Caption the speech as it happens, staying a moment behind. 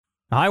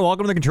Hi,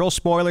 welcome to the Control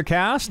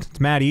Spoilercast.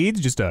 It's Matt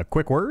Eads. Just a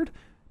quick word.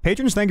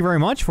 Patrons, thank you very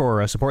much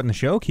for supporting the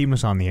show, keeping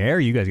us on the air.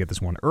 You guys get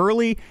this one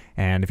early,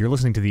 and if you're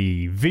listening to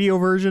the video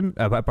version,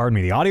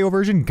 the audio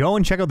version, go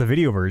and check out the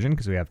video version,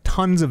 because we have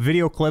tons of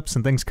video clips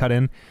and things cut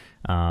in.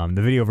 The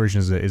video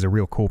version is a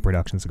real cool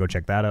production, so go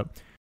check that out.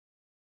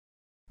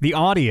 The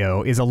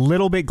audio is a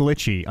little bit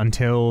glitchy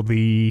until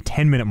the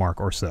 10-minute mark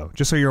or so.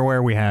 Just so you're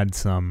aware, we had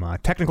some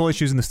technical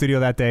issues in the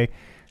studio that day.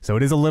 So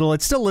it's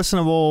still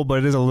listenable, but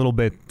it is a little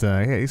bit,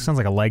 it sounds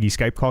like a laggy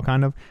Skype call,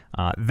 kind of.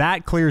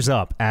 That clears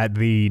up at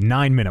the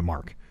 9-minute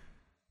mark,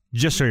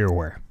 just so you're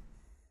aware.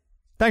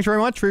 Thanks very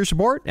much for your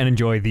support, and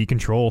enjoy the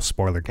Control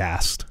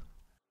Spoilercast.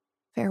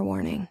 Fair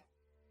warning.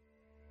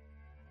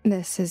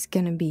 This is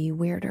gonna be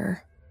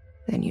weirder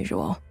than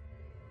usual.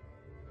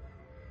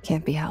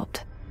 Can't be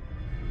helped.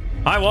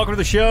 Hi, welcome to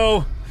the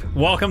show.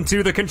 Welcome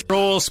to the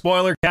Control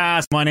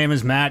Spoilercast. My name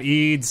is Matt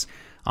Eads.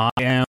 I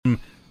am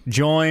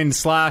joined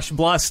 /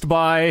 blessed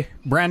by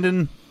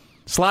Brandon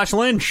 /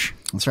 Lynch.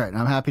 That's right.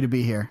 I'm happy to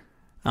be here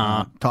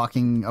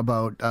talking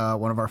about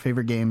one of our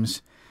favorite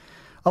games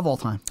of all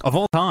time. Of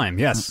all time,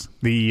 yes.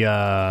 The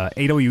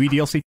AWE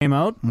DLC came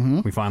out.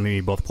 Mm-hmm. We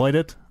finally both played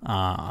it.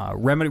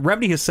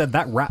 Remedy has said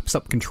that wraps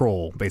up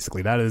Control,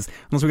 basically. That is,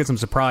 unless we get some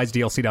surprise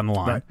DLC down the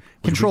line. Right.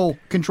 Control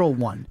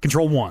 1.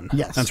 Control 1.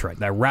 Yes. That's right.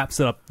 That wraps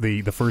up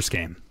the first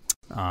game.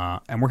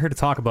 And we're here to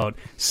talk about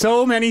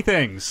so many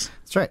things.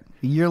 That's right.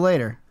 A year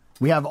later.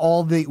 We don't have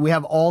all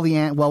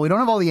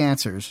the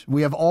answers.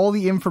 We have all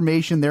the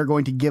information they're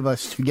going to give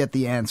us to get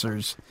the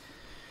answers.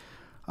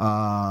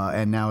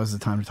 And now is the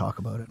time to talk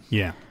about it.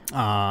 Yeah.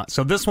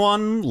 So this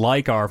one,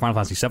 like our Final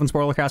Fantasy VII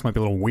Spoilercast, might be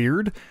a little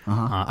weird.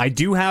 I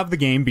do have the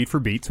game beat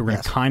for beat, so we're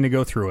going to kind of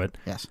go through it.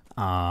 Yes.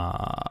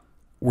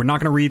 We're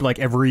not going to read like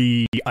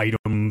every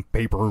item,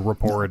 paper,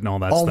 report, and all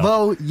that stuff.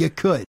 Although you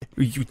could.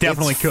 You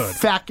definitely could.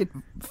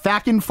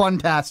 Fackin'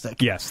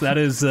 fantastic. Yes, that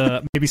is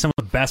maybe some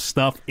of the best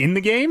stuff in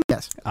the game.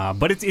 Yes.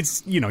 But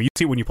it's you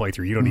see it when you play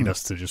through. You don't need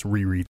us to just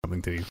reread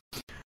something to you.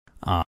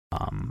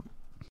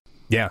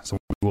 Yeah, so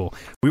we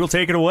will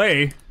take it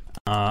away.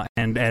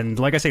 And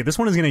like I say, this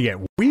one is going to get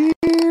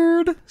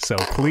weird. So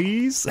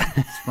please.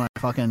 It's my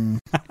fucking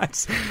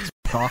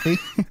coffee.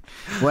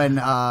 When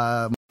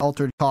my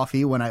altered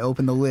coffee, when I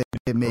open the lid,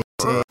 it makes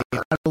a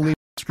unbelievable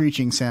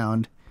screeching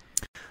sound.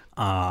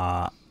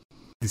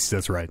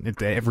 That's right. It's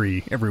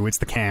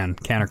the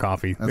canner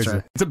coffee. That's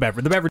right. It's a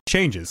beverage. The beverage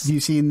changes. You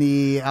seen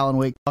the Alan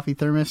Wake coffee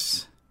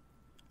thermos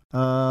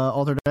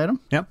altered item?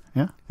 Yep.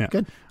 Yeah.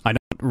 Good. I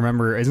don't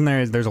remember. Isn't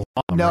there? There's a lot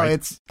of them, No, right?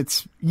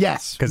 it's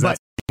yes. Because I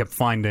kept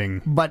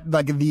finding. But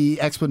like the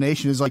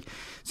explanation is like,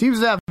 seems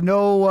to have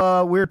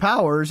no weird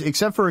powers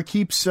except for it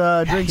keeps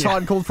drinks hot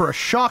and cold for a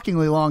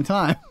shockingly long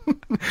time.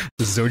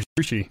 This is so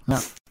douchey.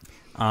 Yeah.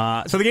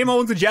 So the game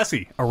opens with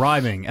Jessie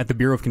arriving at the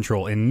Bureau of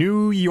Control in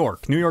New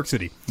York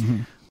City.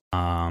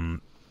 Mm-hmm.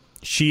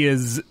 She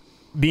is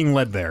being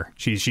led there.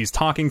 She's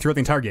talking throughout the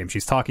entire game.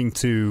 She's talking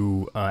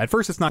to, at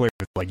first it's not clear,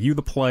 it's like you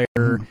the player.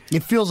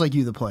 It feels like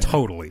you the player.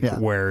 Totally. Yeah.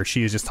 Where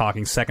she is just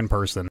talking second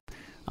person,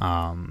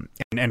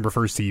 and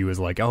refers to you as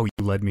like, oh,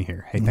 you led me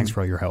here. Hey, thanks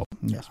for all your help.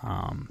 Yes.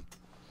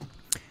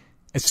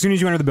 As soon as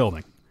you enter the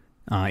building,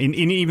 in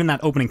even that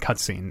opening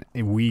cutscene,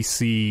 we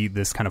see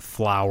this kind of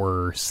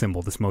flower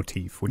symbol, this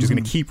motif, which is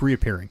going to keep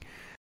reappearing.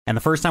 And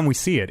the first time we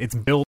see it, it's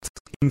built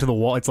into the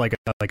wall. It's like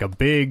a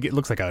big, it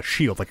looks like a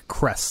shield, like a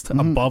crest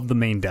above the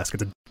main desk.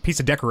 It's a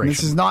piece of decoration.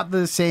 This is not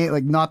the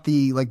same, not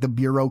the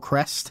bureau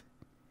crest.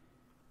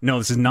 No,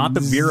 this is not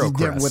the bureau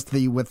crest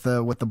with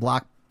the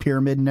black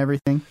pyramid and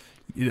everything.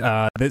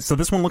 So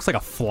this one looks like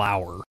a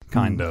flower,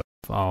 kind of.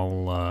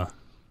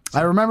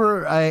 I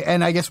remember,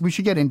 and I guess we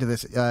should get into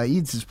this.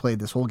 Eads has played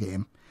this whole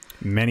game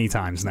many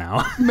times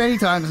now.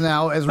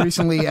 As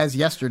recently as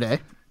yesterday.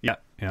 Yeah.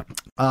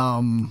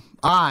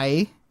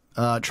 I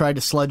tried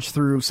to sludge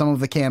through some of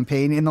the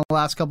campaign in the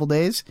last couple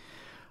days.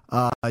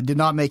 Did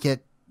not make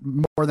it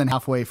more than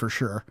halfway for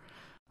sure.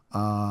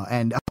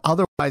 And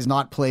otherwise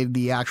not played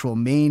the actual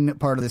main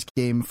part of this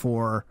game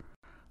for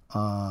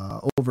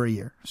over a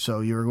year. So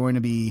you're going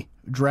to be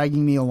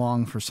dragging me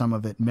along for some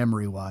of it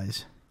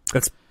memory-wise.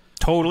 That's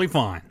totally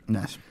fine.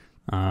 Yes.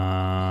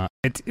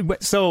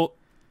 So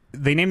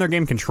they named their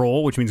game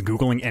Control, which means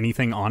Googling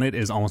anything on it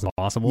is almost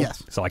impossible.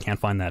 Yes. So I can't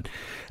find that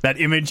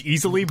image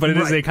easily, but it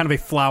is a kind of a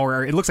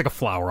flower. It looks like a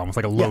flower, almost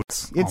like a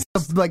lotus.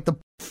 It's like the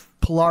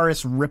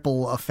Polaris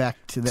ripple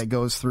effect that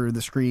goes through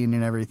the screen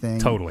and everything.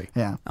 Totally.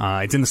 Yeah.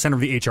 It's in the center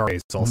of the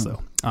HRAs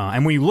also.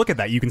 And when you look at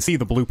that, you can see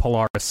the blue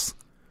Polaris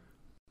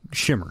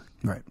shimmer.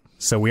 Right.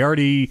 So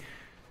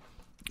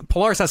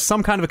Polaris has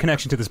some kind of a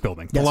connection to this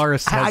building. Yes.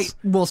 Polaris has...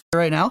 I will say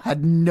right now,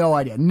 had no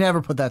idea.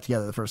 Never put that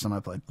together the first time I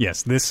played.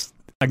 Yes, and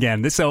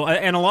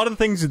a lot of the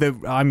things that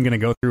I'm going to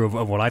go through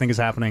of what I think is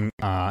happening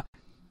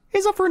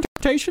is up for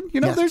interpretation.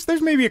 Yes.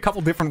 There's maybe a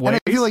couple different ways.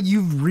 And I feel like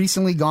you've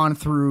recently gone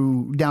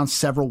down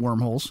several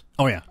wormholes.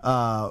 Oh, yeah.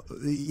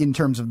 In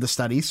terms of the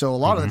study. So a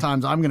lot of the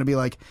times I'm going to be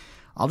like,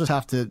 I'll just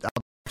have to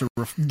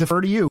defer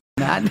to you,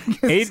 Matt.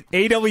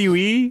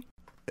 AWE...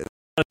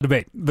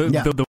 debate.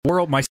 The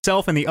world,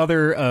 myself and the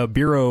other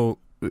bureau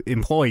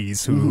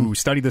employees who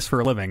study this for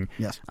a living.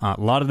 Yes. A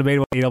lot of debate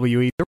about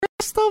AWE. The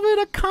rest of it,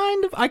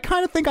 I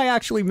kind of think I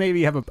actually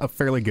maybe have a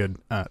fairly good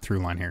through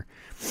line here.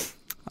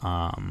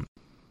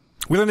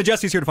 We learn that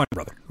Jesse's here to find her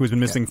brother, who has been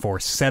missing for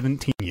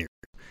 17 years.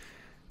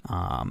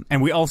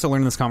 And we also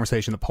learn in this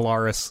conversation that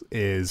Polaris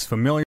is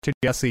familiar to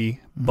Jesse,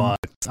 but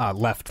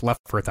left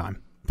for a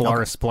time.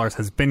 Polaris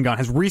has been gone,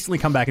 has recently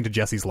come back into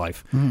Jesse's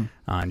life.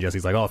 And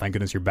Jesse's like, oh, thank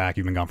goodness you're back.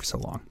 You've been gone for so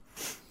long.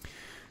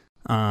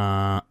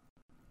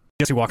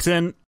 Jesse walks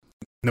in.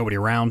 Nobody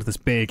around. This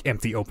big,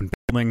 empty, open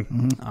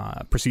building.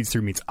 Proceeds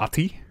through, meets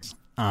Ati.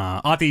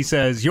 Ati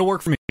says, you'll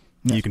work for me.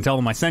 Yes. You can tell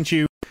them I sent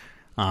you.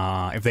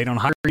 If they don't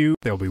hire you,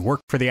 there'll be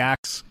work for the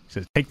axe. He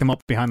says, take them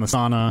up behind the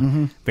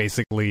sauna.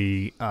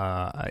 Basically,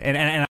 and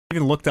I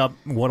even looked up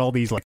what all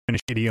these like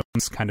Finnish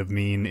idioms kind of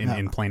mean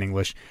in plain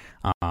English.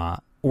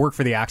 Work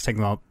for the axe, take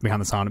them up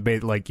behind the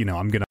sauna. Like, you know,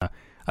 I'm gonna.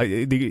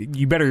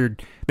 They better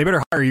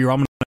hire you. Or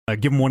I'm gonna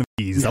give them one of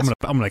these. Yes.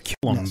 I'm gonna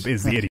kill them.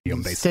 Is the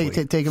idiom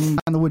basically? Take them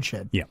behind the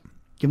woodshed. Yeah.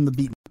 Give him the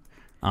beating.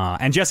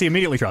 And Jesse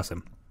immediately trusts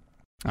him.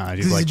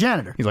 He's a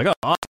janitor. He's like, oh,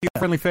 Ati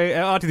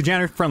the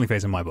janitor, friendly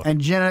face in my book. And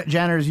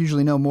janitors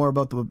usually know more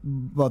about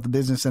the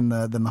business than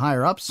the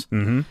higher ups.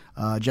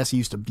 Jesse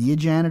used to be a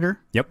janitor.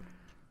 Yep.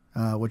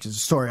 Which is a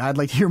story I'd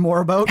like to hear more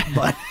about.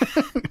 But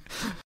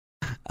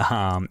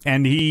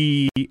and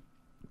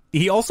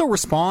he also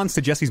responds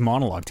to Jesse's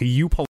monologue, to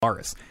you,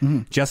 Polaris.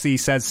 Jesse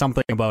says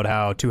something about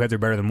how two heads are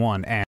better than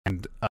one,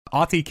 and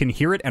Ati can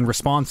hear it and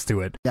responds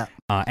to it. Yeah.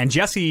 And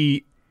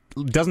Jesse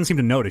doesn't seem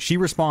to notice. She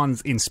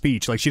responds in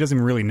speech. Like, she doesn't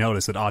really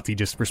notice that Ati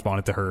just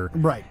responded to her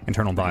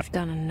internal dialogue. I've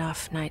done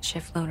enough night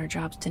shift loner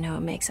jobs to know it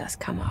makes us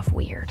come off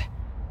weird.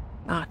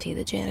 Ati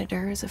the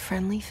janitor is a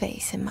friendly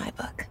face in my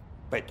book.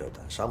 Better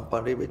than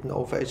somebody with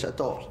no face at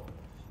all.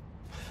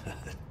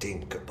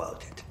 Think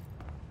about it.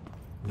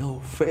 No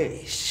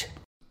face.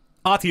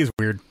 Ati is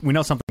weird. We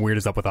know something weird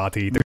is up with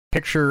Ati. There's a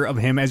picture of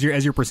him as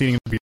you're proceeding.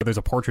 There's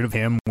a portrait of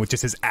him with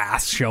just his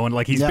ass showing,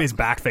 like his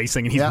back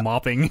facing, and he's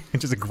mopping,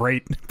 which is a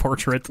great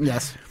portrait.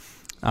 Yes.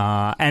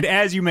 And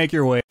as you make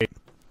your way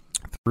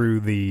through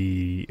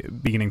the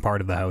beginning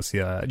part of the house,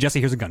 Jesse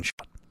hears a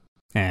gunshot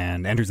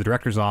and enters the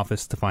director's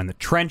office to find that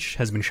Trench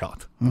has been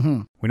shot.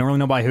 We don't really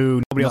know by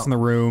who. Nobody else in the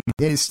room.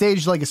 It is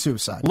staged like a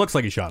suicide. Looks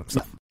like he shot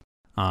himself.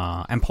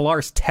 And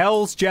Polaris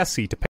tells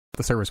Jesse to pick up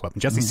the service weapon.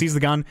 Jesse sees the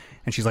gun,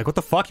 and she's like, what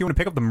the fuck? You want to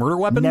pick up the murder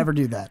weapon? Never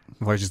do that.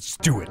 Polaris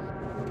just do it.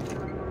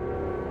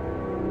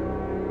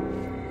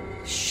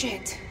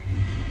 Shit.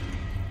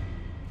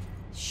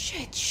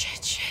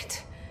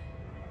 Shit.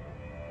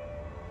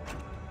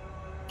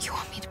 You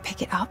want me to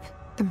pick it up?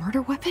 The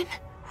murder weapon?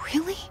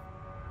 Really?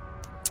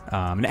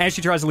 And as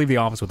she tries to leave the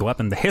office with the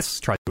weapon, the hiss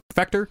tries to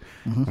affect her.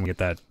 And we get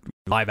that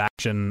live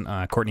action.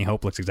 Courtney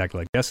Hope looks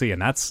exactly like Jesse,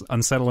 and that's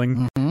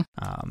unsettling.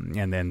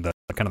 And then the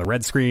kind of the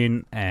red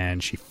screen,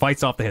 and she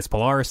fights off the hiss.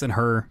 Polaris and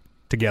her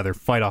together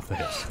fight off the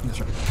hiss. That's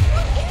right.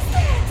 What is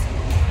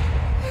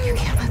that? You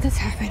can't let this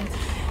happen.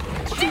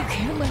 You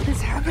can't let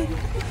this happen.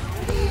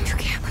 You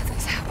can't let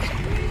this happen.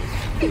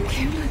 You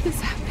can't let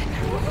this happen.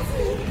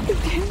 You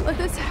can't let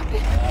this happen.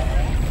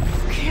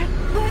 You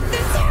can't let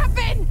this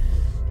happen.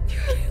 You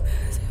can't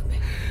let this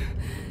happen.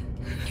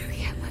 You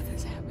can't let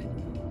this happen.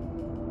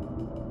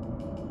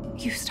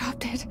 You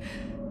stopped it.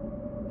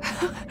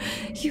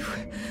 You...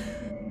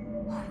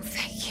 Oh,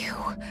 thank you.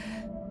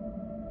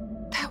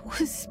 That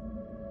was...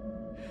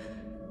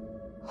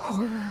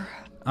 horror.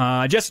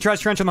 Jesse tries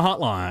Trench on the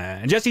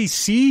hotline. Jesse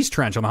sees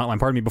Trench on the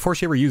hotline, before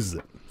she ever uses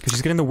it. Because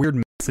she's getting the weird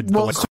message.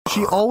 Well, so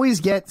she always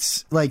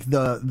gets, like,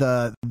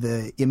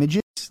 the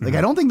images. Like,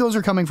 I don't think those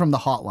are coming from the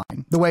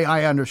hotline, the way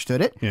I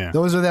understood it. Yeah.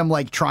 Those are them,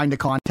 like, trying to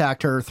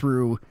contact her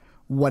through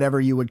whatever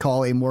you would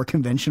call a more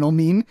conventional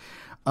mean.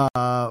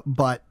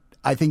 But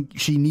I think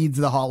she needs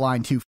the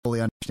hotline to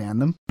fully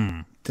understand them.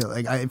 To,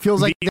 like, it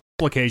feels like... The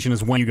application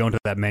is when you go into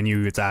that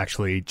menu, it's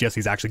actually...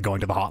 Jesse's actually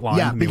going to the hotline.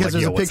 Yeah, because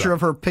there's a picture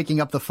of her picking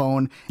up the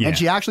phone, and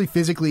she actually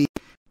physically...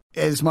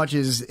 As much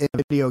as in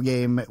a video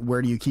game,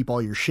 where do you keep all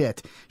your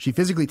shit? She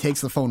physically takes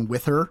the phone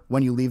with her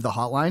when you leave the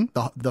hotline.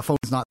 The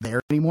phone's not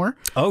there anymore.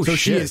 Oh, so shit.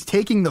 She is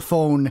taking the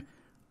phone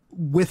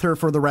with her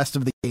for the rest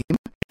of the game.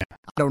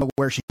 I don't know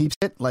where she keeps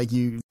it. Like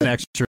you, an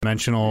extra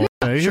dimensional.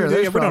 Sure, we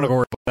don't have to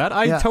worry about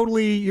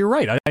that. You're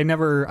right.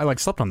 I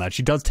slept on that.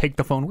 She does take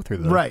the phone with her,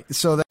 though. Right.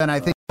 So then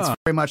I think it's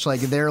very much like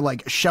they're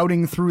like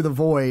shouting through the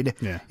void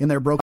in their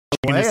broken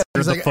way.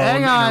 It's like,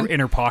 hang on. In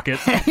her pocket.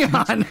 Hang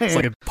on. It's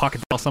like a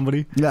pocket dial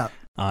somebody. Yeah.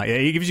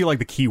 It gives you like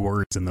the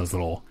keywords in those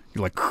little,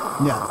 you're like,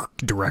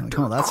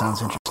 director. Oh, that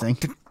sounds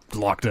interesting.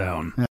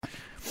 Lockdown.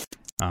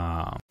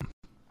 Yeah.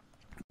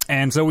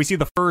 And so we see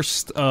the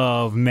first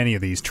of many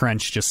of these.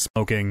 Trench just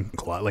smoking,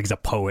 like he's a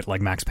poet, like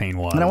Max Payne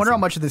was. And I wonder how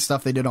much of this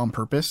stuff they did on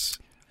purpose.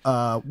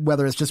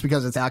 Whether it's just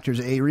because it's actors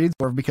A-reads,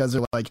 or because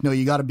they're like, no,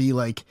 you got to be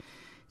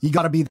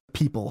the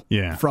people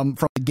from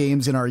the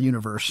games in our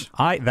universe.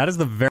 That is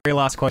the very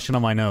last question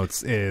on my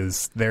notes,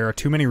 is there are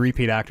too many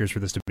repeat actors for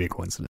this to be a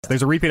coincidence.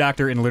 There's a repeat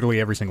actor in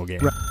literally every single game.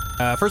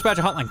 Right. First batch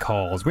of hotline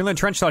calls. We learned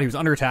Trench thought he was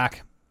under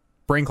attack,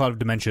 brain cloud of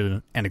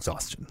dementia, and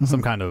exhaustion.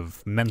 Some kind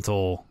of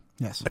mental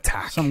Yes.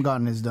 attack. Something got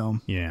in his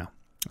dome. Yeah.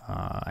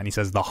 And he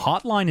says, the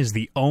hotline is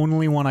the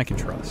only one I can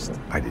trust.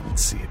 I didn't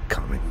see it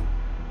coming.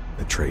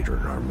 A traitor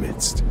in our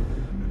midst.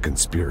 A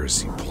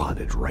conspiracy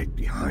plotted right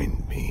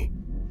behind me.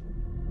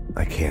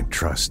 I can't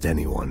trust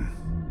anyone.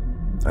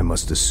 I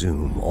must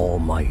assume all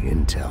my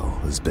intel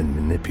has been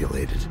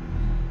manipulated.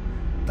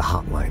 The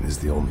hotline is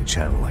the only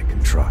channel I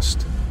can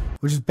trust.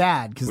 Which is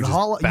bad, because Which is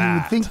you would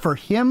bad. think for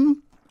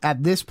him,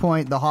 at this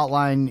point, the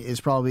hotline is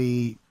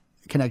probably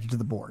connected to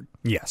the board.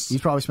 Yes.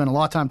 He's probably spent a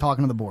lot of time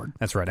talking to the board.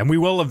 That's right. And we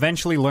will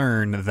eventually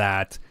learn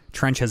that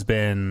Trench has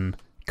been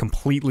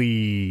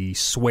completely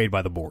swayed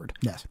by the board.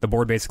 Yes. The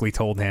board basically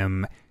told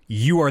him,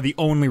 you are the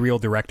only real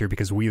director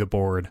because we, the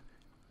board,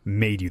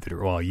 made you the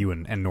director. Well, you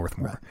and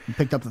Northmore. Right. He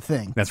picked up the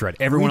thing. That's right.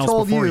 Everyone we else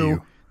told before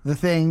you. The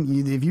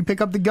thing, if you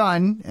pick up the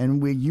gun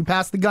and you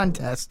pass the gun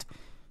test,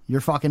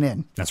 you're fucking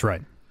in. That's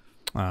right.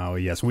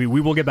 Yes, we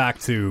will get back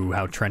to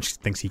how Trench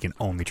thinks he can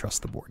only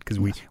trust the board, because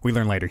we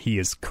learn later he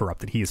is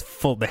corrupted. He is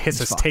full. The hiss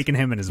has taken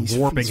him and is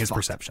warping his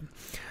perception.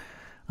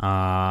 We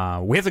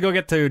have to go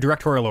get to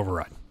directorial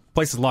override.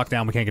 Place is locked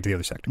down. We can't get to the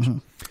other sectors.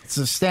 It's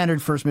a standard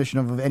first mission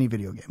of any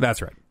video game.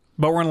 That's right.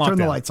 But we're in lockdown. Turn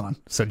the lights on.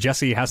 So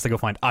Jesse has to go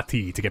find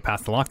Ati to get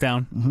past the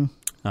lockdown.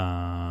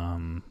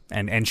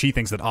 And she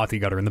thinks that Ati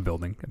got her in the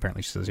building.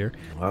 Apparently, she says here.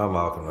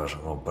 Mä kyllä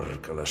sanon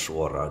perkele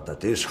suoraan, että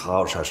this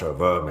house has a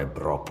vermin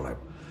problem.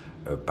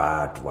 A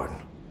bad one.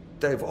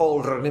 They've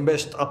already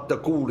messed up the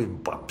cooling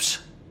pumps.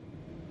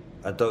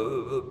 And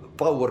the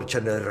power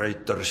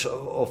generators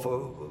of a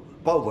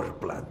power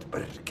plant,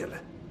 perkele.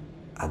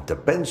 And the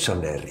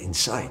pensioner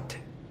inside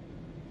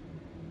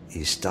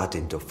is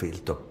starting to feel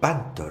the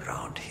band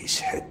around his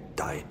head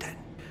tighten.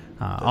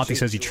 Ati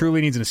says he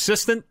truly needs an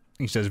assistant.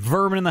 He says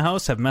vermin in the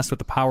house have messed with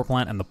the power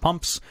plant and the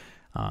pumps.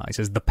 He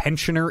says the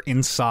pensioner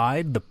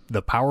inside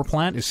the power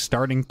plant is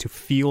starting to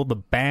feel the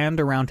band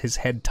around his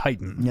head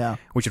tighten. Yeah.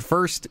 Which at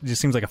first just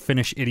seems like a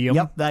Finnish idiom.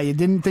 Yep, that you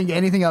didn't think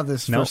anything of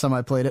this first time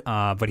I played it.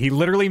 But he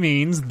literally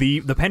means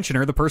the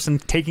pensioner, the person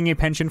taking a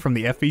pension from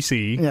the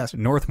FVC, Yes.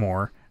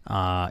 Northmore,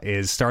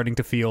 is starting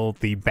to feel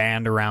the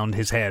band around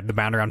his head, the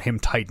band around him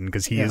tighten,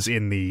 because he is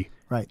in the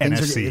Right.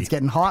 NSC. It's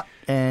getting hot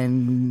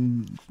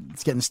and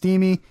it's getting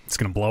steamy. It's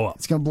going to blow up.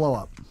 It's going to blow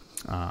up.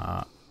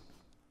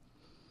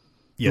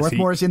 Yes,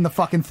 Northmore's in the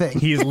fucking thing.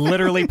 He is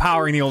literally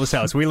powering the oldest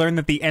house. We learned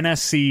that the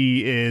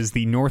NSC is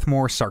the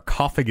Northmore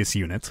sarcophagus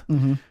unit.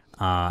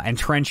 And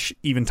Trench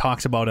even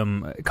talks about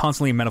him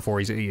constantly in metaphor.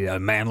 He's a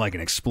man like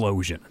an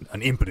explosion,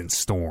 an impotent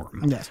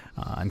storm. Yes.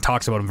 And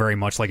talks about him very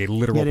much like a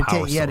literal power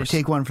source. He had to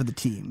take one for the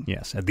team.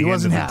 Yes. At the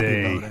end of the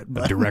day,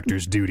 the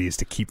director's duty is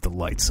to keep the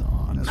lights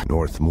on.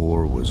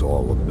 Northmore was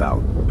all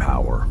about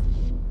power.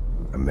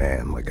 A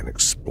man like an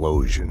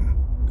explosion,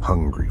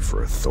 hungry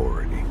for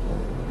authority,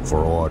 for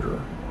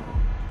order,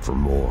 for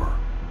more,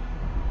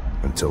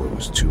 until it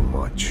was too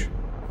much.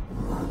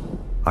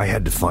 I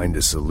had to find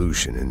a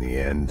solution in the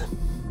end.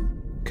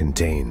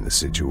 Contain the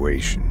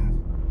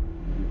situation.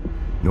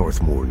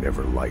 Northmore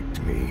never liked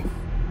me,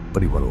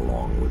 but he went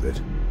along with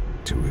it,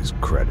 to his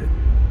credit.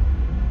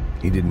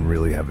 He didn't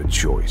really have a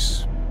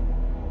choice.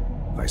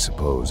 I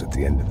suppose at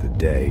the end of the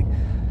day,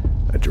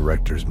 a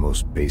director's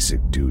most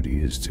basic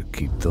duty is to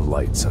keep the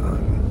lights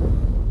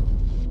on.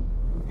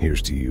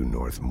 Here's to you,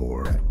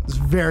 Northmore. It's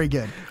very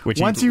good.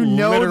 Which once he you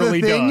know the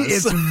literally thing,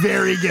 does. it's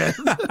very good.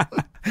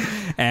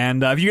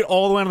 And if you get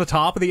all the way to the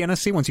top of the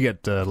NSC, once you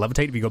get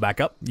levitate, if you go back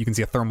up, you can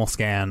see a thermal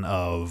scan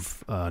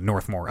of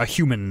Northmore, a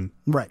human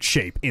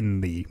shape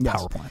in the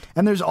power plant.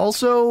 And there's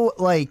also,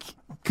 like,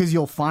 because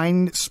you'll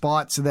find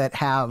spots that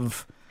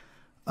have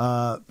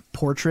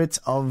portraits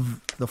of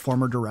the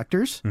former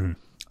directors.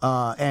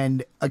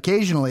 And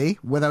occasionally,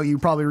 without you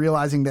probably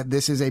realizing that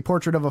this is a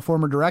portrait of a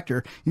former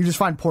director, you just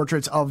find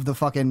portraits of the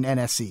fucking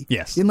NSC.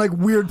 Yes. In like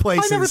weird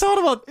places. I never thought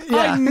about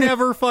I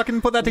never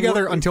fucking put that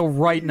together until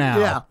right now.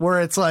 Yeah, where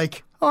it's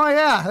like, oh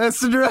yeah, that's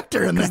the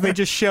director. Because they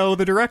just show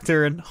the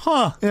director and,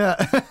 Yeah.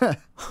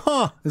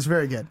 It's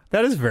very good.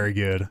 That is very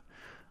good.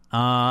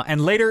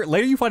 And later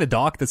you find a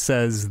doc that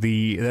says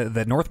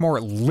that Northmore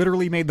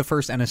literally made the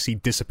first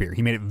NSC disappear.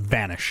 He made it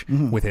vanish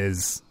with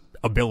his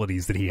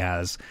abilities that he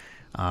has.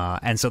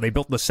 And so they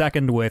built the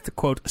second with,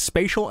 quote,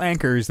 spatial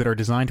anchors that are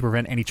designed to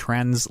prevent any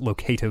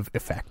translocative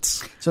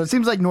effects. So it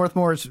seems like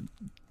Northmore's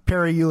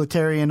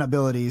para-utilitarian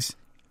abilities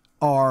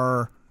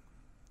are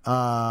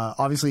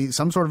obviously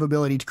some sort of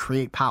ability to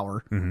create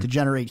power, to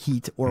generate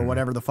heat, or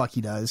whatever the fuck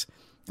he does.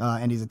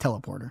 And he's a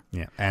teleporter.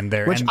 Yeah.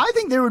 I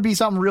think there would be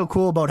something real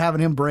cool about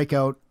having him break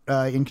out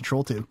in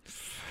Control 2.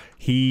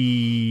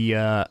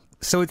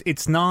 So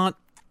it's not...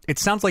 It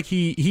sounds like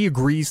he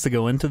agrees to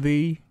go into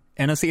the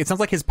NSC. It sounds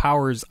like his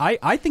powers...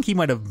 I think he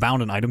might have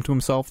bound an item to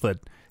himself that...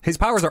 His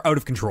powers are out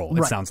of control,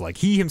 it sounds like.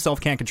 He himself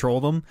can't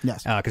control them.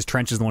 Yes. Because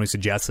Trench is the one who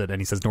suggests it,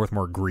 and he says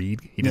Northmore agreed.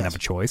 He didn't have a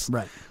choice.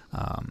 Right.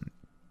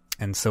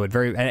 And so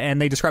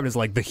and they described it as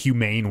like the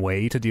humane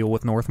way to deal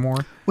with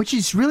Northmore. Which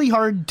is really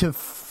hard to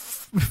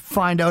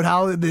find out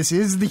how this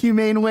is the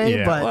humane way.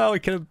 Yeah. But well, we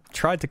could have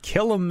tried to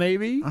kill him,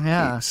 maybe.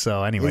 Yeah.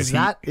 So anyways...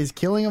 Is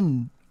killing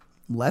him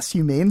less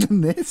humane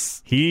than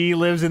this? He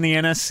lives in the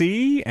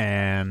NSC,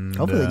 and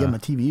Hopefully they give him a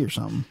TV or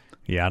something.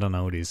 Yeah, I don't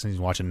know what he's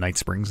watching Night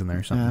Springs in there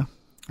or something.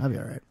 Yeah, that'd be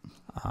all right.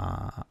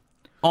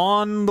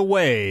 On the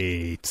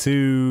way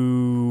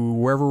to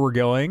wherever we're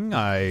going,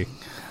 I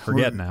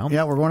forget now.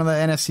 Yeah, we're going to the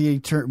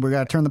NSC. We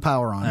got to turn the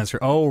power on. That's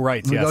right. Oh,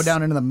 right. We yes. go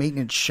down into the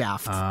maintenance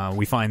shaft.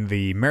 We find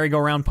the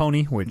merry-go-round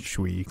pony, which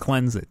we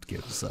cleanse. It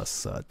gives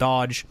us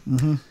dodge.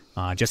 Mm-hmm.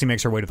 Jesse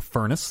makes her way to the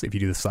furnace. If you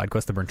do the side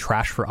quest to burn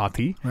trash for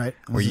Ati. Right.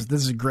 This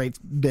is a great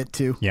bit,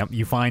 too. Yep.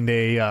 You find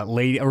a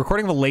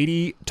recording of a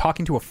lady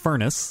talking to a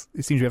furnace.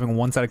 It seems to be having a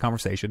one-sided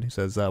conversation. Who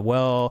says,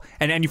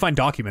 and you find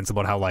documents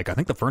about how, I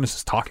think the furnace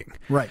is talking.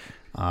 Right.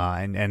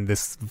 And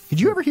this... Did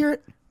you ever hear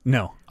it?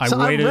 No. I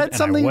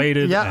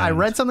waited. Yeah, I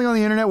read something on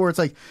the internet where it's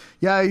like,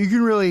 yeah, you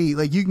can really,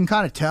 you can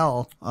kind of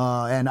tell.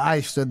 And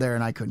I stood there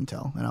and I couldn't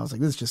tell. And I was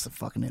like, this is just the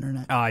fucking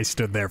internet. I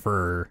stood there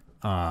for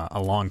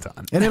a long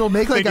time. And it'll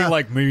make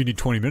maybe you need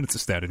 20 minutes to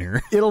stand in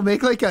here. It'll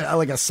make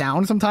a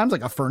sound sometimes,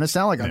 like a furnace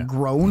sound, like a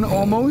groan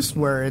almost,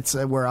 where it's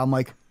where I'm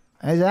like,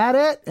 is that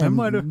it?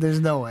 And there's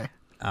no way.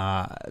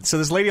 So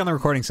this lady on the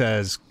recording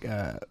says,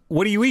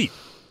 what do you eat?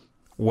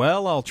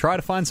 Well, I'll try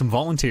to find some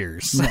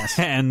volunteers. Yes.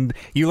 And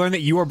you learn that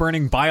you are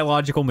burning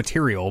biological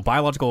material,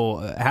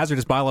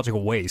 hazardous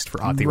biological waste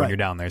for Ati when you're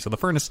down there. So the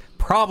furnace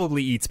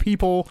probably eats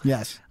people.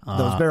 Yes.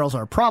 Those barrels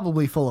are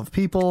probably full of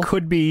people.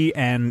 Could be,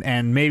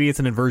 and maybe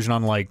it's an inversion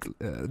on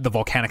the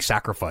volcanic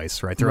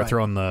sacrifice, right?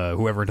 Throwing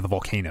whoever into the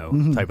volcano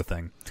type of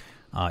thing.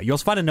 You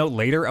also find a note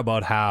later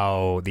about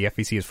how the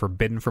FEC is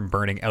forbidden from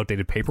burning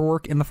outdated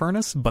paperwork in the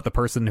furnace, but the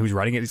person who's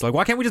writing it is like,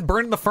 why can't we just burn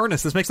it in the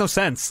furnace? This makes no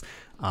sense.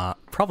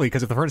 Probably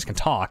because if the furnace can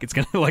talk, it's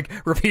going to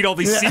repeat all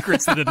these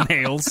secrets that it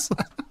nails.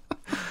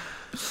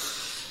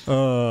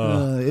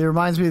 It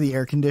reminds me of the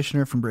air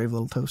conditioner from Brave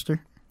Little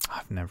Toaster.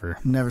 I've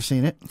never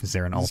seen it. Is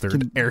there an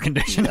altered air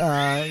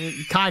conditioner?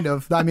 Kind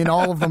of. I mean,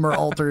 all of them are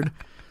altered.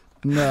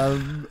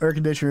 Air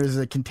conditioner is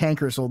a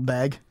cantankerous old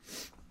bag.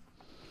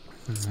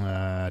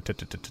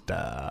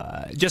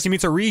 Jesse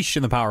meets Arish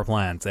in the power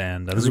plant,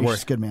 and this is where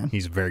good man.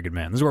 He's a very good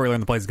man. This is where we learn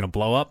the place is going to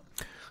blow up.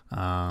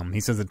 He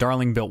says that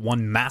Darling built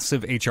one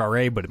massive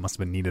HRA, but it must have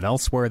been needed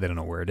elsewhere. They don't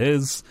know where it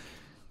is.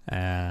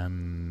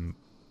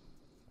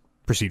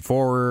 Proceed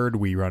forward.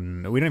 We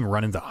don't even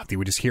run into Ati.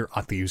 We just hear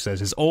Ati, who says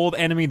his old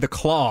enemy, the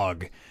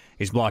Clog,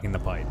 is blocking the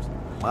pipes.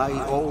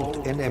 My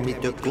old enemy,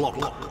 the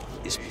Clock,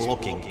 is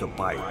blocking the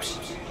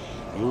pipes.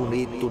 You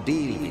need to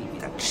deal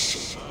with that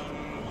shit.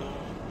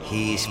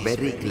 He is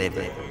very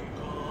clever.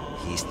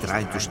 He's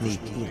trying to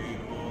sneak in.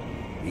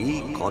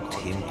 We got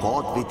him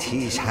caught with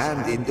his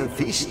hand in the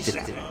fish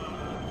trap.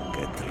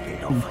 Get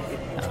rid of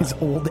him. His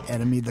old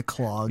enemy, the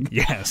Clog.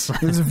 Yes.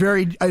 It's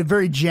a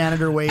very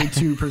janitor way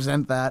to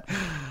present that.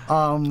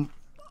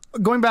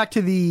 Going back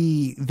to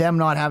them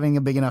not having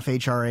a big enough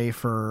HRA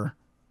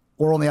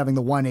or only having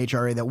the one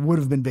HRA that would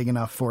have been big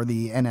enough for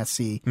the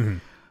NSC. Mm-hmm.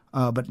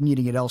 But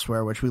needing it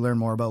elsewhere, which we learn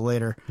more about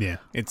later. Yeah,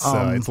 it's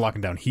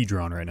locking down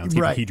Hedron right now. It's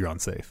keeping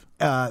Hedron safe.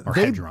 Or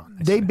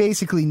Hedron. They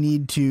basically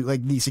need to,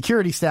 the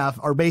security staff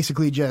are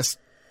basically just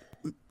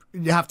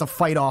have to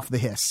fight off the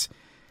hiss.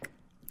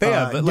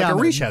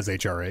 Arish has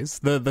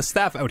HRAs. The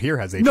staff out here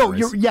has HRAs. No,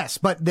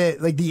 but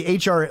the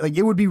HRA,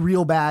 it would be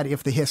real bad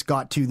if the hiss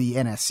got to the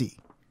NSC.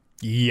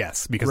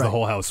 Yes, because the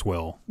whole house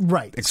will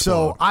explode.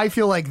 So I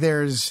feel like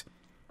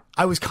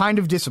I was kind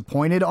of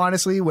disappointed,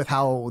 honestly, with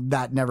how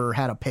that never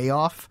had a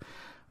payoff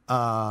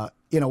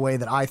in a way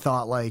that I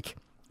thought,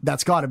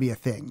 that's got to be a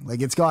thing.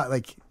 It's got,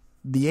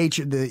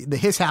 the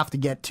hiss have to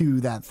get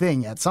to that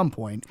thing at some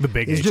point. The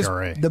big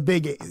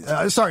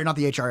HRA. Sorry, not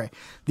the HRA.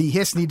 The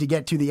hiss need to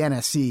get to the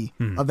NSC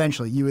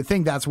eventually. You would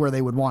think that's where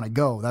they would want to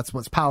go. That's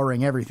what's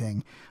powering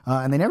everything.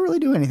 And they never really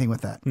do anything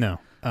with that. No.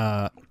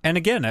 And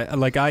again,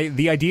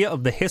 the idea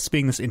of the hiss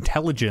being this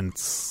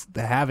intelligence,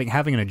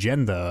 having an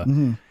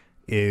agenda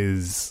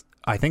is,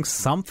 I think,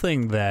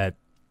 something that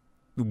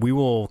we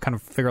will kind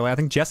of figure out. I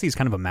think Jesse's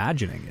kind of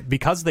imagining it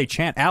because they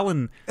chant.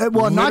 Alan,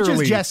 not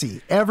just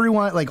Jesse.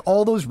 Everyone,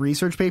 all those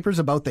research papers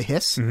about the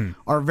hiss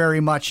are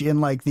very much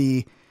in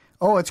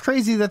it's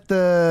crazy that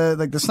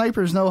the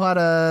snipers know how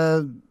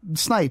to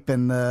snipe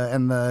and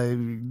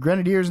the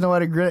grenadiers know how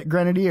to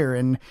grenadier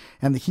and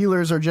the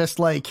healers are just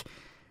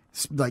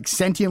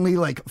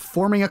sentiently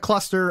forming a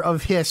cluster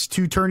of hiss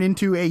to turn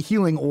into a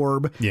healing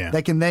orb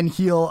that can then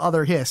heal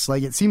other hiss.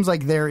 It seems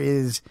like there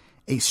is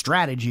a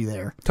strategy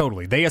there.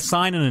 Totally. They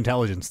assign an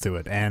intelligence to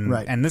it.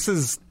 And this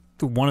is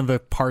one of the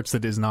parts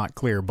that is not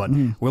clear, but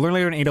we'll learn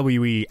later in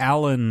AWE,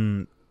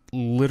 Alan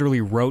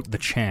literally wrote the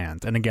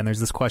chant. And again, there's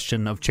this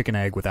question of chicken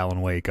egg with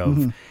Alan Wake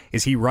of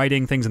is he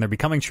writing things and they're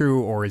becoming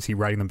true, or is he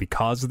writing them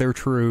because they're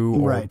true,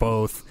 or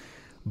both?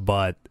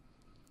 But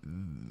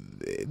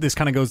this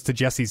kind of goes to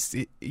Jesse's,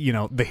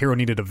 the hero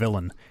needed a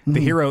villain. The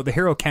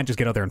hero can't just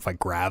get out there and fight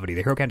gravity.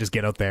 The hero can't just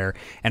get out there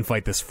and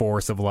fight this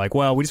force of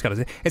we just got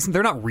to...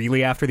 They're not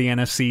really after the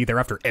NSC. They're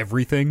after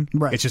everything.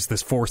 Right. It's just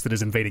this force that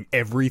is invading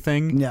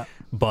everything. Yeah.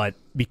 But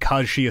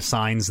because she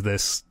assigns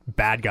this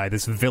bad guy,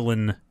 this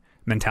villain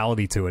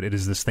mentality to it. It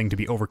is this thing to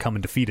be overcome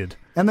and defeated.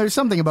 And there's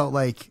something about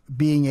like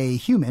being a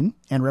human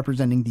and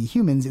representing the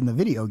humans in the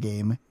video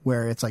game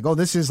where it's like, oh,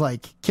 this is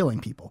like killing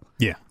people.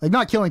 Yeah. Like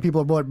not killing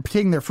people, but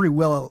taking their free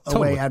will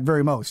away at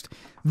very most.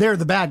 They're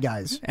the bad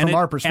guys from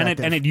our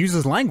perspective. And it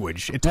uses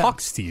language. It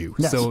talks to you.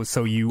 Yes.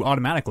 So you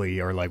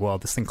automatically are like, well,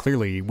 this thing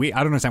clearly, I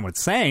don't understand what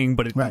it's saying,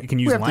 but it can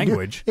use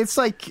language. It's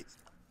like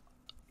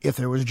if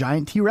there was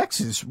giant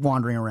T-Rexes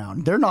wandering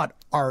around. They're not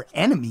our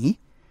enemy.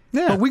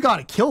 Yeah. But we got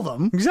to kill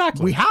them.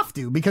 Exactly. We have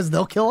to because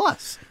they'll kill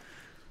us.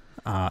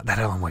 That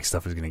Alan Wake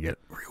stuff is going to get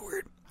real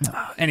weird.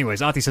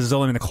 Anyways, Ati says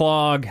Zolim in the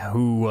Clog,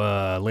 who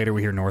later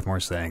we hear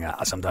Northmore saying,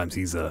 sometimes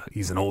he's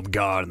an old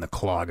god in the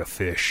clog of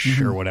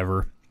fish or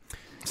whatever.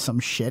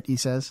 Some shit, he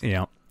says.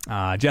 Yeah.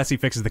 Jesse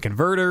fixes the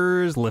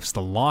converters, lifts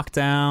the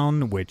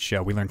lockdown, which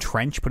we learn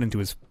Trench put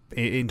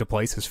into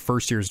place his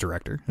first year as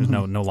director. There's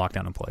no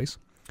lockdown in place.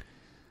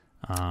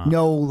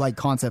 No like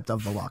concept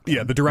of the lockdown.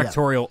 Yeah, the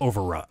directorial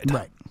override.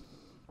 Right.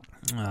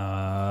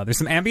 There's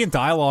some ambient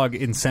dialogue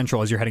in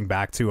Central as you're heading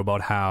back to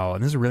about how,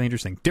 and this is really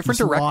interesting, different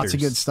There's directors. lots of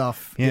good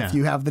stuff Yeah. if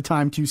you have the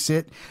time to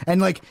sit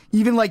and like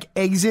even like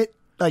exit,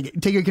 like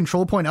take a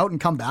control point out and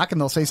come back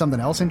and they'll say something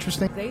else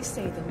interesting. They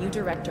say the new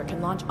director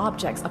can launch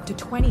objects up to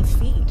 20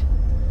 feet.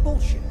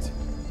 Bullshit.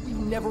 We've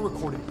never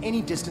recorded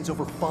any distance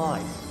over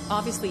 5.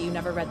 Obviously, you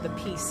never read the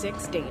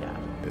P6 data.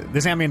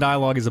 This ambient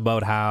dialogue is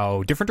about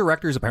how different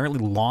directors apparently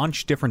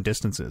launch different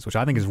distances, which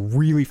I think is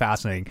really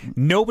fascinating.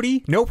 No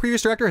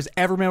previous director has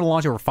ever been able to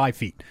launch over 5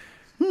 feet.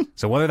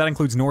 So whether that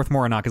includes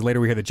Northmore or not, because later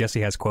we hear that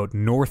Jesse has, quote,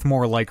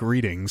 Northmore-like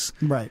readings.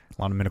 Right.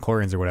 A lot of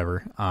midichlorians or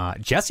whatever.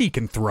 Jesse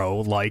can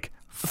throw, like,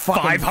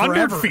 Fucking 500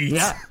 forever. feet.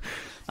 Yeah.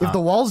 If the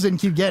walls didn't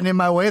keep getting in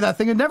my way, that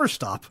thing would never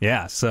stop.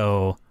 Yeah,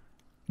 so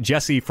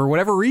Jesse, for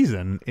whatever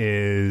reason,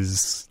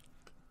 has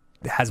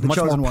much more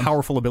chosen one.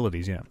 powerful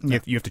abilities. Yeah,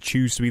 you have to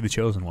choose to be the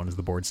chosen one, as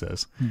the board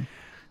says.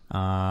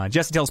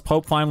 Jesse tells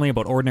Pope finally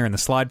about Ordinary and the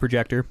slide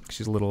projector.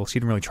 She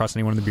didn't really trust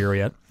anyone in the bureau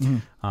yet.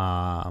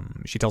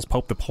 She tells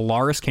Pope the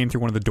Polaris came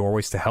through one of the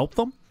doorways to help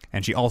them,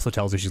 and she also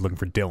tells her she's looking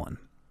for Dylan.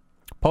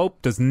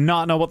 Pope does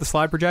not know about the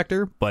slide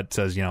projector, but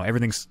says,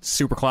 everything's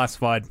super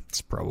classified.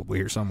 It's probably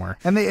here somewhere.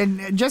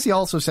 And Jesse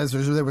also says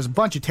there was a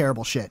bunch of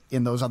terrible shit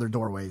in those other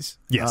doorways.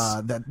 Yes.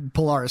 That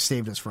Polaris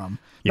saved us from.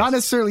 Yes. Not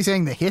necessarily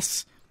saying the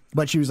hiss,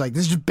 but she was like,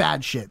 this is just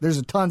bad shit.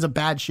 There's tons of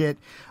bad shit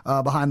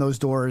behind those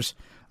doors.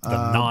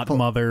 The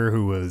mother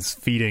who was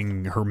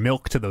feeding her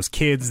milk to those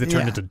kids that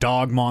turned into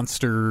dog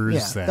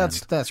monsters. Yeah,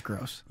 that's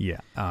gross.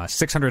 Yeah.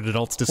 600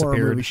 adults Horror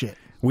disappeared. movie shit.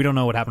 We don't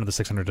know what happened to the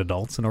 600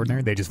 adults in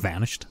Ordinary. They just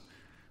vanished.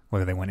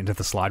 Whether they went into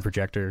the slide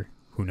projector,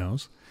 who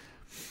knows?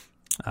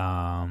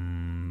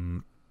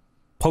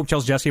 Pope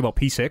tells Jesse about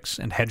P6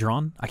 and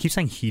Hedron. I keep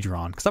saying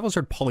Hedron because I've always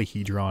heard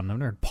polyhedron. I've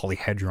never heard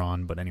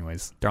polyhedron, but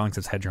anyways, Darling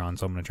says Hedron,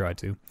 so I'm going to try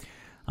to.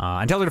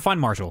 And tells her to find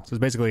Marshall. So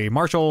basically,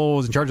 Marshall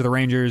is in charge of the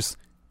Rangers.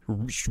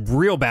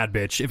 Real bad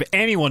bitch. If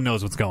anyone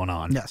knows what's going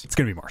on, it's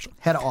going to be Marshall.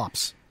 Head of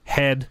ops.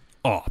 Head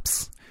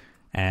ops.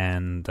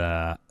 And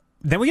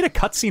then we get a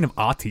cutscene of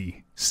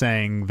Ati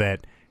saying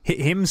that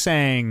him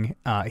saying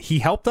he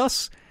helped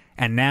us.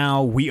 And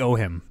now we owe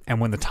him.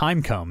 And when the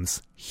time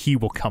comes, he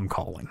will come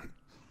calling.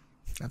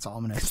 That's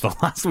ominous. It's the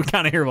last we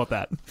kind of hear about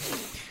that.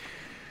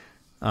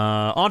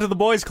 On to the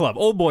boys' club.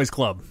 Old boys'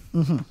 club.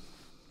 Mm-hmm.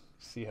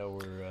 See how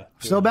we're...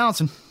 Still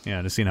bouncing.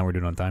 Yeah, just seeing how we're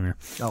doing on time here.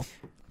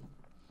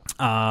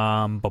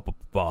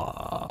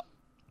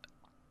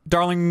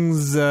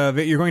 Darlings,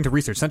 you're going to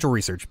research. Central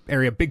research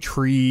area. Big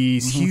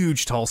trees.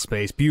 Huge, tall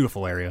space.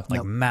 Beautiful area.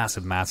 Like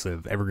massive,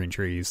 massive evergreen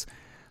trees.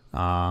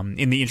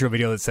 In the intro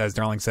video that says,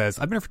 Darling says,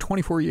 I've been here for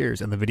 24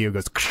 years, and the video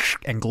goes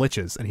and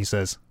glitches, and he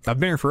says, I've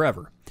been here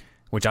forever,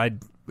 which I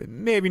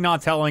maybe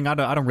not telling. I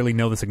don't really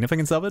know the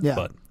significance of it,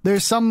 but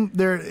there's some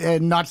there,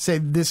 and not to say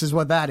this is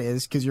what that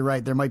is, because you're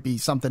right, there might be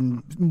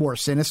something more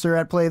sinister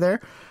at play there,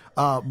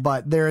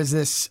 but there is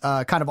this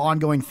kind of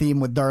ongoing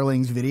theme with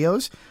Darling's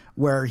videos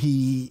where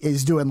he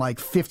is doing like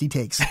 50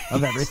 takes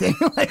of everything.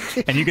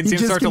 And you can see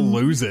him start to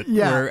lose it,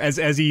 where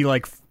as he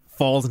like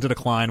falls into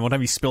decline. One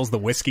time he spills the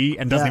whiskey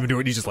and doesn't even do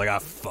it. He's just like,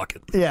 fuck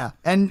it. Yeah,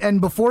 and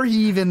before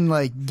he even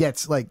like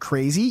gets like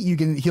crazy,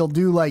 he'll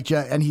do like,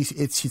 and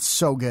it's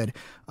so good.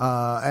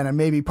 And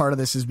maybe part of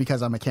this is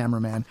because I'm a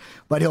cameraman,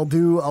 but he'll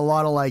do a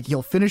lot of like,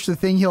 he'll finish the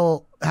thing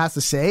has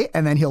to say,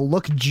 and then he'll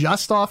look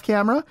just off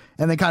camera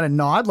and then kind of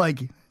nod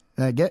like,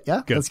 good.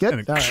 That's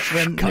good. All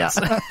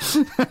right,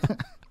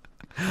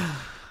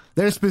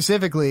 there's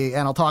specifically,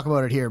 and I'll talk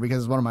about it here because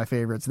it's one of my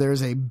favorites.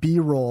 There's a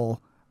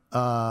B-roll.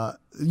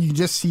 You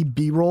just see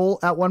B-roll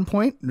at one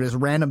point. There's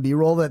random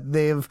B-roll that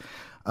they've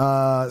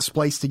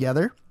spliced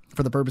together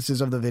for the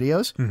purposes of the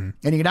videos, and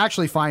you can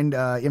actually find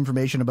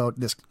information about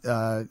this.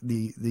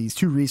 These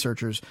two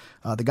researchers,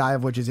 the guy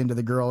of which is into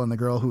the girl and the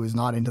girl who is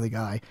not into the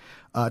guy,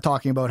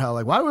 talking about how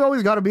like, why do we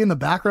always got to be in the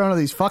background of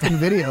these fucking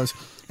videos?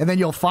 And then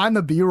you'll find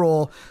the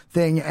B-roll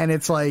thing, and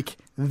it's like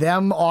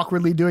them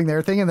awkwardly doing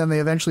their thing, and then they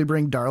eventually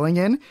bring Darling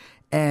in,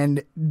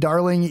 and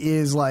Darling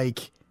is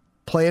like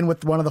playing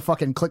with one of the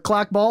fucking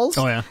click-clack balls.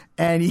 Oh, yeah.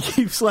 And he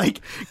keeps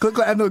like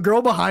click-clack, and the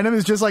girl behind him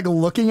is just like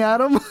looking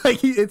at him.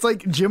 Like it's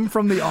like Jim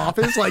from The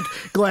Office, like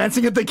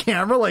glancing at the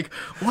camera like,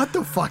 what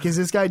the fuck is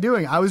this guy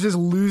doing? I was just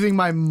losing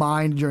my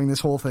mind during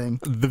this whole thing.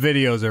 The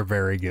videos are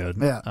very good.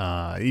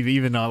 Yeah.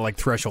 Even like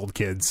Threshold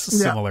Kids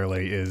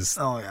similarly is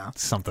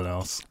something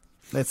else.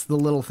 It's the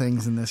little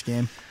things in this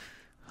game.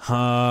 We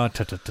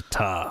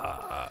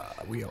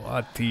are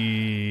at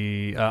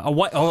the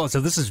so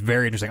this is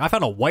very interesting. I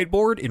found a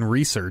whiteboard in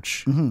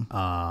research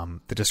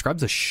that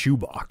describes a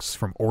shoebox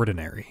from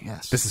Ordinary.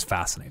 Yes, this is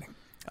fascinating.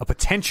 A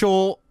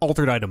potential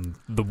altered item,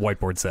 the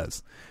whiteboard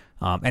says,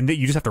 and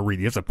you just have to read.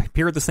 You have to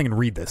peer at this thing and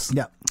read this.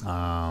 Yeah.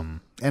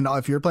 And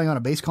if you're playing on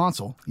a base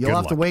console, you'll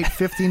have to wait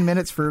 15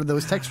 minutes for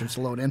those textures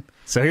to load in.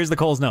 So here's the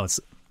Cole's notes.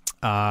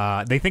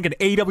 They think an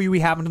AWE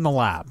happened in the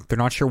lab. They're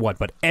not sure what,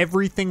 but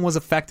everything was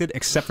affected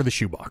except for the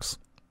shoebox.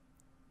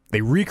 They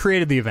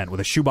recreated the event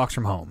with a shoebox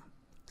from home.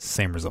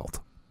 Same result.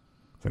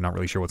 They're not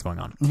really sure what's going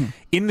on. Mm-hmm.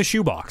 In the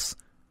shoebox,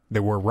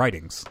 there were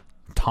writings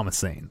from Thomas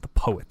Zane, the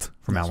poet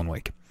from Alan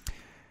Wake.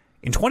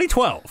 In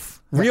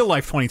 2012, real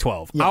life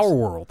 2012, our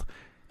world,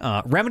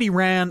 Remedy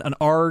ran an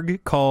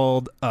ARG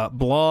called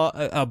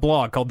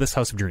blog called This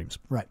House of Dreams.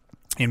 Right.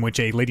 In which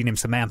a lady named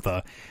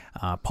Samantha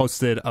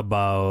posted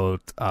about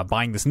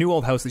buying this new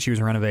old house that she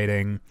was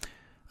renovating.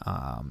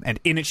 And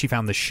in it, she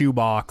found the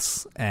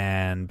shoebox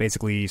and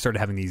basically started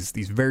having these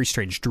very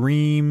strange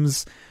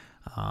dreams.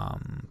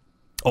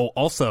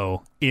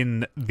 Also,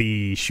 in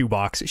the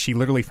shoebox, she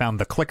literally found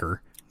the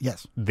clicker.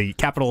 Yes. The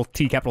capital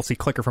T, capital C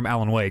clicker from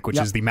Alan Wake, which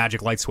is the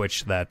magic light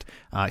switch that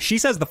she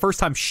says the first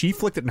time she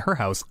flicked it in her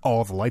house,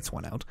 all the lights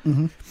went out.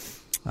 Mm-hmm.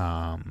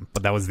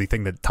 But that was the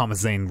thing that Thomas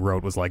Zane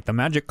wrote, was like, the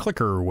magic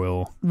clicker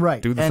will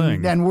do the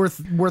thing. And worth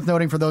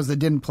noting for those that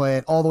didn't play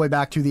it, all the way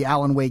back to the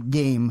Alan Wake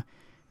game,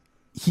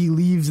 he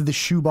leaves the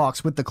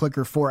shoebox with the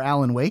clicker for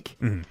Alan Wake.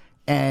 Mm-hmm.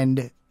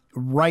 And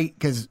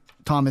because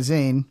Thomas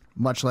Zane,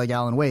 much like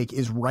Alan Wake,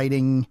 is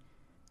writing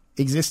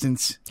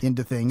existence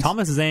into things.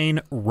 Thomas Zane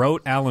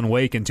wrote Alan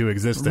Wake into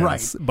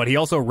existence, but he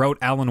also wrote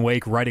Alan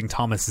Wake writing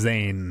Thomas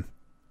Zane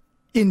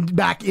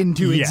back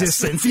into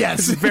existence.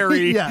 Yes.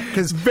 Very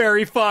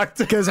fucked.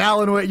 Because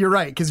Alan Wake, you're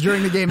right, because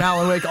during the game,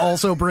 Alan Wake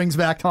also brings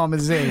back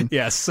Thomas Zane.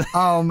 Yes.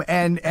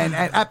 And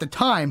at the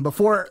time,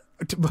 before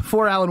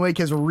Alan Wake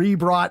has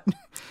re-brought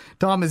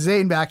Thomas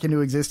Zane back into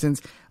existence,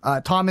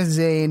 Thomas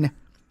Zane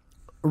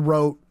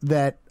wrote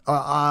that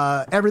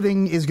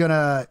everything is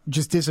gonna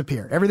just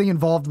disappear. Everything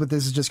involved with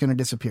this is just gonna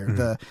disappear.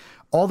 Mm-hmm.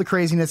 All the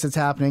craziness that's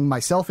happening,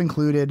 myself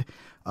included,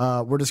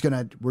 we're just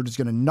gonna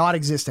not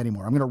exist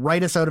anymore. I'm gonna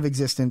write us out of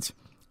existence,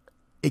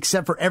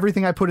 except for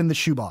everything I put in the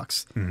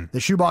shoebox. Mm-hmm.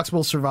 The shoebox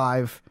will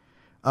survive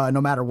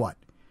no matter what.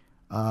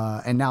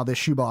 And now this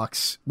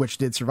shoebox, which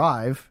did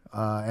survive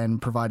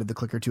and provided the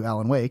clicker to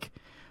Alan Wake.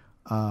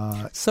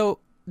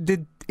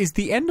 Is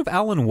the end of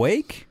Alan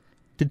Wake?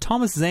 Did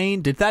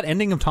that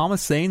ending of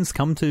Thomas Zane's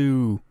come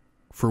to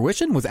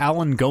fruition? Was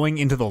Alan going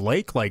into the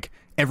lake? Like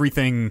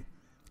everything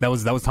that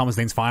was Thomas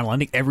Zane's final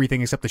ending?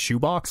 Everything except the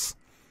shoebox?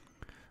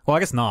 Well, I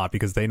guess not,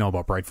 because they know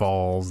about Bright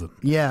Falls and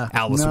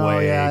Alice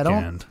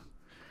Wake.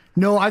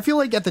 No, I feel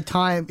like at the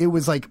time it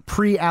was like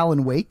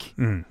pre-Alan Wake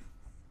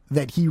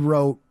that he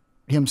wrote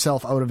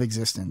himself out of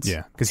existence.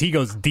 Yeah, because he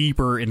goes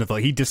deeper into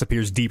he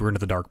disappears deeper into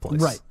the dark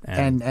place. Right,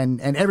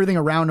 and everything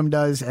around him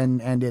does,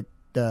 and it...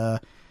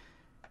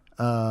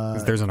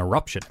 there's an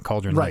eruption,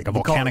 Cauldron Lake, a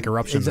volcanic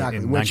eruption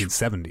in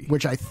 1970.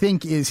 Which I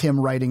think is him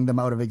writing them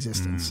out of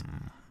existence.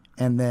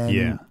 And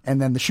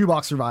then the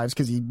shoebox survives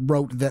because he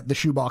wrote that the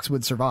shoebox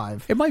would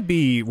survive. It might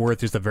be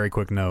worth just a very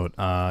quick note.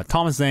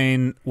 Thomas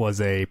Zane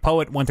was a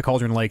poet, went to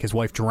Cauldron Lake. His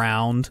wife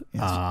drowned.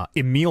 Yes.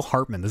 Emil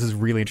Hartman, this is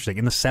really interesting.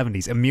 In the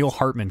 70s, Emil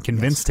Hartman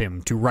convinced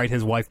him to write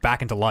his wife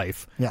back into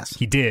life. Yes.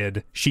 He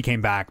did. She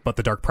came back, but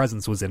the dark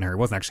presence was in her. It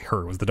wasn't actually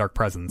her. It was the dark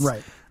presence.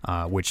 Right.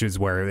 Which is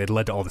where it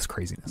led to all this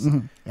craziness.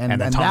 Mm-hmm.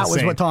 And that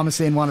was what Thomas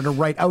Zane wanted to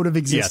write out of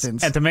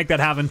existence. Yes. And to make that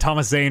happen,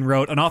 Thomas Zane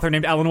wrote, an author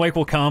named Alan Wake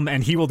will come,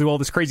 and he will do all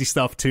this crazy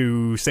stuff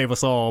to save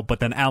us all.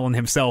 But then Alan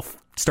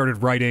himself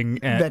started writing.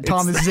 That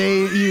Thomas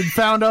Zane, you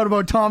found out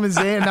about Thomas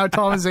Zane, and now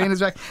Thomas Zane is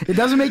back. It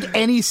doesn't make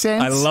any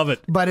sense. I love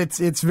it. But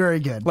it's very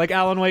good. Like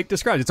Alan Wake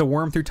described, it's a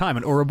worm through time,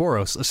 an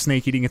Ouroboros, a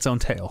snake eating its own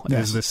tail. Yes.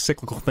 It is this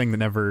cyclical thing that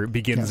never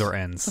begins or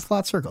ends. It's a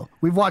flat circle.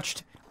 We've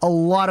watched a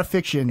lot of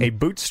fiction. A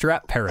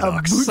bootstrap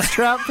paradox.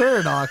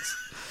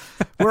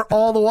 We're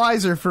all the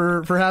wiser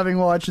for having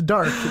watched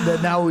Dark,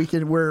 that now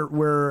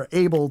we're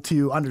able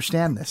to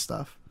understand this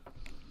stuff.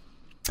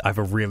 I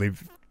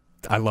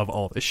love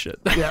all this shit.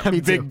 Yeah,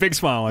 me too. Big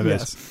smile on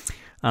this. Yes.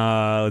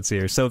 Let's see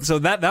here. So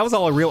that was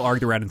all a real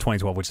arc around in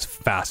 2012, which is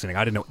fascinating.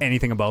 I didn't know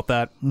anything about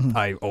that.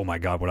 Mm-hmm. Oh my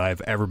God, would I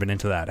have ever been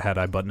into that had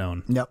I but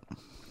known? Yep.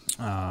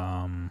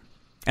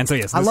 And so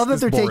yes, I love that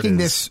they're taking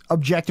this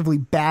objectively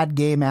bad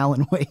game,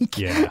 Alan Wake,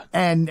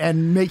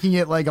 and making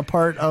it like a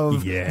part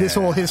of this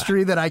whole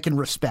history that I can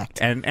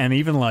respect, and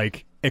even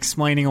like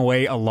explaining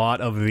away a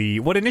lot of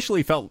what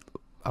initially felt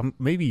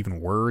maybe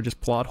even were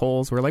just plot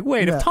holes. We're like,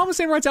 wait, if Thomas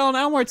Wayne writes Alan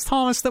Allen writes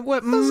Thomas, then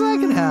what? How's that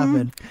gonna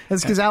happen?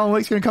 That's because Alan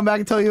Wake's gonna come back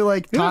and tell you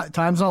like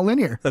time's not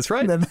linear. That's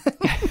right.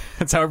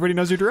 That's how everybody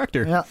knows your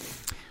director.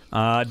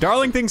 Yeah.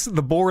 Darling thinks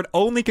the board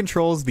only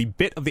controls the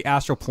bit of the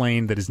astral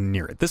plane that is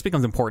near it. This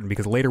becomes important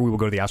because later we will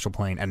go to the astral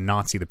plane and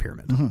not see the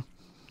pyramid.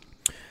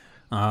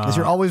 Because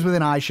you're always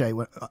within eyesight.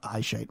 You're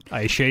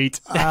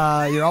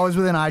always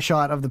within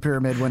eyeshot of the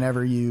pyramid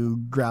whenever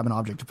you grab an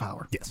object of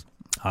power. Yes.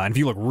 And if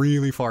you look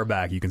really far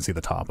back, you can see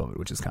the top of it,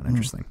 which is kind of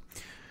interesting.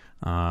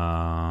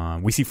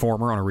 We see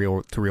Former on a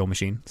reel-to-reel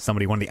machine.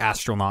 One of the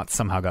astronauts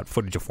somehow got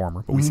footage of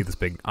Former, but we see this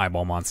big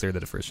eyeball monster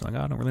that at first you're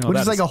like, I don't really know. Which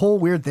is like a whole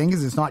weird thing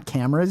because it's not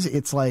cameras.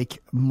 It's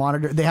like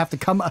monitor. They have to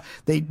come.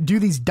 They do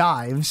these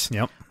dives.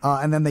 Yep.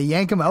 And then they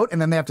yank them out,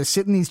 and then they have to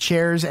sit in these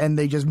chairs, and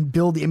they just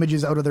build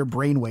images out of their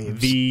brain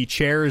waves. The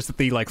chairs that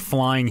the like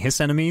flying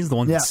hiss enemies, the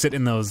ones that sit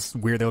in those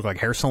weird, they look like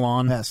hair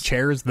salon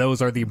chairs.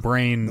 Those are the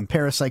brain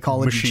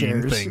parapsychology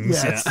chairs.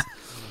 Things. Yes.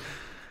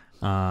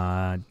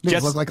 Yeah. They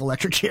look like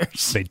electric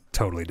chairs. They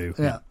totally do.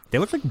 Yeah. They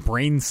look like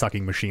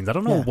brain-sucking machines. I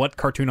don't know what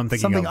cartoon I'm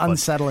thinking Something of.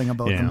 unsettling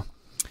about them.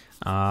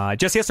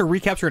 Jesse has to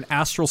recapture an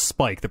astral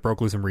spike that broke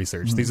loose in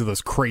research. These are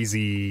those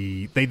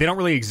crazy... They don't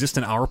really exist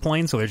in our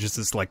plane, so they're just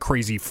this like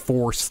crazy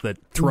force that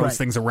throws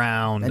things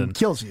around. And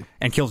kills you.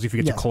 And kills you if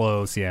you get too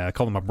close. Yeah, I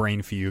call them a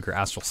brain fugue or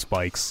astral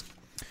spikes.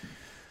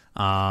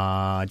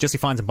 Jesse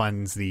finds and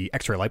binds the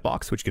X-ray light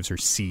box, which gives her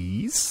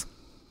C's,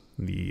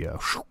 the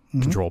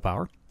control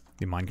power,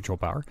 the mind control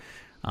power.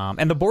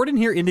 And the board in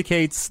here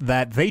indicates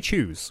that they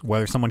choose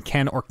whether someone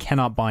can or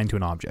cannot bind to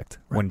an object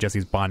when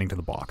Jesse's binding to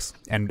the box.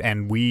 And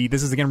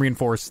this is again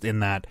reinforced in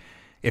that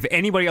if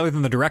anybody other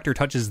than the director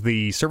touches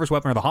the service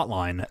weapon or the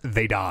hotline,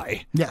 they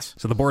die. Yes.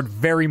 So the board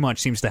very much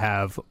seems to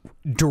have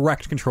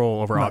direct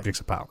control over objects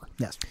of power.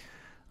 Yes.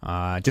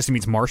 Jesse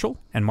meets Marshall,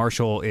 and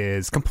Marshall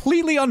is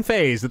completely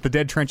unfazed that the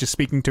dead Trench is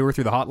speaking to her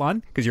through the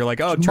hotline because you're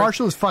like, oh,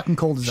 Marshall is fucking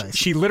cold as ice.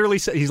 She literally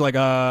said, he's like,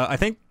 I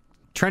think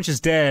Trench is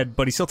dead,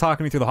 but he's still talking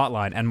to me through the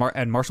hotline.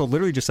 And Marshall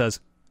literally just says,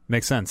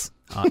 makes sense.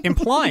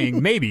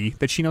 Implying maybe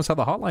that she knows how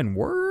the hotline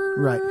works.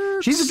 Right.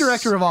 She's the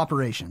director of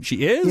operations.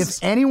 She is?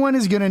 If anyone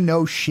is going to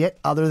know shit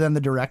other than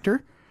the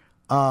director,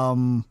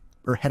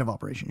 or head of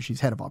operations. She's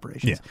head of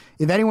operations. Yeah.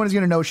 If anyone is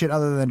going to know shit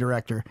other than the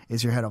director,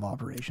 is your head of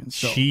operations.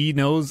 So. She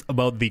knows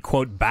about the,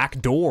 quote, back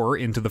door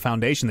into the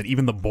Foundation that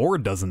even the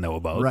board doesn't know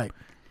about. Right.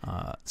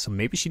 So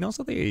maybe she knows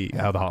how the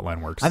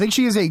hotline works. I think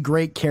she is a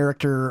great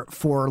character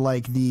for,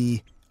 like,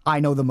 the... I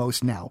know the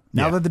most now.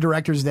 Now that the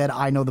director's dead,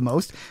 I know the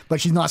most.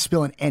 But she's not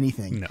spilling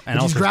anything. No.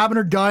 And she's grabbing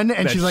her gun,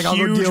 and she's like, I'll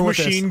go deal with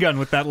this. Huge machine gun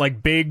with that,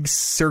 like, big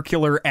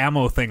circular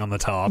ammo thing on the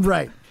top.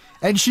 Right.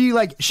 And she,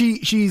 like,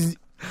 she's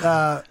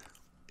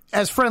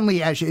as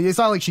friendly as she... It's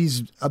not like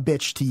she's a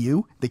bitch to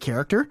you, the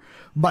character,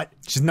 but...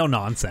 She's no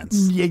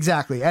nonsense.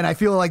 Exactly. And I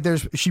feel like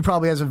she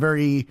probably has a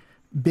very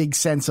big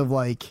sense of,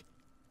 like...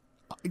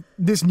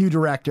 This new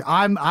director,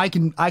 I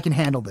can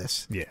handle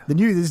this. Yeah.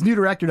 This new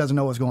director doesn't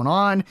know what's going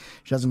on.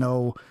 She doesn't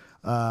know.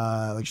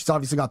 Like she's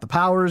obviously got the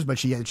powers, but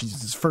she's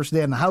his first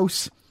day in the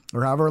house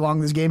or however long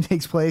this game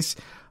takes place.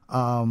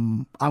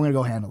 I'm gonna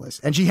go handle this,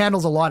 and she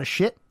handles a lot of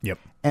shit. Yep.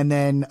 And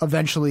then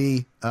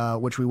eventually,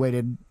 which we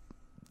waited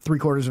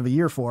 3/4 of a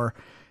year for,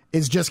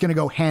 is just gonna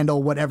go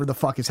handle whatever the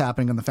fuck is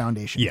happening on the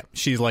Foundation. Yeah.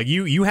 She's like,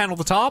 you handle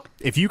the top.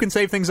 If you can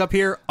save things up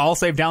here, I'll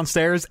save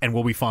downstairs, and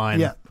we'll be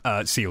fine.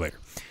 Yeah. See you later.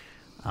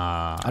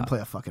 I'd play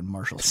a fucking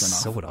Marshall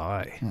spinoff. So would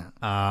I.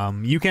 Yeah.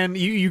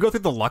 You go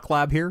through the luck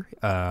lab here.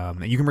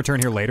 You can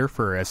return here later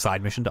for a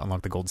side mission to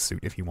unlock the gold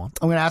suit if you want.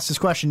 I'm going to ask this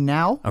question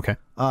now. Okay.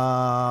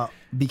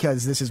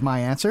 Because this is my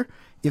answer.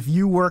 If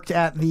you worked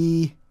at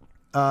the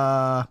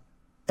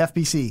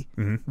FBC,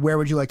 where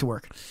would you like to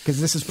work?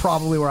 Because this is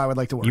probably where I would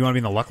like to work. You want to be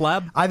in the luck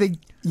lab? I think,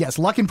 yes,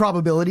 luck and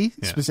probability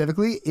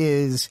specifically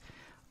is...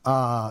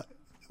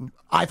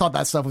 I thought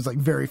that stuff was like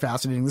very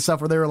fascinating. The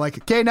stuff where they were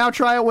like, okay, now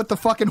try it with the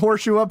fucking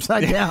horseshoe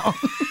upside down.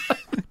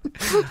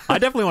 I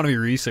definitely want to be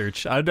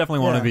research. I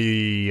definitely want to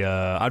be.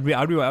 I'd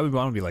want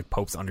to be like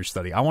Pope's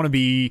understudy. I want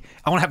to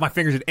have my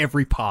fingers in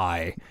every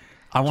pie.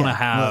 I want to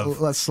have.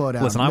 Let's slow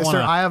down. Listen,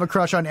 I have a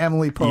crush on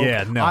Emily Pope.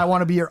 Yeah, no. I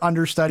want to be your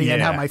understudy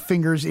and have my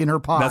fingers in her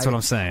pie. That's what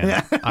I'm saying.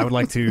 Yeah. I would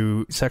like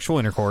to sexual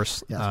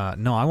intercourse. Yes.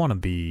 No, I want to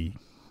be.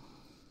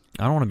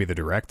 I don't want to be the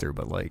director,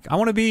 but like I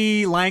want to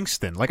be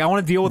Langston. Like I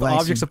want to deal with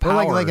objects of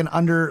power, like an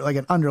under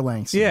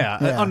Langston. Yeah,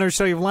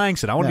 understudy of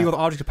Langston. I want to deal with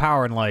objects of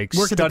power and like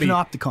work study at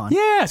the Panopticon.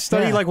 Yeah,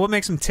 study like what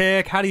makes them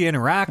tick. How do you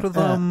interact with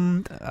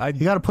them?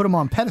 You got to put them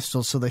on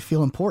pedestals so they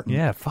feel important.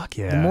 Yeah, fuck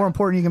yeah. The more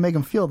important you can make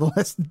them feel, the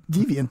less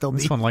deviant they'll be.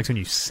 This one likes when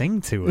you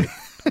sing to it.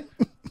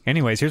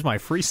 Anyways, here's my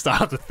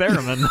freestyle to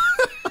theremin.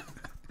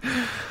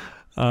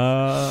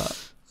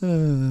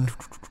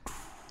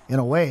 In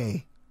a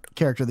way.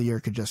 Character of the year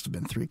could just have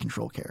been 3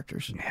 control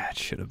characters. Yeah, it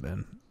should have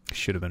been.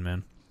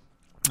 Man.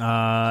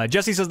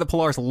 Jesse says that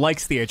Polaris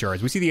likes the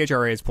HRAs. We see the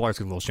HRAs, Polaris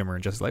with a little shimmer,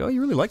 and Jesse's like, oh,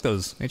 you really like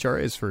those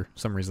HRAs for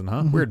some reason,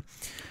 huh? Weird.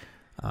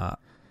 You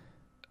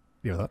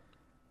know that?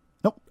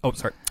 Nope. Oh,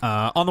 sorry.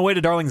 On the way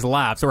to Darling's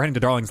lab, so we're heading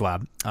to Darling's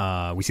lab.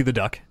 We see the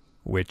duck.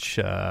 which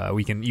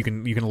you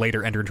can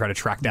later enter and try to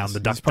track down. The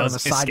duck part does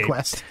of a side escape.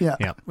 quest. Yeah,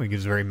 it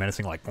gives very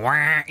menacing, like, wah,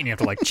 and you have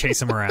to like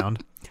chase him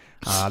around.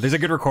 There's a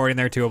good recording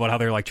there too about how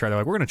they're like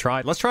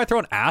let's try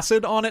throwing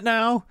acid on it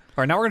now. All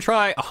right, now we're gonna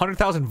try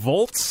 100,000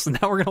 volts.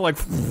 Now we're gonna like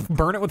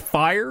burn it with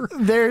fire.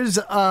 There's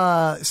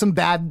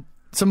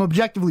some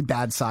objectively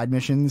bad side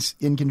missions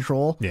in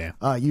Control. Yeah.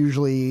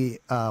 Usually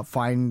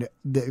find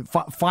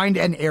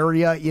an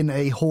area in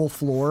a whole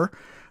floor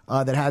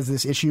that has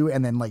this issue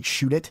and then like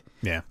shoot it.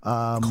 Yeah.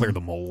 Clear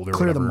the mold or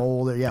clear whatever. the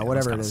mold or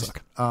whatever it is.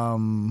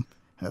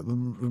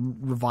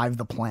 Revive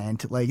the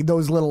plant. Like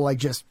those little like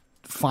just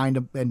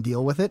find and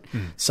deal with it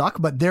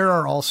suck. But there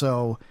are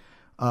also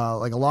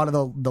like a lot of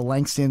the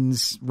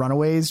Langston's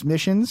Runaways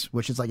missions,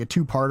 which is like a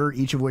 2-parter,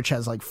 each of which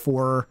has like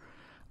 4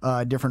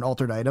 different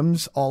altered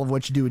items, all of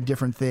which do a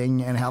different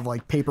thing and have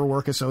like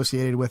paperwork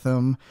associated with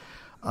them.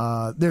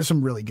 There's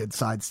some really good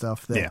side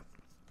stuff that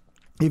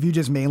if you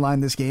just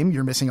mainline this game,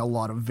 you're missing a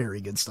lot of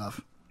very good stuff.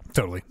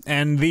 Totally.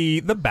 And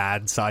the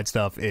bad side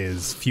stuff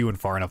is few and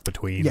far enough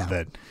between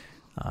that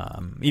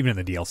even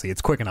in the DLC,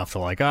 it's quick enough to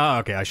like,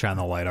 okay, I shine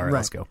the light. All right,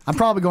 let's go. I'm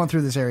probably going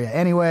through this area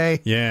anyway.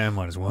 Yeah,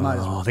 might as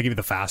well. They give you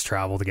the fast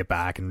travel to get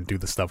back and do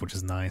the stuff, which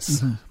is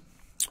nice.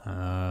 Just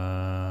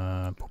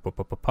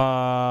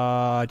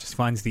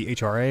finds the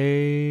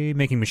HRA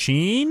making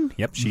machine.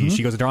 Yep,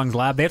 she goes to Darling's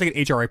lab. They have to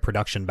get HRA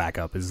production back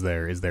up is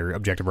their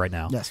objective right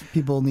now. Yes,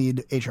 people need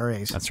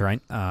HRAs. That's right.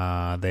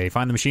 They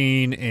find the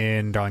machine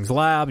in Darling's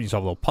lab. You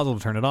solve a little puzzle to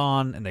turn it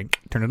on, and they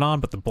turn it on,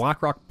 but the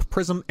Blackrock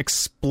prism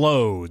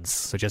explodes.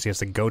 So Jesse has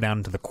to go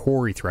down to the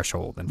quarry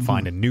threshold and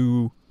find a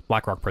new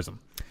Blackrock prism.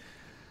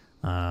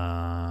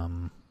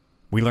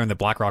 We learned that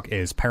Blackrock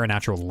is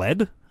paranatural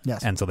lead.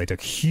 Yes. And so they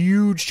took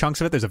huge chunks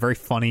of it. There's a very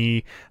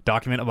funny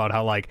document about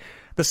how, like,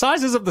 the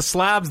sizes of the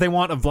slabs they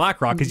want of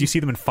Blackrock, because you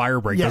see them in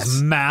Firebreak,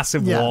 those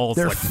massive walls.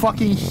 They're like,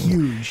 fucking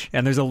huge.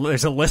 And there's a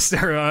list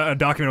or a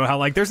document about how,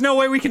 like, there's no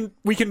way we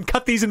can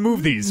cut these and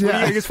move these. What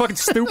are you fucking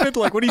stupid?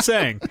 Like, what are you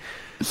saying?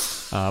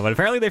 But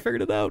apparently they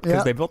figured it out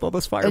because they built all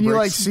those Firebricks. And you,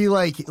 like, see,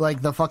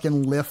 like the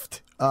fucking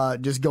lift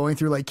just going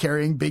through, like,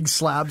 carrying big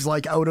slabs,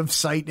 like, out of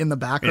sight in the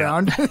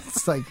background. Yeah.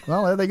 It's like,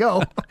 well, there they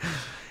go.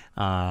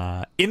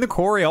 In the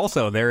quarry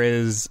also, there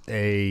is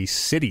a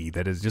city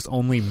that is just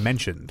only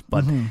mentioned.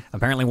 But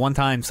apparently one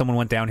time someone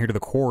went down here to the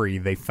quarry,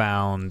 they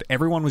found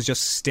everyone was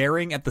just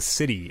staring at the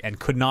city and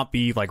could not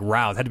be, like,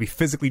 roused. Had to be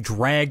physically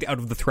dragged out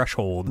of the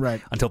threshold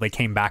until they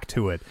came back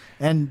to it.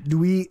 And do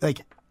we,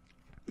 like...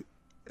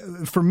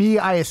 For me,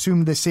 I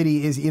assume the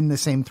city is in the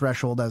same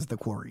threshold as the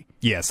quarry.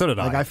 Yeah, so did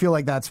I. Like, I feel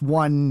like that's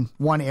one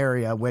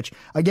area, which,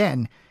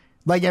 again,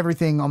 like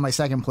everything on my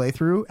second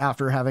playthrough,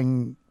 after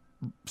having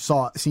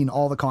seen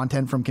all the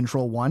content from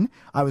Control 1,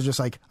 I was just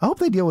like, I hope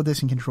they deal with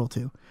this in Control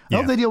 2. I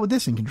hope they deal with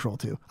this in Control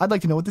 2. I'd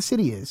like to know what the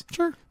city is.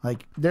 Sure.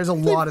 Like, there's a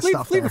lot of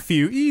stuff there.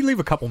 You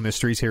leave a couple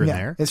mysteries here and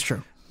there. It's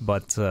true.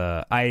 But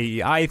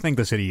I think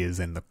the city is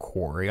in the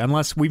quarry,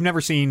 unless we've never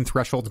seen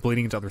thresholds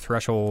bleeding into other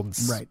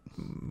thresholds. Right.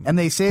 And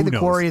they say the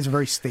quarry is a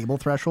very stable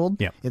threshold.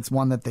 Yeah. It's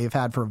one that they've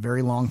had for a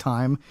very long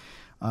time.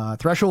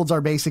 Thresholds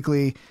are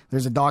basically,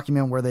 there's a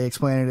document where they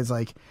explain it as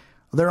like,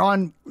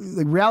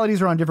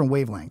 realities are on different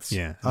wavelengths.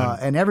 Yeah.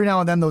 And every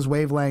now and then those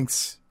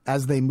wavelengths,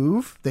 as they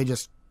move, they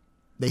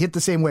hit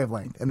the same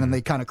wavelength, and then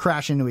they kind of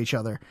crash into each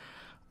other.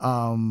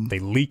 They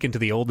leak into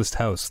the oldest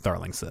house,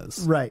 Starling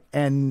says. Right.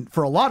 And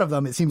for a lot of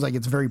them, it seems like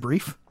it's very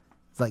brief.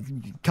 It's like,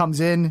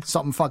 comes in,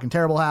 something fucking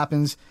terrible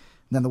happens,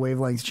 and then the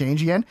wavelengths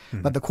change again.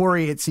 But the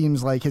quarry, it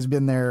seems like, has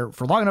been there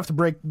for long enough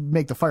to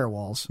make the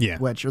firewalls,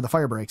 or the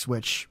fire breaks,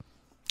 which...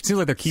 It seems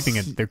like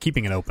they're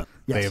keeping it open.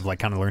 Yes. They have, like,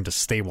 kind of learned to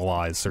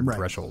stabilize certain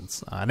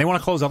thresholds. And they want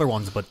to close other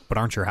ones, but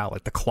aren't sure how.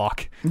 Like the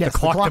clock. Yes, the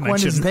clock dimension. one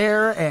is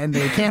there, and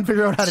they can't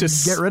figure out how to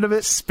get rid of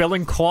it.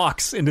 Spilling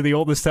clocks into the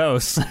oldest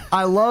house.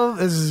 I love,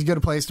 this is as good a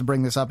place to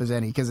bring this up as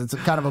any, because it's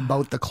kind of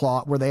about the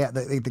clock, where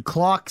the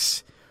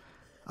clocks,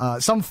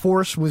 some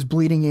force was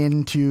bleeding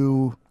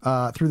into,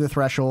 through the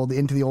threshold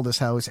into the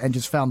oldest house, and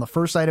just found the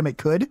first item it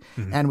could,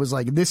 and was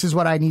like, this is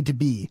what I need to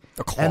be.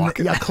 A clock.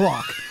 A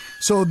clock.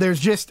 So there's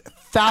just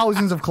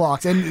thousands of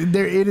clocks, and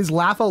it is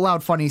laugh out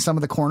loud funny, some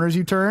of the corners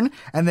you turn,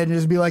 and then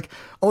just be like,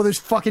 oh, there's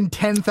fucking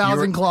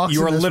 10,000 clocks.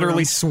 You are in this literally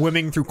room.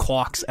 swimming through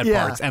clocks at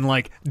parts, and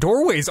like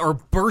doorways are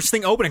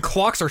bursting open and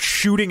clocks are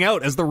shooting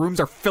out as the rooms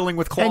are filling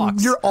with clocks.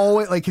 And you're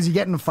always like, because you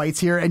get in fights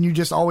here, and you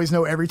just always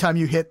know every time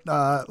you hit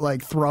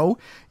like throw,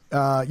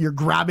 you're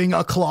grabbing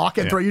a clock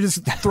and you're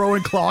just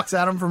throwing clocks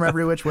at them from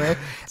every which way.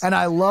 And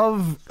I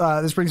love,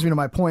 this brings me to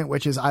my point,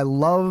 which is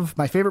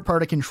my favorite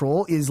part of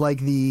Control is like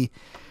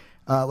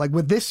like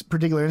with this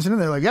particular incident,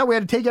 they're like, we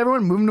had to take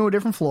everyone, move them to a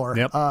different floor.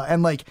 Yep.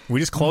 And like, we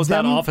just closed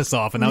that office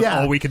off, and that was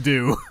all we could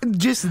do.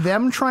 Just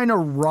them trying to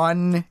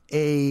run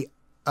a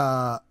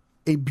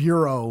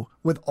bureau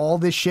with all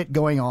this shit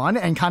going on,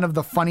 and kind of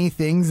the funny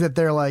things that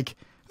they're like,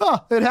 oh,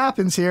 it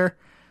happens here.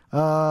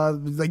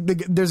 Like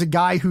there's a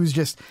guy who's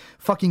just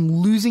fucking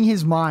losing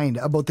his mind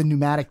about the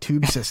pneumatic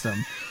tube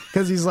system,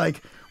 because he's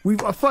like, We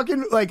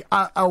fucking like.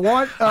 I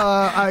want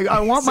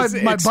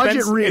my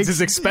budget. It's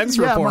his expense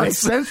yeah, report. my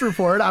expense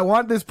report. I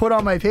want this put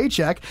on my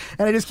paycheck,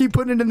 and I just keep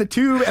putting it in the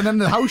tube, and then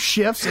the house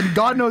shifts, and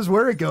God knows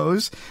where it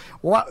goes.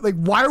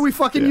 Why are we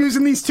fucking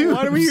using these tubes?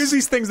 Why do we use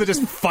these things that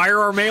just fire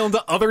our mail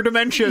into other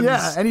dimensions?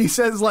 Yeah, and he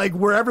says like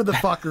wherever the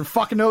fuck or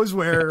fuck knows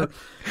where.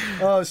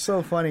 Oh, it's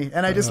so funny,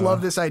 and I just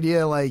love this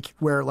idea like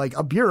where like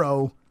a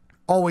bureau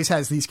always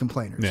has these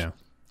complainers.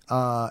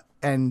 Yeah.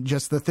 And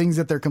just the things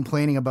that they're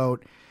complaining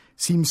about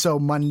seem so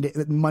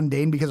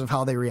mundane because of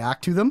how they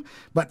react to them.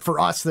 But for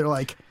us, they're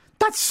like,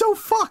 that's so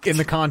fucked. In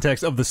the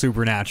context of the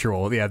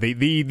supernatural, yeah,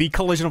 the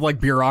collision of like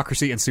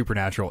bureaucracy and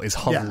supernatural is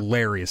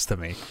hilarious to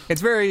me.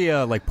 It's very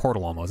like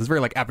Portal almost. It's very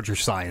like Aperture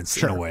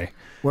Science in a way.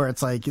 Where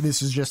it's like,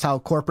 this is just how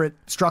corporate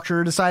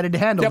structure decided to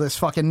handle this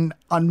fucking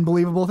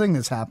unbelievable thing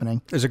that's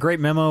happening. There's a great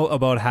memo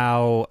about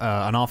how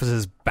an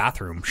office's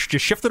bathroom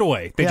just shifted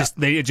away.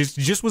 It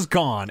just was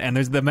gone. And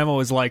the memo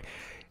is like,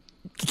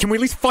 can we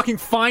at least fucking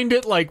find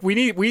it? Like, what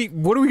are we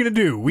going to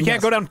do? We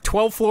can't go down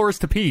 12 floors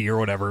to pee or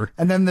whatever.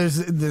 And then there's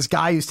this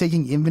guy who's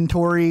taking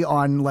inventory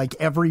on, like,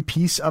 every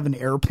piece of an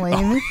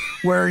airplane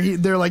where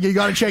they're like, you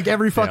got to check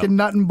every fucking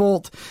nut and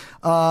bolt.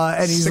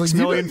 And he's 6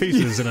 million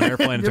pieces in an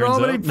airplane, it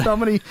turns out. How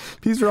many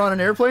pieces are on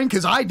an airplane?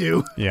 Because I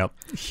do. Yep.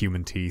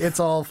 Human teeth. It's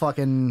all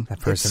fucking,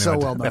 it's so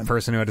well done. That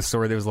person who had a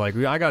story that was like,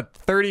 I got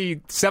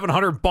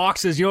 3,700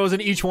 boxes, you know,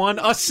 in each one,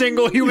 a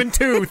single human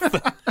tooth.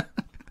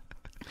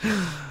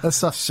 That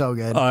stuff's so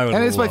good,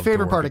 and it's my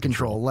favorite part of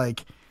Control.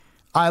 Like,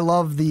 I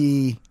love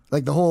the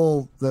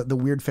whole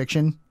weird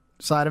fiction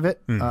side of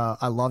it.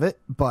 I love it,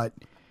 but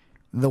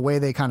the way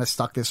they kind of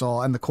stuck this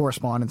all and the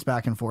correspondence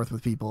back and forth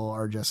with people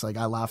are just like,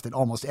 I laughed at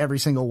almost every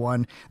single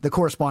one. The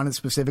correspondence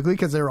specifically,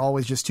 because they're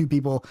always just two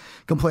people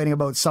complaining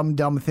about some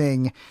dumb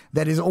thing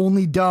that is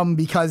only dumb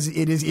because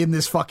it is in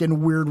this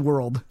fucking weird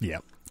world. Yeah,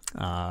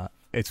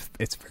 it's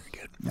very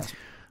good. Yes.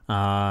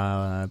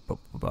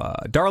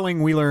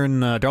 Darling, we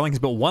learn Darling has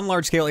built one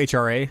large-scale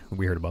HRA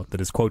we heard about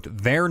that is, quote,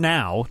 there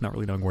now, not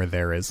really knowing where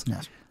there is.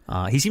 Yes.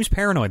 He seems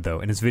paranoid,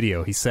 though, in his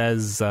video. He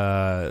says,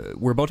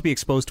 we're about to be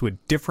exposed to a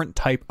different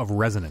type of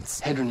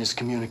resonance. Hedron is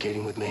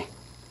communicating with me.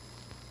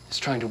 He's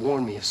trying to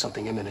warn me of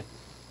something imminent.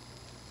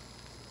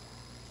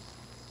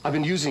 I've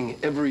been using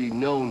every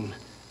known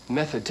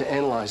method to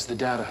analyze the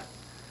data.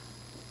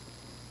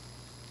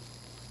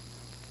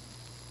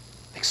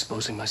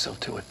 Exposing myself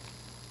to it.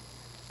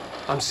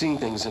 I'm seeing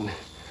things and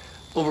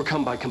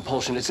overcome by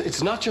compulsion.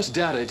 It's not just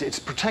data, it's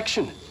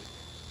protection.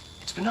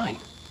 It's benign.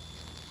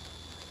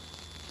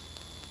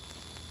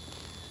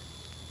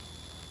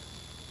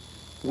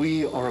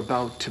 We are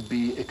about to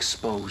be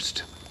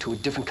exposed to a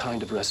different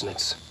kind of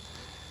resonance.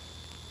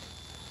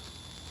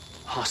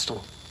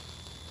 Hostile,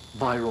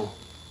 viral,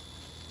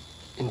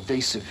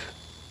 invasive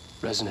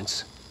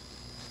resonance.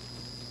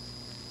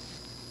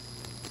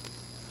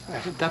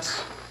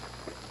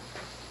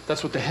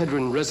 That's what the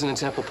Hedron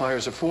resonance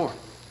amplifiers are for.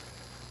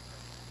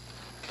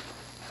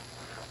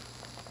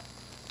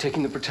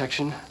 Taking the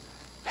protection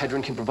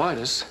Hedron can provide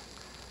us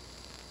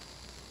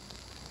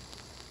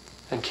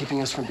and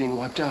keeping us from being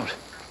wiped out.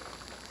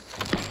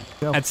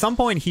 At some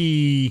point,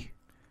 he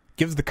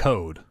gives the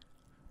code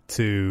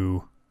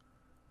to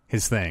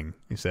his thing.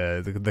 He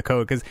said the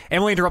code, because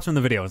Emily interrupts him in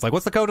the video. It's like,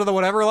 what's the code of the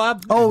whatever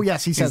lab? Oh,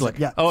 yes, he says like,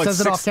 it. Yeah. Oh,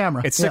 says it off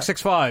camera. It's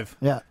 665.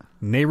 Yeah.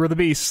 Neighbor of the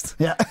beast.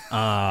 Yeah.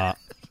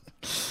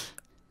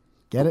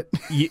 Get it?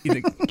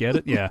 Get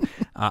it? Yeah.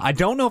 I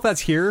don't know if that's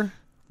here,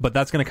 but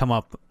that's going to come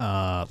up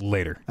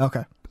later.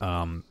 Okay.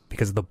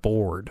 Because the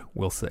board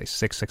will say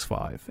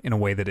 665 in a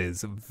way that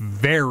is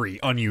very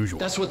unusual.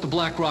 That's what the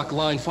Black Rock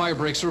Line fire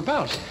breaks are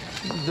about.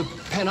 The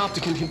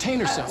panopticon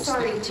container cells.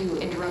 Sorry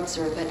to interrupt,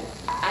 sir, but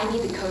I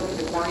need the code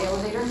for the quarry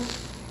elevator.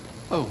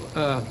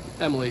 Oh,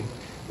 Emily.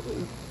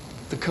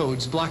 The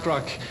code's Black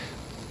Rock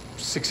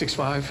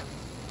 665.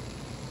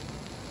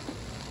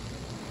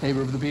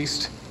 Neighbor of the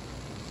beast.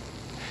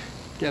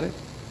 Get it?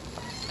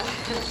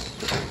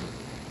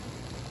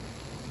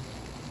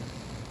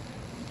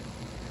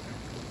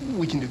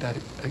 We can do that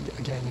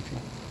again if you...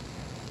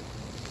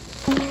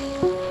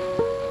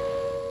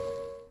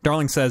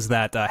 Darling says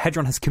that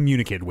Hedron has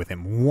communicated with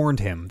him,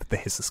 warned him that the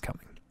hiss is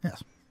coming.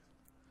 Yes.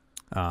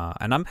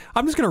 And I'm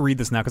just going to read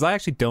this now because I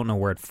actually don't know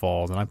where it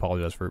falls, and I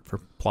apologize for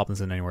plopping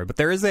this in anywhere. But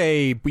there is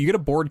you get a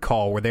board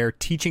call where they're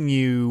teaching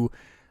you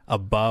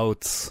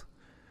about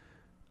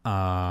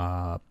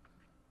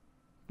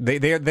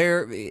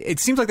it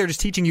seems like they're just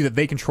teaching you that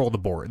they control the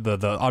board,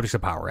 the objects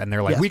of power, and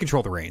they're like, we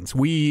control the reins.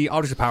 We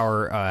objects of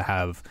power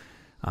have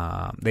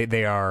they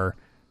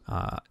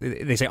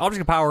say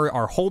objects of power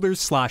are holders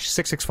 /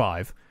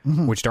 665,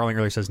 which Darling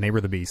earlier says neighbor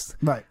of the beast,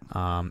 right?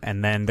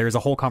 And then there's a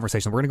whole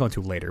conversation we're going to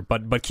go into later,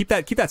 but keep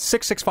that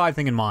 665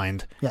 thing in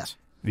mind, yes,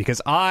 because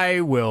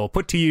I will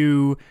put to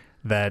you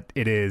that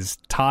it is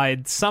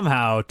tied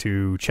somehow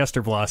to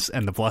Chester Bless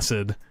and the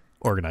Blessed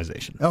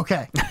Organization.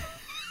 Okay.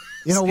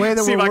 In a way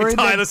that See we're if I can worried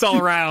tie that, this all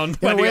around.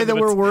 In a way that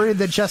we're worried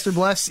that Chester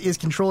Bless is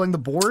controlling the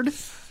board,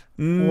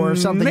 or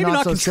something. Maybe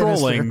not so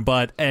controlling, sinister.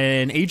 but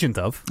an agent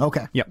of.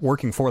 Okay. Yeah,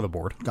 working for the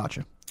board.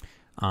 Gotcha.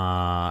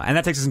 And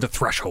that takes us into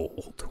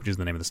Threshold, which is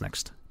the name of this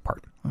next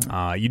part.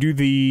 You do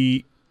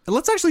the...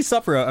 Let's actually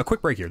stop for a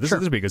quick break here. This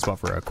would be a good spot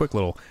for a quick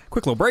little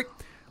break.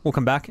 We'll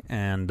come back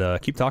and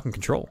keep talking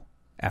Control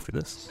after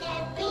this.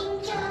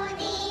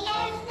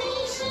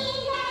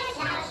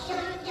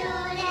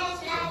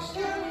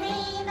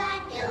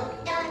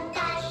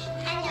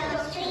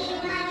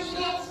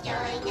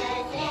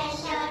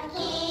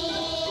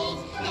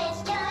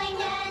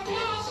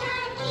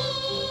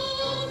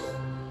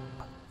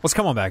 Let's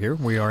come on back here.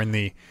 We are in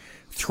the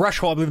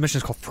Threshold. I believe the mission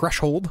is called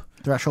Threshold.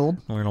 Threshold.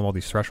 We know all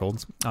these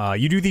thresholds.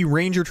 You do the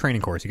Ranger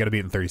training course. You got to beat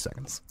it in 30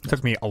 seconds. It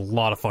took me a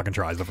lot of fucking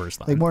tries the first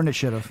time. Like more than it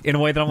should have. In a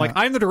way that I'm like,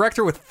 I'm the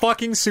director with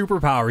fucking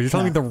superpowers. You're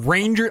telling me the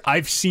Ranger...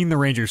 I've seen the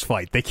Rangers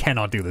fight. They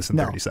cannot do this in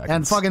 30 seconds.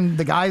 And fucking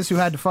the guys who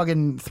had to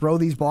fucking throw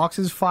these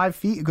boxes 5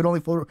 feet, who could only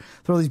throw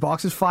these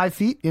boxes 5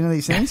 feet into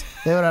these things,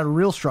 they would have had a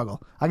real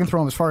struggle. I can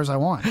throw them as far as I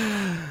want.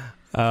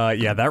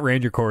 Yeah, that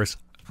Ranger course,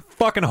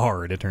 fucking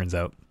hard, it turns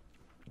out.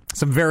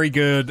 Some very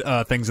good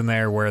things in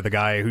there where the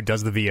guy who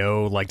does the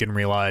VO didn't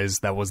realize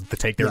that was the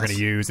take they were going to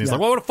use. And he's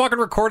like, well, I would fucking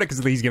record it,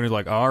 because he's giving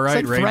like, all right,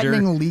 it's like Ranger.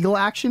 Threatening legal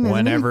action,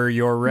 whenever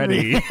you're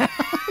ready.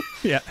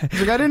 Yeah. He's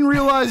like, I didn't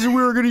realize that we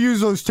were going to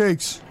use those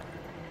takes.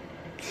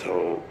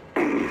 So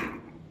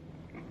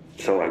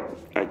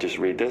I just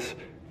read this.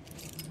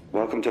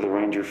 Welcome to the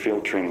Ranger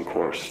Field Training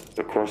Course.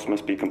 The course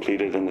must be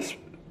completed in the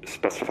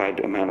specified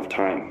amount of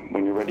time.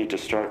 When you're ready to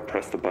start,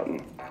 press the button.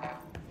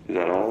 Is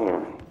that all,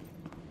 or...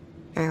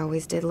 I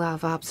always did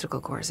love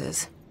obstacle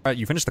courses.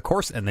 You finish the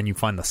course, and then you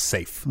find the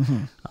safe,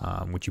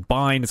 which you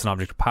bind. It's an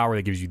object of power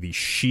that gives you the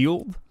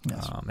shield.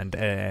 Yes.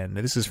 And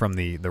this is from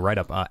the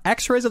write-up.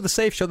 X-rays of the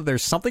safe show that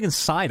there's something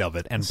inside of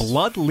it, and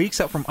blood leaks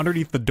out from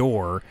underneath the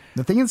door.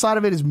 The thing inside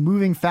of it is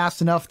moving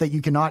fast enough that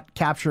you cannot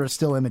capture a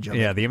still image of it.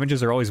 Yeah, the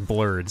images are always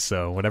blurred,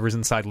 so whatever's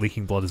inside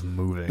leaking blood is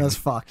moving. That's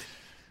fucked.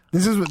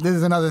 This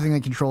is another thing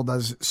that Control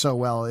does so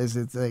well, is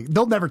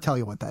they'll never tell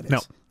you what that is. No.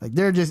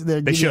 They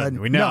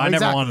should. I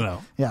never want to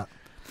know. Yeah.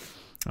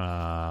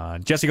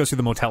 Jesse goes through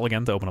the motel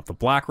again to open up the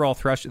Black Rock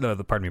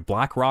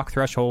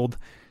threshold.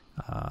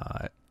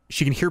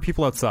 She can hear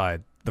people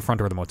outside the front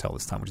door of the motel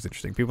this time, which is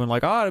interesting. People are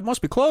like, it must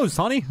be closed,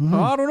 honey.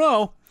 I don't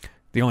know.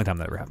 The only time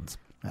that ever happens.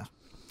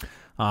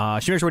 Yeah.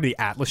 She makes her way to the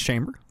Atlas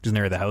Chamber, which is an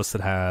area of the house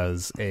that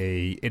has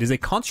it is a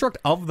construct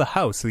of the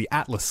house, so the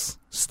Atlas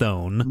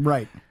stone.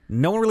 Right.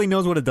 No one really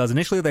knows what it does.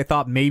 Initially, they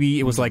thought maybe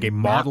it was like a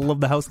model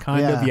of the house,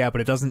 kind of. Yeah, but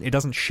it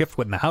doesn't shift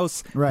within the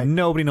house. Right.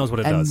 Nobody knows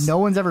what it does. And no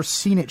one's ever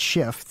seen it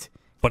shift.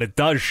 But it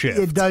does shift.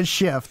 It does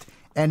shift.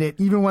 And it,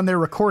 even when they're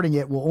recording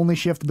it, will only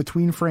shift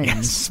between frames.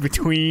 Yes,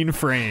 between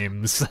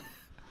frames.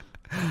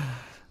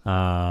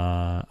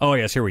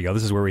 Yes, here we go.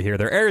 This is where we hear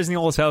there are areas in the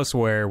oldest house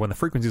where, when the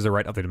frequencies are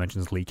right, other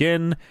dimensions leak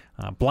in.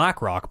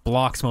 BlackRock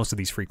blocks most of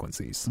these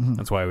frequencies.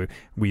 That's why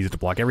we use it to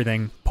block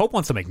everything. Pope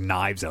wants to make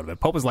knives out of it.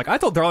 Pope is like, I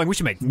told Darling we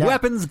should make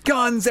weapons,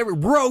 guns,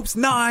 ropes,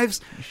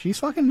 knives. She's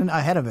fucking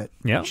ahead of it.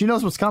 Yeah. She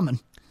knows what's coming.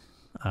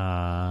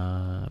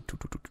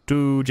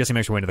 Jesse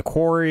makes her way into the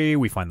quarry.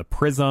 We find the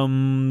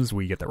prisms.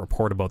 We get that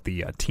report about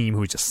the team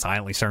who's just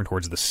silently staring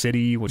towards the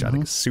city, which I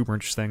think is super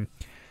interesting.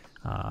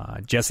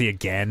 Jesse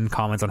again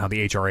comments on how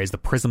the HRAs, the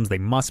prisms, they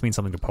must mean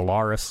something to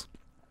Polaris.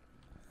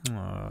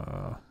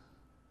 And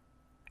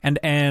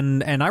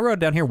I wrote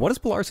down here, what is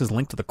Polaris'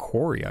 link to the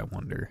quarry, I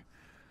wonder?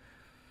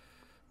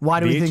 Why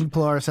do we think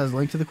Polaris has a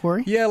link to the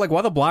quarry? Yeah, like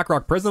why the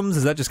BlackRock prisms?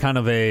 Is that just kind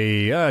of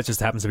it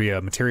just happens to be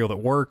a material that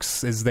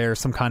works? Is there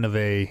some kind of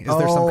a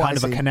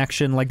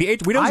connection? Like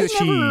we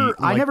don't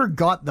I never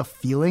got the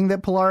feeling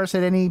that Polaris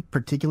had any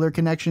particular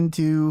connection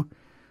to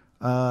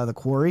the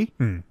quarry.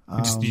 You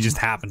just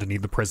happen to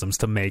need the prisms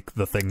to make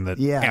the thing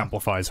that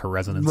amplifies her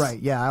resonance. Right,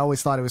 yeah. I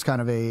always thought it was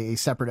kind of a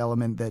separate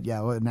element that,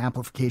 an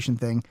amplification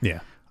thing.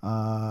 Yeah.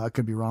 I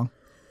could be wrong.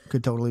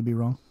 Could totally be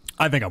wrong.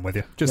 I think I'm with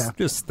you.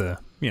 Just the,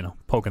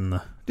 poking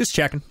just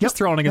checking, just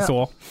throwing against the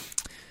wall.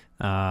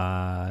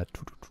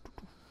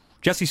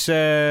 Jesse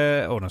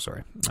said,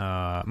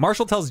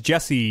 Marshall tells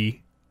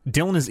Jesse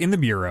Dylan is in the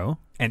Bureau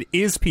and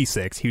is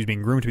P6. He was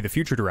being groomed to be the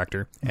future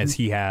director as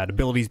he had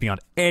abilities beyond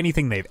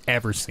anything they've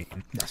ever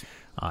seen. Yes.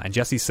 And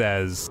Jesse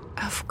says,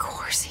 of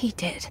course he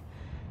did.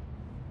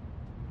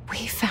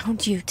 We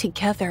found you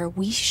together.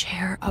 We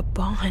share a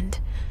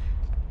bond.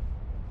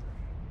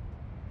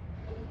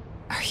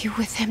 Are you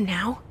with him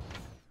now?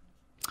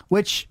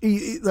 Which,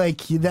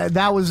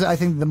 that was, I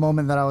think, the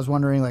moment that I was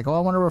wondering, I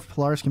wonder if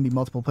Polaris can be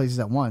multiple places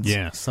at once.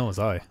 Yeah, so was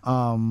I.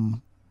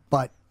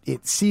 But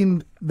it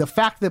seemed, the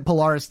fact that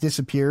Polaris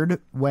disappeared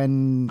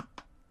when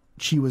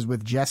she was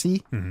with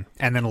Jesse. And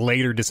then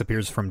later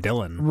disappears from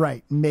Dylan.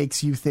 Right,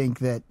 makes you think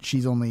that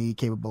she's only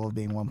capable of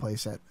being one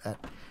place at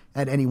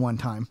any one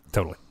time.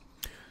 Totally.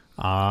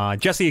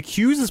 Jesse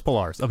accuses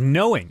Polaris of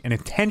knowing and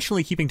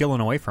intentionally keeping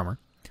Dylan away from her.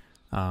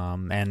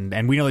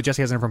 And we know that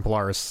Jesse hasn't heard from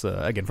Polaris,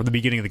 again, from the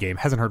beginning of the game,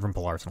 hasn't heard from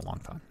Polaris in a long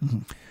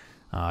time.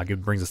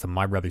 It brings us to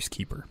My Brother's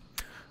Keeper.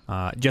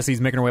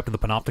 Jesse's making her way up to the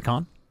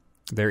Panopticon.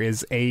 There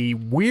is a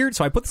weird...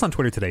 So I put this on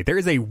Twitter today. There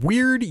is a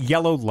weird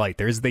yellow light.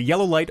 There's the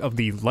yellow light of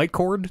the light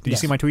cord. Did you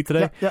see my tweet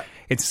today? Yeah.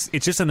 It's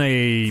just in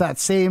a... That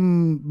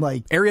same,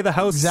 like... area of the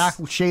house.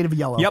 Exact shade of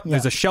yellow. Yep. Yeah.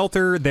 There's a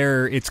shelter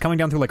there. It's coming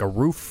down through like a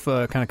roof.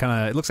 Kind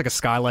of. It looks like a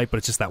skylight, but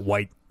it's just that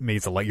white. Maybe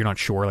it's a light. You're not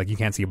sure. Like, you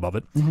can't see above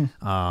it.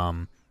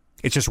 Mm-hmm.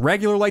 It's just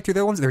regular light through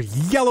their ones.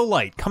 There's yellow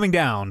light coming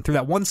down through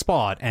that one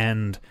spot,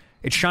 and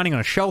it's shining on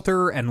a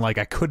shelter, and like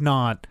I could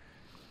not...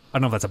 I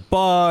don't know if that's a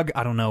bug.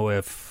 I don't know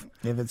if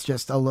it's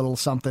just a little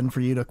something for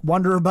you to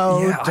wonder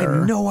about. Yeah, I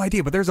have no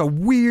idea. But there's a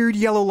weird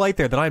yellow light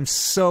there that I'm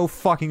so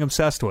fucking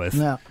obsessed with.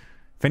 Yeah.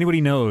 If anybody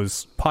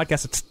knows,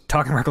 podcast at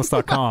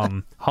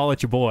talkingreckless.com. Holla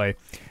at your boy.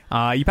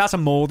 You pass a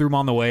mold room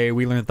on the way.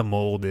 We learned that the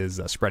mold is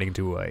spreading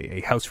into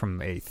a house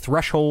from a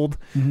threshold.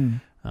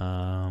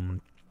 Mm-hmm.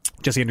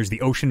 Jesse enters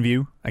the ocean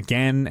view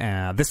again.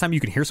 This time you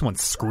can hear someone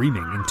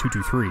screaming in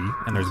 223,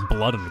 and there's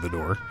blood under the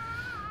door.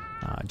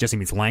 Jesse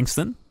meets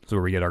Langston. So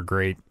where we get our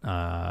great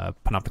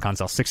Panopticon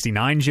Cell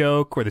 69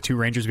 joke, where the two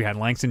Rangers behind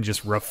Langston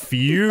just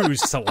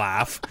refuse to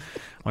laugh.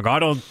 Like, I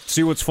don't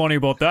see what's funny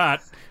about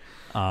that.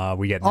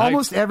 We get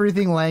almost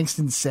everything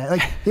Langston says.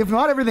 Like, if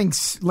not everything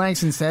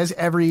Langston says,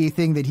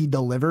 everything that he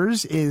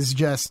delivers is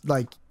just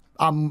like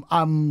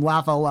I'm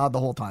laughing out loud the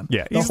whole time.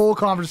 Yeah, the whole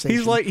conversation.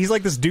 He's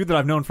like this dude that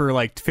I've known for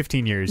like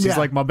 15 years. He's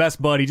like my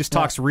best buddy. He just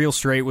talks real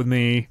straight with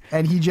me.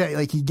 And he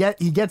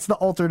gets the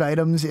altered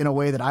items in a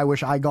way that I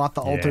wish I got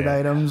the altered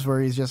items. Where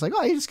he's just like,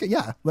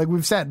 oh, like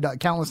we've said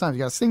countless times, you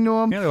got to sing to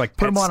him. Yeah, they're like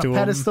put him pets on a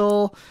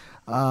pedestal.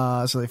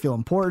 So they feel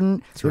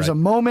important. There's a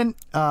moment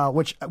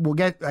which we'll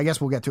get. I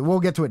guess we'll get to. We'll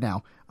get to it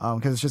now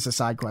because it's just a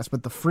side quest.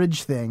 But the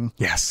fridge thing.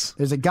 Yes.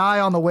 There's a guy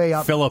on the way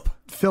up. Philip.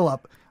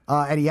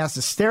 And he has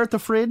to stare at the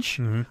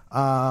fridge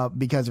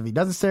because if he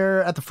doesn't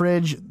stare at the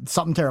fridge,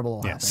 something terrible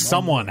will happen.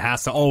 Someone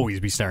has to always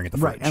be staring at the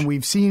fridge. Right, and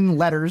we've seen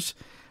letters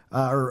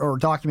or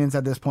documents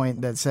at this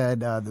point that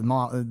said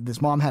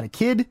this mom had a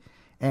kid,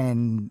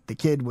 and the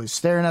kid was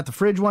staring at the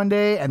fridge one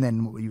day, and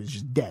then he was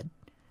just dead.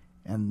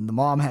 And the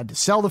mom had to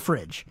sell the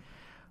fridge.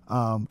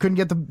 Couldn't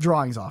get the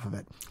drawings off of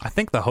it. I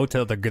think the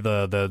hotel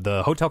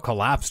the hotel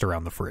collapsed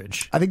around the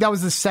fridge. I think that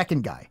was the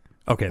second guy.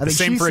 Okay, the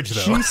same fridge,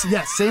 though.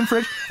 Yes, same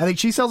fridge. I think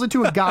she sells it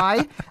to a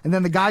guy, and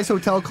then the guy's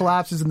hotel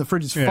collapses, and the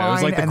fridge is fine. It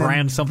was like the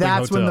Grand something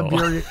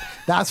hotel.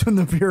 That's when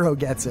the bureau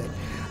gets it.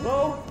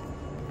 Hello?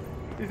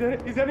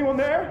 Is anyone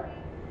there?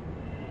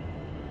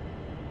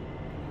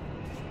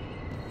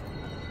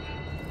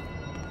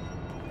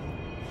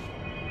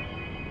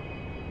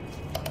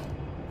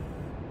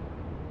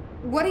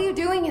 What are you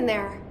doing in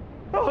there?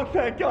 Oh,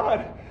 thank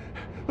God.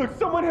 Look,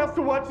 someone has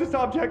to watch this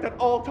object at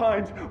all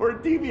times, or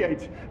it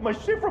deviates. My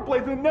shift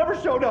replacement never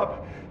showed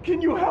up. Can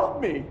you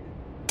help me?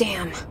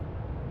 Damn.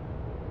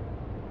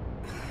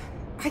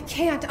 I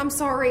can't. I'm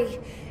sorry.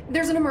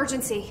 There's an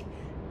emergency.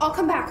 I'll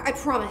come back. I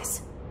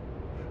promise.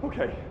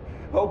 Okay.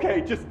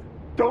 Just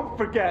don't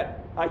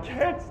forget. I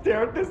can't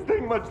stare at this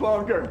thing much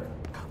longer.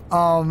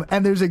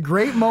 And there's a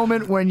great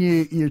moment when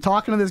you're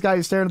talking to this guy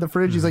who's staring at the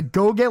fridge. He's like,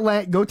 go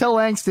tell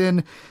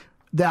Langston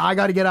that I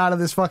got to get out of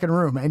this fucking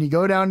room. And you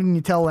go down and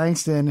you tell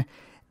Langston,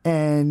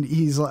 and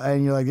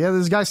you're like, yeah,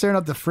 this guy staring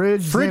up the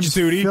fridge. Fridge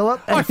duty. Philip.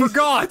 I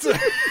forgot.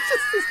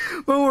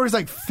 Where he's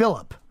like,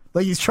 Philip.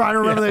 Like he's trying to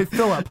remember that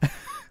Philip.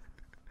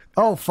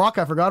 Oh, fuck,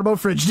 I forgot about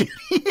fridge duty.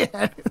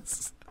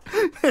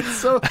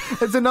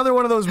 It's another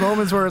one of those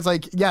moments where it's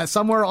like, yeah,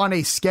 somewhere on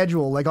a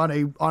schedule, like on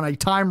a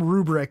time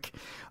rubric,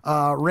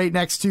 right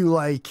next to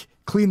like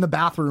clean the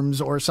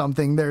bathrooms or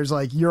something, there's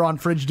like, you're on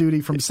fridge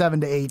duty from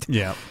 7 to 8.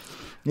 Yeah.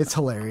 It's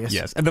hilarious.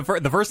 Yes, and the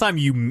first time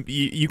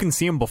you can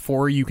see him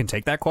before you can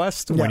take that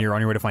quest when you're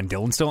on your way to find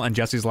Dylan still, and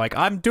Jesse's like,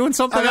 I'm doing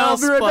something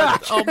else,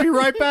 I'll be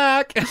right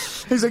back.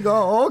 He's like,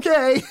 oh,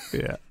 okay.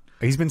 Yeah.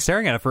 He's been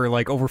staring at it for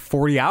like over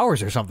 40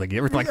 hours or something.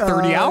 Like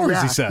 30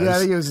 hours, he says. Yeah, I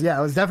think it was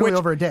definitely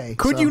over a day.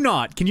 Can you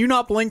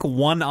not blink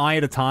one eye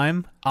at a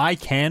time? I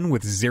can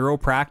with zero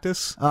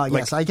practice.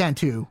 Yes, I can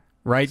too.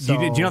 Right? So,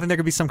 do you not think there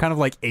could be some kind of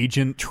like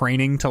agent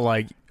training to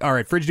like, all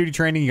right, fridge duty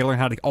training, you gotta learn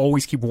how to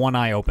always keep one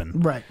eye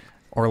open. Right.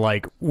 Or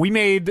like, we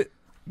made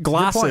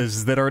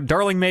glasses that are,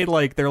 Darling made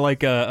like, they're like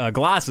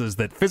glasses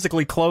that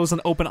physically close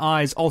and open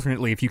eyes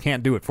alternately if you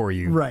can't do it for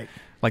you. Right.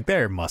 Like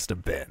there must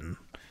have been.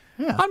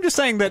 Yeah. I'm just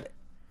saying that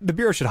the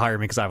Bureau should hire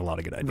me because I have a lot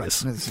of good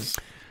ideas. Right.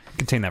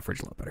 Contain that fridge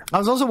a lot better. I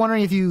was also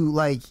wondering if you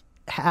like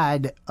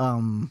had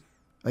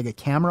like a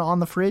camera on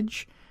the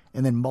fridge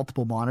and then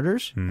multiple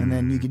monitors, and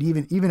then you could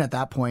even at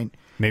that point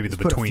maybe the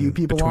put a few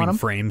people on them.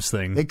 Frames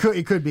thing. It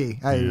could be.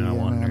 I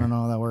don't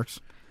know how that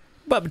works.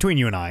 But between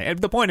you and I,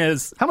 the point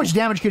is, how much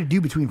damage could it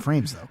do between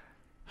frames though?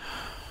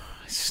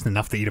 It's just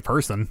enough to eat a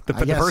person. The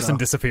person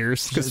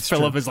disappears because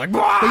Philip is like,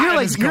 but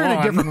you're in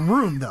a different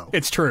room though.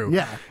 It's true.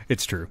 Yeah,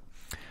 it's true.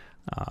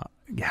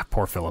 Yeah,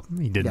 poor Philip.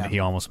 He didn't. Yeah. He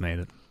almost made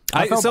it.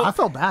 I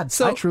felt bad.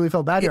 I truly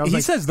felt bad here.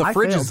 He says the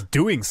fridge is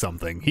doing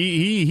something.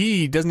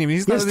 He doesn't even.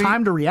 He has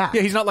time to react.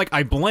 Yeah, he's not like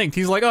I blinked.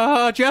 He's like,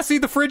 Jesse,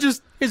 the fridge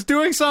is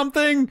doing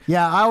something.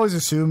 Yeah, I always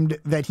assumed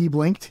that he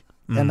blinked,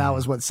 and that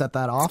was what set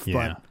that off.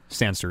 Yeah, but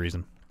stands to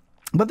reason.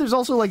 But there's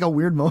also like a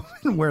weird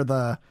moment where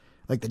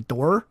like the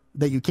door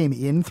that you came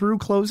in through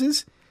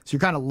closes. So you're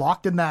kind of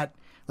locked in that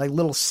like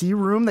little C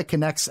room that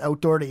connects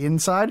outdoor to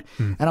inside.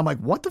 And I'm like,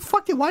 what the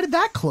fuck? Why did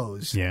that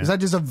close? Yeah. Is that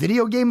just a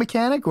video game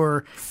mechanic,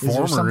 or is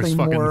there something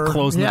fucking more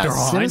closing the door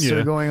behind sinister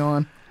you. going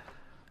on?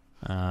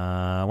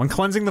 When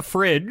cleansing the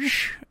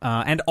fridge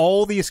and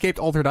all the escaped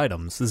altered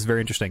items, this is very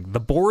interesting. The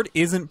board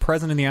isn't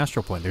present in the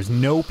astral plane. There's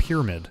no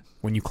pyramid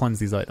when you cleanse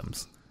these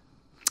items.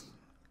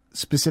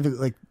 Specifically,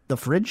 like the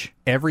fridge?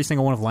 Every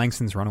single one of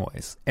Langston's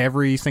runaways.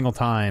 Every single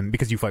time,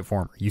 because you fight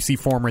Former. You see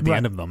Former at the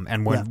end of them,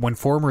 and when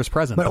Former is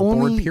present, But the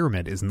only board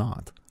pyramid is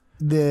not.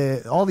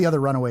 All the other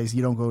runaways,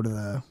 you don't go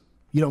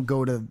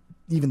to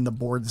even the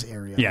board's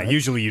area. Yeah, right?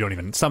 usually you don't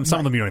even some of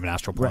them you don't even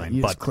astral plane. Right,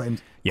 you but just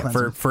cleanse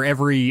for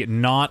every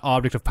not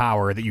object of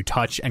power that you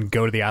touch and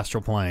go to the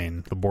astral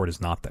plane, the board is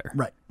not there.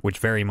 Right. Which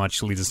very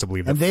much leads us to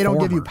believe that And they don't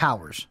give you Former-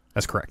 powers.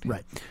 That's correct.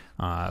 Right.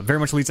 Very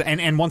much leads to,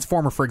 and once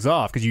Former frigs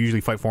off, because you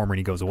usually fight Former and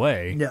he goes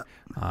away,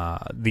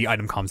 the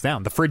item calms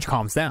down. The fridge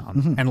calms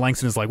down. And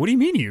Langston is like, what do you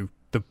mean you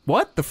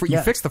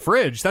fixed the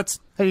fridge? That's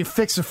How do you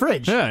fix the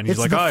fridge? Yeah, and he's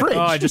It's like, the fridge.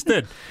 I just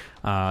did.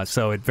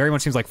 So it very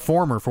much seems like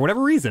Former, for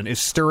whatever reason, is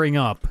stirring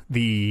up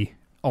the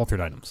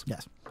altered items.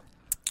 Yes.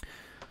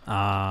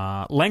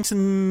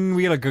 Langston,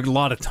 we get a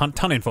lot of ton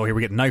of info here.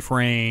 We get knife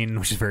rain,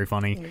 which is very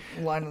funny.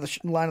 Line of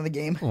the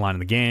game. Line of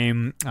the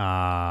game.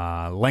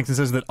 Langston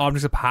says that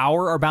objects of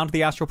power are bound to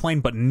the astral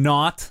plane, but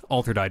not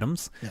altered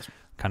items. Yes.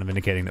 Kind of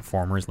indicating that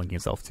Former is linking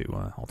itself to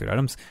altered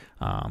items.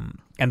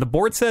 And the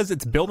board says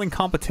it's building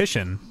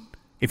competition.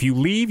 If you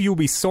leave, you will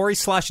be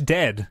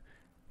sorry/dead,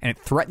 and it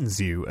threatens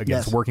you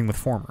against working with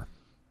Former.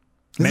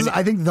 This is,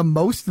 I think, the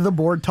most the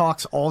board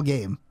talks all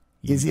game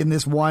is in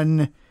this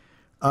one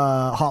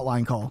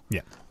hotline call.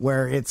 Yeah.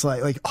 Where it's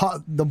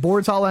the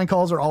board's hotline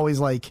calls are always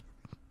like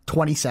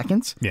 20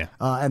 seconds. Yeah.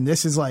 And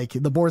this is like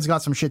the board's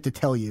got some shit to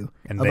tell you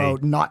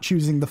about not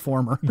choosing the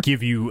Former.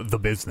 Give you the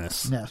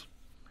business. Yes.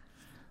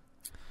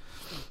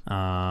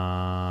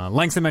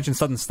 Langston mentioned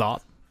Sudden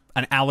Stop,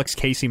 an Alex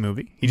Casey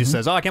movie. He just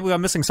says, I can't believe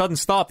I'm missing Sudden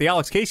Stop, the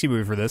Alex Casey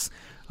movie for this.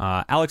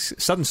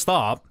 Sudden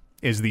Stop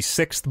is the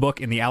 6th book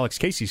in the Alex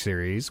Casey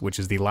series, which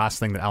is the last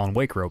thing that Alan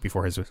Wake wrote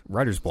before his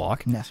writer's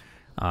block. Yes.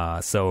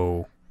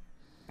 So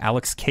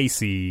Alex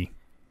Casey...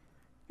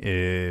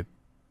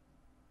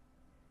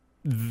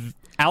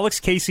 Alex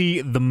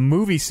Casey, the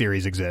movie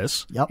series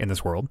exists in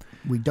this world.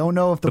 We don't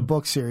know if the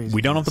book series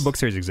We don't know if the book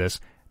series exists.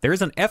 There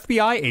is an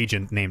FBI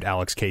agent named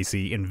Alex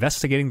Casey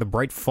investigating the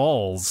Bright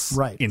Falls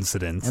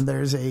incident. And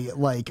there's a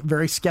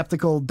very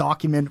skeptical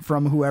document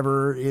from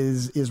whoever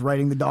is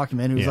writing the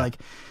document who's like,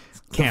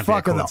 Can't the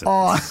fuck be a are the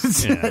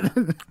odds? Yeah.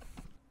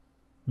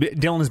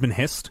 Dylan has been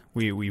hissed.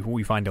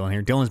 We find Dylan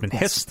here. Dylan has been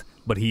hissed,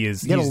 but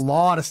he's a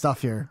lot of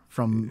stuff here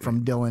from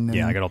Dylan. And,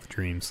 I got all the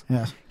dreams.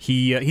 Yes.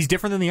 He's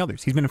different than the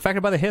others. He's been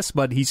affected by the hiss,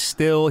 but he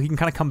can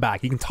kind of come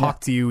back. He can talk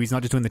to you. He's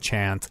not just doing the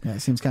chant. Yeah, it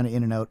seems kind of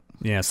in and out.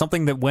 Yeah,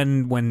 something that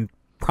when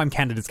prime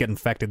candidates get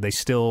infected, they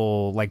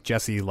still, like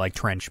Jesse, like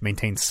Trench,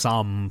 maintain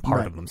some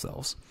part of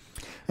themselves.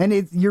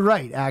 And you're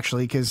right,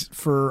 actually, because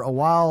for a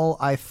while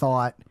I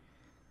thought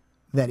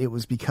that it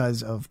was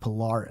because of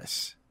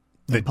Polaris.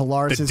 That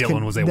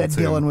Dylan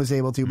was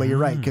able to. But you're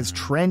right, because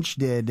Trench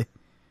did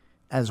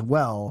as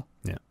well.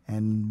 Yeah.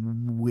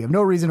 And we have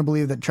no reason to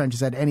believe that Trench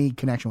has had any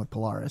connection with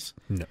Polaris.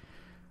 No.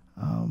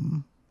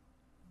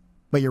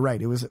 But you're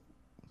right. Was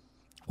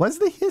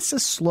the hiss a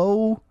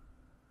slow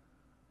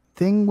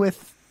thing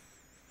with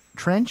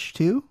Trench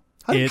too?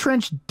 How did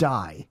Trench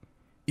die?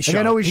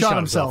 I know he shot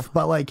himself,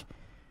 but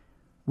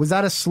was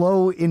that a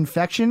slow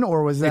infection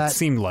or was that? It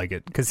seemed like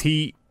it because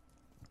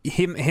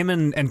him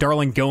and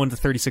Darling go into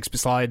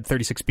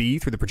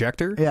 36B through the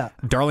projector. Yeah.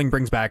 Darling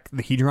brings back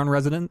the Hedron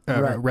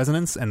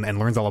resonance and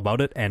learns all about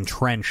it. And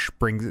Trench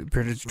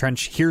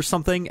hears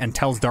something and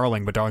tells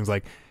Darling, but Darling's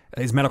like,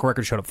 his medical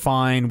record showed up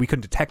fine. We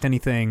couldn't detect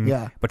anything.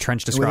 Yeah. But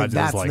Trench describes it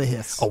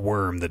as a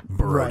worm that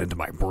burrowed into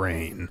my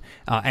brain.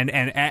 And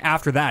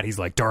after that, he's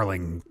like,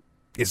 Darling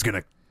is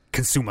going to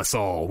consume us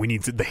all. We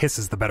need the hiss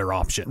is the better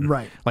option.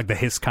 Right. Like the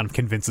hiss kind of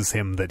convinces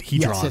him that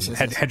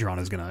Hedron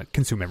is going to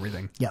consume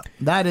everything. Yeah.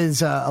 That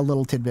is a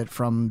little tidbit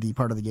from the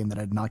part of the game that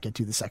I did not get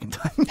to the second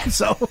time.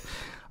 So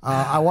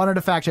I wanted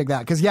to fact check that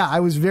because I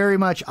very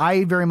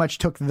much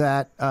took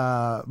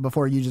that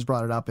before you just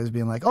brought it up as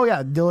being like, oh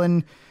yeah,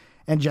 Dylan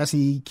and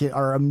Jesse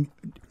are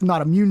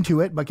not immune to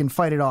it, but can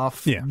fight it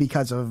off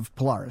because of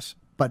Polaris.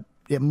 But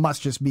it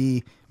must just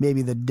be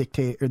maybe the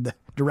the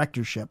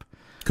directorship.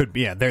 Could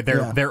be,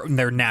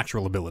 their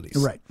natural abilities.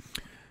 Right.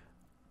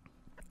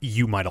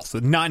 You might also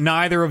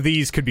neither of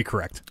these could be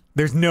correct.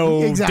 There's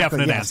no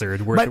definite answer.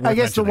 But I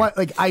guess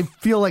I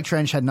feel like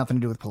Trench had nothing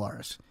to do with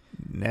Polaris.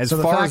 As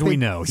far as we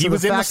know, he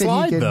was in the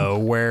slide though,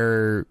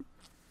 where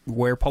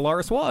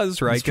Polaris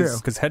was, right?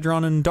 Because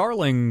Hedron and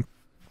Darling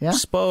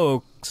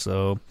spoke.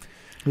 So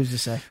who's to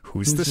say?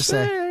 Who's to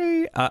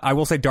say? I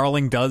will say,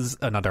 Dylan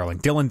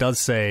does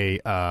say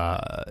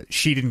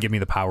she didn't give me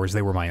the powers;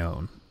 they were my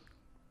own.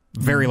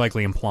 Very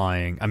likely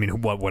implying. I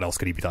mean, what else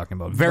could he be talking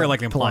about? Very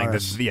likely implying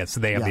Polaris. That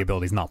they have the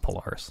abilities, not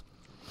Polaris.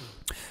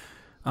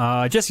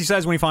 Jesse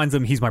says when he finds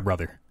them, he's my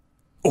brother.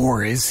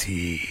 Or is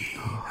he?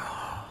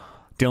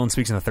 Dylan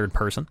speaks in the third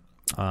person.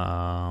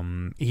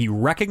 He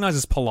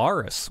recognizes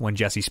Polaris when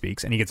Jesse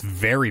speaks, and he gets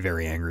very,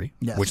 very angry,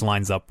 which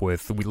lines up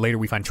with... later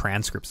we find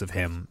transcripts of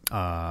him.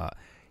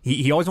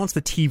 He always wants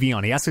the TV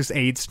on. He asks his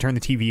aides to turn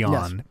the TV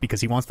on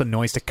because he wants the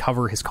noise to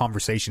cover his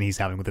conversation he's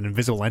having with an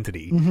invisible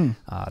entity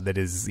that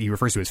is... he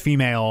refers to as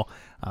female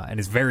and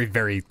is very,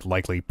 very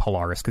likely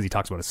Polaris because he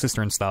talks about his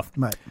sister and stuff.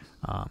 Right.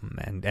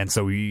 And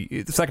so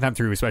the second time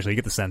through especially, you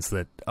get the sense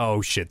that,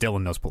 oh shit,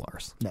 Dylan knows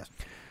Polaris. Yes.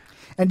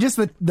 And just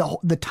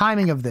the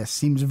timing of this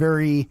seems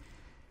very...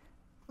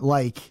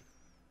 like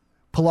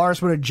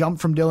Polaris would have jumped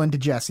from Dylan to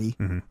Jesse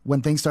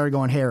when things started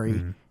going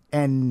hairy,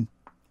 and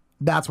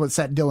that's what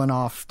set Dylan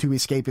off to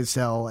escape his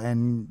cell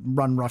and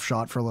run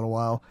roughshod for a little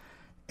while.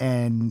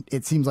 And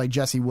it seems like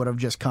Jesse would have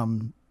just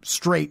come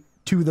straight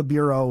to the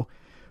Bureau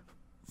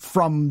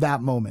from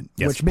that moment.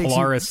 Yes, which makes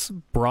Polaris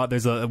brought...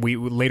 there's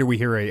later we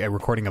hear a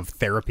recording of a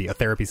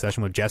therapy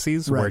session with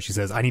Jesse's where she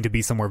says, I need to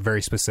be somewhere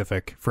very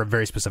specific for a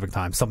very specific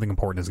time. Something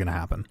important is going to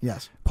happen.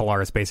 Yes.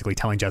 Polaris basically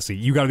telling Jesse,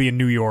 you got to be in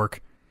New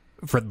York.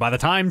 By the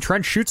time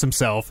Trent shoots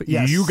himself,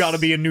 you got to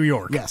be in New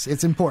York. Yes,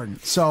 it's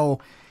important. So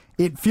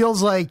it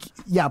feels like,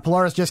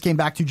 Polaris just came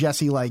back to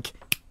Jesse like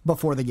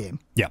before the game.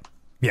 Yeah,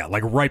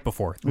 like right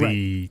before.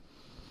 I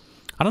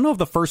don't know if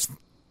the first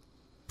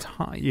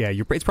time...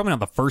 it's probably not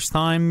the first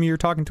time you're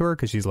talking to her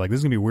because she's like, this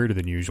is going to be weirder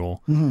than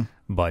usual.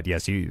 But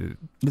yes,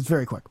 it's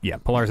very quick. Yeah,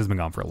 Polaris has been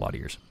gone for a lot of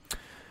years.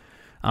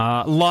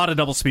 A lot of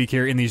double speak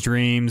here in these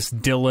dreams.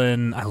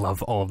 Dylan, I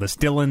love all of this.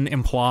 Dylan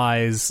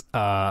implies...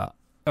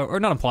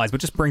 or not implies,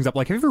 but just brings up,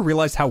 like, have you ever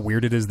realized how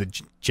weird it is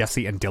that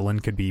Jesse and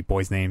Dylan could be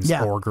boys' names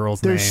or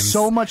girls' names? There's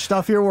so much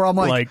stuff here where I'm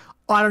like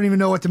I don't even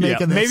know what to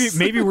make of this.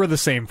 Maybe we're the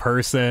same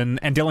person.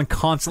 And Dylan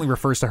constantly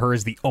refers to her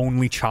as the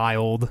only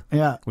child,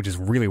 which is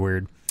really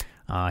weird.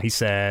 He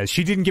says,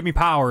 she didn't give me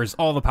powers.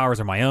 All the powers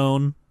are my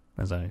own,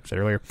 as I said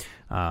earlier.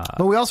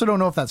 But we also don't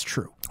know if that's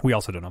true.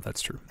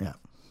 Yeah.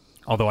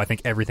 Although I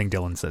think everything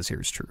Dylan says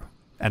here is true.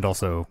 And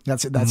also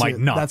that's might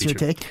not that's be your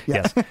true. take?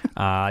 Yeah. Yes.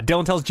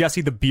 Dylan tells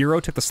Jesse the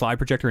Bureau took the slide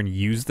projector and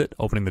used it,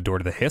 opening the door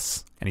to the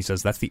hiss. And he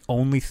says, that's the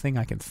only thing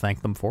I can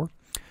thank them for.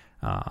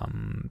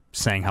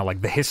 Saying how, like,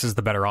 the hiss is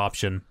the better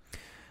option.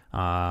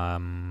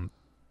 Dylan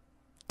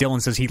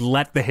says he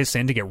let the hiss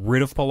in to get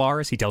rid of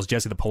Polaris. He tells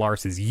Jesse that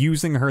Polaris is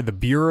using her. The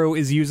Bureau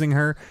is using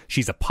her.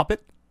 She's a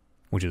puppet,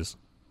 which is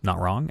not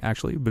wrong,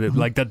 actually. But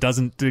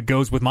it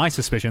goes with my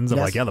suspicions of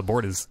the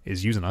board is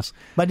using us.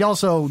 But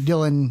also,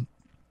 Dylan...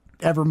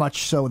 ever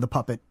much so the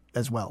puppet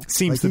as well.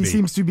 Seems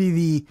to be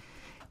the...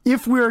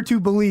 if we're to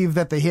believe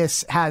that the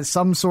hiss has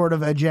some sort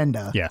of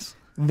agenda,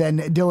 then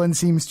Dylan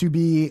seems to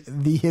be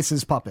the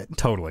hiss's puppet.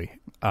 Totally.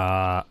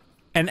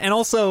 And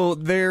also,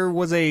 there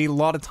was a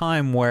lot of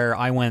time where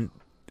I went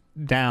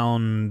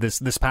down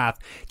this path,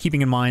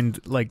 keeping in mind,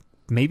 like,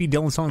 maybe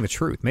Dylan's telling the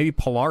truth. Maybe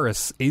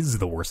Polaris is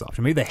the worst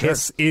option. Maybe the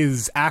hiss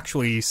is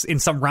actually, in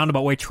some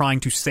roundabout way,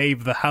 trying to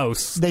save the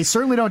house. They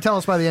certainly don't tell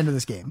us by the end of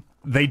this game.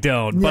 They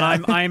don't, but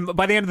I'm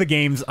by the end of the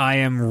games, I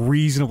am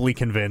reasonably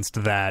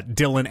convinced that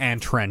Dylan and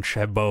Trench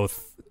have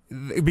both,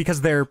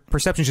 because their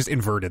perception is just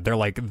inverted. They're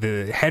like,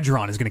 the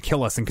Hedron is going to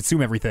kill us and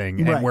consume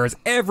everything, and whereas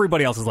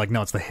everybody else is like,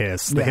 no, it's the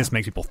hiss. The hiss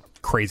makes people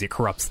crazy. It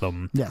corrupts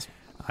them. Yes,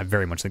 I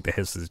very much think the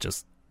hiss is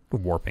just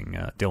warping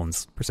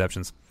Dylan's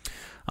perceptions.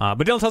 But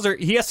Dylan tells her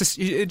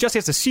Jesse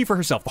has to see for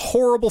herself the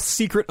horrible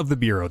secret of the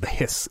Bureau. The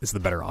hiss is the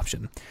better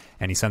option,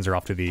 and he sends her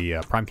off to the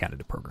Prime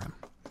Candidate program.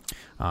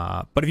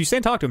 But if you stay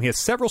and talk to him, he has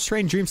several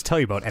strange dreams to tell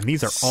you about, and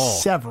these are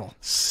all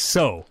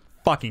so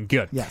fucking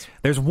good. Yes.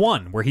 There's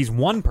one where he's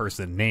one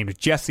person named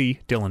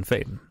Jesse Dylan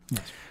Faden.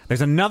 Yes.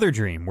 There's another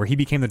dream where he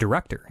became the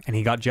director, and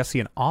he got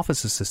Jesse an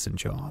office assistant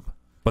job.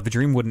 But the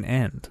dream wouldn't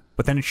end.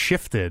 But then it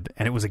shifted,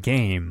 and it was a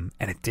game,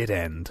 and it did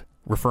end,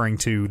 referring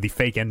to the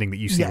fake ending that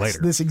you see later.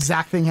 This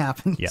exact thing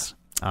happens. Yes.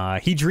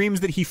 He dreams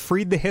that he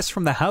freed the hiss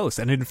from the house,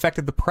 and it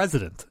infected the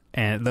president.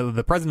 And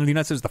the president of the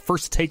United States was the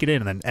first to take it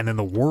in, and then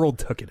the world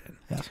took it in.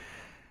 Yes.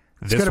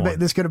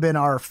 This could have been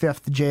our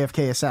fifth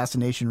JFK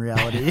assassination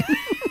reality.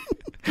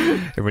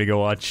 Everybody go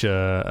watch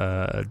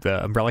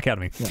the Umbrella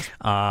Academy. Yes.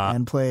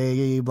 And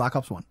play Black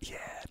Ops 1. Yeah,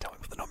 tell me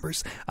about the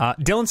numbers.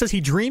 Dylan says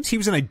he dreams he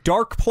was in a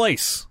dark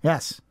place.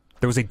 Yes.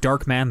 There was a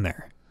dark man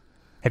there.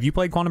 Have you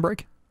played Quantum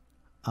Break?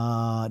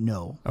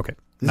 No. Okay.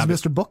 This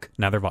is Mr. Book?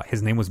 Neither have I.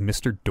 His name was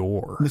Mr.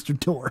 Door. Mr.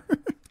 Door.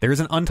 There is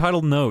an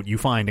untitled note you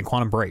find in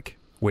Quantum Break,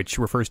 which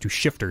refers to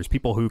shifters,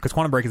 people who... because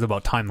Quantum Break is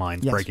about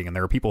timelines breaking, and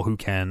there are people who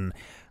can...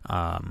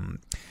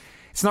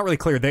 it's not really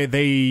clear.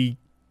 They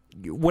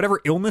whatever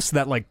illness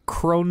that, like,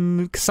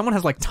 someone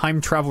has, like,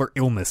 time traveler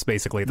illness,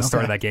 basically, at the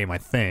start of that game, I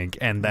think,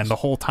 and then the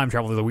whole time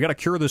travel is like, we got to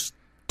cure this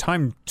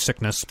time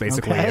sickness,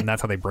 basically, and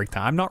that's how they break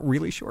time. I'm not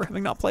really sure,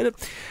 having not played it.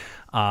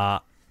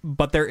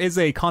 But there is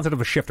a concept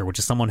of a shifter, which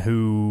is someone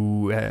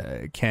who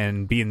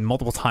can be in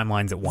multiple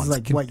timelines at once.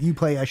 Like, what, you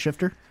play a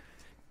shifter?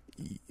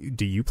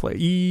 Do you play?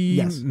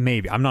 Yes.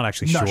 Maybe. I'm not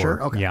actually not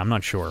sure. Okay. Yeah, I'm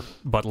not sure.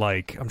 But,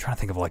 like, I'm trying to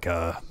think of, like,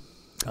 a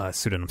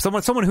pseudonym.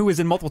 Someone who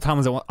is in multiple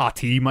timelines.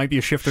 AT might be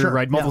a shifter,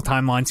 right? Multiple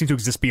timelines seem to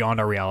exist beyond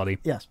our reality.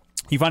 Yes.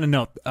 You find a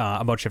note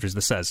about shifters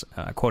that says,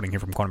 quoting here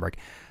from Quantum Break,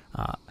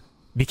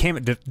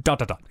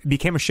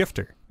 became a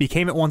shifter,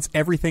 became at once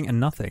everything and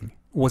nothing,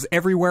 was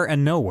everywhere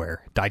and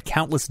nowhere, died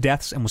countless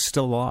deaths and was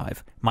still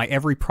alive. My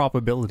every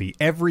probability,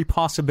 every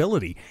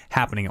possibility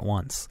happening at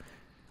once.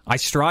 I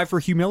strive for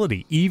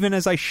humility, even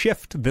as I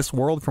shift this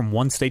world from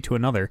one state to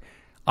another.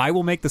 I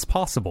will make this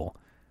possible.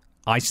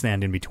 I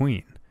stand in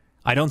between.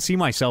 I don't see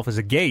myself as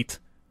a gate.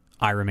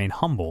 I remain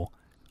humble.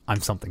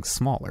 I'm something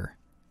smaller.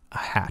 A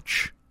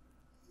hatch.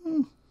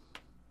 It's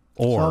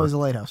always a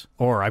lighthouse.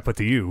 Or I put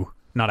to you,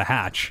 not a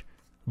hatch,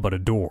 but a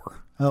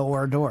door. Oh,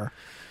 or a door.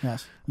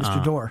 Yes.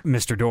 Mr. Door.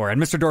 Mr. Door.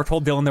 And Mr. Door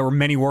told Dylan there were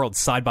many worlds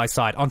side by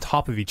side on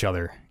top of each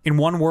other. In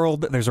one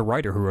world, there's a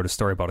writer who wrote a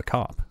story about a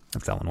cop.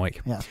 That's Alan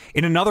Wake. Yeah.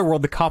 In another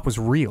world, the cop was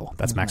real.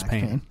 That's Max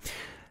Payne.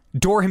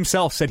 Door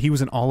himself said he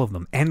was in all of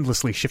them,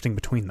 endlessly shifting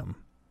between them.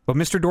 But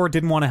Mr. Door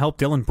didn't want to help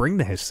Dylan bring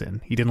the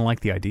Hissin. He didn't like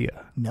the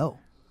idea. No.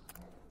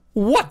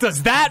 What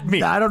does that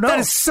mean? I don't know. That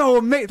is so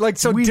amazing. Like,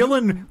 so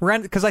Dylan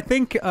ran, because I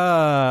think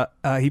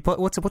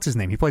what's his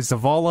name? He plays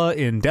Zavala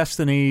in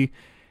Destiny.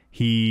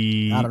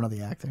 I don't know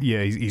the actor.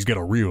 Yeah, he's got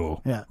a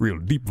real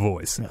deep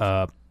voice.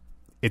 Yeah.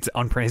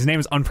 His name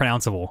is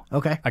unpronounceable.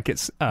 Okay. I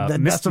guess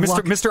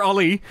Mr.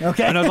 Ali.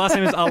 Okay. I know his last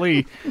name is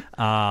Ali.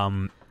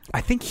 I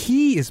think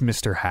he is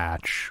Mr.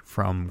 Hatch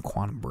from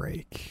Quantum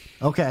Break.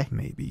 Okay.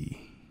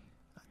 Maybe.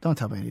 Don't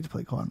tell me I need to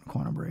play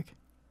Quantum Break.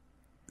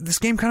 This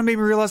game kind of made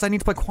me realize I need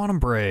to play Quantum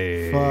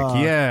Break.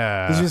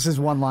 Yeah. It's just his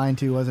one line,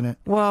 too, wasn't it?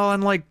 Well,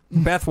 and like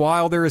Beth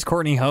Wilder is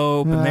Courtney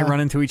Hope, and they run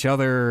into each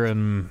other,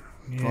 and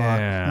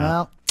yeah.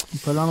 Well,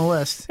 put it on the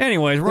list.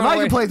 Anyways, if I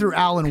can play through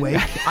Alan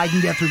Wake, I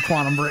can get through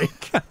Quantum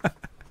Break.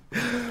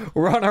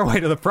 We're on our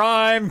way to the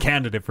Prime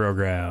Candidate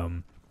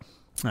Program.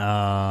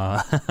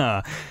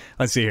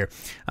 Let's see here.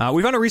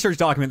 We found a research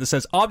document that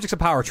says objects of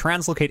power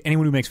translocate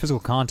anyone who makes physical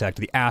contact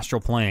to the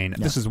astral plane.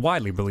 Yeah. This is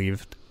widely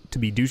believed to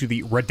be due to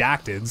the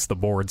Redacteds, the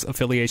board's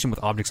affiliation with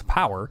objects of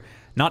power.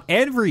 Not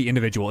every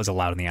individual is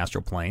allowed in the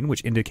astral plane,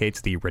 which indicates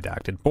the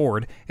Redacted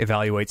board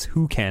evaluates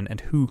who can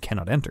and who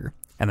cannot enter.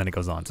 And then it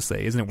goes on to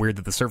say, isn't it weird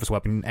that the surface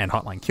weapon and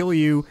hotline kill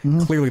you? Mm-hmm.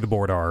 Clearly the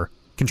board are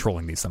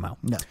controlling these somehow.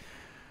 No.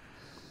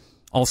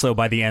 Also,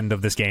 by the end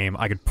of this game,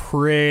 I could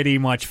pretty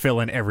much fill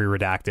in every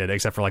Redacted,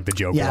 except for like the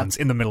joke ones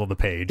in the middle of the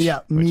page.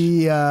 Yeah,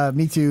 me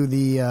too.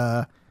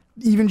 The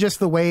even just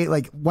the way,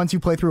 like, once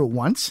you play through it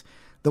once,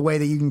 the way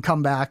that you can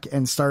come back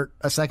and start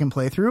a second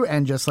playthrough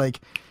and just like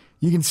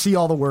you can see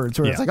all the words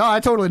where it's like, oh, I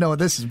totally know what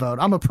this is about.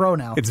 I'm a pro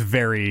now. It's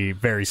very,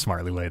 very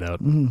smartly laid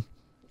out. Mm-hmm.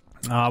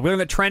 We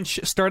learned that Trench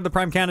started the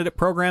Prime Candidate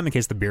program in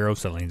case the Bureau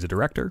suddenly needs a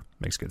director.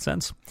 Makes good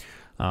sense.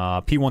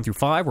 P1 through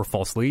 5 were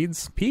false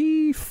leads.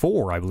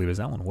 P4, I believe, is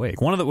Alan Wake.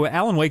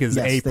 Alan Wake is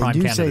a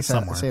Prime Candidate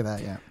somewhere. Say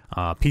that, yeah.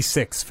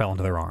 P6 fell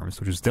into their arms,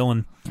 which was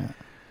Dylan. Yeah.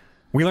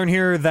 We learn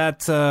here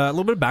that a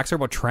little bit of backstory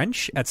about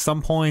Trench at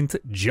some point,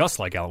 just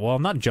like Alan. Well,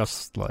 not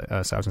just like, so I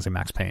was going to say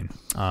Max Payne.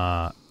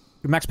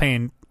 Max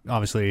Payne,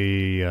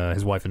 obviously,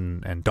 his wife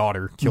and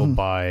daughter killed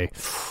by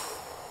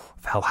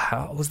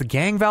Valhalla. Was the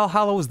gang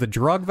Valhalla? Was the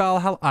drug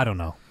Valhalla? I don't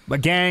know. A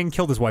gang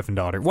killed his wife and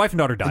daughter. Wife and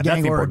daughter died. A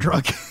gang or a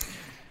drug.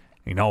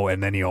 You know,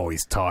 and then he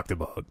always talked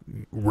about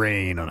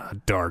rain on a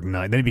dark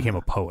night. Then he became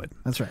a poet.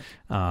 That's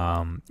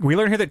right. We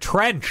learn here that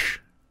Trench,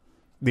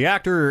 the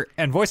actor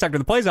and voice actor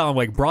that plays Alan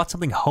Wake, brought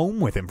something home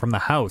with him from the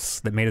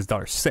house that made his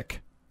daughter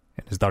sick.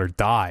 And his daughter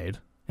died,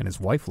 and his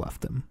wife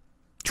left him.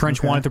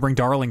 Trench wanted to bring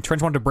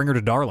her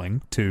to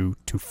Darling to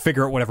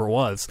figure out whatever it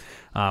was,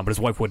 but his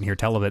wife wouldn't hear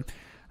tell of it.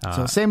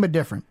 So same but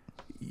different.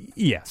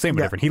 Yeah, same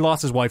but different. He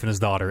lost his wife and his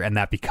daughter, and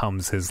that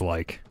becomes his,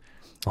 like,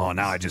 oh,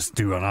 now I just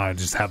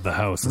have the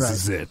house. This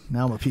is it.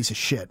 Now I'm a piece of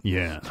shit.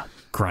 Yeah.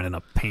 Grinding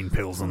up pain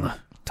pills on the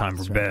time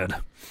for bed.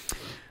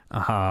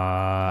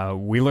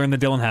 We learned that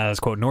Dylan has,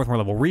 quote, Northmore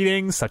level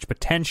readings, such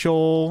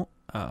potential.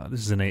 This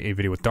is in a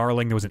video with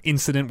Darling. There was an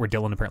incident where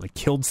Dylan apparently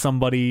killed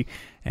somebody,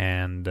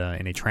 and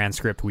in a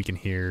transcript we can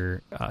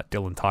hear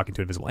Dylan talking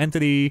to an invisible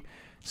entity,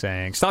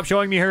 saying, stop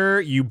showing me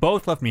her. You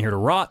both left me here to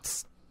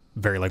rot.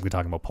 Very likely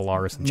talking about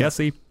Polaris and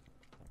Jesse.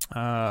 We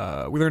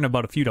learned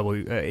about a few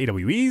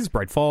AWEs,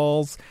 Bright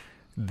Falls.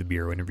 The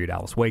Bureau interviewed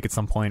Alice Wake at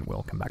some point.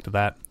 We'll come back to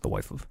that. The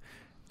wife of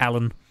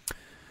Alan.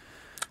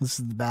 This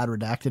is the bad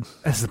redacted.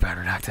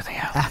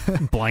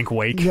 Yeah. Blank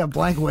Wake. Yeah,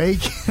 Blank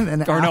Wake. And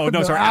then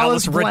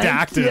Alice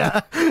Redacted.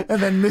 Yeah. And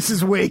then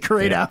Mrs. Wake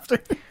after.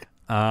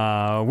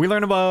 We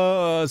learn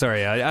about...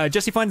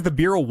 Jesse finds the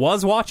Bureau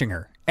was watching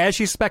her. As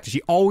she suspected.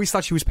 She always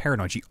thought she was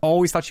paranoid. She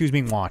always thought she was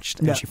being watched.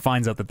 And she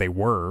finds out that they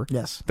were.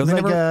 Yes. It's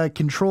like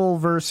control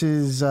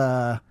versus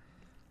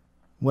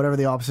whatever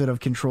the opposite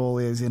of control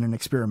is in an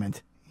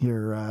experiment.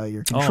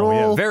 Your control...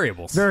 Oh, yeah.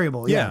 Variables.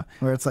 Variable, yeah.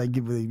 Where it's like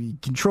you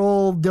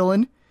control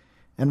Dylan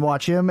and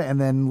watch him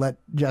and then let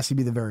Jesse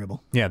be the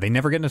variable. Yeah, they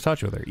never get into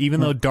touch with her.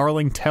 Even though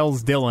Darling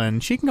tells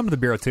Dylan she can come to the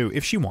Bureau too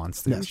if she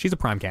wants to. Yes. She's a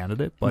Prime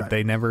Candidate, but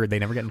they never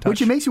get in touch.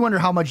 Which it makes you wonder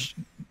how much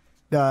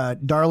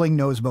Darling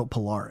knows about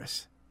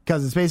Polaris.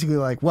 Because it's basically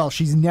like, well,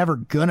 she's never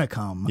gonna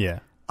come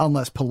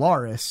unless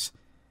Polaris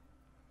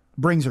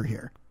brings her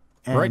here.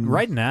 And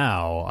right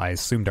now, I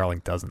assume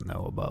Darling doesn't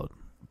know about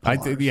He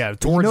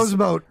knows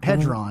about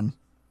Hedron.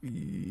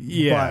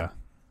 Yeah.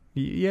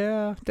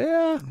 Yeah.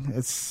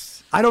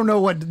 I don't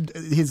know what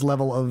his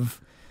level of...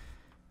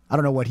 I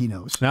don't know what he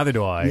knows. Neither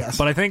do I. Yes.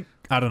 But I think,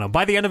 I don't know,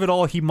 by the end of it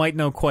all, he might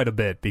know quite a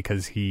bit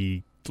because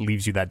he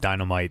leaves you that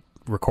dynamite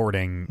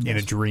recording in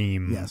a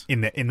dream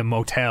in the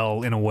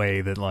motel in a way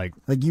that like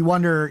you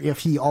wonder if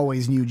he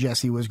always knew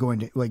Jesse was going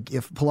to, like,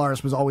 if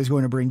Polaris was always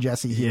going to bring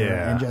Jesse here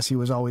and Jesse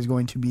was always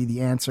going to be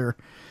the answer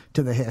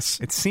to the hiss.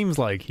 It seems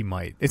like he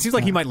might. It seems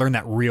like he might learn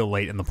that real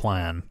late in the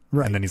plan.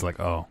 Right. And then he's like,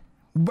 oh.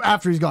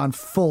 After he's gone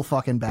full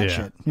fucking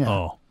batshit. Yeah.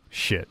 Oh,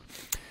 shit.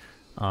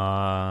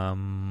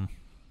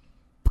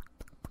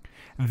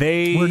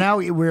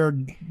 We're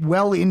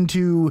well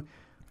into,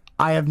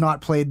 I have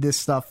not played this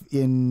stuff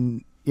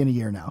in a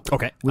year now.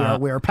 Okay.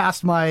 We're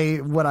past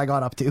what I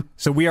got up to.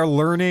 So we are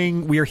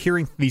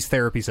hearing these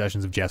therapy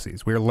sessions of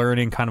Jesse's. We are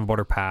learning kind of about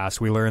her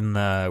past. We're learning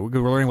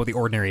about the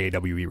ordinary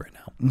AWE right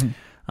now.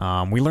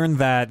 Mm-hmm. We learned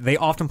that they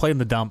often play in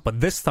the dump,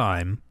 but this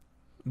time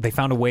they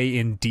found a way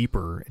in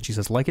deeper. And she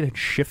says, like it had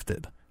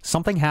shifted.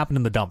 Something happened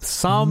in the dump.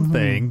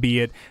 Something,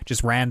 be it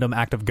just random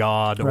act of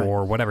God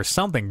or whatever,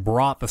 something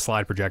brought the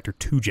slide projector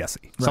to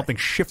Jesse. Right. Something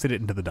shifted it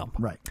into the dump.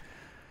 Right.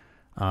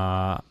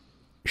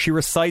 She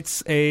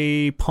recites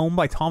a poem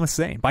by Tom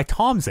Zane.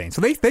 So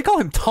they call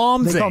him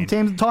Tom Zane. They call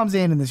him Tom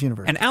Zane in this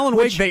universe. And Alan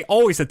Wake, they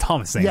always said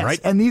Thomas Zane, right?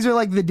 And these are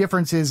like the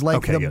differences,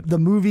 like the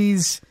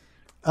movies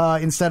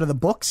instead of the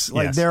books.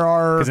 Like there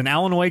are... Because in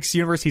Alan Wake's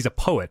universe, he's a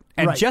poet.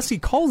 And Jesse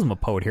calls him a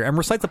poet here and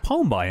recites a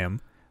poem by him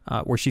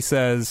where she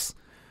says...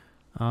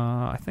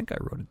 I think I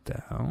wrote it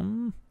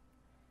down.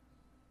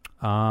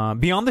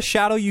 Beyond the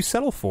shadow you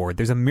settle for,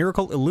 there's a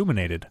miracle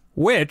illuminated,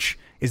 which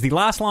is the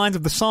last lines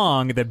of the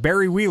song that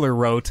Barry Wheeler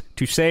wrote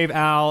to save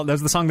Al.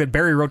 That's the song that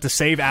Barry wrote to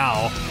save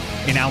Al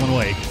in Alan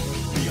Wake.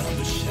 Beyond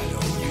the shadow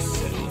you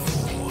settle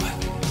for,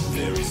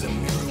 there is a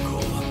miracle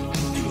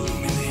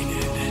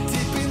illuminated.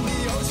 Deep in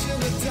the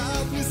ocean of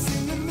darkness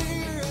in the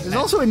mirror. There's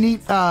also a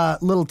neat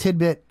little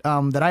tidbit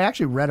that I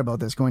actually read about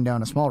this, going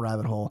down a small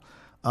rabbit hole,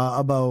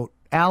 about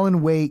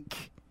Alan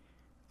Wake,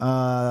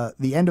 the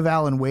end of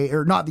Alan Wake,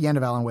 or not the end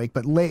of Alan Wake,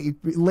 but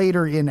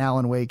later in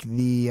Alan Wake,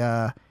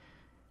 the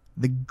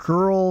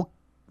girl,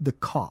 the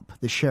cop,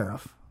 the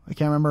sheriff, I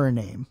can't remember her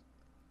name.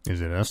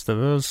 Is it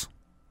Estevez?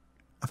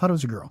 I thought it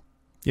was a girl.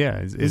 Yeah.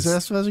 Is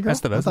Estevez a girl?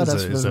 Estevez I thought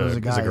Estevez was a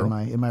guy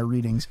in my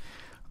readings.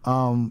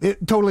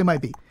 It totally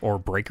might be. Or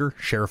Breaker,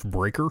 Sheriff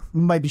Breaker.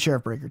 Might be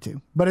Sheriff Breaker too.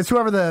 But it's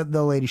whoever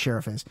the lady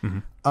sheriff is.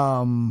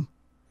 Mm-hmm.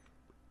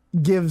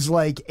 Gives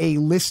like a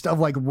list of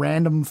like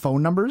random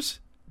phone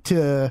numbers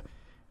to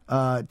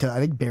I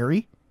think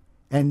Barry,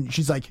 and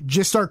she's like,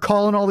 just start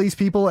calling all these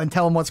people and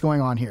tell them what's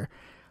going on here.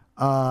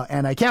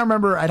 And I can't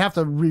remember. I'd have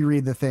to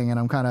reread the thing, and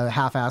I'm kind of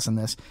half-assing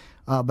this.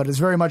 But it's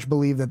very much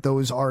believed that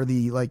those are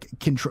the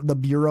the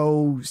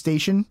bureau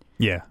station.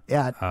 Yeah.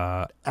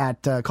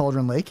 At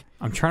Cauldron Lake.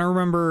 I'm trying to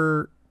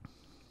remember.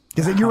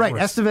 Because you're right,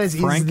 Estevez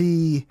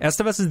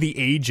is the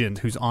agent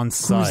who's on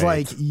site. Who's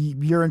like,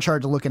 you're in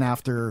charge of looking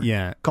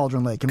after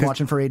Cauldron Lake and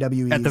watching for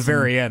AWEs. At the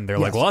very end, they're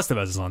like, well,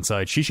 Estevez is on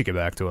site. She should get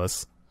back to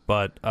us.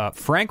 But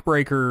Frank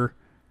Breaker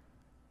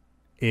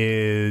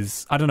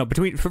is, I don't know,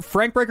 between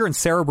Frank Breaker and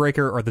Sarah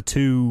Breaker are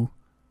the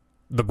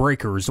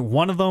breakers.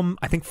 One of them,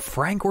 I think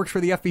Frank works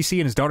for the FBC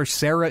and his daughter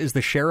Sarah is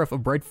the sheriff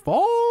of Bright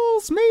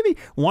Falls, maybe?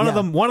 One of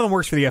them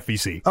works for the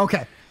FBC.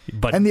 Okay.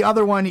 And the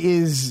other one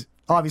is...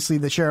 obviously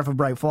the sheriff of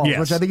Bright Falls,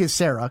 which I think is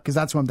Sarah, because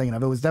that's what I'm thinking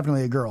of. It was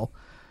definitely a girl.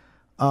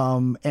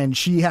 And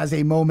she has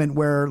a moment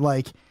where,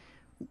 like,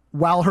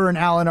 while her and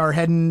Alan are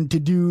heading to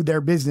do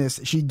their business,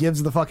 she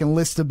gives the fucking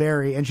list to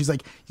Barry, and she's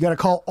like, you got to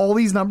call all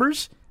these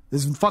numbers.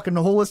 This is fucking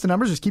the whole list of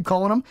numbers. Just keep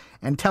calling them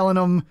and telling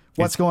them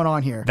what's going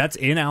on here. That's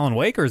in Alan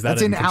Wake, or is that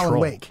that's in Control? Alan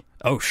Wake.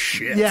 Oh,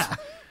 shit. Yeah.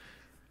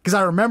 Because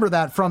I remember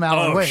that from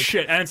Alan Wake. Oh,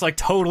 shit. And it's, like,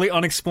 totally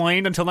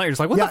unexplained until now. You're just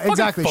like, what the fuck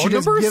exactly. phone She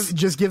numbers?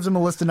 just gives him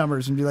a list of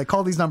numbers and be like,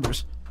 call these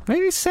numbers.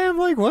 Maybe Sam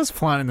Lake was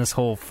planning this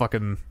whole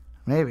fucking...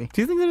 Maybe.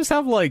 Do you think they just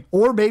have, like...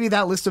 Or maybe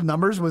that list of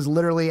numbers was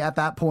literally at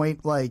that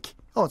point, like...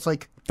 Oh, it's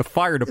like... The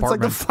fire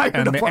department. It's like the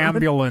fire department. The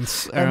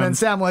ambulance. And then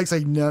Sam Lake's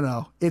like,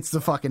 no, it's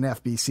the fucking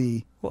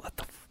FBC. What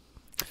the...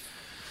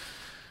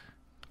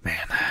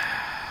 Man.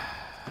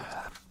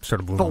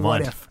 Sort of blew my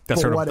mind. That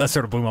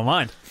sort of blew my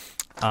mind.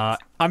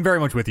 I'm very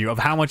much with you of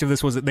how much of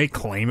this was it. They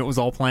claim it was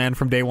all planned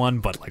from day one,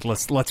 but like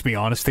let's be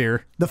honest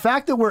here. The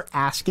fact that we're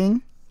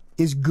asking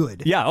is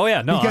good. Yeah. Oh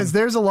yeah. No. Because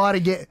there's a lot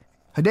of Hideo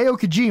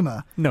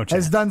Kojima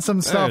has done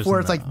some stuff where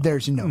it's like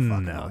there's no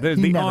fucking way.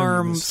 The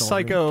arm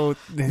psycho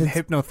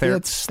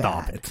hypnotherapy.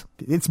 Stop it.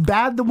 It's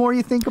bad the more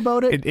you think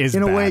about it. It is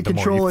in a bad way. the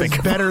Control more you is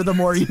think better the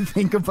more you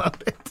think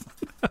about it.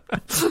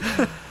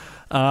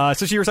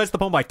 So she recites the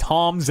poem by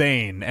Tom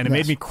Zane, and it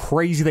made me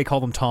crazy they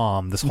called him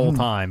Tom this whole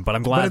time, but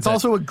I'm glad. But it's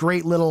also a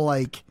great little,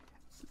 like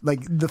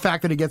the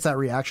fact that it gets that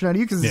reaction out of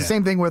you, because it's the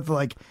same thing with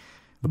like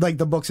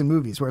the books and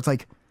movies, where it's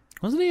like,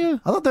 wasn't he? I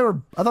thought they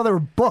were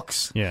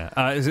books.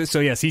 Yeah. So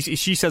yes,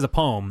 she says a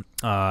poem,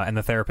 and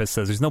the therapist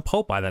says there's no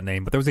poet by that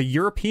name, but there was a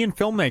European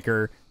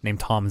filmmaker named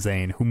Tom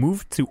Zane who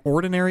moved to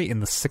Ordinary in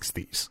the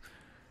 60s.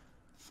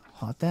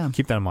 Hot damn.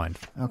 Keep that in mind.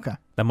 Okay.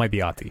 That might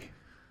be Ati.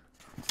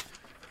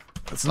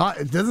 It's not.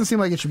 It doesn't seem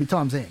like it should be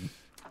Tom Zane.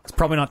 It's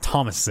probably not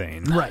Thomas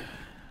Zane. Right.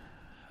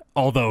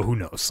 Although, who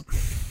knows?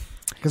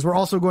 Because we're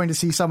also going to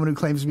see someone who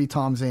claims to be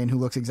Tom Zane who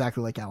looks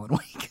exactly like Alan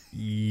Wake.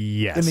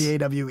 Yes. In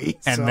the AWE.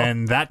 And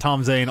then that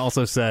Tom Zane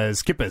also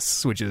says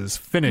Kippis, which is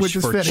Finnish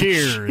for Finnish.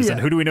 cheers. Yeah.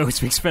 And who do we know who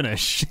speaks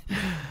Finnish?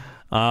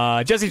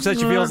 Jessie says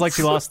she feels like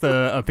she lost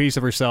a piece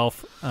of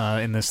herself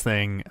in this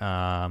thing.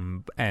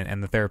 And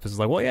the therapist is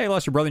like, well, yeah, you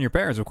lost your brother and your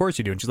parents. Of course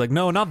you do. And she's like,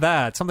 no, not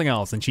that. Something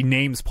else. And she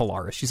names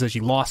Polaris. She says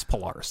she lost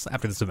Polaris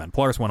after this event.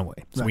 Polaris went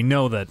away. So we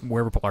know that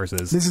wherever Polaris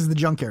is. This is the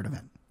junkyard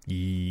event.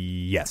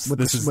 Yes. With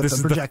this the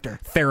is projector.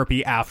 The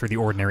therapy after the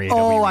ordinary AWE.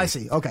 Oh, I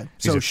see. Okay.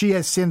 So she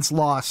has since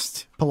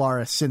lost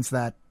Polaris since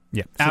that.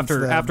 Yeah. Since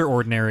After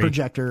ordinary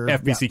projector.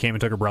 FBC came and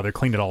took her brother,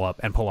 cleaned it all up,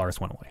 and Polaris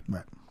went away.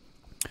 Right.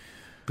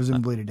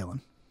 Presumably to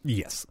Dylan.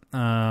 Yes.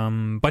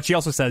 But she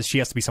also says she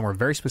has to be somewhere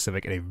very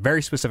specific at a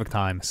very specific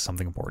time.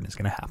 Something important is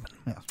going to happen.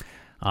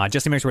 Yeah.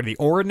 Jesse makes her way to the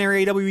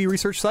ordinary AWE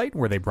research site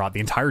where they brought the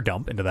entire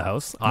dump into the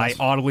house. Nice.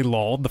 I audibly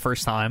lolled the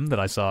first time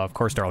that I saw, of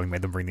course, Darling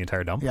made them bring the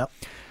entire dump. Yep.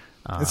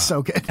 It's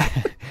so good.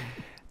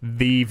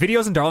 The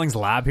videos in Darling's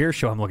lab here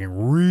show him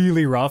looking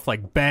really rough,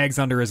 like bags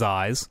under his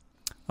eyes.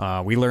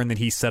 We learned that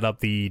he set up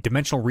the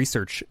dimensional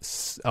research,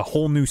 a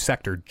whole new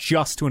sector,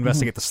 just to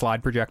investigate the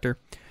slide projector.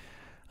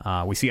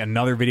 We see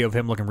another video of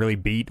him looking really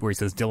beat where he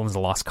says Dylan's a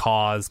lost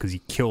cause because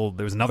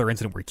there was another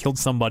incident where he killed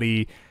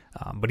somebody,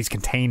 but he's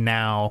contained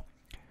now.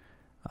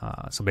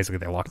 So basically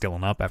they locked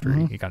Dylan up after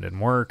he kind of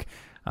didn't work.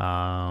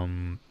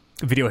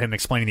 Video of him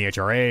explaining the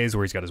HRAs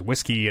where he's got his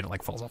whiskey and it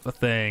like falls off the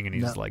thing and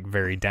he's like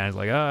very down. He's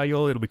like,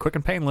 it'll be quick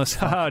and painless.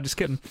 Just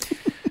kidding.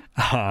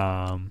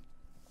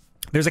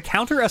 There's a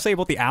counter essay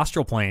about the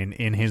astral plane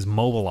in his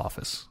mobile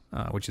office,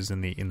 which is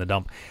in the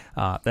dump,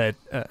 that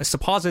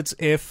supposits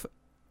if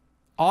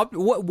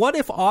what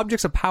if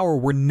objects of power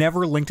were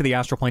never linked to the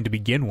astral plane to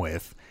begin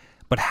with,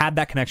 but had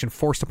that connection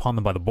forced upon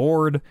them by the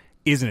board?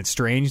 Isn't it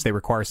strange they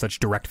require such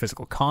direct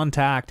physical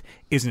contact?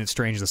 Isn't it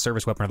strange the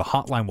service weapon or the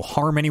hotline will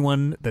harm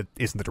anyone that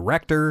isn't the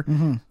director?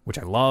 Which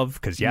I love,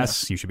 because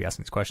yes, you should be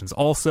asking these questions.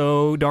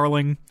 Also,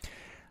 Darling,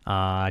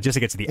 just to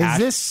get to the Is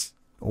this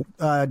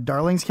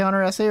Darling's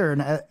counter essay or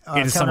an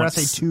counter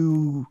essay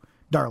to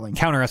Darling?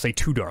 Counter essay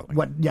to Darling.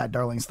 What? Yeah,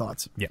 Darling's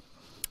thoughts.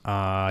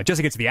 Yeah. Just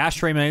to get to the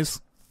ashtray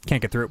maze.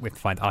 Can't get through it. We have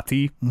to find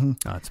Ati.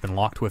 It's been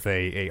locked with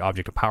a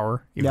object of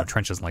power. Even though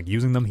Trench doesn't like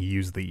using them, he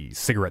used the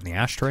cigarette in the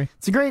ashtray.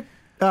 It's a great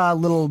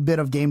little bit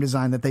of game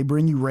design that they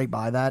bring you right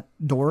by that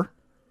door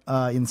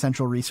in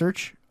Central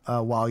Research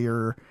while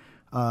you're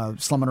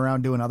slumming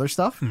around doing other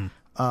stuff. And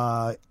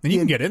you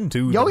can get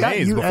into the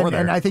maze before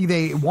there. And I think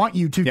they want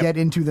you to get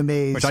into the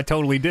maze. Which I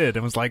totally did.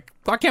 And was like,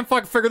 I can't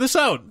fucking figure this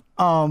out.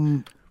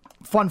 Fun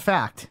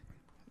fact.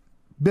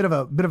 Bit of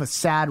a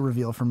sad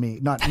reveal for me.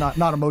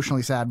 Not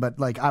emotionally sad, but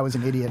like I was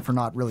an idiot for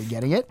not really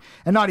getting it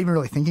and not even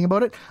really thinking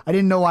about it. I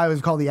didn't know why it was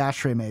called the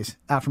Ashtray Maze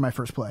after my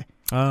first play.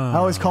 I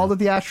always called it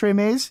the Ashtray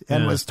Maze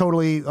and I was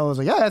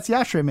like, yeah, that's the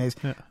Ashtray Maze.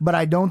 Yeah. But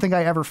I don't think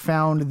I ever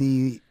found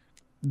the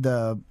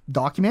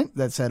document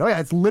that said, oh yeah,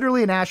 it's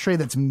literally an ashtray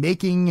that's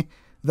making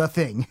the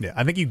thing. Yeah,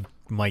 I think you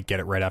might get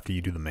it right after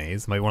you do the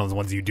maze. It might be one of those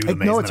ones you do the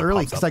maze. No, it's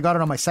early because I got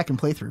it on my second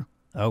playthrough.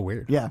 Oh,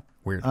 weird. Yeah.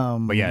 Weird.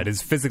 But yeah, it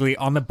is physically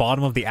on the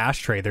bottom of the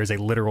ashtray. There's a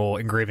literal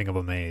engraving of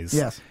a maze.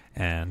 Yes.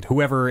 And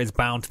whoever is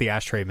bound to the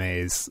ashtray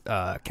maze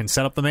can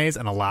set up the maze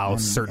and allow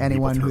certain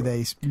anyone people who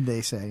through.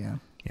 they say, yeah.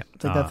 Yeah.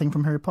 It's like that thing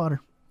from Harry Potter.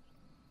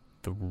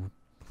 The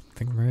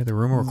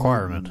room of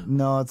requirement.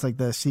 No, it's like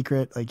the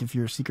secret. Like if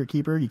you're a secret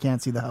keeper, you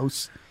can't see the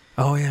house.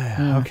 Oh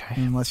yeah. Okay.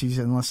 Unless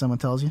someone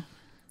tells you.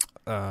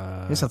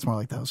 I guess that's more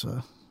like the house,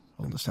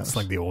 oldest house. It's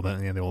like the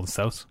oldest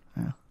house.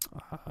 Yeah.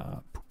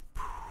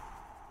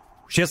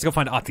 She has to go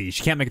find Ati.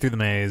 She can't make it through the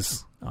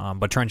maze,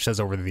 but Trench says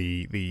over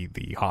the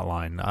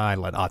hotline, I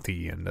let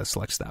Ati and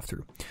select staff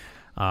through.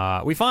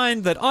 We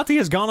find that Ati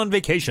has gone on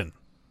vacation,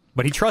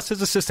 but he trusts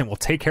his assistant will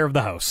take care of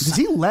the house. Does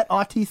he let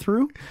Ati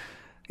through?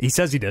 He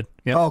says he did.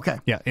 Yep. Oh, okay.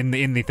 Yeah, in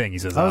the thing he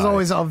says. I was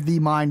always of the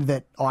mind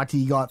that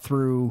Ati got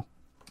through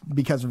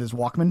because of his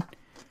Walkman.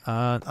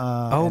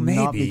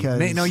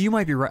 Maybe. No, you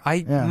might be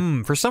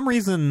right. For some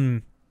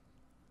reason,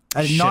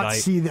 I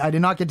did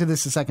not get to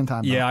this the second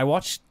time. Yeah, I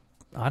watched.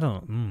 I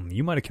don't.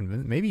 You might have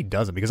convinced. Maybe he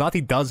doesn't because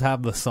Ati does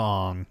have the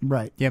song.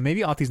 Right. Yeah.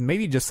 Maybe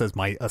he just says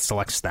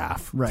select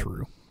staff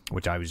through,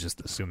 which I was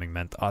just assuming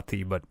meant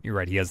Ati. But you're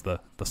right. He has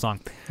the song.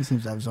 He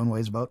seems to have his own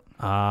ways about.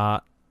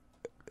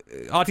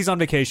 Ati's on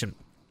vacation.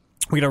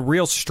 We got a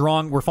real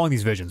strong. We're following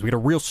these visions. We got a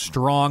real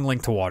strong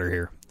link to water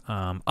here.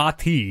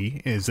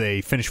 Ati is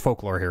a Finnish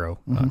folklore hero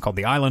called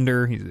the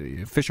Islander.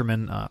 He's a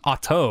fisherman.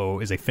 Atto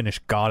is a Finnish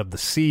god of the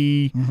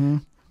sea.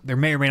 There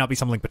may or may not be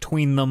some link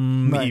between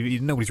them. Right.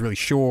 Nobody's really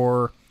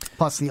sure.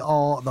 Plus the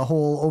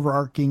whole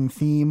overarching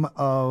theme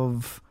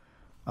of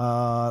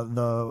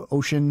the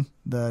ocean,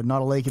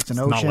 not a lake, it's an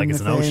ocean. Not a lake,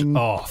 it's an ocean.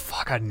 Oh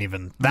fuck! I didn't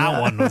even.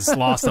 That one was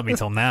lost on me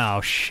till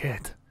now.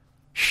 Shit.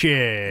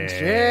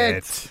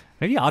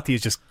 Maybe Ati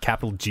is just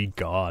capital G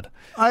God.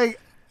 When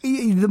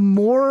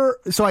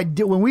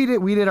we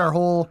did our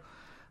whole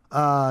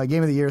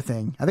Game of the Year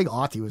thing. I think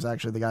Ati was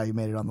actually the guy who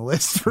made it on the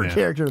list for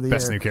Character of the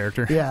Best Year. new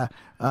character. Yeah.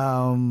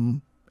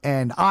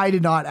 And I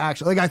did not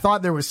actually, I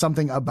thought there was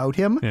something about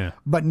him,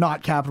 but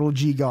not capital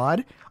G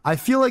God. I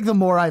feel like the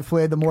more I've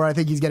played, the more I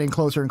think he's getting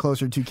closer and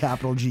closer to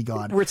capital G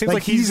God. Where it seems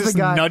like he's just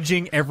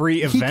nudging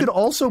every event. He could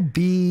also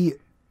be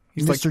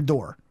Mr.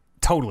 Door.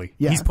 Totally.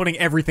 Yeah. He's putting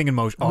everything in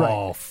motion. Right.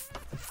 Oh,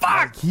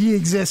 fuck. He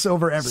exists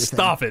over everything.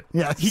 Stop it.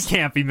 Yes. He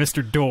can't be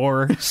Mr.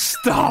 Door.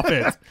 Stop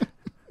it.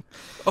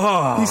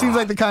 Oh. He seems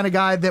like the kind of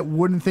guy that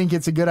wouldn't think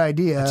it's a good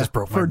idea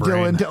for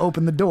Dylan to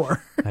open the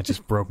door. That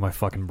just broke my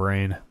fucking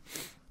brain.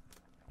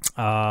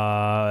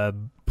 So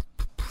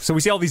we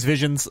see all these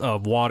visions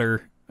of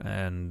water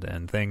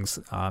and things.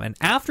 And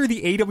after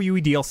the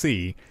AWE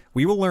DLC,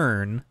 we will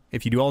learn,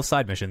 if you do all the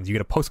side missions, you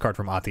get a postcard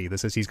from Ati that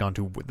says he's gone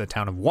to the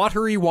town of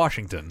Watery,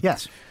 Washington.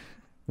 Yes.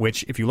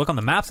 Which, if you look on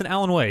the maps in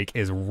Alan Wake,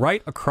 is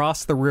right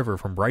across the river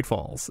from Bright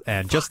Falls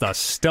and just a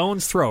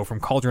stone's throw from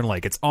Cauldron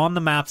Lake. It's on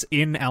the maps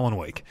in Alan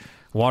Wake.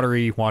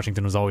 Watery,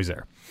 Washington was always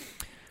there.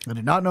 I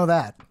did not know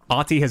that.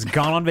 Ati has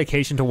gone on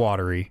vacation to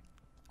Watery.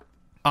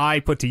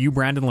 I put to you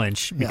Brandon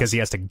Lynch because he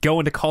has to go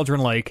into Cauldron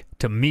Lake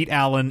to meet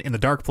Alan in the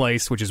Dark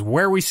Place, which is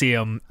where we see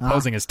him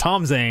posing as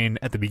Tom Zane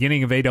at the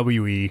beginning of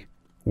AWE.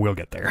 We'll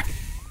get there.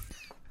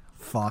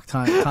 Fuck,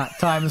 time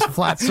is a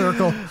flat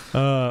circle.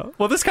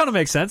 Well, this kind of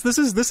makes sense. This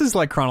is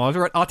like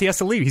chronological. Ati has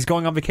to leave. He's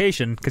going on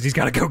vacation because he's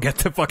got to go get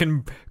to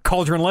fucking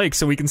Cauldron Lake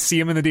so we can see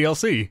him in the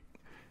DLC.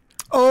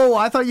 Oh,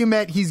 I thought you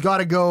meant he's got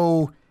to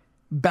go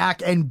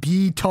back and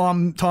be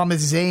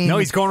Thomas Zane. No,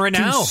 he's going right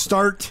now. To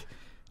start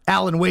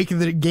Alan Wake in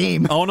the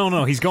game. Oh,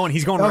 no. He's going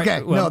okay,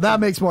 right. Well, no,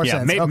 that makes more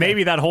sense.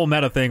 Maybe that whole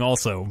meta thing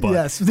also. But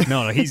yes.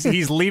 No,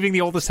 he's leaving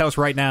the oldest house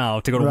right now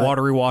to go to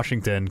Watery,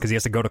 Washington, because he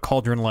has to go to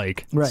Cauldron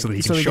Lake so that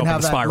he can show up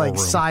in the spiral room.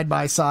 Side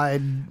by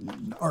side,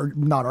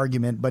 not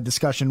argument, but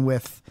discussion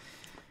with.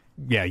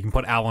 Yeah, you can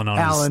put Alan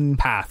on his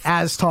path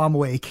as Tom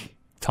Wake.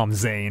 Tom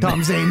Zane.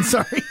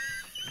 Sorry.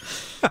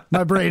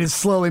 My brain is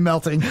slowly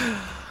melting.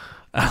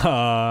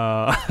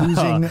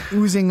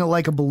 Oozing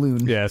like a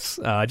balloon. Yes.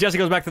 Jesse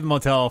goes back to the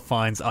motel,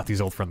 finds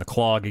Ati's old friend, the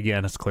Clog,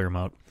 again, has to clear him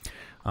out.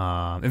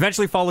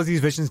 Eventually follows these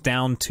visions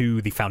down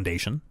to the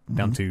foundation,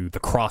 down to the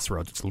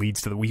crossroads, which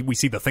leads to the... We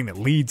see the thing that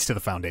leads to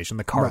the foundation,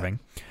 the carving.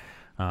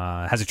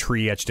 Right. Has a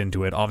tree etched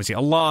into it. Obviously,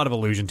 a lot of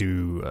allusion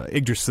to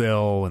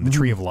Yggdrasil and the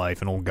Tree of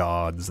Life and old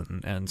gods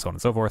and so on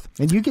and so forth.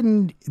 And you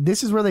can...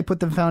 This is where they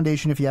put the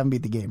foundation if you haven't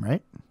beat the game,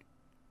 right?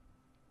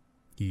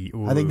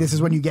 I think this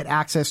is when you get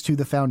access to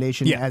the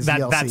foundation as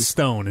DLC. That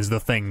stone is the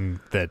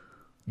thing that,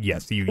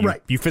 yes, you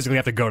physically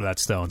have to go to that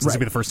stone. So this will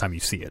be the first time you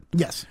see it.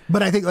 Yes.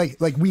 But I think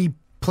like we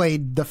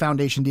played the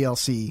foundation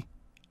DLC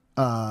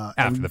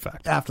after the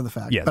fact.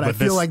 Yeah, but I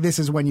feel like this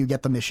is when you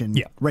get the mission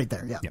right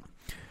there. Yeah.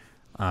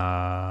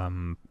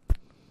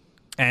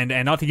 And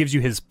Ati gives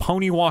you his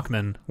pony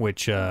Walkman,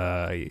 which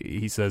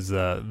he says,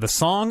 the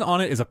song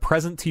on it is a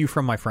present to you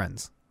from my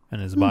friends.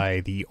 And is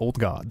by the Old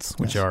Gods,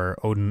 which are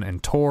Odin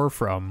and Tor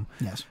from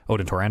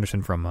Odin Tor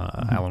Anderson from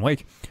Alan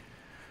Wake.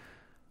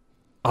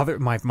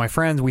 My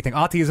friends, we think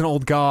Ati is an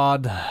old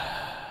god.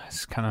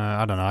 It's kind of,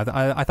 I don't know.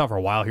 I thought for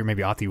a while here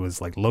maybe Ati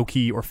was like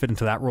Loki or fit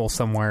into that role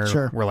somewhere.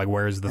 Sure. Where like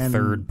where's the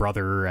third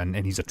brother and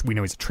we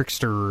know he's a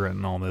trickster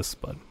and all this,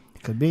 but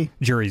could be.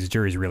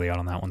 Jury's really out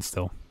on that one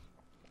still.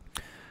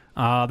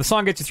 The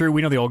song gets you through.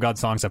 We know the Old God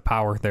songs have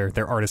power.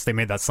 They're artists. They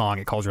made that song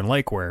at Cauldron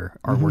Lake where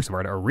our works of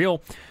art are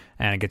real.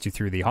 And it gets you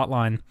through the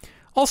hotline.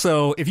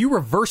 Also, if you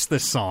reverse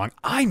this song,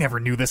 I never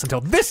knew this until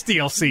this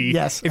DLC.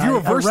 Yes, if you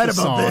reverse this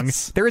song,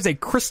 there is a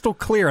crystal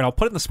clear, and I'll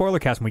put it in the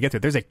Spoilercast when we get to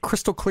it. There's a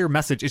crystal clear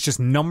message. It's just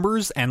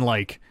numbers and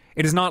like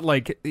it is not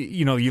like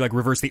you like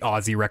reverse the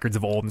Aussie records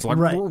of old and it's like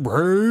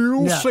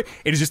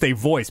it is just a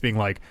voice being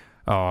like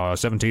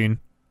 17,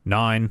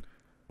 9,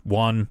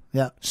 1,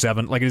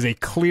 7. Like it is a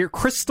clear,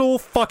 crystal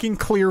fucking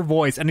clear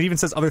voice, and it even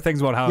says other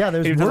things about how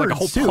there's it words like a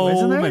whole too, poem.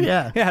 isn't there? And,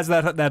 it has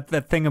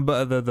that thing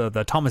about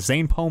the Thomas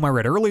Zane poem I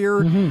read earlier.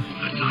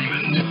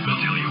 Assignment will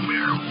tell you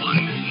where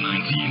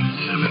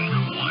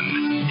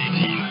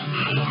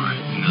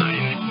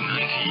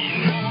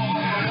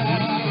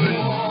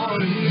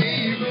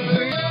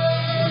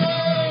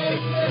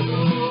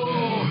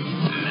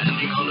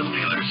Landing on the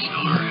Baylor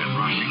Star and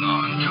rushing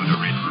on to the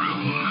Red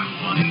Room.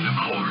 Find the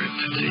cord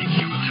to take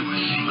you to a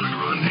secret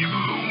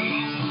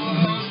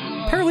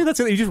rendezvous. Apparently that's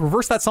it. You just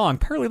reverse that song.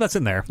 Apparently that's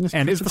in there.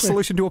 And is the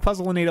solution to a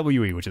puzzle in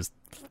AWE, which is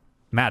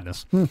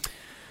madness.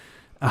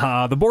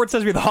 The board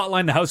says we have the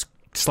hotline to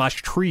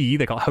house/tree.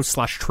 They call it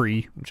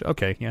house/tree, which,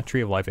 okay, yeah,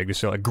 Tree of Life.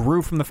 So it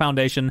grew from the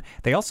foundation.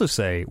 They also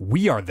say,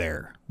 we are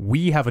there.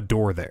 We have a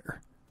door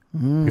there.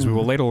 Because we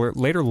will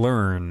later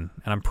learn,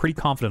 and I'm pretty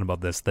confident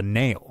about this, the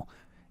nail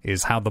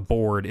is how the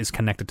board is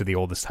connected to the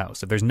oldest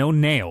house. If there's no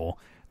nail,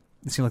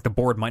 it seems like the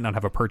board might not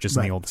have a purchase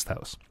in the oldest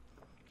house.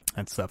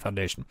 That's the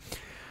foundation.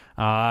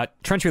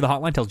 Trench through the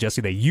hotline tells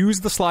Jesse they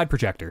used the slide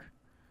projector.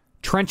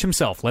 Trench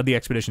himself led the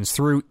expeditions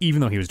through, even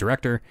though he was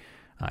director.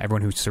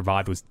 Everyone who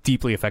survived was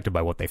deeply affected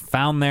by what they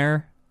found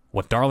there.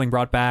 What Darling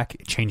brought back,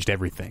 it changed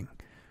everything.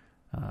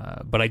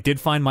 But I did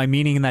find my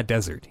meaning in that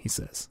desert, he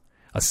says.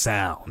 A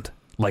sound,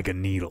 like a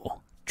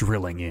needle,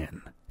 drilling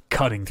in,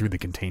 cutting through the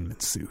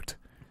containment suit.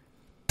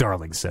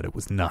 Darling said it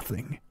was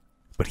nothing,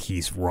 but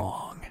he's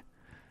wrong.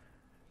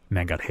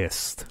 Man got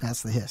hissed.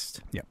 That's the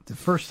hissed. Yep. The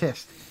first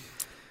hissed.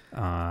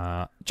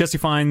 Jesse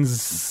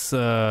finds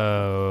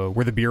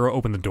where the Bureau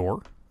opened the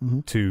door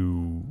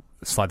to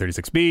Slide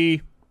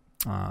 36B.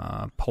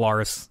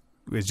 Polaris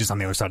is just on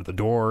the other side of the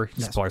door.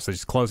 Yes. Polaris is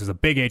just close. There's a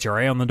big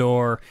HRA on the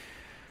door.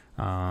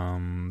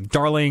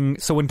 Darling.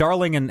 So when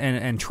Darling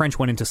and Trench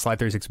went into Slide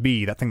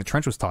 36B, that thing that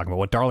Trench was talking about,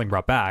 what Darling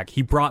brought back,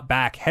 he brought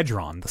back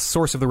Hedron, the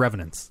source of the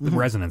resonance.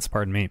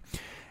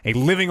 A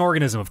living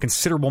organism of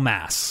considerable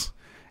mass.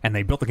 And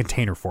they built a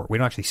container for it. We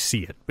don't actually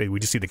see it. We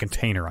just see the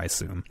container, I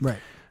assume. Right.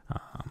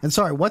 And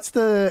sorry, what's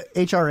the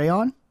HRA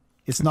on?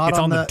 It's not. It's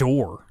on the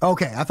door.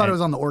 Okay, I thought it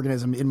was on the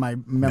organism in my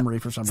memory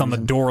for some reason. It's on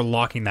the door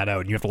locking that out.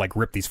 And you have to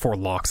rip these 4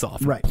 locks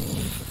off. Right.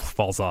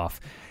 Falls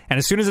off. And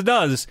as soon as it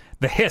does,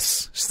 the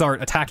hiss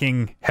start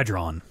attacking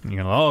Hedron.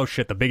 You know, oh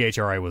shit, the big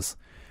HRA was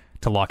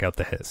to lock out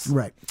the hiss.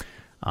 Right.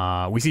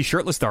 We see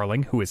shirtless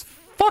Darling, who is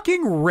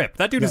fucking ripped.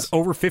 That dude is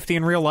over 50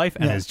 in real life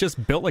and is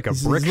just built like a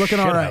brick looking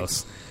all right.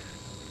 shithouse.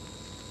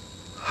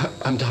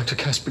 I'm Dr.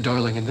 Casper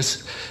Darling, and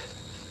this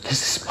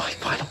is my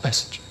final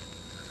message.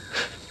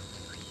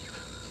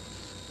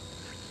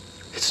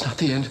 It's not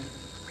the end.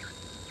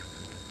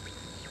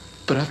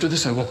 But after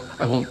this, I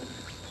won't.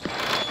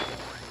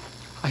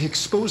 I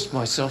exposed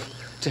myself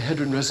to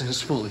Hedron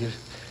resonance fully.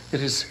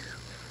 It's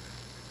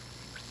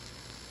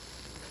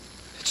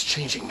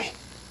changing me.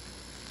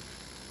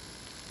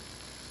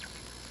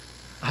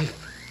 I've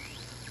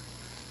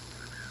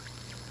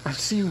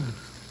seen.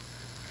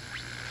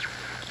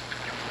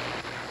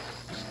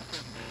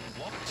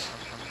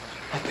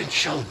 I've been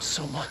shown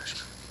so much.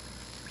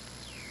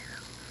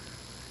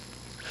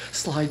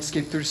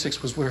 Slidescape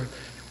 36 was where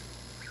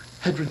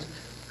Hedron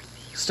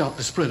stopped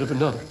the spread of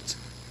another.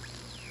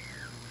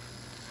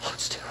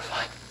 It's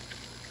terrifying.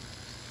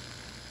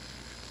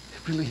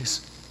 It really is.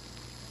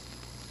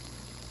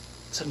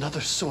 It's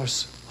another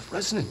source of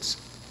resonance.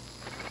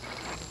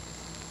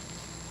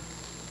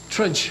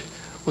 Trench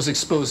was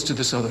exposed to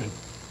this other.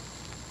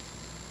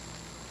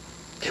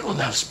 It will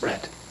now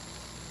spread.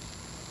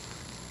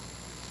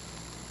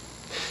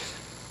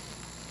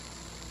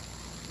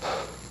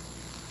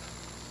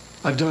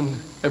 I've done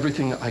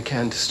everything I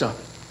can to stop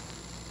it.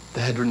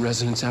 The Hedron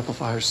resonance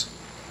amplifiers.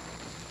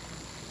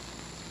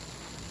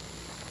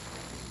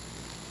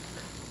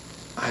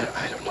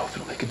 I don't know if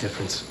it'll make a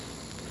difference.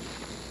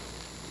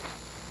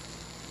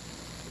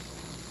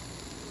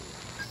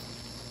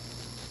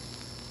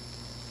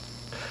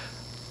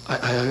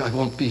 I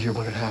won't be here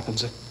when it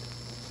happens.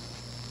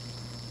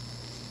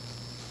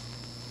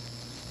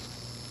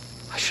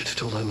 I should have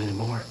told him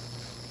anymore.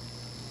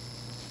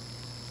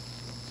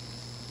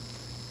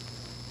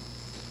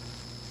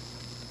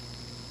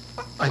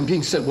 I'm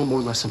being sent one more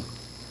lesson.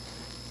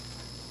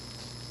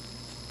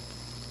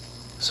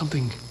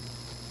 Something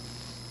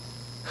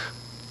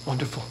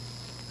wonderful,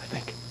 I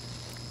think.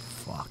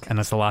 Fuck. And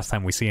that's the last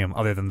time we see him,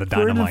 other than the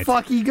Where dynamite. did the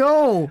fuck he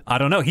go? I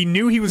don't know. He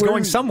knew he was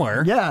going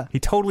somewhere. Yeah. He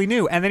totally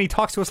knew. And then he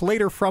talks to us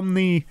later from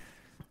the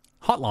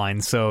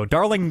hotline. So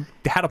Darling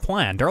had a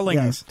plan.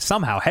 Darling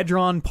somehow,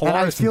 Hedron,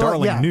 Polaris, and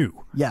Darling knew.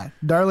 Yeah.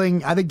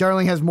 Darling, I think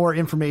Darling has more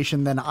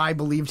information than I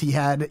believed he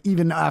had,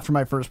 even after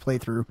my first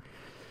playthrough.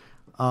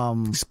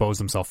 Exposed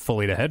himself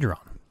fully to Hedron.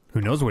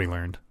 Who knows what he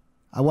learned?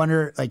 I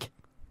wonder,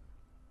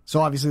 so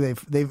obviously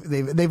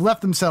they've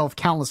left themselves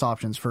countless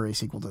options for a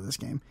sequel to this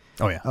game.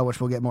 Oh yeah, which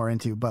we'll get more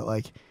into. But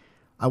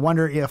I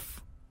wonder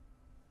if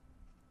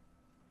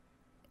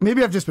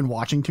maybe I've just been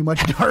watching too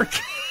much Dark.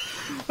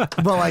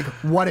 But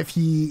what if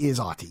he is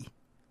Ahti?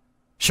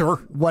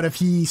 Sure. What if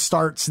he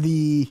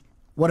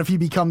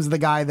becomes the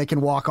guy that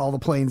can walk all the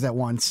planes at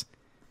once?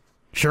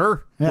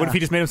 Sure. Yeah. What if he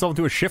just made himself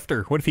into a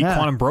shifter? What if he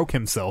quantum broke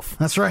himself?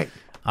 That's right.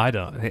 I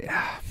don't.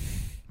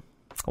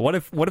 What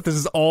if this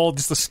is all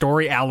just a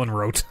story Alan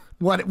wrote?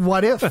 What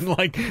if and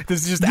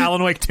this is just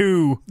Alan Wake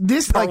 2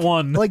 part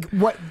 1?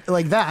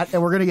 That, and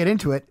we're gonna get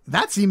into it.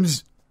 That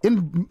seems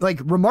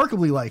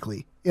remarkably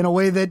likely in a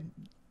way that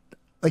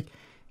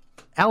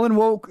Alan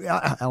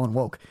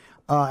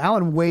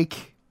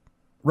Wake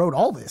wrote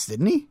all this,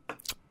 didn't he?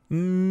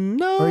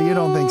 No, or you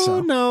don't think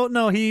so? No.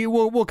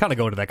 We'll kind of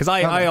go into that because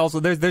I also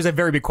there's a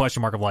very big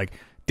question mark of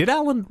did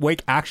Alan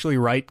Wake actually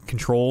write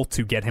Control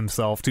to get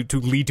himself to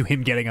lead to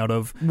him getting out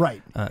of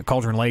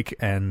Cauldron Lake?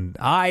 And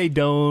I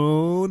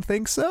don't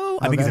think so.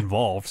 I think he's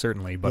involved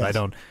certainly, but I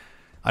don't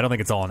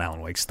think it's all an Alan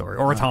Wake story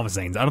or a Thomas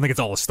Zane's. I don't think it's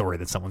all a story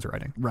that someone's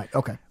writing. Right.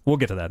 Okay. We'll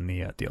get to that in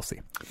the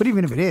DLC. But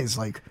even if it is,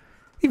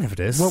 even if it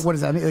is, what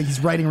does that mean?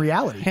 He's writing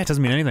reality. Yeah, it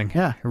doesn't mean anything.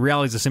 Yeah,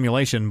 reality's a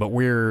simulation, but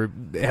we're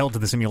held to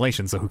the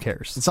simulation, so who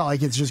cares? It's not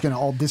like it's just going to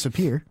all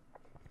disappear.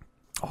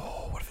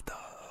 Oh, what if it does?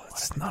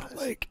 It's not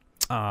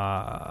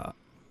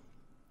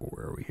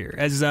where are we here?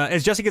 As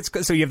Jesse gets,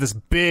 so you have this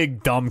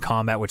big dumb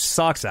combat which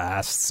sucks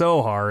ass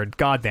so hard.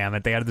 God damn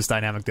it! They added this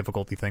dynamic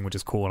difficulty thing which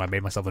is cool, and I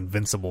made myself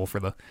invincible for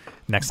the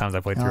next times I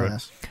played through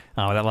it.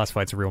 That last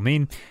fight's real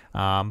mean.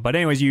 But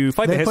anyways, you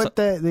fight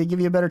They give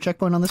you a better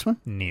checkpoint on this one?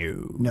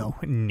 No.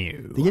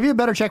 They give you a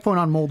better checkpoint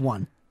on Mold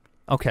 1.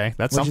 Okay,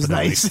 that's which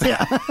something. Is nice.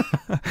 Yeah.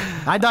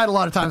 I died a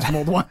lot of times from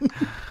Mold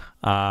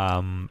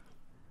 1.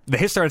 The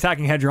Hiss start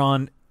attacking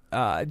Hedron.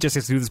 Just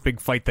has to do this big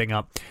fight thing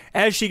up.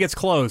 As she gets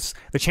close,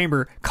 the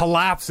chamber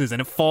collapses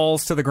and it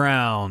falls to the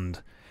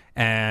ground.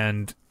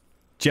 And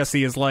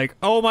Jesse is like,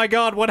 "Oh my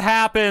god, what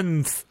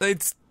happened?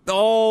 It's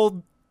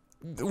all...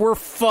 we're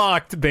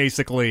fucked,"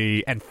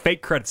 basically. And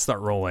fake credits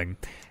start rolling.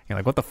 You're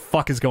like, what the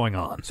fuck is going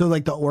on? So,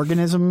 like, the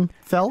organism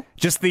fell?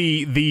 Just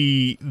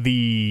the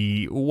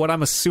what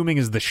I'm assuming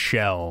is the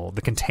shell,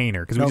 the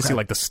container. Because we just see,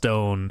 like, the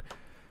stone...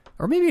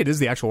 Or maybe it is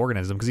the actual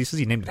organism, because he says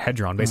he named it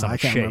Hedron based on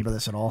its shape. I can't remember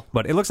this at all.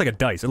 But it looks like a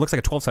dice. It looks like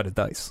a 12-sided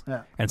dice.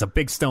 Yeah. And it's a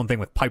big stone thing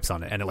with pipes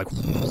on it, and it, like,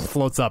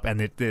 floats up, and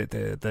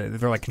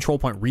they're, like, control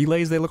point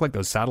relays. They look like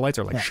those satellites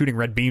are, like, shooting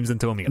red beams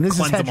into them. You gotta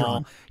cleanse them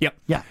all. Yep.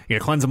 Yeah. You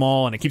gotta cleanse them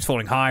all, and it keeps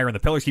floating higher, and the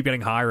pillars keep getting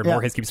higher, and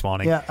more hits keep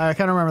spawning. Yeah, I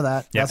kind of remember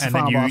that. Yeah, that's and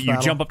then you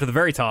jump up to the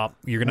very top.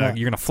 You're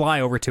gonna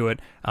fly over to it,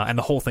 and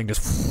the whole thing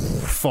just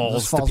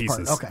falls to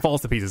pieces. Okay.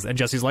 Falls to pieces. And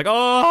Jesse's like,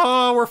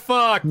 "Oh, we're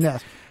fucked."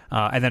 Yes.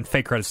 And then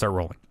fake credits start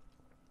rolling.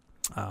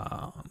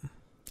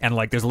 And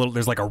like there's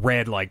like a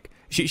red, like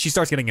she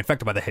starts getting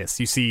infected by the hiss.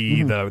 You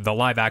see the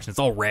live action, it's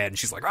all red, and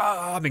she's like,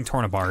 I'm being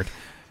torn apart.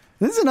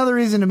 This is another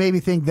reason to maybe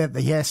think that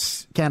the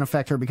hiss can't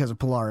affect her because of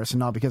Polaris and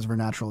not because of her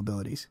natural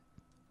abilities.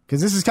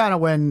 Because this is kind of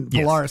when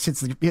Polaris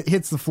hits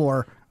the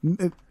floor.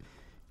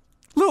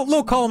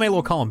 Little column A,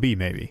 little column B,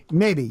 maybe.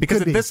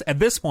 Because at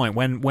this point,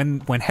 when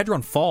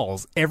Hedron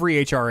falls,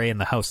 every HRA in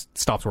the house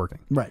stops working.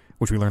 Right.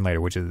 Which we learn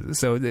later, which is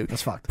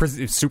that's fucked.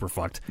 It's super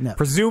fucked. No.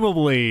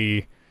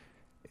 Presumably,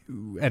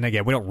 and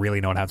again, we don't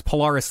really know what happens.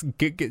 Polaris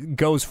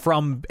goes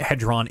from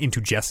Hedron into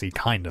Jesse.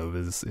 Kind of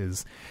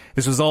is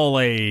this was all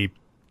a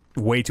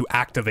way to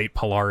activate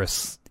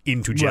Polaris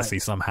into Jesse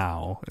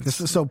somehow.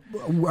 So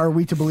are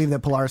we to believe that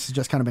Polaris has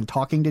just kind of been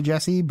talking to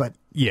Jesse? But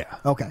yeah,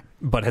 okay,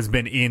 but has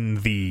been in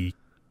the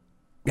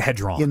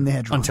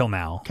Hedron until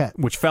now,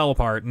 which fell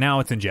apart.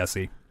 Now it's in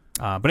Jesse.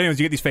 But anyways,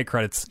 you get these fake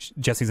credits.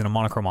 Jesse's in a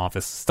monochrome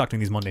office, stuck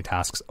doing these mundane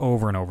tasks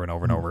over and over and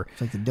over and over.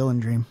 It's like the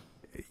Dylan dream.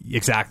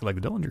 Exactly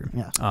like the Dylan dream.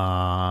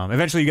 Yeah.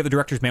 Eventually, you get the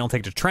director's mail and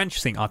take it to Trench,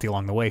 seeing Ati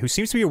along the way, who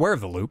seems to be aware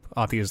of the loop.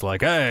 Ati is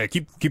like, "Hey,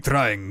 keep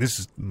trying. This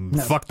is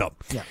fucked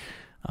up." Yeah.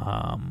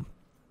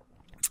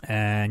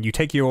 And you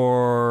take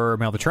your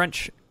mail to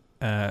Trench.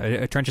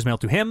 Trench's mail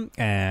to him.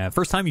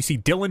 First time you see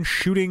Dylan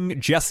shooting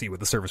Jesse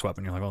with a service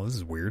weapon. You're like, "Oh, this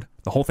is weird."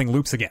 The whole thing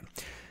loops again.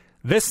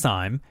 This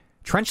time,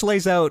 Trench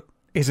lays out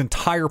his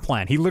entire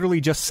plan. He literally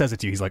just says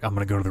it to you. He's like, "I'm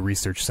going to go to the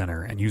research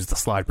center and use the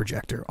slide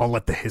projector. I'll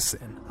let the hiss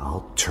in.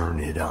 I'll turn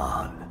it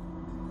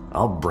on.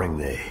 I'll bring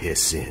the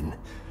hiss in.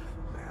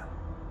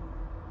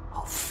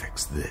 I'll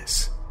fix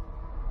this."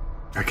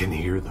 I can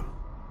hear them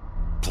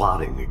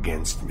plotting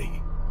against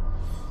me.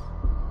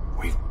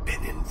 We've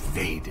been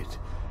invaded,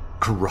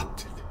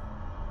 corrupted.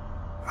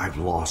 I've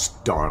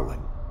lost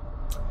Darling.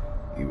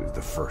 He was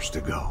the first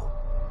to go.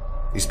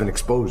 He's been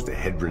exposed to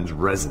Hedron's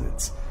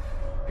resonance.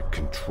 It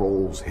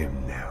controls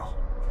him now.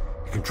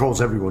 It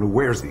controls everyone who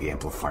wears the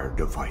amplifier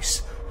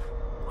device.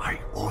 I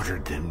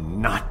ordered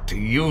them not to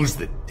use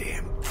the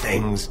damn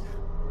things.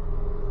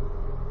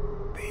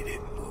 They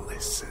didn't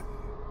listen.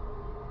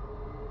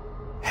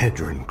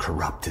 Hedron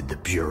corrupted the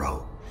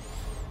Bureau.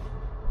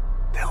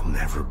 They'll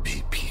never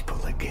be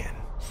people again.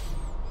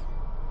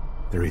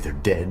 They're either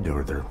dead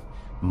or they're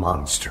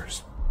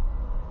monsters.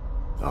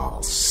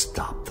 I'll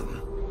stop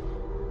them.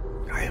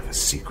 I have a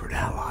secret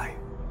ally.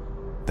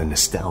 The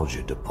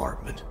Nostalgia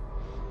Department.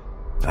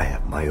 I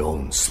have my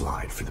own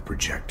slide for the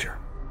projector.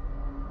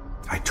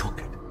 I took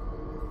it.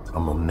 A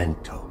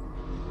memento.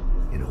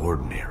 In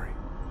ordinary.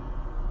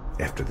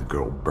 After the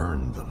girl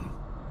burned them.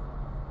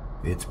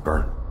 It's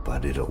burnt,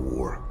 but it'll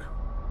work.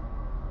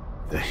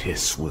 The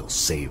hiss will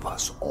save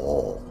us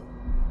all.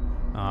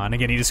 And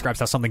again, he describes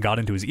how something got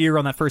into his ear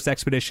on that first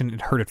expedition.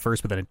 It hurt at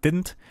first, but then it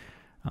didn't.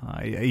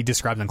 He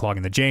describes them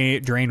clogging the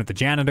drain with the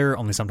janitor.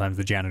 Only sometimes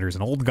the janitor is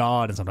an old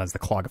god, and sometimes they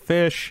clog a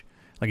fish.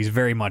 Like, he's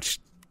very much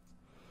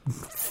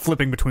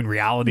flipping between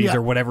realities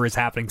or whatever is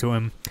happening to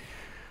him.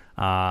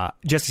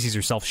 Jesse sees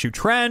herself shoot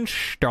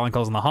Trench. Darling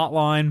calls on the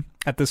hotline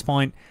at this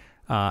point.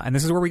 And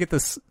this is where we get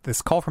this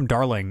call from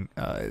Darling.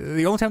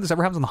 The only time this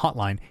ever happens on the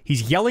hotline,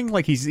 he's yelling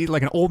like he's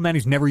like an old man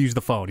who's never used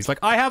the phone. He's like,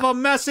 "I have a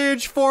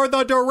message for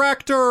the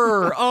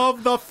director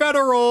of the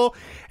Federal."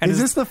 And is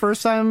this the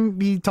first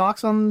time he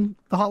talks on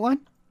the hotline?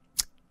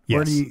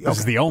 Yes. This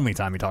is the only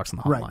time he talks on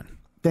the hotline. Right.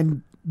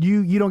 Then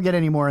you don't get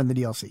any more in the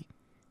DLC.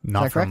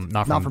 Not from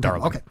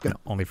Darling. Okay, good. No,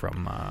 only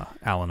from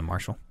Alan and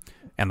Marshall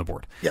and the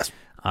board. Yes.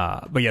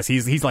 But yes,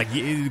 he's like,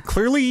 it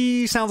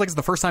clearly sounds like it's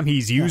the first time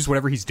he's used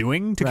whatever he's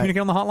doing to communicate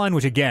on the hotline,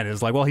 which again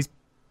is like, well, he's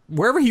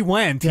wherever he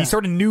went, he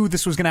sort of knew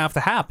this was going to have to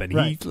happen.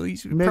 Right.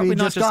 He's Maybe probably he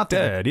not just got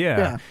dead.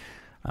 there.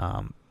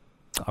 Yeah.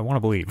 I want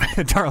to believe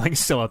Darling's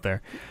still out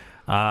there.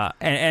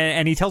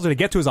 And he tells her to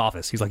get to his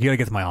office. He's like, you got to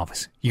get to my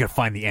office. You got to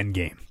find the end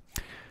game.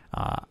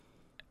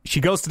 She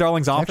goes to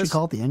Darling's office. Actually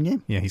call it the end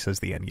game? Yeah, he says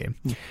the end game.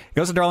 He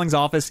goes to Darling's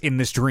office in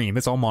this dream.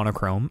 It's all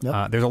monochrome.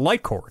 Yep. There's a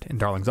light cord in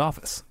Darling's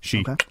office.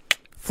 She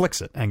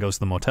flicks it and goes to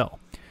the motel,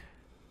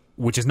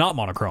 which is not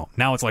monochrome.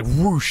 Now it's like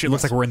whoosh. It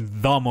looks like we're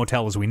in the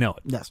motel as we know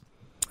it. Yes.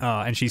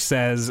 And she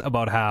says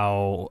about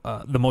how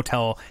the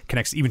motel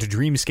connects even to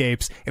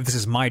dreamscapes. If this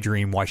is my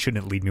dream, why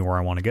shouldn't it lead me where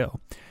I want to go?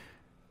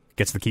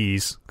 Gets the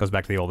keys, goes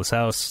back to the oldest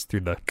house,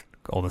 through the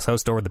oldest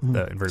house door,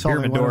 the inverted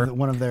pyramid door.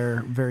 One of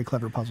their very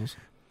clever puzzles.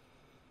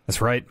 That's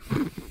right.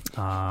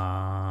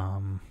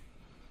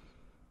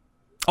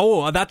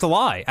 Oh, that's a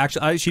lie.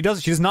 Actually, she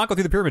does not go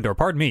through the pyramid door.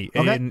 Pardon me.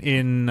 Okay.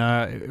 In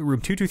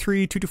room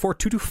 223, 224,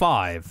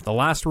 225, the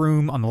last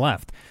room on the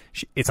left,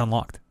 it's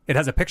unlocked. It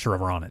has a picture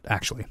of her on it,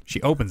 actually.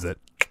 She opens it.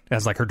 It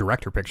has like her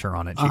director picture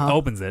on it. She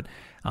opens it,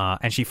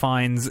 and she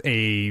finds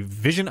a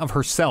vision of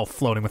herself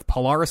floating with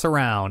Polaris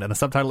around, and the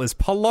subtitle is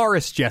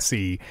Polaris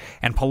Jessie.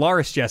 And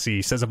Polaris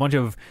Jessie says a bunch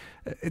of...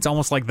 It's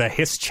almost like the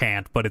hiss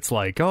chant, but it's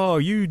like,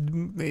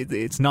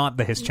 it's not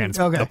the hiss chant. It's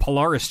the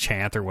Polaris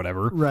chant or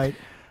whatever. Right.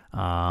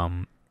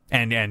 And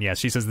yes,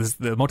 she says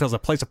the motel's a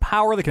place of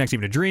power that connects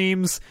even to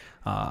dreams.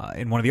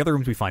 In one of the other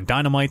rooms, we find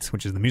Dynamite,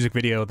 which is the music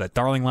video that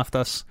Darling left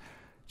us.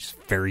 Which is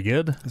very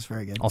good. It's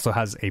very good. Also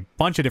has a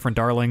bunch of different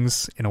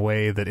Darlings in a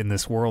way that in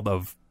this world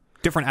of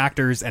different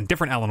actors and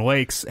different Alan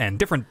Wakes and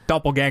different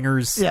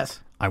doppelgangers.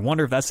 Yes. I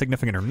wonder if that's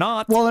significant or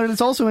not. Well, and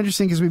it's also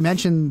interesting because we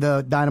mentioned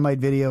the Dynamite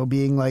video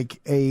being like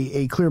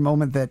a clear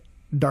moment that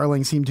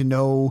Darling seemed to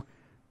know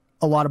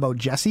a lot about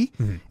Jesse.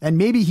 Mm-hmm. And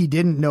maybe he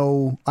didn't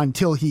know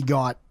until he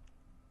got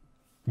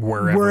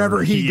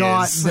wherever he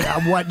got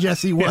what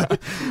Jesse was.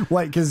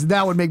 What, because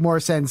that would make more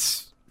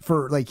sense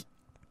for like...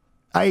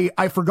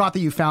 I forgot that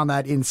you found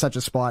that in such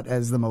a spot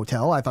as the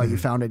motel. I thought you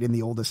found it in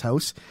the oldest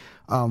house,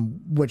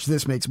 which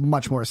this makes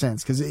much more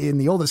sense because in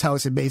the oldest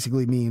house, it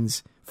basically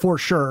means for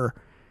sure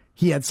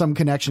he had some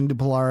connection to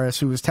Polaris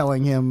who was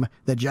telling him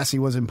that Jesse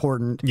was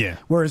important. Yeah.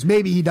 Whereas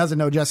maybe he doesn't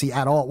know Jesse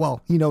at all.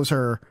 Well, he knows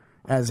her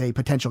as a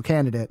potential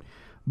candidate,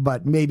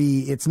 but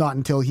maybe it's not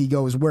until he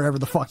goes wherever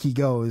the fuck he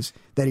goes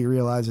that he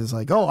realizes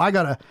like, oh,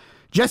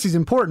 Jesse's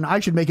important.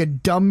 I should make a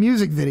dumb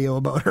music video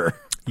about her.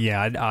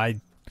 Yeah,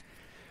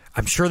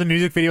 I'm sure the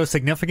music video is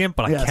significant,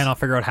 but I cannot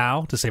figure out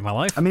how to save my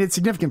life. I mean, it's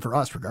significant for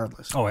us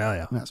regardless. Oh,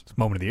 yeah. Yes. It's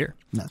moment of the year.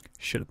 Yes.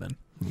 Should have been.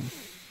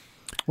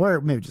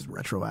 Or maybe just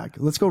retroact.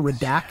 Let's go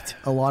redact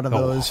a lot of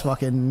those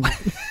fucking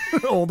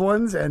old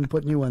ones and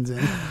put new ones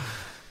in.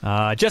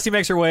 Jessie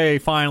makes her way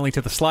finally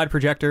to the slide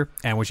projector,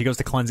 and when she goes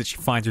to cleanse it, she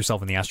finds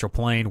herself in the astral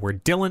plane where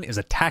Dylan is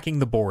attacking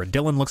the board.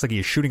 Dylan looks like he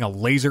is shooting a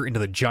laser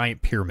into the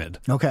giant pyramid.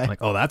 Okay. I'm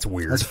like, oh, that's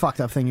weird. That's a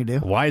fucked up thing to do.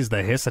 Why is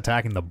the hiss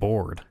attacking the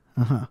board?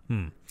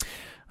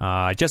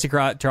 Jessie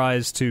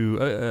tries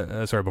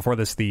to... before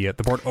this, the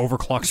board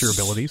overclocks your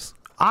abilities.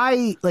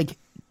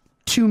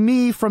 To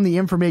me, from the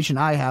information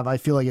I have, I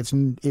feel like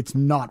it's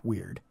not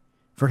weird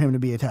for him to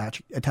be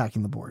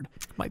attacking the board.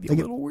 Might be a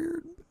little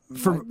weird.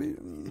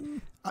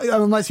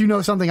 Unless you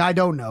know something I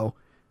don't know.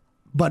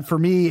 But for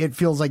me, it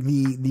feels like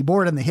the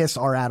board and the hiss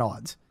are at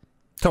odds.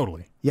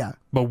 Totally. Yeah.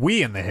 But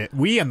we and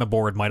the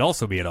board might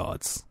also be at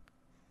odds.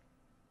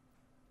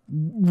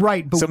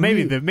 Right, but so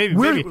maybe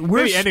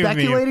we're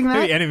speculating that.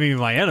 Maybe enemy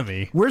my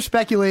enemy. We're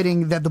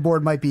speculating that the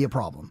board might be a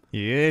problem.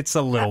 It's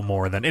a little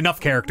more than enough.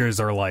 Characters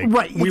are like,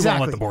 right, we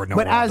won't let the board know.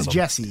 But as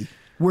Jesse,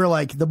 we're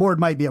like the board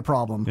might be a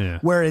problem. Yeah.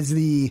 Whereas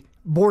the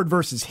board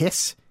versus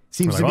hiss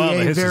seems to be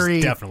a very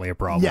is definitely a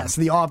problem. Yes,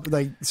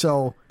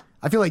 so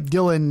I feel like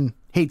Dylan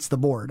hates the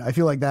board. I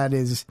feel like that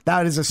is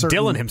a certain...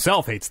 Dylan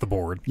himself hates the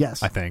board.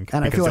 Yes, I think,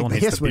 and I feel like Dylan the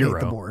hiss would bureau.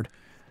 hate the board.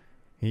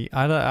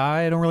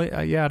 I don't really.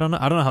 I don't know.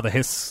 I don't know how the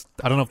hiss.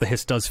 I don't know if the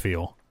hiss does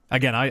feel.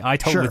 Again, I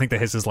totally think the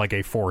hiss is like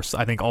a force.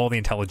 I think all the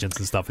intelligence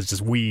and stuff is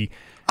just we.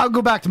 I'll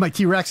go back to my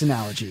T-Rex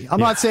analogy.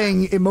 I'm not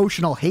saying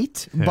emotional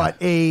hate, but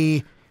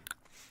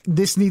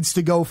this needs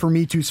to go for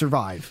me to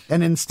survive.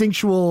 An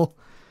instinctual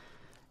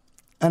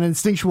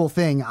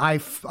thing.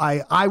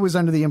 I was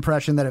under the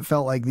impression that it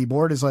felt like the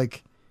board is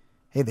like,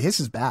 hey, the hiss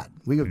is bad.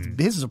 The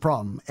hiss is a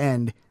problem,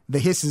 and the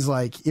hiss is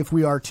like, if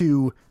we are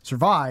to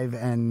survive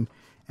and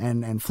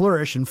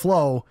flourish and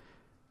flow,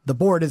 the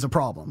board is a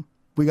problem.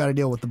 We got to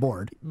deal with the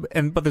board.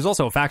 But there's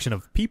also a faction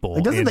of people.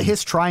 Doesn't the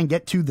hiss try and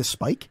get to the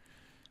spike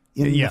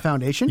in the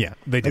foundation? Yeah,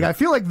 they do. I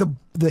feel like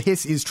the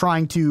hiss is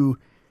trying to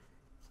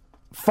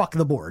fuck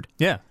the board.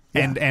 Yeah.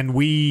 And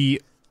we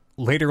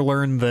later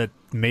learn that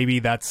maybe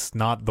that's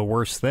not the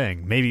worst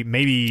thing. Maybe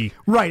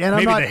right. And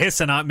maybe the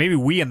hiss and maybe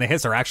we and the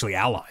hiss are actually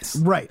allies.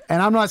 Right.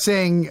 And I'm not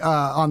saying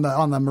on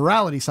the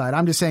morality side.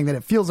 I'm just saying that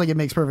it feels like it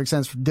makes perfect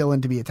sense for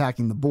Dylan to be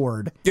attacking the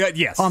board.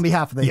 Yes. On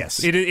behalf of the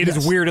hiss. Yes. It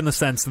is weird in the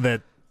sense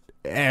that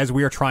as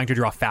we are trying to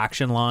draw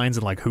faction lines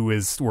and like who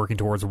is working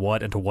towards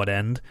what and to what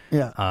end.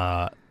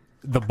 Yeah.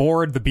 the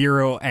board, the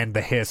Bureau, and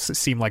the Hiss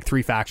seem like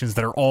three factions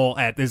that are all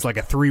there's like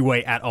a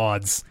three-way at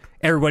odds.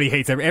 Everybody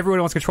hates everybody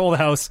wants control of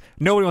the house.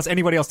 Nobody wants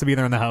anybody else to be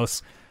there in the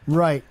house.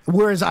 Right.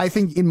 Whereas I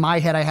think in my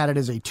head I had it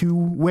as a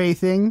two-way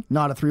thing,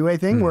 not a three-way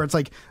thing, where it's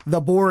like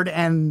the board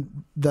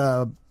and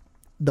the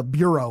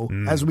Bureau,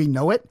 as we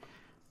know it,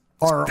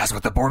 are... That's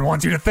what the board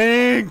wants you to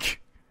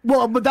think!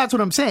 Well, but that's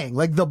what I'm saying.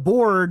 Like, the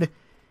board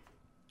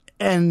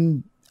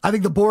and... I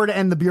think the board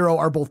and the Bureau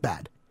are both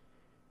bad.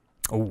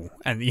 Oh,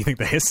 and you think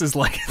the Hiss is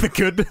like the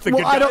good guys?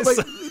 I don't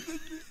like...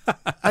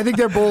 I think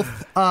they're both...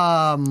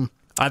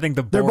 I think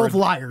they're both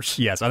liars.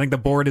 Yes, I think the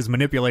board is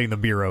manipulating the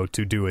Bureau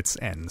to do its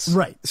ends.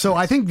 Right. So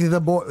I think the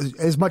board,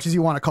 as much as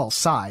you want to call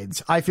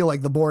sides, I feel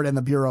like the board and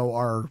the Bureau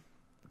are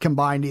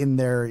combined in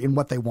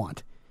what they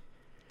want.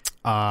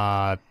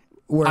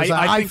 Whereas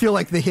I feel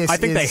like the Hiss I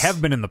think they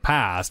have been in the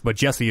past, but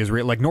Jesse is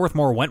real. Like,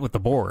 Northmore went with the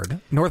board.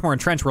 Northmore and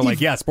Trench were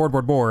like, yes,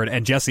 board,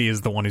 and Jesse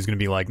is the one who's going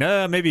to be like,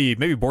 nah, maybe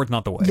board's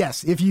not the way.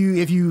 Yes, if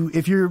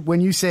you're when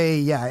you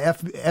say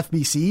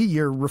FBC,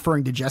 you're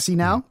referring to Jesse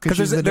now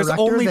because there's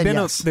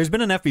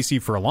been an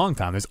FBC for a long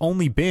time. There's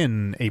only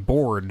been a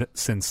board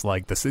since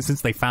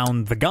since they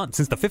found the gun,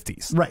 since the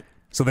 50s. Right.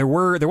 So there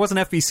was an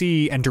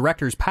FBC and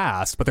directors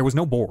passed, but there was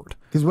no board.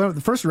 Because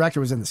the first director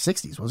was in the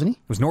 60s, wasn't he?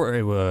 It was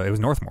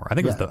Northmore. I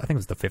think it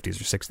was the 50s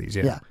or 60s.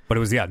 Yeah. But it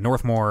was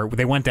Northmore.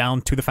 They went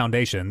down to the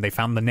Foundation. They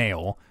found the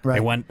nail. Right. They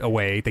went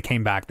away. They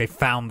came back. They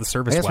found the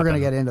service. I guess weapon we're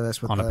going to get into this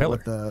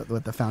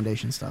with the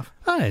Foundation stuff.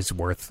 It's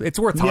worth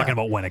talking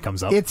about when it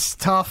comes up. It's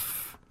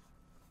tough.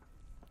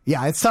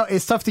 Yeah, it's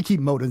tough to keep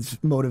motives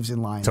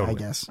in line. Totally.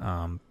 I guess.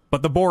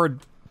 But the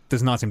board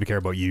does not seem to care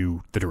about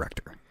you, the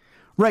director.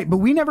 Right, but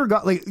we never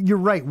got you're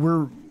right.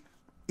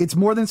 It's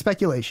more than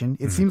speculation.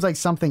 It seems like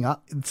something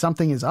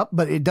is up,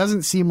 but it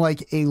doesn't seem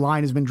like a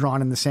line has been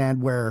drawn in the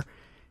sand where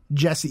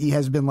Jesse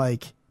has been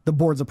like, the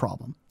board's a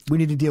problem. We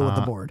need to deal with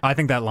the board. I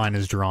think that line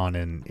is drawn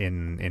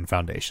in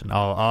Foundation.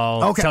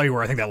 I'll tell you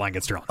where I think that line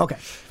gets drawn. Okay.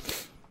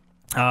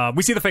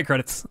 We see the fake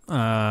credits.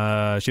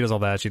 She does all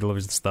that. She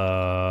delivers the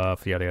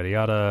stuff. Yada yada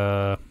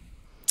yada.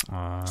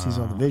 Sees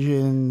all the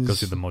visions.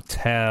 Goes to the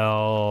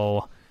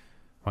motel.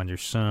 Find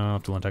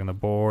yourself to attack on the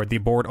board. The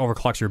board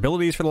overclocks your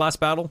abilities for the last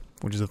battle,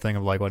 which is a thing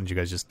of like, why didn't you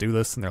guys just do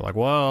this? And they're like,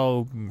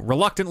 well,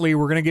 reluctantly,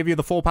 we're going to give you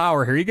the full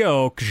power. Here you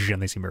go.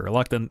 And they seem very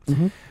reluctant.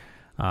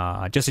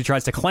 Mm-hmm. Jesse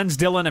tries to cleanse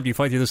Dylan after you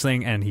fight through this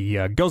thing, and he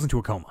goes into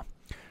a coma.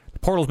 The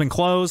portal's been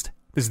closed.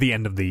 This is the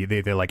end of the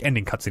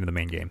ending cutscene of the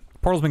main game. The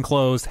portal's been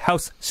closed.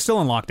 House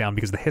still in lockdown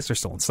because the Hiss are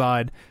still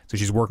inside. So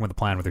she's working with a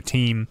plan with her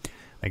team.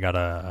 They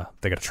gotta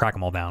track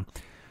them all down.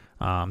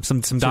 Some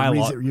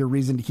dialogue. Your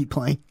reason to keep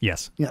playing.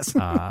 Yes.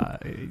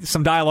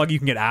 Some dialogue you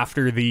can get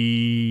after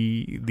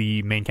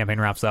the main campaign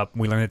wraps up.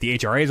 We learn that the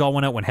HRAs all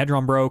went out when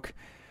Hedron broke,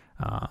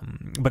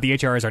 but the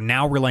HRAs are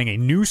now relaying a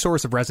new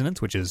source of resonance,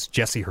 which is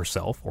Jesse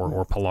herself,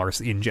 or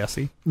Polaris in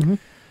Jesse.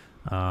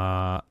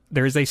 Mm-hmm.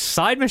 There is a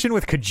side mission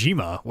with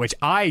Kojima, which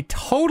I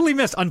totally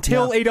missed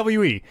until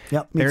AWE.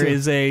 Yep, there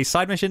is a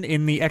side mission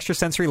in the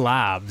Extrasensory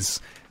Labs.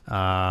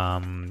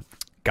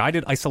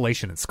 Guided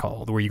Isolation, it's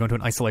called, where you go into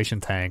an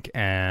isolation tank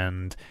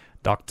and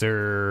I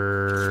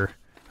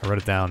wrote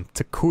it down,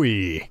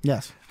 Takui.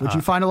 Yes, which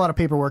you find a lot of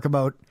paperwork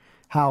about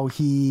how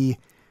he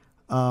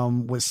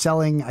was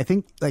selling, I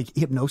think, like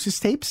hypnosis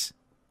tapes.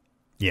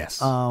 Yes.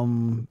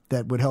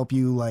 That would help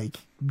you like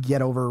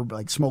get over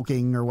like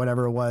smoking or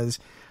whatever it was.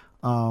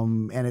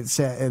 And it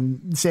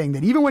said, saying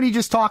that even when he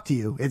just talked to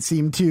you,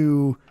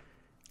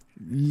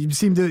 you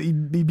seem to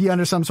be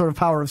under some sort of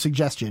power of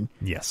suggestion.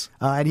 Yes.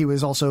 And he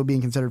was also being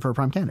considered for a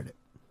prime candidate.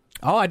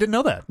 Oh, I didn't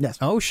know that. Yes.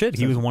 Oh, shit.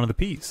 He was one of the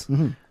Ps.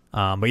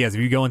 Mm-hmm. But yes,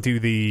 if you go into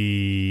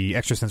the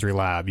Extrasensory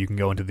Lab, you can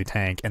go into the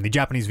tank, and the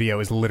Japanese VO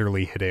is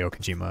literally Hideo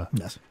Kojima.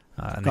 Yes.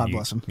 And God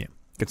bless him. Yeah,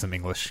 get some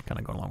English kind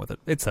of going along with it.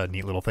 It's a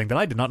neat little thing that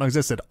I did not know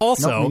existed.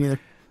 Also, nope, me neither.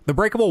 The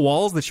breakable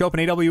walls that show up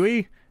in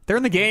AWE, they're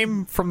in the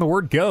game from the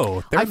word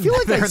go. I feel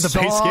like they're in the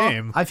base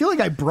game. I feel like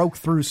I broke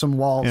through some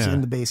walls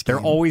in the base game.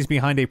 They're always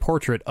behind a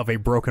portrait of a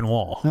broken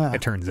wall,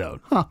 it turns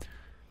out. Huh.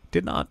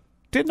 Did not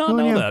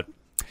know that.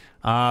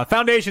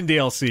 Foundation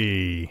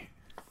DLC.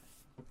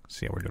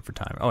 See how we're doing for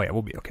time. Oh, yeah,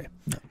 we'll be okay.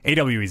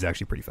 AWE is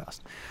actually pretty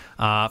fast.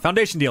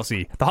 Foundation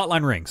DLC. The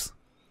hotline rings.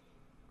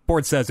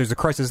 Board says there's a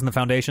crisis in the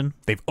Foundation.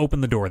 They've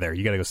opened the door there.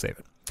 You got to go save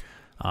it.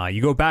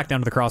 You go back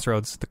down to the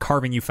crossroads. The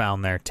carving you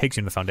found there takes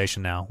you to the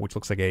Foundation now, which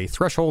looks like a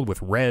threshold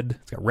with red.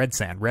 It's got red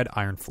sand, red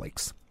iron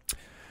flakes.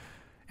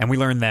 And we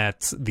learn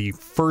that the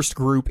first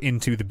group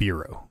into the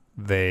Bureau,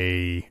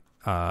 they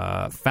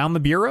found the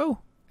Bureau,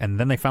 and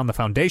then they found the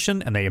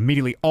Foundation, and they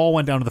immediately all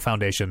went down to the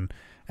Foundation,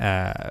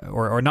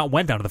 or not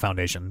went down to the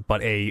Foundation,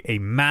 but a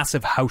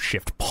massive house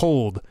shift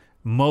pulled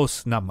a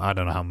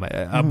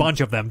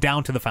bunch of them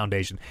down to the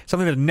Foundation.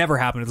 Something that had never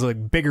happened. It's like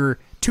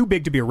too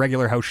big to be a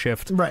regular house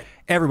shift. Right.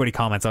 Everybody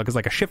comments on it because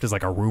like a shift is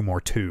like a room or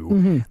two.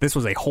 Mm-hmm. This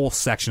was a whole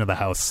section of the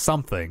house.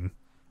 Something,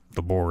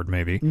 the board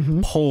maybe,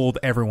 pulled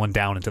everyone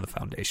down into the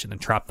Foundation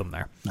and trapped them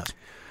there. Nice.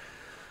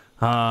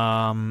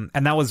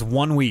 And that was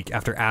 1 week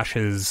after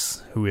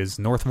Ashes, who is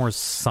Northmore's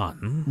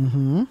son.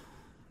 Mm-hmm.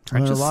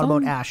 Trench's a lot son?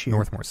 about Ash here.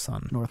 Northmore's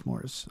son.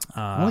 Northmore's.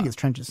 I don't think it's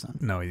Trench's son.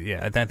 No,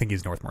 yeah, I think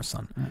he's Northmore's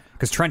son.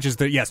 Because Trench is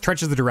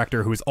the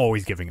director who is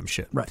always giving him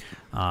shit. Right.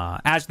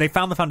 Ash, they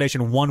found the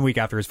Foundation 1 week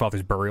after his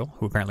father's burial,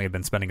 who apparently had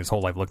been spending his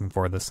whole life looking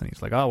for this, and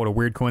he's like, oh, what a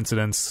weird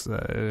coincidence.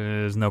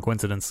 There's no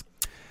coincidence.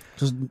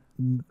 Just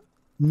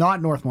not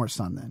Northmore's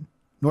son then.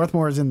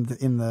 Northmore is in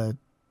the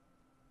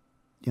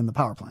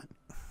power plant.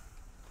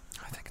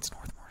 I think it's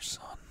Northmore's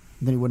son.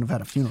 Then he wouldn't have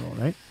had a funeral,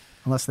 right?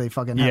 Unless they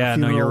fucking had yeah, a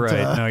funeral. No, you're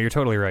right. No, you're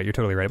totally right. You're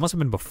totally right. It must have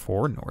been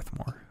before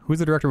Northmore. Who's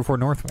the director before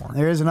Northmore?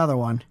 There is another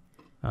one.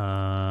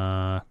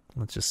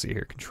 Let's just see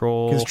here.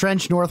 Control. Because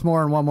Trench,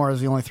 Northmore, and One More is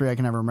the only three I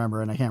can ever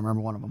remember, and I can't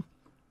remember one of them.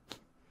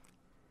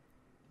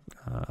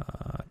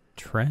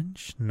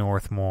 Trench,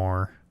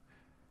 Northmore.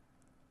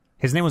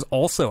 His name was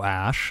also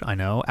Ash. I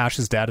know.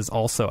 Ash's dad is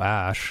also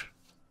Ash.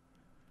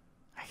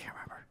 I can't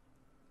remember.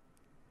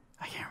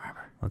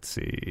 Let's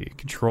see.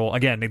 Control.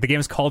 Again, the game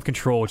is called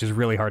Control, which is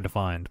really hard to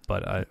find.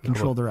 But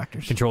Control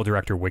directors. Control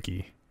director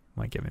wiki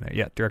might give me that.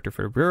 Yeah, director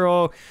for the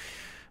bureau.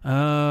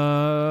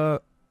 I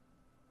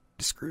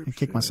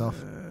kick myself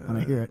when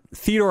I hear it.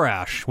 Theodore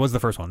Ash was the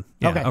first one.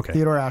 Yeah, okay.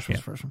 Theodore Ash was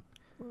the first one.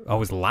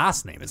 Oh, his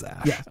last name is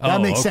Ash. Yeah, that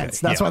makes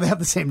sense. That's why they have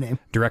the same name.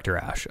 Director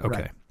Ash.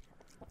 Okay.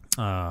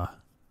 Right.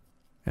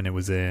 And it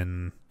was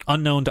in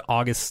unknown to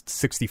August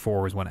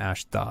 64 was when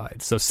Ash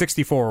died. So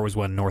 64 was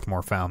when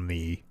Northmore found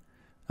the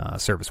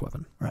service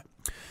weapon. Right.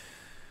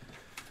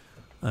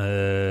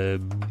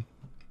 So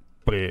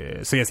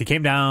yes, he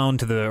came down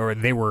to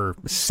they were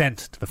sent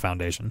to the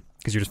Foundation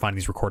because you're just finding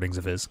these recordings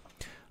of his.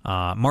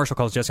 Marshall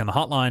calls Jesse on the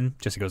hotline.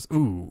 Jesse goes,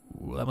 "Ooh,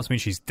 that must mean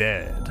she's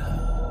dead."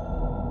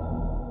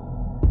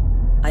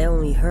 I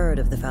only heard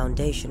of the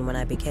Foundation when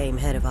I became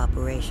head of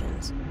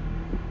operations.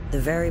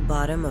 The very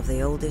bottom of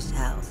the oldest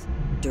house.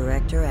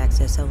 Director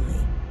access only.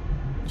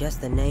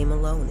 Just the name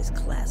alone is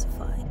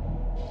classified.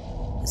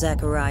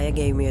 Zachariah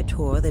gave me a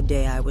tour the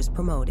day I was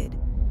promoted.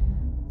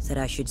 Said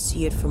I should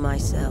see it for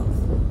myself,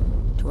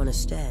 to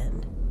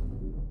understand.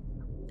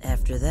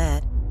 After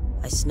that,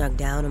 I snuck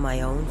down on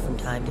my own from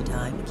time to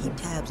time to keep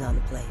tabs on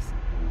the place.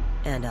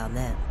 And on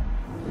them.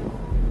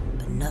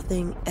 But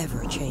nothing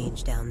ever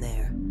changed down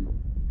there.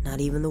 Not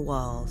even the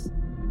walls.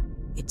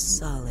 It's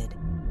solid,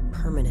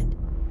 permanent,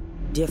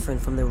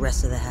 different from the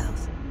rest of the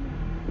house.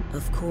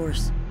 Of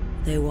course,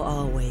 they were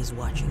always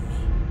watching me.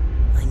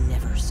 I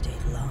never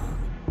stayed long.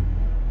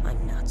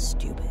 I'm not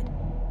stupid.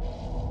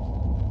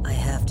 I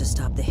have to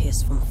stop the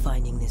hiss from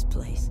finding this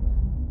place.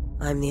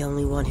 I'm the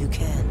only one who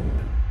can.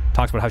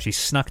 Talks about how she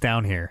snuck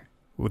down here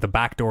with a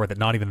back door that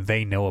not even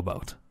they know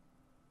about.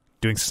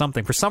 Doing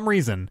something. For some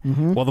reason,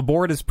 while the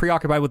board is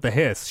preoccupied with the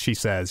hiss, she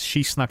says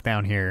she snuck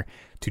down here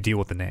to deal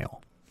with the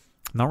nail.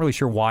 I'm not really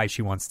sure why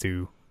she wants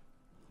to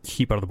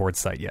keep out of the board's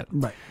sight yet.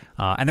 Right.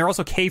 And there are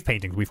also cave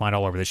paintings we find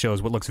all over that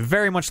shows what looks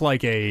very much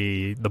like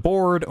the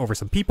board over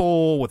some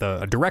people with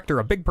a director,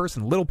 a big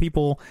person, little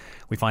people.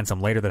 We find some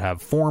later that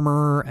have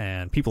former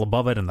and people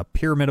above it and the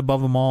pyramid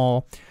above them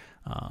all.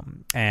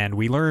 And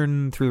we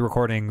learn through the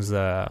recordings,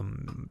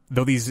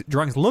 though these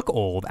drawings look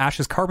old, Ash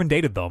has carbon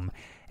dated them,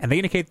 and they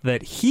indicate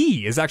that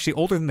he is actually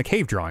older than the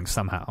cave drawings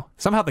somehow.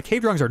 Somehow the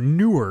cave drawings are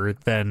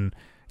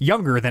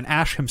younger than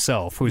Ash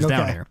himself, who is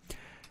down here.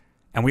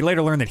 And we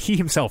later learn that he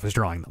himself is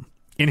drawing them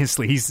in his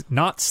sleep. He's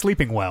not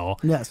sleeping well.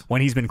 Yes.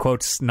 When he's been,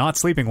 quotes, not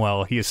sleeping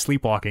well, he is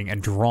sleepwalking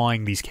and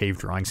drawing these cave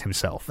drawings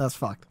himself. That's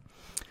fucked.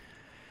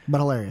 But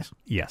hilarious.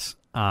 Yes.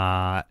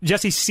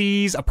 Jessie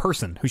sees a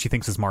person who she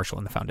thinks is Marshall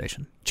in the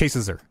Foundation.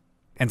 Chases her.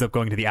 Ends up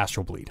going to the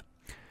astral bleed.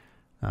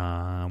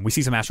 We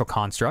see some astral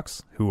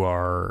constructs who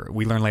are,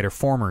 we learn later,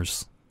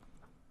 Former's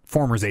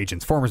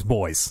agents, Former's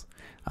boys.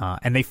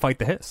 And they fight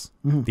the hiss.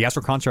 The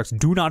astral constructs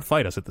do not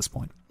fight us at this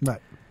point.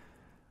 Right.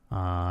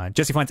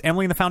 Jesse finds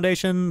Emily in the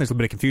Foundation. There's a little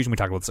bit of confusion. We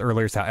talked about this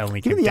earlier. It's how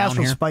Emily came down here. The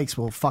astral spikes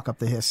will fuck up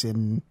the hiss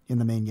in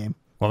the main game.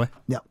 Will they?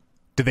 Yeah.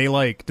 Do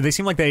they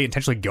seem like they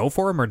intentionally go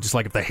for him, or just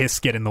like if the hiss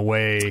get in the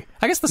way?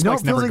 I guess the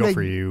spikes never go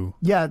for you.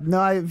 Yeah,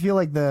 no, I feel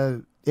like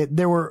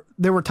there were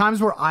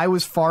times where I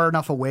was far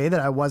enough away that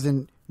I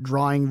wasn't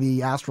drawing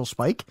the astral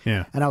spike.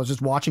 Yeah. And I was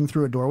just watching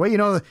through a doorway. You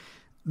know,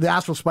 the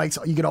astral spikes,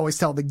 you could always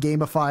tell the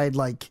gamified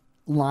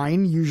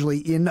line usually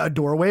in a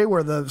doorway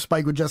where the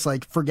spike would just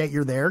forget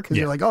you're there because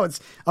you're like,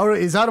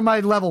 it's out of my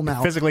level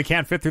now. Physically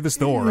can't fit through this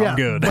door. I'm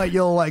good. But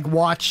you'll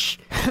watch,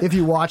 if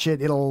you watch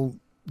it, it'll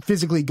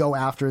physically go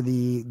after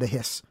the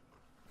hiss.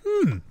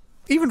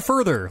 Even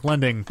further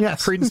lending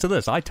credence to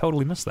this. I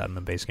totally missed that in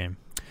the base game.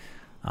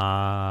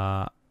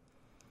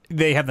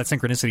 They have that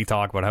synchronicity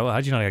talk about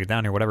how'd you not get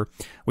down here, whatever.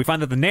 We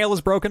find that the nail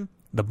is broken.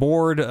 The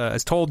board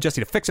has told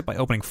Jesse to fix it by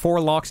opening 4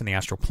 locks in the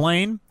astral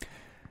plane.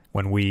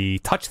 When we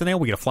touch the nail,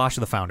 we get a flash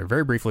of the Founder.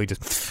 Very briefly,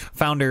 just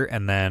Founder,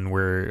 and then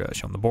we're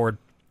shown the board.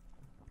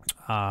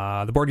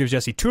 The board gives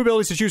Jesse 2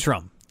 abilities to choose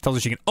from. Tells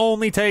her she can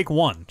only take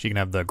 1. She can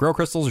have the grow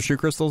crystals or shoot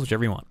crystals,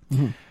 whichever you want.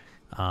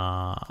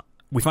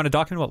 We find a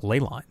document about ley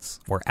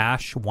lines, where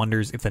Ash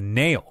wonders if the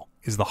nail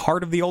is the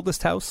heart of the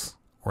oldest house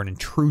or an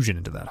intrusion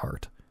into that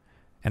heart.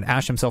 and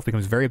Ash himself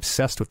becomes very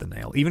obsessed with the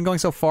nail, even going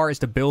so far as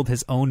to build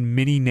his own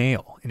mini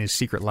nail in his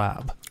secret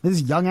lab. This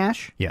is young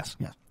Ash? Yes.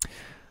 Yeah.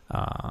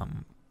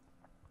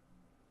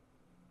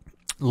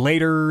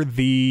 Later,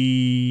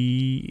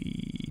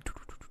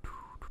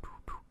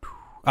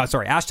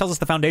 Ash tells us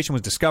the Foundation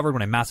was discovered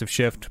when a massive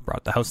shift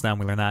brought the house down.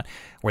 We learn that.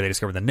 Where they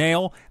discovered the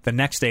nail. The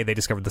next day, they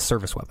discovered the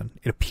service weapon.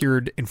 It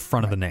appeared in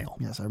front of the nail.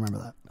 Yes, I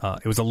remember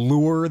that. It was a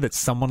lure that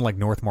someone like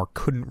Northmore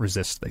couldn't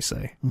resist, they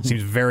say.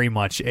 Seems very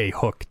much a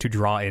hook to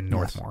draw in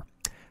Northmore.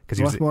 Because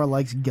Northmore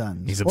likes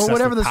guns. He's obsessed or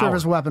whatever with the power.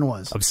 service weapon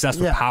was. Obsessed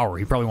with power.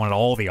 He probably wanted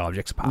all the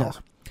objects of power.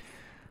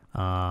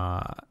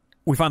 Yes.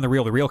 We find the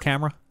reel-to-reel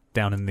camera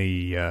down in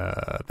the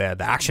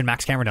Action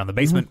Max camera down in the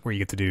basement, where you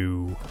get to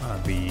do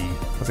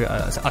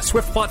a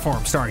Swift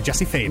platform starring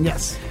Jesse Faden.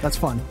 Yes, that's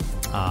fun.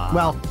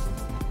 Well,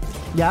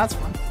 yeah, that's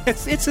fun.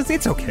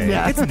 It's okay.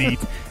 Yeah. It's neat.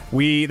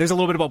 There's a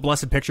little bit about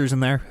Blessed Pictures in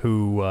there,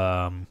 who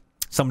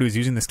somebody who's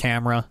using this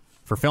camera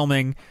for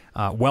filming,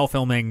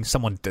 filming.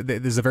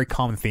 There's a very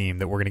common theme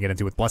that we're going to get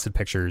into with Blessed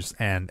Pictures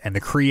and the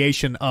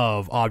creation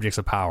of objects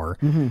of power.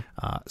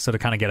 So to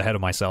kind of get ahead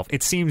of myself,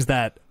 it seems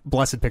that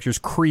Blessed Pictures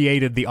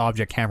created the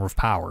object camera of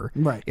power.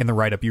 Right. In the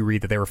write-up, you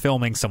read that they were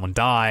filming, someone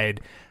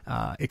died,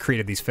 it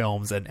created these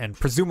films, and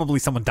presumably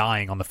someone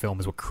dying on the film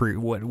is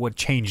what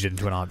changed it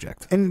into an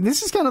object. And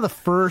this is kind of the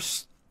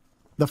first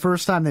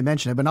time they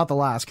mention it, but not the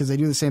last, because they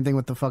do the same thing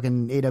with the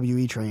fucking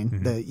AWE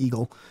train, the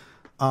Eagle,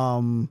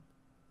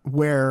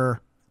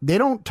 where they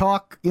don't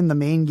talk in the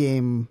main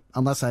game,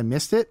 unless I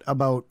missed it,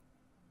 about...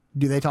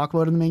 Do they talk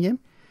about it in the main game?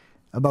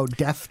 About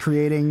death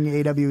creating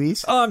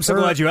AWEs? Oh, I'm so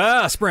glad you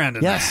asked,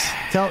 Brandon. Yes.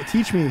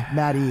 Teach me,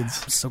 Matt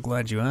Eads. I'm so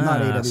glad you asked.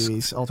 Not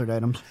AWEs, altered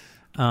items.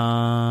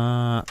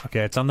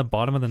 Okay, it's on the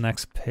bottom of the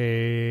next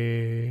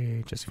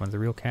page. Jesse finds the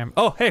real camera.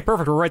 Oh, hey,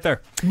 perfect. We're right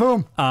there.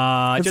 Boom.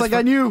 It's like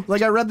I knew.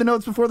 Like I read the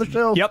notes before the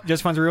show. Yep,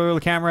 Jesse finds the real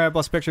camera.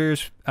 Blessed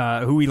Pictures.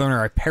 Who we learn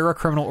are a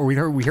paracriminal, or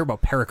we hear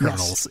about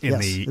paracriminals in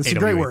the It's AWE. a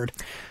great word.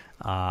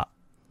 All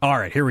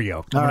right, here we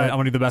go. I'm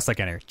gonna do the best I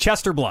can here.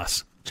 Chester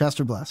Bless.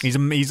 Chester Bless.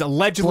 He's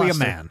allegedly a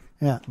man.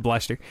 Yeah.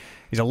 Blessed.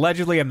 He's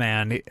allegedly a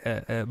man.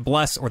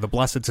 Bless, or the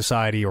Blessed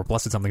Society, or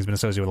Blessed something, has been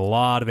associated with a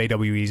lot of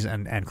AWEs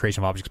and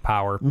creation of objects of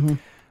power.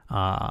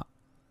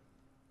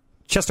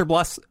 Chester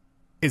Bless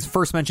is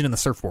first mentioned in the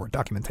surfboard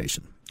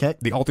documentation. Okay.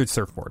 The altered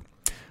surfboard.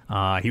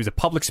 He was a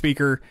public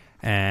speaker,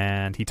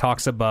 and he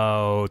talks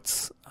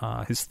about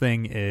his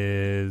thing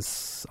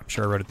is, I'm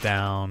sure I wrote it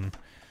down,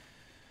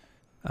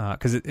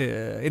 because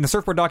in the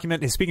surfboard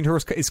document, his speaking tour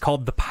is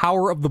called The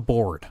Power of the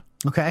Board.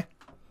 Okay.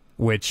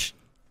 Which,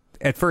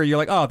 at first, you're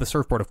like, oh, the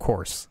surfboard, of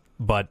course.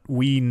 But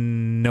we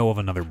know of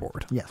another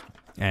board. Yes.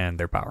 And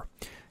their power.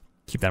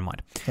 Keep that in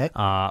mind. Okay.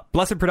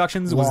 Blessed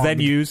Productions was then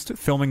used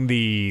filming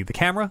the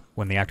camera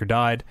when the actor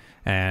died,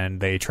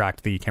 and they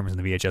tracked the cameras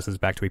and the VHSs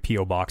back to a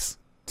P.O. box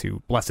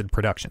to Blessed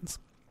Productions.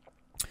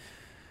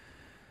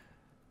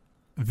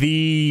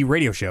 The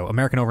radio show,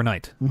 American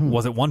Overnight,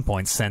 was at one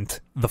point sent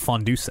the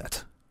fondue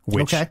set,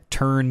 which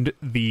turned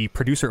the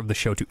producer of the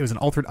show to... It was an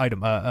altered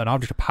item, an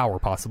object of power,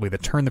 possibly,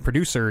 that turned the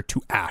producer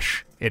to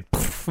ash. It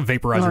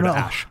vaporized her to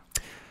ash,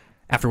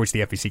 after which the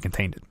FEC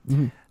contained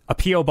it. A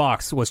P.O.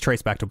 box was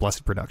traced back to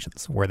Blessed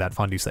Productions, where that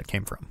fondue set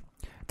came from.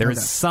 There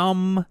is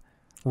some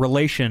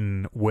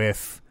relation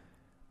with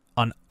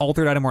an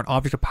altered item or an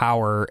object of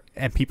power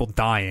and people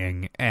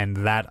dying,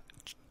 and that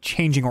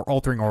changing or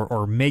altering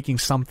or making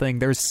something.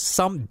 There's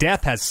some...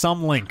 Death has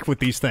some link with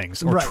these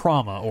things, or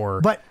trauma, or...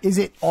 But is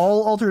it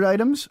all altered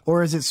items,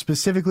 or is it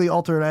specifically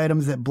altered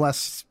items that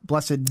Blessed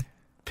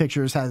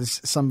Pictures has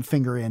some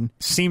finger in?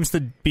 Seems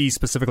to be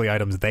specifically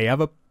items they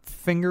have a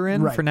finger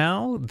in for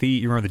now.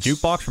 You remember the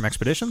jukebox from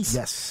Expeditions?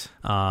 Yes.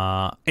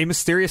 A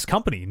mysterious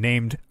company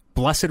named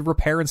Blessed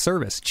Repair and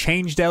Service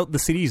changed out the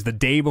CDs the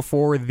day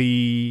before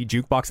the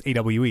jukebox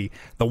AWE.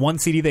 The one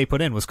CD they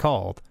put in was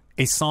called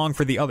A Song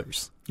for the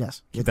Others.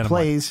 Yes. It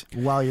plays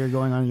while you're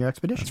going on your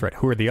expedition. That's right.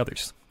 Who are the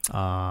others?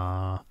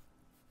 So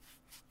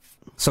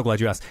glad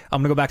you asked.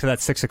 I'm going to go back to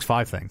that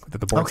 665 thing that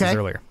the board says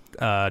earlier.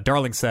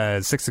 Darling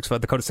says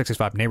 665, the code is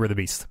 665, Neighbor of the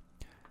Beast.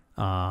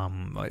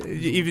 Horns.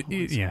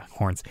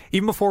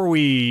 Even before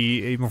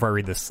I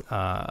read this,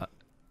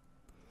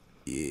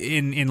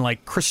 in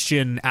like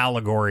Christian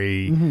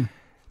allegory,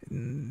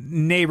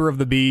 Neighbor of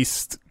the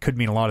Beast could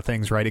mean a lot of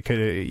things, right? It could,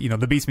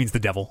 the beast means the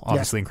devil,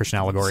 obviously, in Christian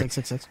allegory.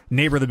 666.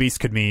 Neighbor of the Beast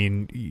could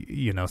mean,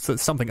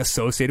 something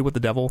associated with the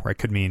devil, right?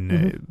 Could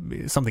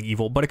mean something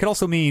evil, but it could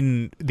also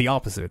mean the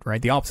opposite,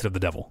 right? The opposite of the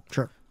devil.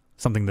 Sure.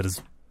 Something that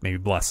is maybe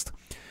blessed.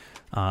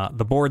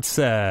 The board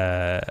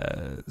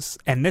says,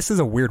 and this is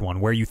a weird one,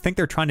 where you think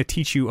they're trying to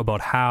teach you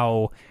about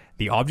how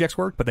the objects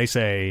work, but they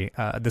say,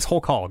 this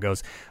whole call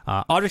goes,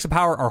 objects of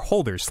power are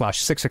holders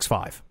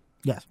 /665.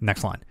 Yes.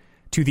 Next line.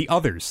 To the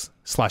others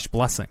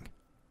 /blessing.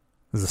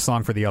 This is a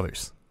song for the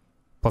others.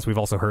 Plus, we've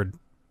also heard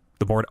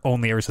the board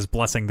only ever says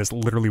blessing this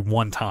literally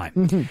one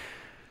time.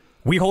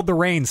 We hold the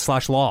reins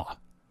 /law.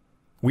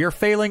 We are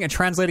failing at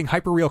translating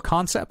hyperreal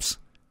concepts.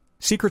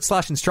 Secret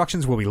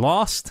 /instructions will be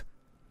lost.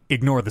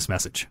 Ignore this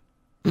message.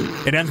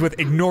 It ends with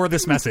ignore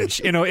this message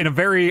in a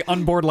very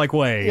unboard-like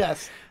way.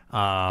 Yes.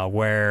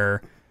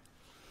 Where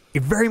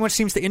it very much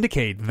seems to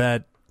indicate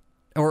that,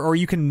 or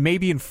you can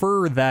maybe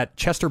infer that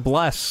Chester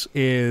Bless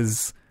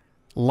is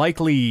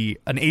likely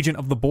an agent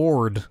of the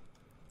board,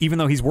 even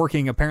though he's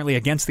working apparently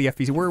against the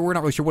FBC. We're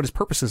not really sure what his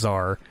purposes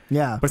are.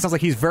 Yeah. But it sounds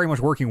like he's very much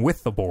working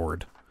with the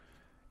board,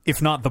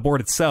 if not the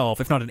board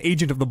itself, if not an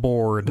agent of the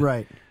board.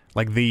 Right.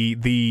 Like the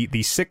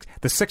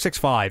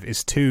 665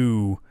 is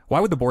too. Why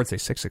would the board say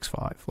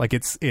 665? Like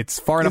it's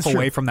far enough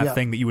away from that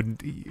thing that you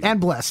would. And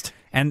blessed.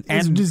 And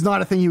is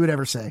not a thing you would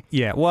ever say.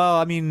 Yeah. Well,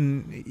 I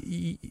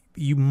mean,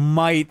 you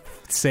might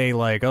say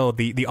like, oh,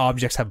 the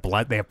objects have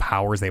they have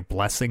powers, they have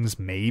blessings.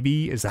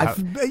 Maybe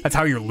that's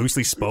how you're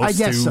loosely supposed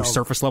to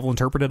surface level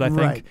interpret it. I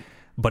think, right.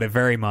 But it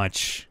very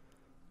much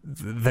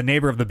the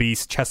neighbor of the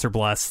beast, Chester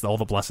Bless, all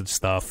the blessed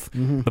stuff,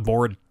 the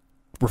board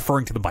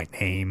referring to them by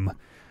name.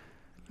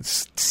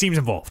 Seems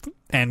involved,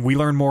 and we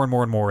learn more and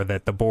more and more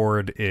that the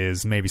board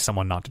is maybe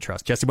someone not to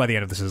trust. Jesse, by the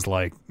end of this, is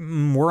like,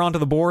 we're onto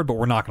the board, but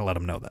we're not going to let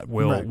them know that.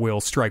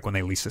 We'll strike when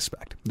they least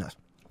suspect. Yes.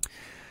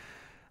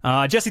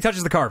 Jesse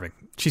touches the carving.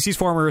 She sees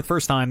Former the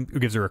first time, who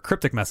gives her a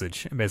cryptic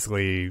message, and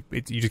basically,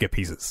 you just get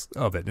pieces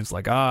of it. It's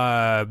like,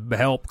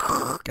 help,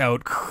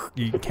 out.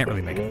 You can't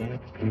really make it.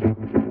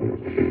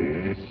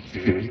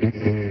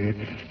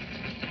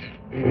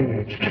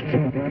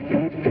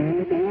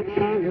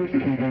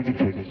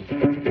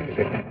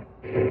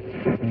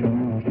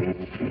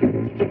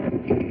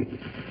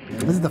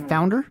 This is the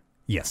founder?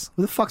 Yes.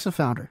 Who the fuck's the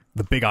founder?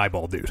 The big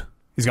eyeball dude.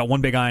 He's got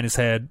one big eye in his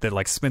head that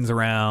like spins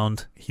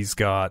around. He's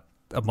got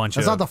a bunch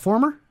of... That's not the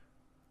former?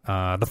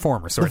 The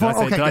former. Sorry,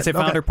 did I say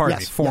founder? Okay. Pardon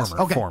Yes, me. Former. yes.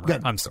 Okay, Former.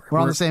 good. I'm sorry. We're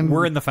on the same...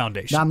 We're in the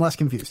Foundation. I'm less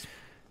confused.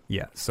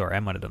 Yeah, sorry. I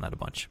might have done that a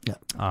bunch. Yeah.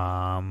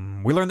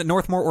 We learned that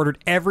Northmore ordered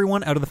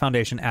everyone out of the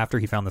Foundation after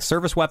he found the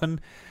service weapon.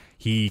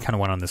 He kind of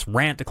went on this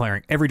rant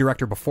declaring every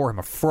director before him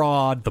a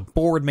fraud. The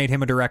board made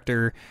him a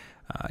director.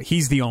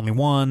 He's the only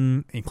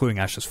one, including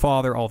Ash's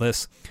father, all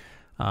this.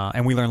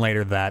 And we learn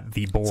later that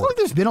the board... It's like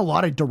there's been a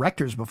lot of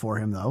directors before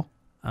him, though.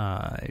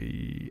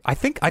 I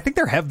think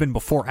there have been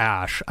before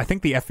Ash. I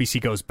think the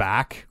FBC goes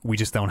back. We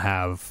just don't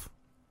have...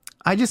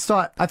 I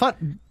thought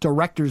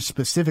directors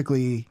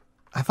specifically...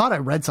 I thought I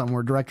read something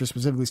where directors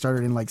specifically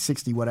started in like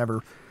 60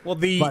 whatever. Well,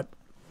 but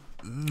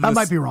I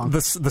might be wrong.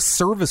 The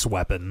service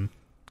weapon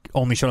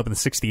only showed up in the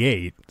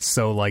 68,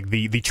 so like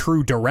the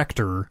true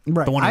director,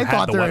 right. The one who I had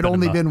thought the there had weapon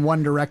only been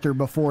one director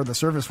before the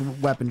service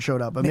weapon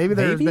showed up, but maybe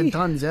there's been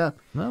tons. Yeah,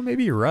 well,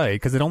 maybe you're right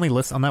because it only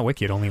lists on that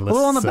wiki. It only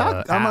lists on the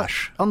back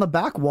Ash on the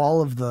back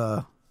wall of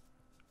the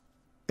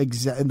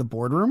in the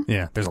boardroom.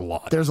 Yeah, there's a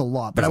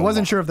lot. But I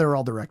wasn't sure if they were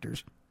all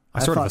directors. I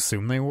sort of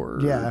assumed they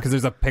were. Yeah. Because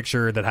there's a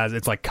picture that has,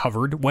 it's like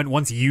covered.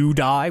 Once you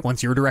die,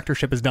 once your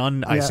directorship is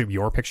done, I assume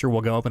your picture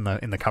will go up in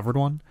the covered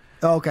one.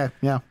 Oh, okay.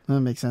 Yeah,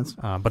 that makes sense.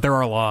 But there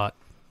are a lot.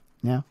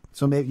 Yeah.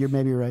 So maybe you're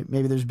right.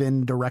 Maybe there's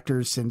been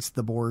directors since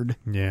the board.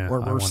 Yeah.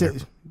 Or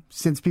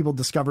since people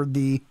discovered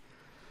the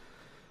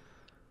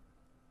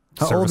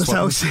Service oldest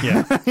house.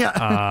 Yeah.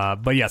 Yeah.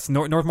 But yes,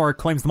 Northmore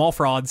claims them all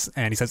frauds,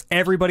 and he says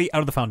everybody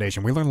out of the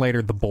Foundation. We learn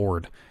later the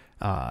board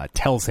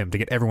tells him to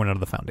get everyone out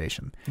of the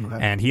Foundation. Okay.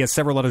 And he has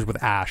several letters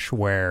with Ash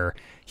where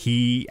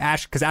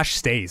because Ash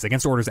stays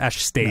against orders.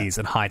 Ash stays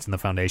and hides in the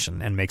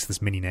Foundation and makes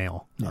this mini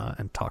nail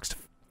and talks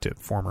to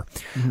Former.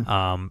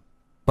 Mm-hmm.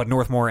 But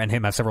Northmore and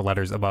him have several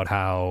letters about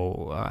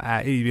how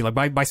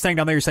by staying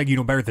down there, you're saying you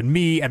know better than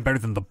me and better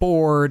than the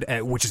board,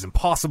 which is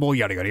impossible.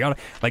 Yada yada yada.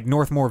 Like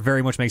Northmore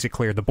very much makes it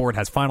clear the board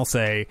has final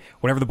say.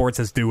 Whatever the board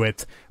says, do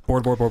it.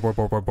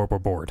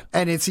 Board.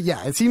 And it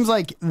seems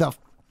like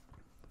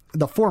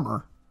the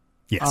former.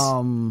 Yes.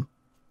 When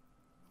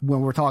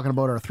we're talking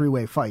about our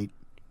three-way fight,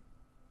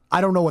 I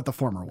don't know what the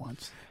former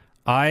wants.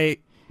 I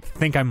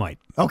think I might.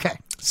 Okay.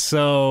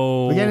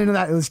 So we get into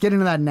that. Let's get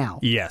into that now.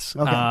 Yes.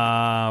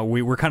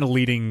 Okay. We're kind of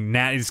leading.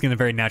 It's going to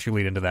very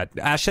naturally lead into that.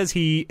 Ash says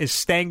he is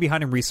staying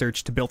behind in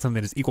research to build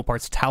something that is equal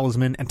parts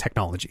talisman and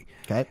technology.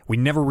 Okay. We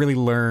never really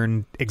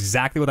learn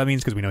exactly what that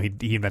means because we know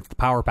he invents the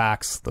power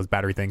packs, those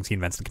battery things. He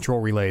invents the control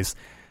relays.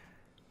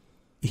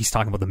 He's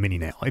talking about the mini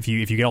nail. If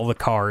you get all the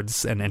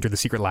cards and enter the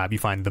secret lab, you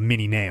find the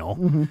mini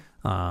nail,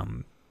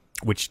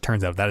 which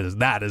turns out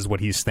that is what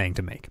he's staying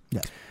to make.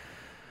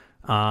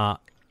 Yeah.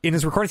 In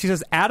his recordings, he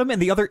says, Adam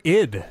and the other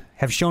id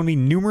have shown me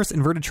numerous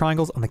inverted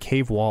triangles on the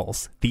cave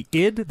walls. The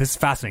id, this is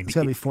fascinating. It's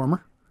got to be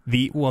former?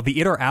 The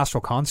id are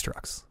astral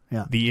constructs.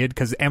 Yeah. The id,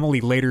 because Emily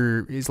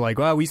later is like,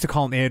 well, we used to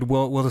call them id.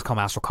 We'll just call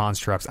them astral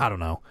constructs. I don't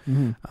know.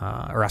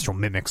 Mm-hmm. Or astral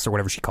mimics or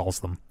whatever she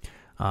calls them.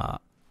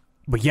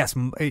 But yes,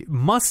 it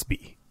must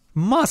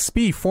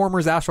be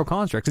Former's astral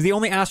constructs. Because the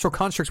only astral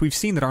constructs we've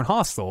seen that aren't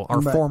hostile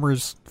are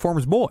Former's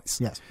boys.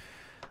 Yes.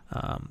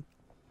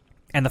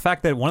 And the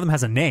fact that one of them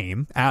has a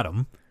name,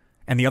 Adam,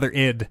 and the other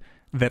id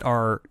that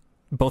are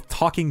both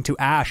talking to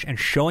Ash and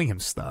showing him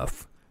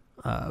stuff,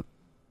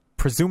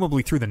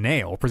 presumably through the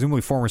nail,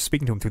 presumably Former's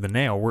speaking to him through the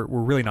nail. We're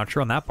really not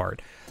sure on that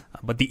part.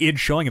 But the id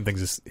showing him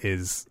things is...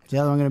 Is the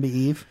other one going to be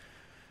Eve?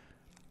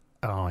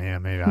 Oh, yeah,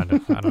 maybe. I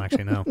don't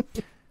actually know.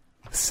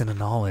 Sin of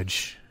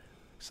knowledge.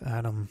 Is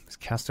Adam is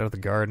cast out of the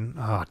garden?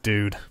 Oh,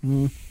 dude.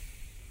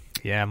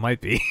 Yeah, it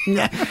might be.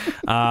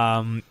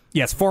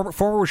 Yes,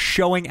 Former was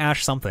showing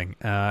Ash something,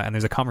 and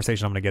there's a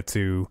conversation I'm going to get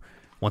to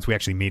once we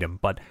actually meet him.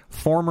 But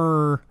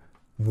Former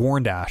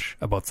warned Ash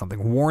about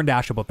something, warned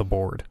Ash about the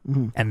board,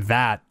 and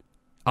that,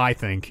 I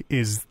think,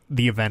 is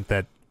the event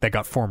that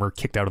got Former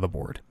kicked out of the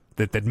board,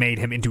 that made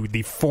him into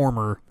the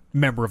former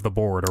member of the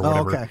board,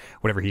 or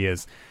whatever he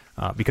is.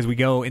 Because we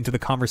go into the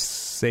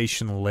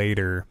conversation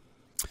later.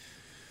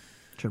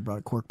 Should have brought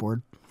a cork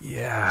board.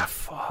 Yeah,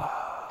 fuck.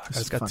 I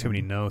just got too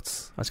many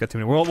notes. We'll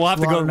have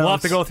to go. We'll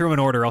have to go through them in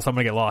order, else I'm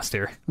gonna get lost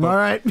here. But all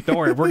right, don't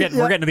worry. We're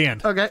getting to the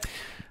end. Okay.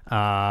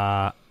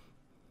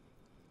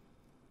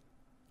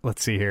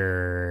 Let's see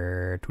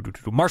here.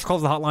 Marsh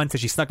calls the hotline, says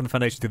she snuck in the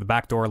Foundation through the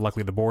back door.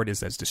 Luckily, the board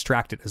is as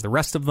distracted as the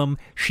rest of them.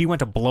 She went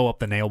to blow up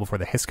the nail before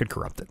the hiss could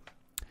corrupt it.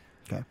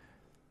 Okay.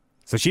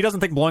 So she doesn't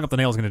think blowing up the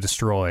nail is going to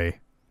destroy.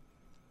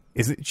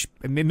 Is it?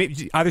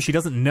 Either she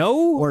doesn't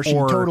know, or she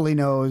totally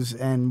knows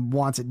and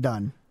wants it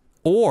done,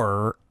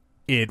 or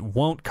it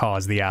won't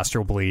cause the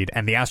astral bleed,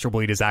 and the astral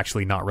bleed is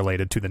actually not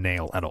related to the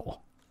nail at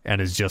all,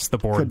 and is just the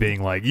board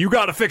being like, you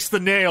gotta fix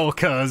the nail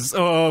because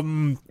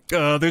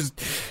there's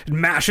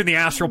mashing the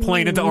astral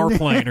plane into our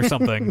plane or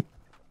something.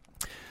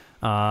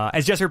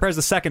 As Jesse repairs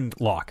the second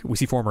lock, we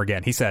see Former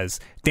again. He says,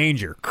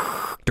 danger,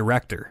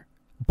 director,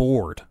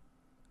 board,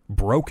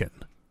 broken,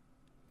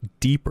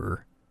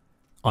 deeper,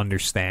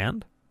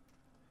 understand?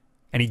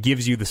 And he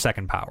gives you the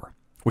second power,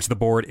 which the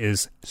board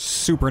is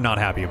super not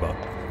happy about.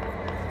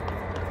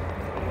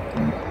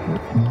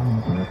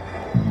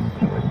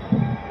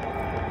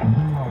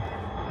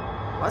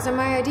 Wasn't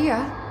my idea.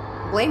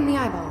 Blame the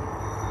eyeball.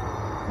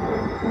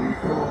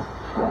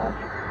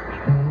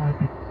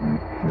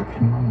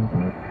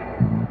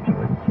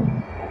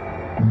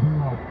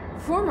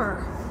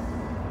 Former.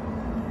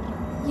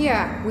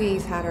 Yeah,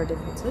 we've had our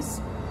differences.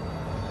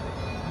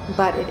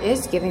 But it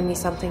is giving me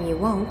something you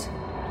won't.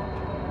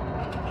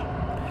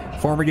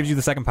 Former gives you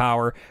the second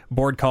power.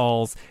 Board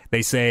calls.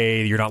 They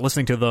say you're not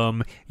listening to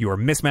them. You are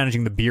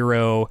mismanaging the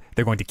Bureau.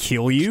 They're going to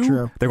kill you. It's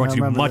true. They're going to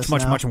do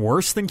much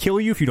worse than kill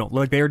you if you don't.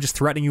 Like, they're just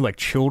threatening you like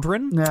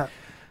children. Yeah.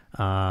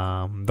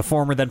 The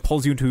Former then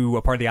pulls you into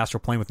a part of the astral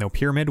plane with no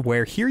pyramid,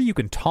 where here you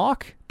can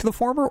talk to the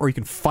Former or you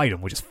can fight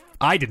him, which is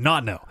I did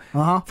not know.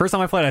 First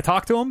time I played, I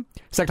talked to him.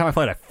 Second time I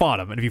played, I fought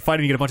him. And if you fight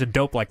him, you get a bunch of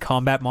dope like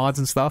combat mods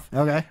and stuff.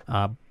 Okay.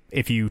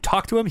 If you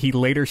talk to him, he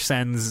later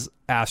sends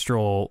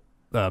astral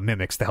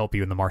mimics to help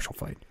you in the martial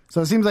fight.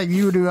 So it seems like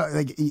you do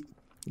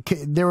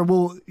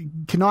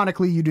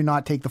canonically you do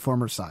not take the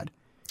Former side.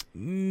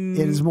 It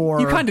is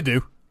more you kind of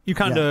do. You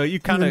kind of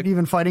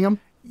even fighting him.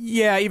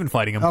 Yeah, even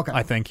fighting him. Okay.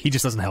 I think he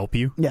just doesn't help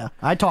you. Yeah,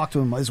 I talked to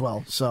him as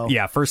well. So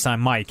yeah, first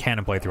time my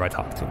canon playthrough, I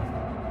talked to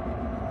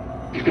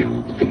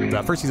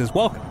him. First he says,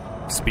 "Welcome.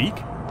 Speak."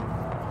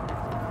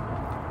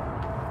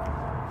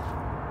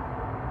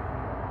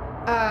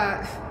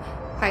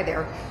 Hi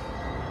there.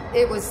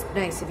 It was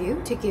nice of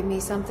you to give me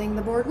something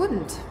the board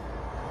wouldn't.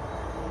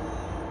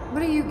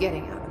 What are you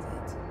getting out of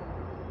it?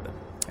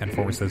 And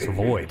Former says,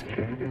 void.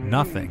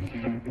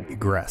 Nothing.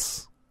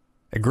 Egress.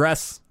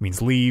 Egress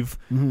means leave.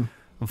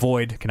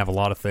 Void can have a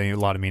lot of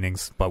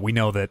meanings, but we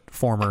know that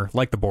Former,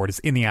 like the board, is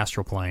in the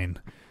astral plane.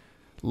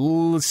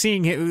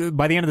 Seeing it,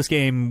 by the end of this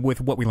game, with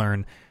what we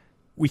learn,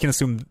 we can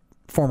assume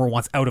Former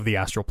wants out of the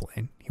astral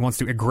plane. He wants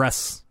to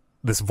egress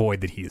this void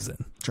that he is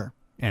in. Sure.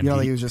 And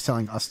he was just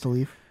telling us to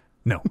leave?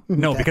 No,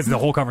 because the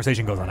whole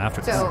conversation goes on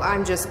after this. So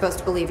I'm just supposed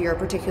to believe you're a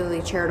particularly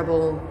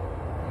charitable,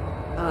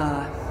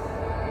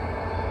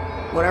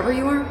 whatever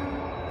you are?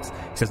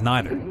 He says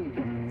neither.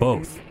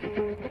 Both.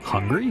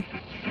 Hungry?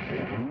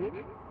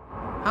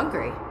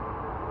 Hungry?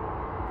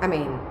 I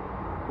mean,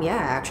 yeah,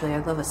 actually,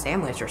 I'd love a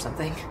sandwich or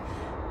something.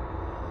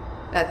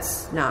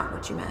 That's not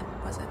what you meant,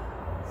 was it?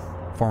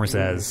 Former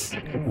says,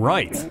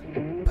 right.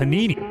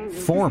 Panini.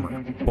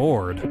 Former.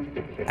 Board.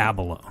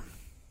 Abalone.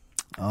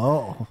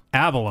 Oh.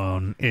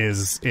 Abalone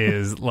is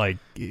like...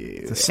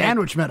 It's a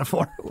sandwich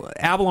metaphor.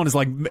 Abalone is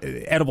like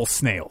edible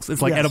snails.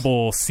 It's like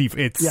edible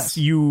seafood. It's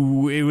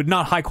it would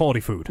not high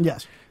quality food.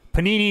 Yes.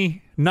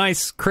 Panini,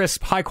 nice,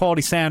 crisp, high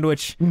quality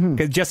sandwich.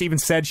 Because Jess even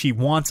said she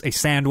wants a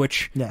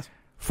sandwich. Yes.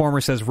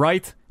 Former says,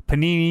 right.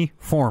 Panini,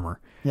 Former.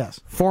 Yes.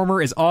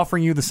 Former is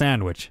offering you the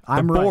sandwich.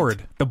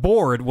 The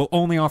board will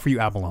only offer you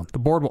abalone. The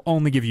board will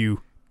only give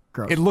you...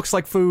 Gross. It looks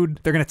like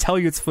food. They're going to tell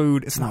you it's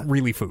food. It's not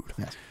really food.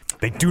 Yes.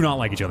 They do not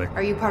like each other.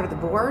 Are you part of the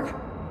board?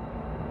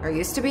 Or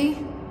used to be?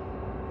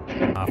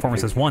 Former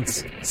says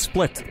once.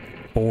 Split.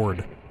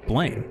 Board.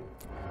 Blame.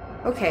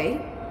 Okay.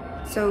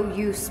 So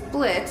you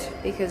split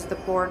because the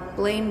board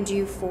blamed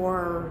you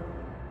for...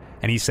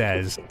 And he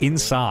says,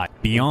 inside,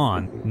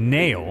 beyond,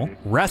 nail,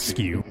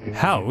 rescue,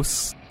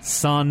 house,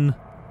 sun,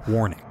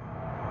 warning.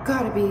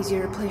 Gotta be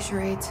easier to play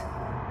charades.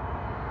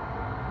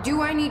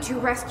 Do I need to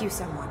rescue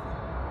someone?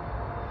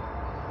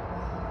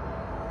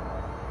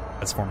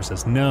 As Former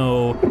says,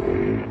 no.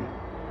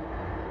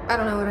 I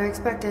don't know what I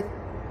expected.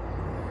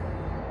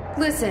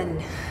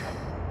 Listen,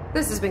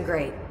 this has been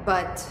great,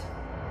 but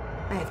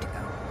I have to go.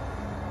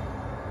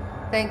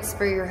 Thanks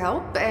for your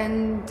help,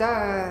 and,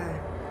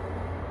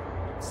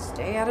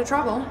 stay out of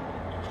trouble.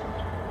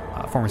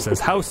 Former says,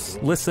 house,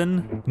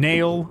 listen,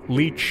 nail,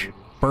 leech,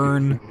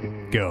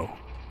 burn, go.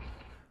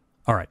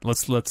 All right,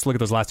 let's look at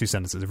those last two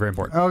sentences. They're very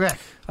important. Okay.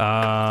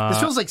 This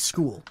feels like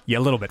school. Yeah,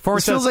 a little bit. Former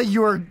This says, feels like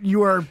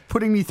you are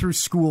putting me through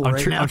school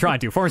right now. I'm trying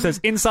to. Former says,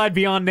 inside,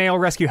 beyond, nail,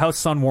 rescue, house,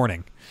 son,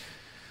 warning.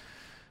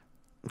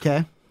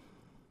 Okay.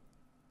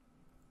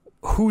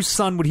 Whose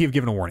son would he have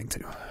given a warning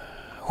to?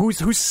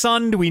 Whose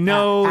son do we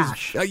know?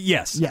 Ash.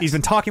 Yes. He's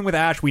been talking with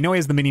Ash. We know he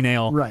has the mini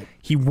nail. Right.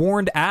 He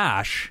warned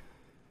Ash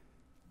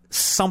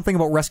something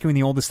about rescuing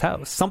the oldest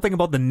house. Something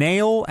about the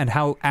nail and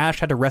how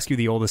Ash had to rescue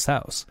the oldest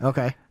house.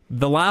 Okay.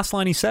 The last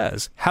line he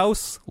says,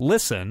 house,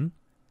 listen,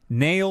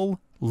 nail,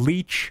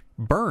 leech,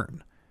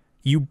 burn.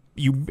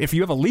 If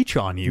you have a leech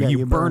on you,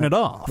 you burn it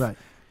off. Right.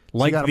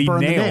 Like So the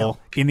nail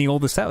in the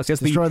oldest house. Yes,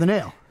 Destroy the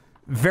nail.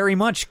 Very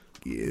much.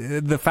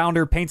 The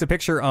founder paints a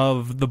picture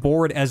of the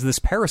board as this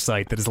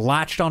parasite that is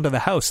latched onto the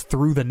house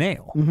through the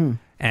nail. Mm-hmm.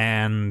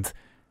 And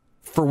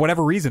for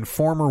whatever reason,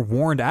 Former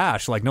warned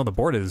Ash, like, no, the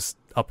board is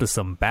up to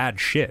some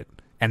bad shit.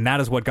 And that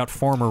is what got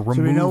Former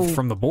removed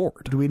from the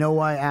board. Do we know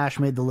why Ash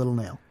made the little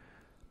nail?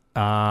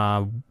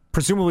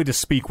 Presumably to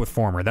speak with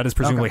Former. That is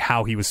presumably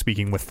how he was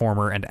speaking with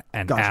Former and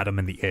gotcha. Adam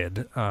and the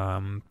id.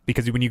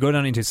 Because when you go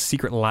down into his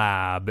secret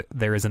lab,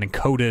 there is an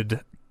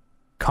encoded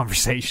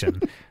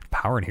conversation.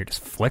 Power in here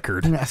just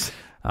flickered. Yes.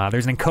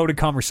 There's an encoded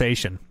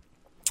conversation.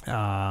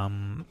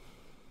 And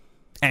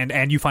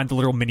you find the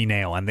little mini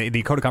nail. And the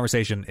encoded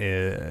conversation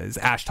is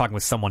Ash talking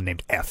with someone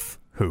named F,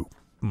 who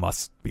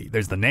must be.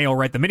 There's the nail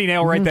the mini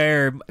nail right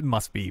there. It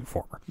must be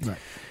Former.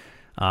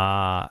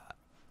 Right.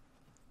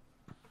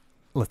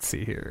 Let's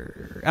see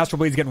here. Astral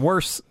Bleed's getting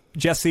worse.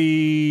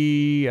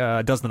 Jesse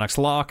does the next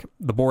lock.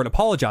 The board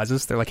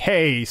apologizes. They're like,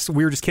 hey, so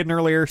we were just kidding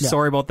earlier. Yeah.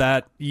 Sorry about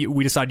that.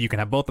 We decided you can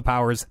have both the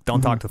powers.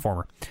 Don't talk to the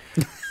Former.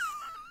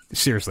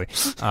 Seriously.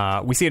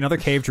 We see another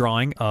cave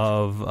drawing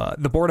of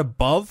the board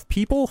above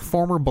people,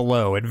 Former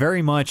below. It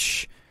very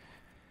much...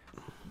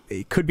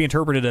 It could be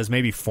interpreted as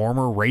maybe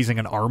Former raising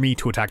an army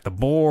to attack the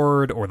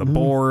board, or the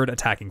board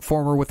attacking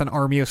Former with an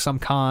army of some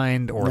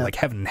kind, or like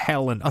heaven and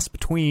hell and us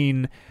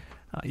between.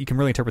 You can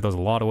really interpret those a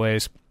lot of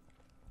ways.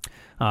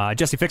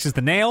 Jesse fixes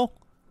the nail,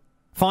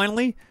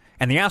 finally,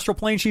 and the astral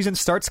plane she's in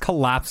starts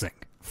collapsing.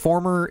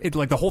 Former,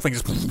 the whole thing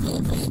is...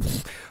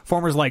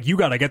 Former's like, you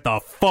gotta get the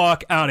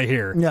fuck out of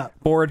here. Yeah.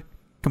 Board,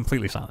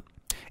 completely silent.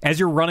 As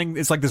you're running,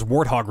 it's like this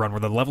warthog run where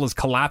the level is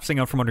collapsing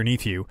out from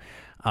underneath you.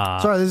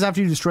 Sorry, this is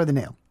after you destroy the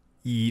nail.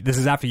 This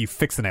is after you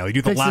fix the nail. You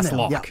do the last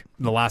lock. Yeah.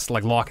 The last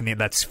lock in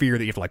that sphere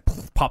that you have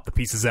to pop the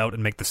pieces out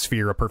and make the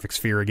sphere a perfect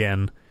sphere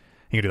again.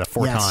 You can do that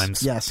 4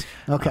 times. Yes.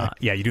 Okay.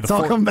 Yeah, you do the it's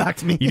all come back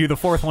to me. You do the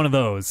 4th one of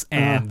those,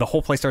 and the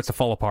whole place starts to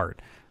fall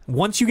apart.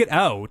 Once you get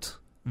out,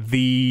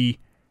 the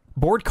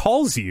board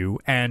calls you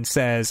and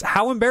says,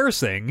 how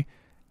embarrassing,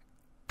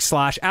 /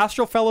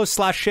 astral fellows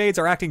 / shades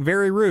are acting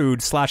very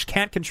rude /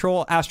 can't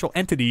control astral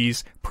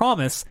entities,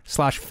 promise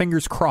 /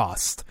 fingers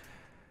crossed.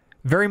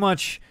 Very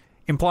much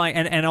implying,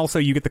 and also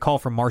you get the call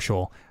from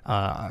Marshall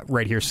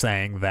right here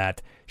saying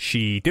that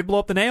she did blow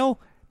up the nail.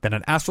 Then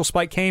an astral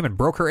spike came and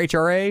broke her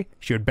HRA.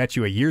 She would bet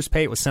you a year's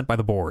pay it was sent by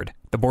the board.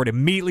 The board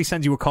immediately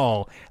sends you a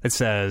call that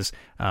says,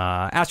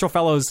 Astral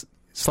Fellows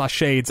 /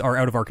 Shades are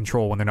out of our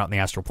control when they're not in the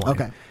astral plane.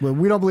 Okay. Well,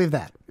 we don't believe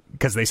that.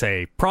 Because they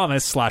say,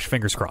 promise /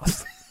 fingers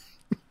crossed.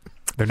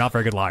 They're not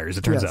very good liars,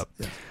 it turns out.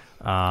 Yes.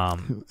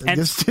 And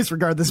just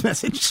disregard this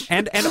message.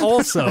 And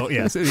also,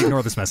 yes,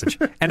 ignore this message.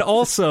 And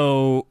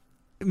also...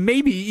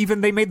 Maybe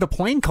even they made the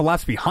plane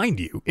collapse behind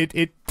you.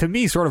 It to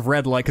me sort of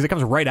read like, because it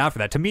comes right after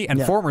that. To me,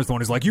 and Former's the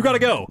one who's like, you gotta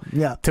go.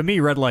 Yeah. To me,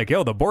 read like,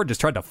 yo, the board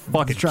just tried to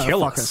fucking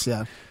kill us.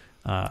 Yeah.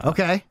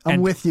 Okay,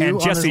 I'm with you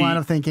on this line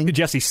of thinking.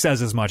 Jesse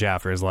says as much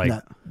after, is like,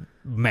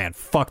 man,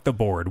 fuck the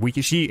board.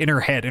 She, in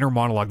her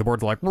monologue, the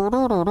board's like,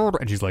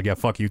 and she's like, yeah,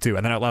 fuck you too.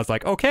 And then out loud's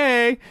like,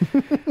 okay.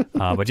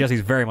 But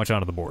Jesse's very much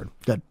onto the board.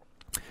 Good.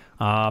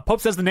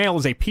 Pope says the nail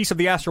is a piece of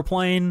the astral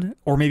plane,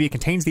 or maybe it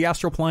contains the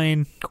astral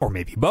plane, or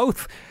maybe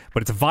both,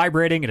 but it's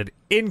vibrating at an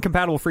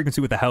incompatible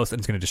frequency with the house, and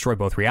it's going to destroy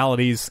both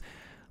realities.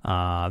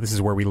 This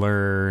is where we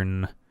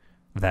learn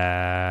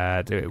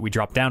that we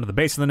drop down to the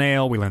base of the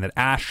nail. We learn that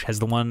Ash has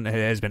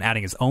been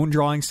adding his own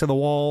drawings to the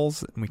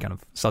walls, and we kind of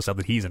suss out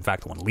that he's in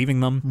fact the one leaving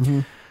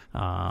them.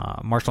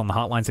 Marshall on the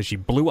hotline says she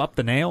blew up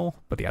the nail,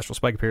 but the astral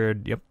spike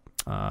appeared. Yep.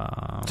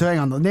 So hang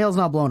on, the nail's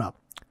not blown up.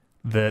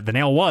 The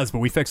nail was, but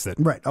we fixed it.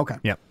 Right, okay.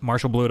 Yep.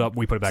 Marshall blew it up.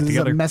 We put it back this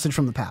together. Is a message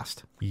from the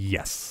past.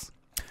 Yes.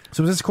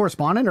 So is this a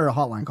correspondent or a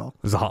hotline call?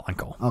 It was a hotline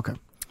call. Okay.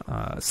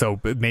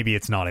 So maybe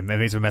it's not.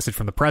 Maybe it's a message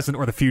from the present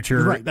or the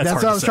future. Right. That's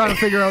what I was trying to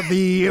figure out.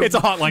 It's a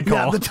hotline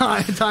call.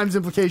 Yeah, the time's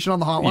implication on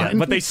the hotline. Yeah,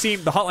 but the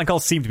hotline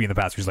calls seem to be in the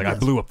past. She's like, I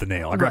blew up the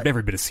nail. I grabbed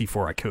every bit of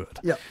C4 I could.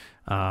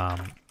 Yeah.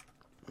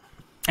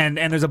 And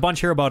there's a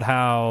bunch here about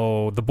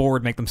how the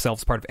board make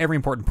themselves part of every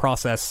important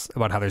process,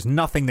 about how there's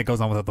nothing that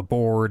goes on without the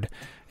board,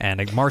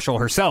 and Marshall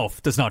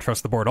herself does not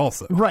trust the board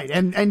also. Right,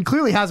 and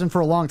clearly hasn't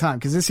for a long time,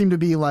 because this seemed to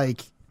be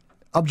like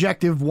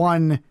objective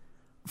one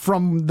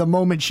from the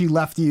moment she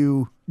left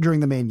you during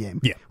the main game.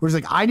 Yeah. Where it's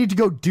like, I need to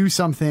go do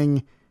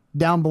something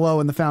down below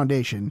in the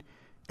Foundation.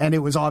 And it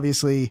was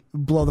obviously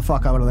blow the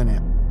fuck out of the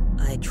nail.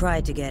 I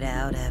tried to get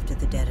out after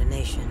the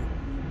detonation,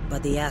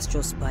 but the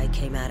astral spike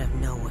came out of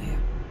nowhere.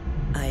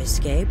 I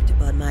escaped,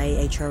 but my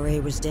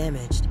HRA was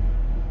damaged.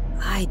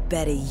 I'd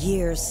bet a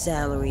year's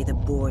salary the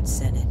board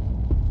sent it.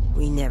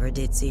 We never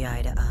did see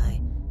eye to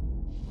eye.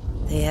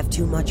 They have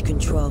too much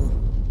control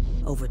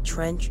over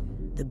Trench,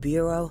 the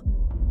Bureau,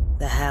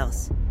 the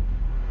House.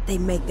 They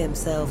make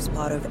themselves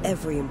part of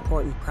every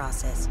important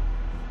process.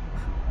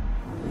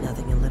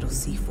 Nothing a little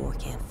C4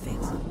 can't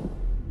fix.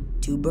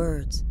 2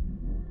 birds,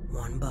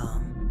 1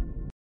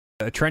 bomb.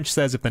 Trench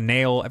says if the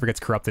nail ever gets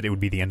corrupted, it would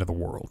be the end of the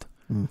world.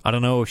 I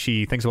don't know if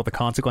she thinks about the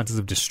consequences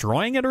of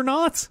destroying it or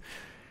not.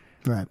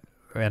 Right.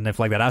 And if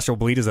like that astral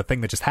bleed is a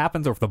thing that just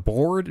happens, or if the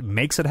board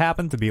makes it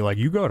happen to be like,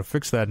 you got to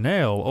fix that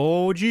nail.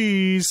 Oh,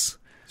 geez.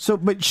 So,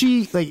 but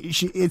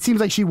it seems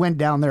like she went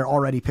down there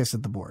already pissed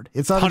at the board.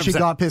 It's not that she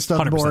got pissed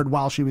at the board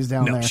while she was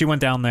down there. No, she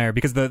went down there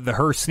because the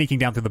her sneaking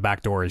down through the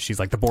back door is she's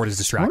like, the board is I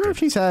distracted. wonder if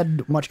she's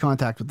had much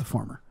contact with the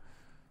former.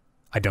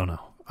 I don't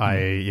know.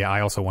 I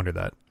also wonder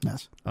that.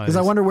 Yes. Because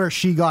I wonder where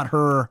she got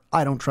her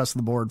I don't trust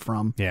the board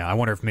from. Yeah, I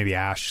wonder if maybe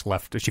Ash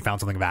left, she found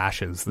something of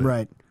Ash's.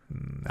 Right.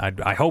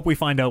 I hope we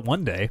find out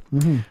one day.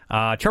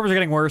 Mm-hmm. Tremors are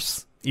getting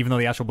worse, even though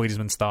the astral bleed has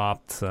been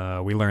stopped.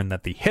 We learned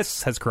that the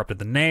hiss has corrupted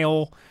the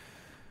nail.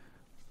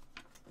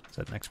 Is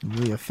that next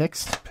Leah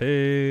fixed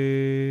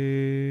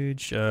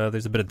page?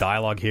 There's a bit of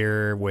dialogue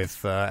here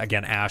with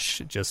again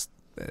Ash just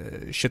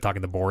shit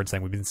talking the board,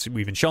 saying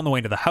we've been shown the way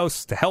into the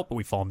house to help, but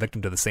we've fallen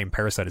victim to the same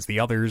parasite as the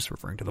others,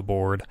 referring to the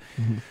board.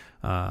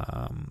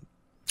 Mm-hmm.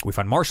 We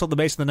find Marshall at the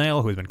base of the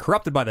nail, who has been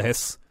corrupted by the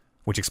hiss,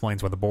 which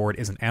explains why the board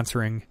isn't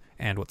answering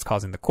and what's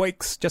causing the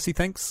quakes. Jesse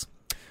thinks,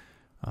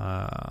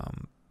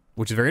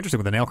 which is very interesting.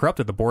 With the nail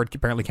corrupted, the board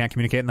apparently can't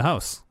communicate in the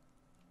house.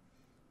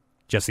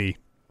 Jesse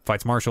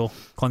fights Marshall,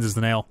 cleanses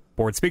the nail.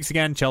 Board speaks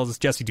again, tells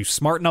Jesse to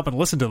smarten up and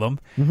listen to them.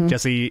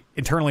 Jesse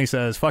internally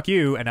says, fuck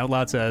you, and out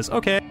loud says,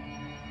 okay.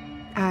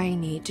 I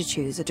need to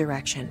choose a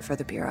direction for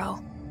the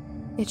Bureau.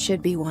 It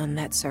should be one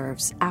that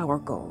serves our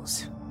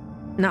goals,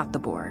 not the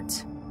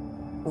board's.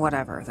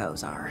 Whatever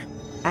those are.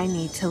 I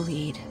need to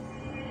lead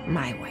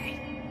my way.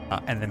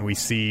 And then we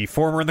see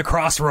Former in the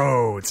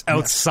Crossroads,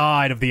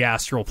 outside of the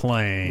astral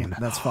plane. Yeah,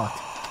 that's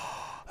fucked.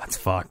 That's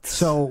fucked.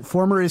 So,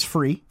 Former is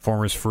free.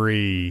 Former's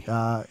free.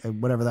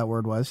 Whatever that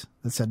word was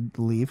that said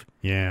leave.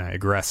 Yeah,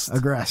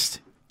 egressed.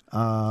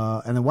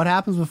 And then what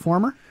happens with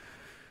Former?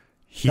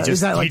 He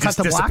just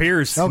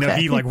disappears. Okay. No,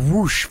 he like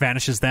whoosh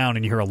vanishes down,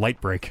 and you hear a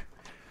light break.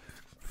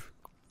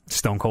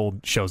 Stone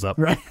Cold shows up.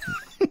 Right.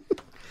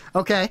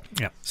 Okay.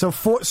 Yeah. So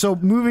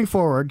moving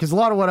forward, because a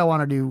lot of what I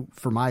want to do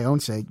for my own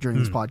sake during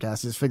this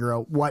podcast is figure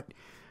out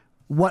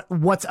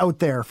what's out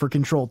there for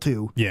Control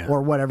 2,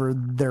 or whatever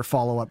their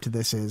follow up to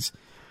this is.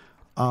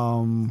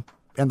 And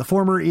the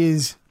Former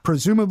is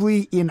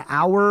presumably in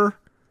our.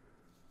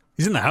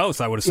 He's in the house,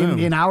 I would assume.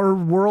 In our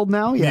world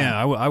now, yeah.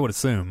 I would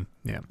assume.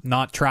 Yeah,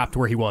 not trapped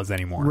where he was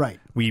anymore. Right.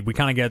 We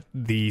kind of get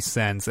the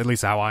sense, at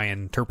least how I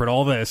interpret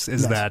all this,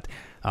 is that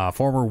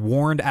Former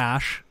warned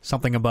Ash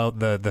something about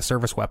the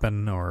service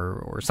weapon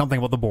or something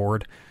about the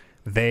board.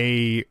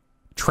 They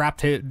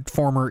trapped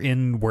Former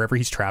in wherever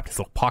he's trapped, his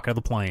little pocket of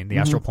the plane, the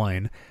astral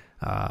plane,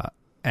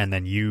 and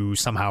then you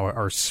somehow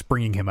are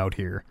springing him out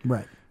here.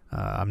 Right.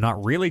 I'm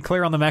not really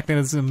clear on the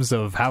mechanisms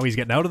of how he's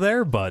getting out of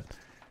there, but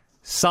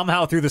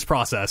somehow through this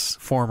process,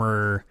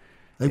 Former.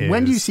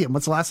 When do you see him?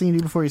 What's the last thing you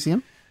do before you see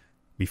him?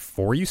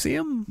 Before you see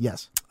him?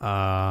 Yes.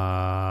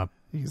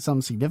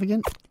 Something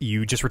significant?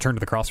 You just return to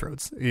the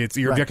crossroads.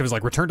 Your objective is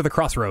like return to the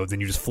crossroads,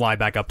 and you just fly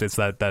back up to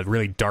that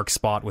really dark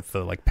spot with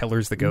the like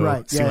pillars that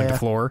go ceiling to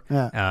floor.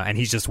 Yeah. And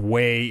he's just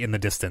way in the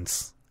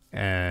distance,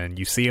 and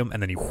you see him,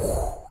 and then he goes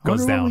down. I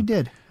wonder what we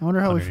did. I wonder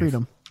how we freed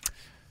him.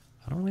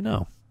 I don't really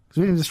know.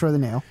 Because we didn't destroy the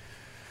nail.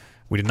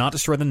 We did not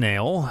destroy the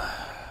nail.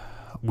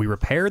 We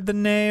repaired the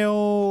nail.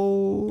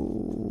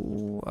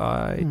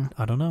 I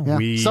don't know.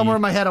 Yeah. Somewhere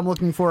in my head, I'm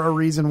looking for a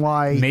reason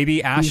why.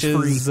 Maybe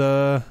Ash's.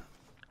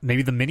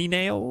 Maybe the mini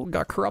nail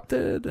got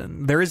corrupted,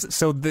 and there is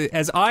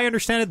as I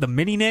understand it, the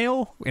mini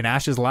nail in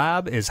Ash's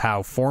lab is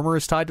how Former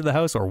is tied to the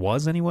house, or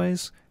was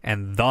anyways,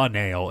 and the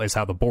nail is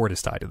how the board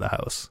is tied to the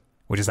house,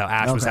 which is how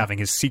Ash was having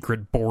his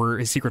secret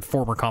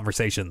Former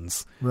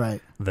conversations,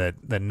 right?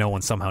 That no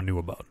one somehow knew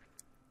about.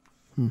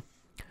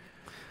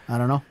 I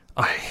don't know.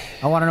 I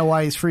want to know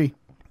why he's free.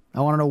 I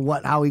want to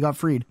know how he got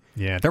freed.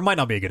 Yeah, there might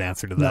not be a good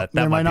answer to that.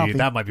 No,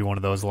 that might be one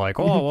of those like,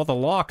 well, the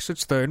locks.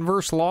 It's the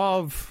inverse law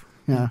of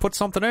put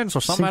something in, so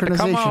something had to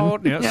come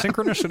out. Yeah,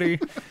 synchronicity.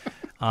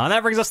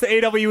 That brings us to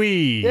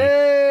AWE.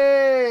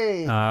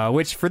 Yay!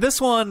 Which for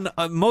this one,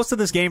 most of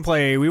this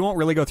gameplay, we won't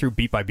really go through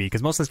beat by beat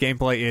because most of this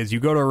gameplay is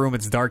you go to a room,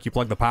 it's dark, you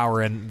plug the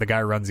power in, the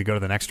guy runs, you go to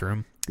the next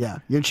room. Yeah,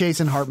 you're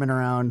chasing Hartman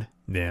around.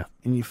 Yeah,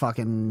 and you fuck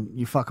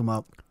him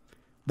up.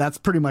 That's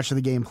pretty much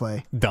the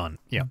gameplay. Done.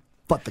 Yeah.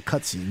 But the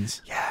cutscenes.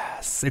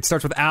 It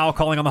starts with Al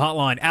calling on the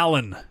hotline.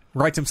 Alan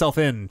writes himself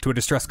in to a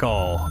distress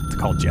call to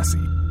call Jesse.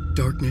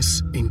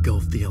 Darkness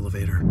engulfed the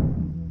elevator.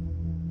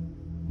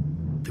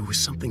 There was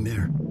something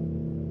there.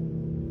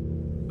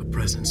 A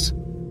presence.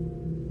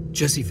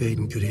 Jesse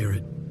Faden could hear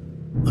it.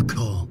 A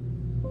call.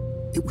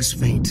 It was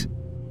faint,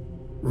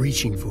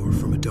 reaching for her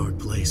from a dark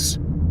place.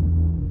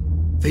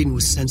 Faden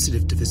was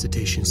sensitive to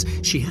visitations.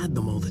 She had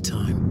them all the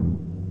time.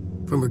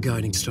 From her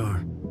guiding star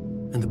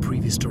and the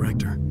previous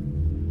director.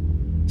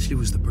 She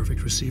was the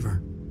perfect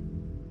receiver.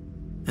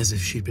 As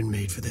if she'd been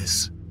made for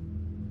this.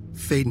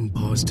 Faden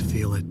paused to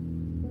feel it.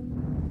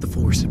 The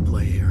force at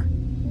play here.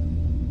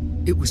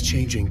 It was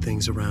changing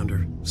things around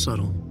her,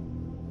 subtle,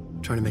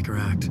 trying to make her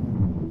act.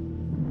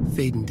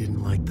 Faden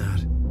didn't like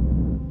that.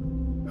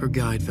 Her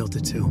guide felt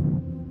it too.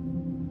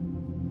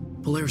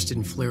 Polaris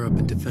didn't flare up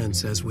in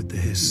defense as with the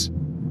hiss,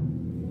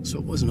 so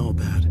it wasn't all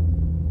bad.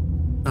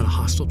 Not a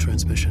hostile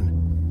transmission.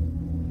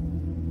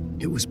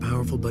 It was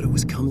powerful, but it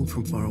was coming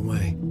from far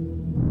away,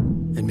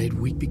 and made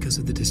weak because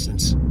of the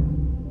distance.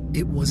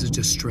 It was a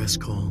distress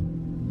call.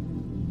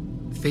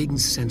 Faden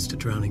sensed a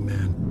drowning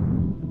man,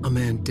 a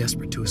man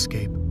desperate to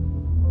escape.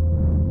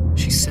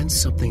 She sensed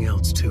something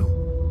else, too.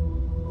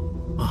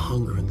 A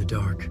hunger in the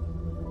dark,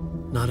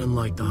 not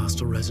unlike the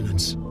hostile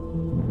resonance,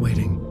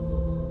 waiting.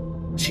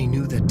 She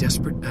knew that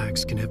desperate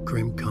acts can have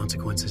grim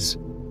consequences.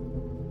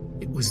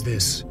 It was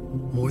this,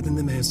 more than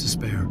the man's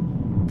despair,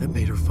 that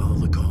made her follow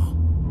the call.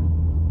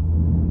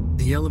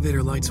 The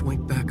elevator lights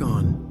winked back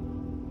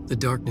on. The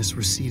darkness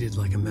receded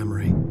like a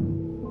memory.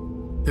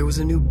 There was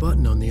a new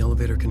button on the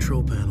elevator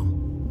control panel.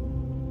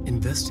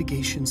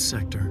 Investigation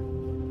Sector.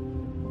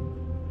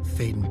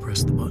 Faden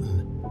pressed the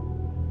button.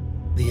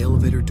 The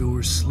elevator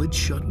doors slid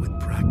shut with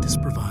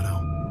practiced bravado.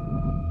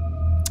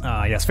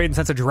 Yes, Faden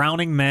sends a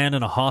drowning man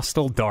in a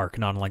hostile dark,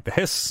 not unlike the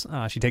hiss.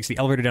 She takes the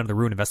elevator down to the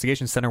Ruin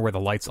Investigation Center where the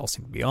lights all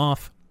seem to be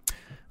off.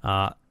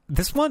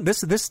 This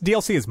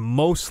DLC is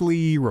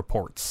mostly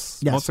reports.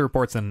 Yes. Mostly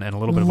reports and a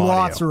little bit of audio.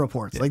 Lots of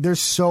reports. Yeah. Like, there's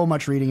so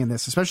much reading in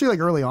this, especially like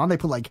early on. They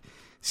put like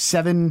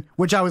 7,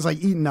 which I was like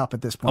eating up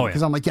at this point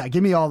because I'm like, yeah,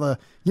 give me all the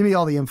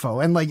info.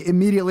 And like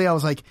immediately I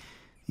was like,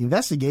 the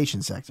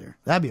investigation sector,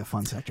 that'd be a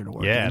fun sector to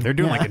work in. Yeah, they're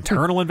doing like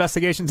internal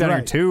investigations down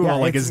here too. Yeah,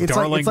 like his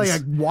darlings. It's like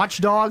a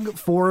watchdog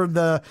for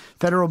the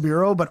Federal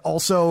Bureau, but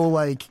also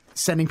like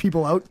sending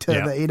people out to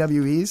the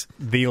AWEs.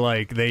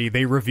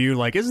 They review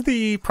like, is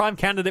the prime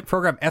candidate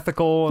program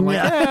ethical? And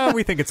like,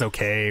 we think it's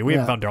okay. We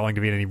haven't found Darling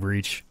to be in any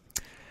breach.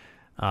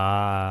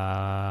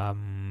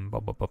 I'm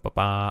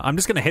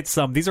just gonna hit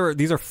some. These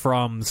are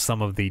from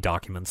some of the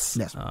documents.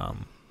 Yes.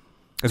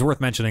 It's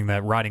worth mentioning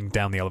that riding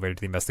down the elevator to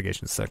the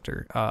investigation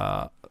sector,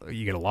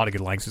 you get a lot of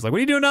good lengths. He's like, "What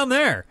are you doing down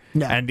there?"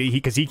 Yeah. And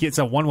because he gets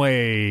a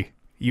one-way,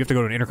 you have to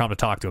go to an intercom to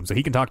talk to him, so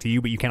he can talk to you,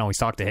 but you can't always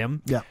talk to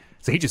him. Yeah.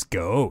 So he just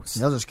goes.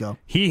 He'll just go.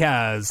 He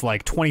has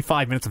like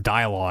 25 minutes of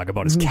dialogue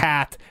about his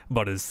cat,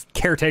 about his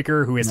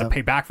caretaker who has to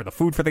pay back for the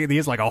food for the. He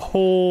has like a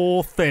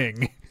whole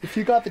thing. If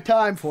you got the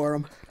time for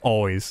him.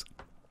 Always.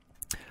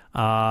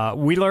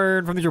 We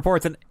learned from these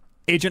reports an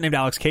agent named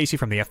Alex Casey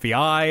from the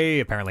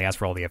FBI apparently asked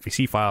for all the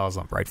FEC files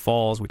on Bright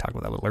Falls. We talked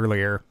about that a little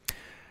earlier.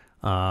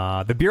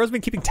 The Bureau's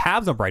been keeping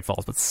tabs on Bright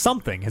Falls, but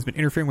something has been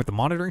interfering with the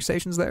monitoring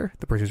stations there.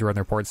 The producer on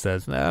the report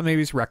says,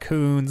 maybe it's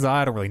raccoons.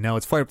 I don't really know.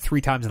 It's fired up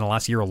 3 times in the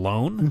last year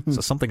alone,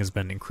 so something has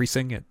been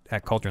increasing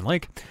at Cauldron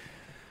Lake.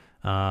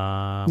 These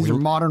are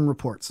modern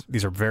reports.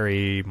 These are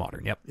very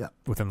modern, yep.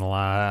 Within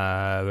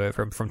the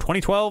from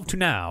 2012 to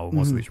now,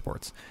 most of these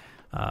reports.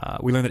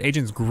 We learned that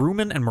agents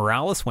Grumman and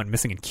Morales went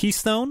missing in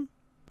Keystone.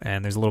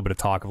 And there's a little bit of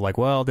talk of like,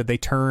 well, did they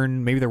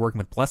turn? Maybe they're working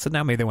with Blessed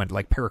now. Maybe they went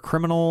like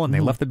paracriminal and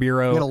they left the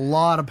Bureau. We had a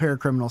lot of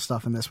paracriminal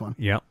stuff in this one.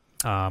 Yep.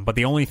 But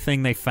the only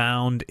thing they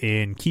found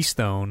in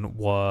Keystone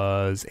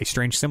was a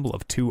strange symbol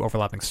of 2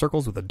 overlapping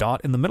circles with a dot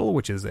in the middle,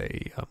 which is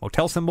a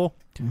motel symbol.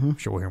 I'm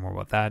sure we'll hear more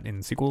about that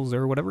in sequels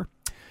or whatever.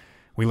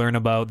 We learn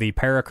about the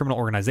paracriminal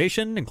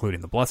organization,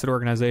 including the Blessed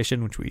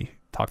organization, which we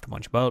talked a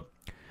bunch about.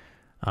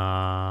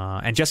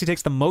 And Jesse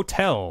takes the court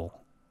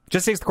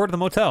to the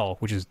motel,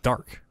 which is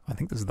dark. I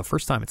think this is the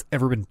first time it's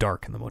ever been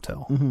dark in the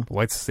motel. The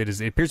lights.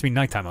 It appears to be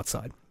nighttime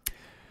outside.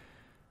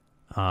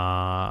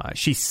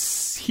 She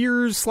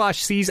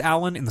hears/sees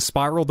Alan in the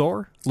spiral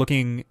door,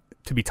 looking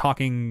to be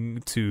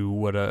talking to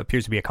what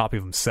appears to be a copy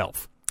of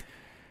himself.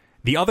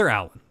 The other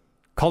Alan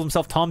calls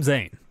himself Tom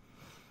Zane,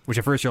 which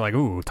at first you're like,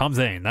 ooh, Tom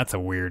Zane, that's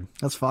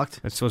That's fucked.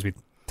 It's supposed to be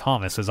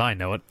Thomas, as I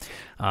know it.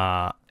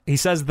 He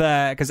says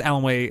that because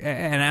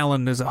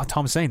Alan is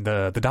Tom Zane,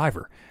 the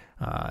diver.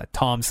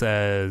 Tom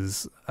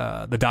says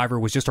the diver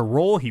was just a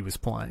role he was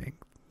playing.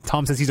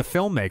 Tom says he's a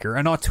filmmaker,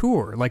 an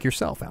auteur, like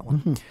yourself,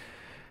 Alan.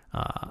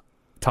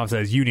 Tom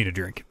says, you need a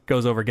drink.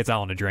 Goes over, gets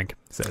Alan a drink.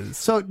 Says,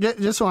 so,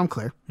 just so I'm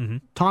clear,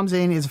 Tom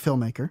Zane is a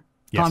filmmaker.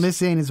 Yes. Thomas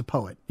Zane is a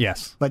poet.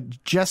 Yes.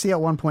 But Jesse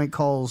at one point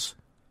calls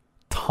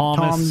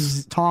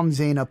Tom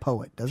Zane a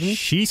poet, doesn't he?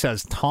 She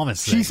says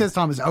Thomas Zane. She says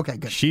Thomas. Okay,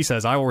 good. She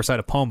says, I will recite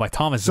a poem by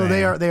Thomas Zane.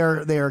 So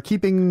they are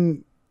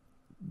keeping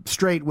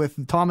straight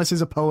with Thomas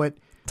is a poet.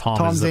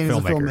 Tom is the Zane filmmaker.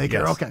 is the filmmaker.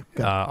 Yes. Okay,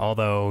 good.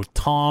 Although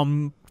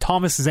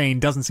Thomas Zane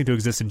doesn't seem to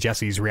exist in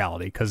Jesse's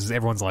reality because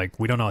everyone's like,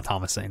 we don't know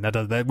Thomas Zane.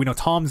 We know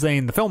Tom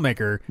Zane, the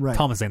filmmaker. Right.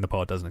 Thomas Zane, the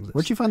poet, doesn't exist.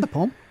 Where'd she find the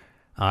poem?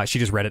 She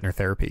just read it in her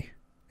therapy.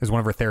 It was one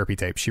of her therapy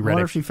tapes. She read I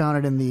wonder it. if she found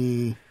it in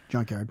the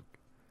junkyard.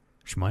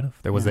 She might have.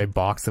 There was a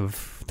box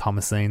of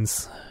Thomas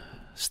Zane's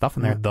stuff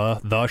in there.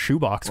 The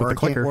shoebox with the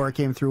clicker. Or it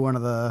came through one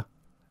of the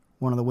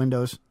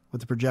windows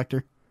with the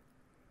projector.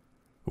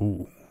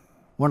 Ooh.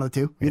 One of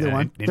the two. Either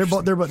one.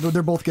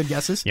 They're both good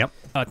guesses. Yep.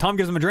 Tom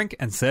gives him a drink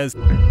and says,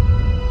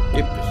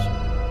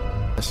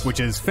 which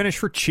is Finnish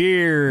for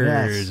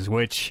cheers. Yes.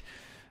 Which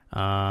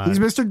he's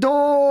Mr.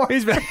 Door.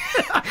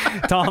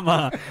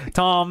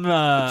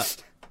 Tom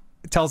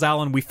tells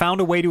Alan, we found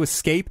a way to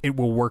escape. It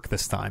will work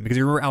this time. Because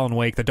you remember Alan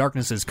Wake, the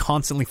darkness is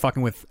constantly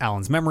fucking with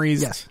Alan's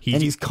memories. Yes.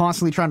 And he's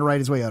constantly trying to write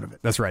his way out of it.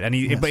 That's right.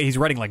 And but he's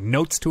writing like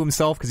notes to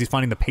himself because he's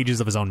finding the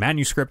pages of his own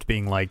manuscript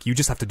being like, you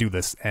just have to do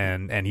this.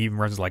 And he even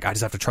runs like, I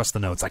just have to trust the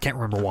notes. I can't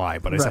remember why,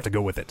 but I just have to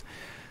go with it.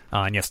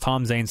 And yes,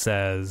 Tom Zane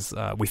says,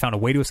 we found a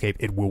way to escape.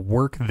 It will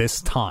work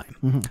this time.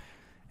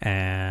 Mm-hmm.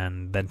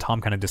 And then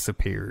Tom kind of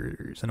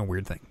disappears in a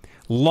weird thing.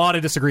 A lot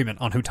of disagreement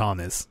on who Tom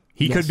is.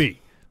 He could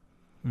be.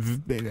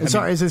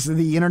 Sorry, is this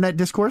the internet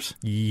discourse?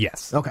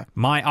 Yes. Okay.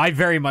 I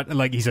very much,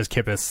 like he says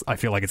Kippis, I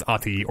feel like it's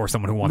Ati or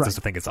someone who wants us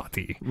to think it's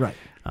Ati. Right.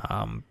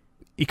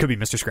 He could be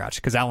Mr. Scratch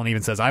because Alan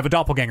even says, I have a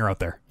doppelganger out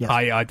there. Yes.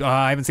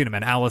 I haven't seen him,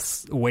 and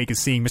Alice Wake is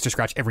seeing Mr.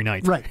 Scratch every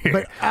night. Right.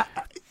 But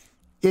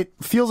it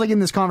feels like in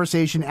this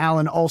conversation,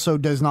 Alan also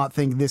does not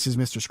think this is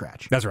Mr.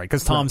 Scratch. That's right,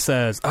 because Tom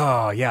says,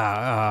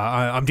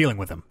 I'm dealing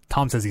with him.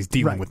 Tom says he's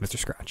dealing with Mr.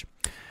 Scratch.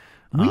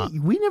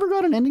 We never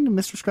got an ending to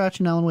Mr. Scratch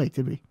and Alan Wake,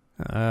 did we?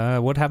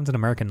 What happens in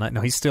American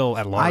Nightmare? No, he's still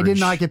at large. I did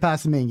not get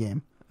past the main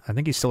game. I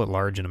think he's still at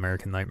large in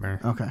American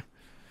Nightmare. Okay.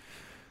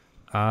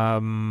 I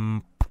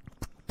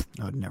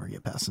would never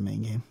get past the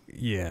main game.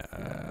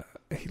 Yeah.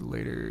 He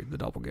later, the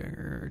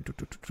doppelganger.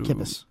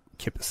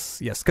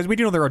 Kippis. Yes, because we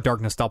do know there are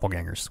darkness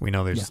doppelgangers. We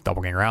know there's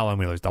doppelganger Alan.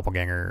 We know there's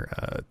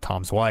doppelganger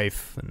Tom's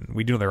wife. And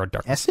we do know there are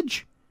darkness.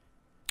 Essage?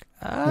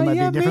 That might be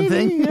a different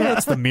thing. Yeah,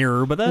 it's the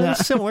mirror, but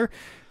that's similar.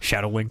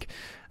 Shadow Link.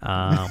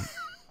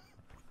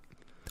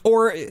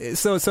 Or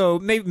so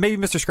maybe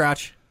Mr.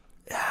 Scratch,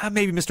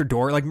 maybe Mr.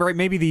 Door, like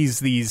maybe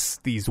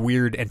these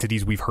weird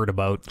entities we've heard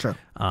about. Sure.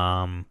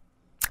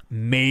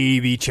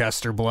 Maybe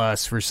Chester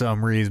Bless for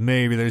some reason.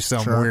 Maybe there's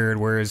some weird.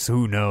 Whereas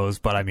who knows?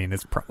 But I mean,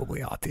 it's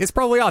probably Ati. It's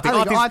probably Ati.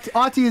 I think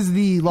Ati is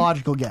the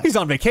logical guess. He's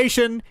on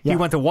vacation. Yeah. He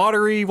went to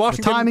watery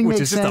Washington,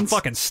 which is just a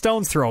fucking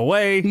stone's throw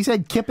away. He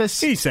said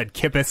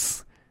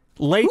Kippis.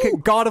 Lake,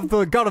 god of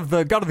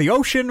the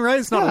ocean, right?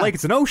 It's not a lake;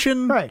 it's an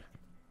ocean, right?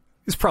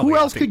 It's probably who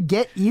else could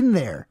get in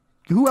there?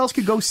 Who else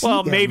could go see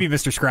him? Maybe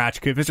Mr.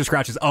 Scratch could. Mr.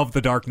 Scratch is of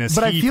the darkness.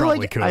 But he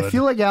probably could. I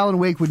feel like Alan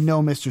Wake would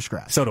know Mr.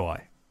 Scratch. So do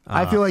I.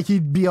 I feel like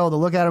he'd be able to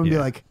look at him and be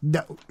like,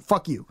 no,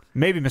 fuck you.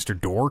 Maybe Mr.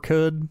 Door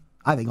could.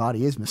 I think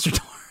Ati is Mr.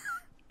 Door.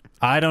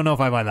 I don't know if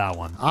I buy that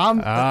one.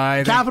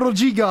 Capital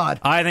G God.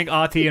 I think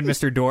Ati and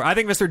Mr. Door. I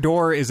think Mr.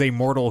 Door is a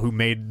mortal who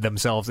made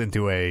themselves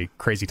into a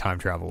crazy time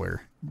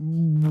traveler.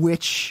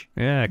 Which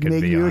could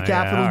make be you a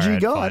capital G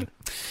God.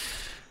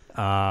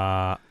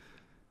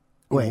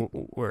 Wait.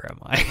 Where am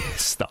I?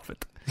 Stop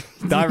it.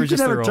 We can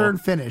never turn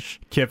Finnish.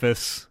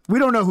 Kippis. We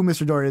don't know who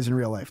Mr. Door is in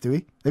real life, do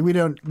we?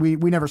 Like we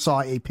never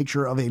saw a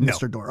picture of a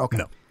Mr. Door. Okay.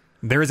 No.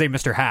 There is a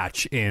Mr.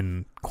 Hatch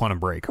in Quantum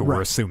Break who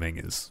we're assuming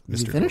is Mr.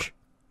 Is he Finnish? Door.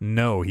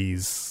 No,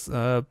 he's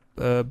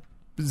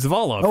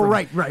Zavala. Oh,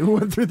 right. We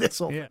went through this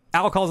whole... Yeah.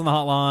 Al calls on the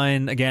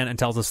hotline again and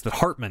tells us that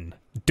Hartman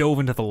dove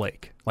into the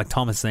lake, like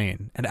Thomas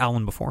Zane and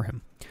Alan before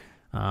him.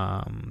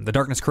 The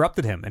darkness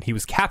corrupted him, and he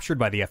was captured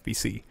by the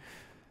FBC.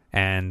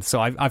 And so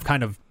I've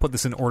kind of put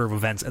this in order of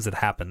events as it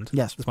happened.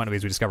 Yes. This might be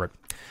as we discovered.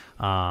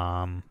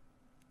 Alice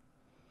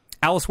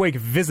Wake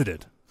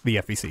visited the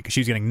FBC because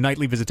she was getting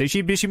nightly visitations.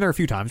 She'd been there a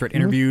few times, right?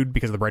 Interviewed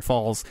because of the Bright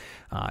Falls.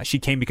 She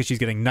came because she's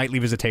getting nightly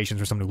visitations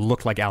from someone who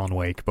looked like Alan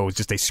Wake, but was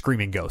just a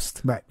screaming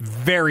ghost. Right.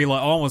 Very low,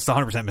 almost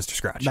 100% Mr.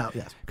 Scratch. No,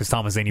 yes. Because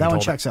Thomas Zane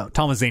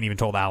even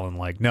told Alan,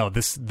 like, no,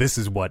 this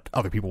is what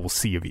other people will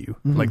see of you.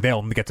 Mm-hmm. Like,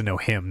 they'll get to know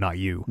him, not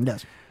you.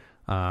 Yes.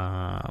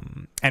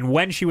 And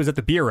when she was at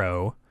the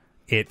Bureau,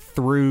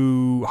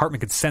 Hartman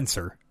could sense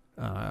her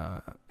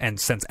and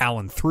sense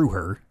Alan through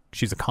her.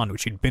 She's a conduit.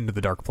 She'd been to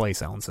the dark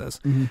place, Alan says.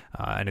 Mm-hmm.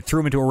 And it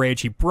threw him into a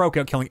rage. He broke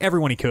out, killing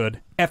everyone he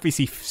could.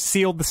 FBC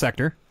sealed the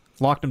sector,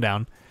 locked him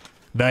down.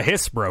 The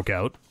hiss broke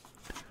out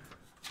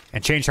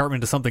and changed Hartman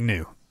into something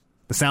new.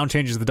 The sound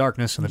changes the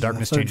darkness, and the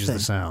darkness changes the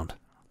sound.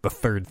 The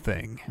third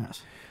thing.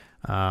 Yes.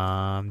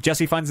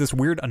 Jesse finds this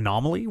weird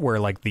anomaly where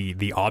like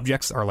the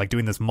objects are like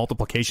doing this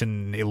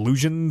multiplication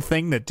illusion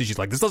thing that she's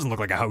like, this doesn't look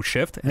like a house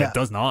shift, and it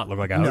does not look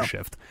like a house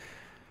shift.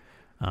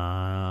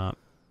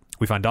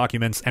 We find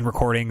documents and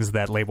recordings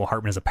that label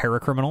Hartman as a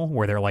paracriminal,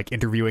 where they're like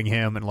interviewing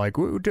him and like,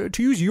 to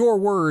use your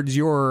words,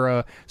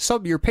 your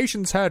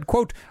patients had,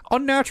 quote,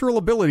 unnatural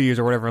abilities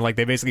or whatever. Like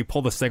they basically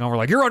pull this thing over,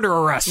 like, you're under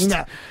arrest.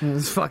 Yeah, it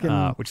was fucking,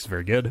 which is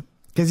very good.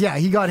 Because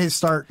he got his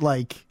start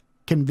like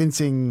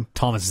convincing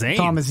Thomas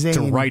Zane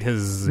to write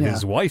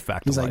his wife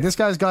back to life. He's like, this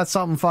guy's got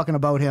something fucking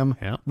about him.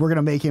 Yeah. We're going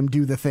to make him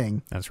do the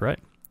thing. That's right.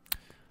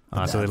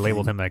 So they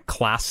labeled him a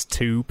Class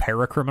 2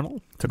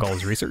 paracriminal. Took all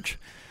his research.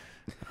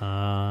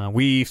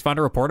 We found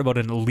a report about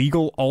an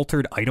illegal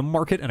altered item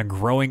market and a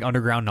growing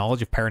underground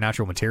knowledge of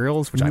paranatural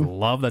materials, which I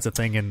love. That's a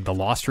thing in the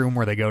Lost Room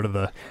where they go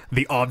to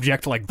the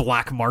object like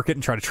black market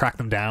and try to track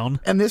them down.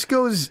 And this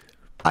goes,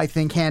 I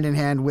think, hand in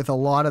hand with a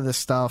lot of the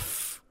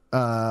stuff.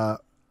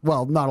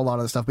 Well, not a lot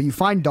of the stuff, but you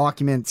find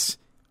documents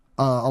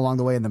along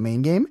the way in the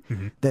main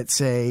game that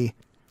say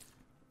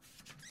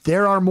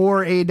there are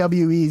more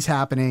AWEs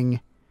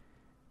happening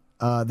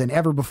than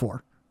ever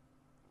before.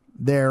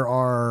 There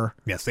are...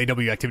 Yes,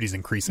 AW activity is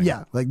increasing.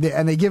 Yeah,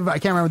 they give... I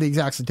can't remember the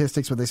exact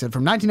statistics, but they said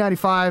from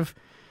 1995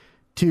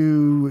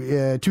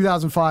 to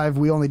 2005,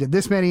 we only did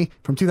this many.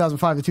 From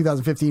 2005 to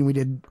 2015, we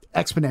did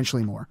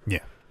exponentially more. Yeah.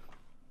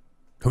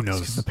 Who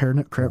knows? The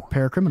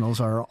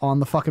paracriminals are on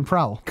the fucking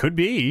prowl. Could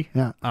be.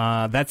 Yeah.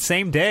 That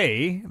same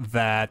day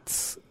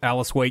that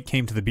Alice Waite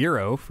came to the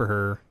Bureau for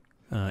her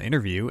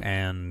interview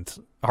and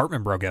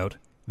Hartman broke out,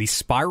 the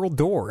spiral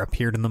door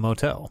appeared in the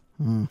motel.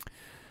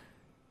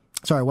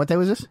 Sorry, what day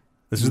was this?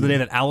 This was the day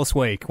that Alice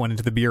Wake went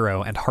into the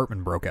Bureau and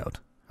Hartman broke out.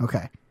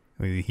 Okay.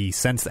 He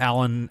sensed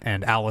Alan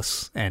and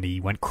Alice, and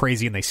he went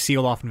crazy, and they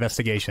sealed off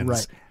investigations.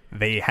 Right.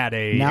 They had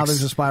now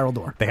there's a spiral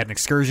door. They had an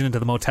excursion into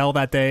the motel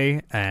that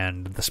day,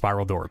 and the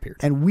spiral door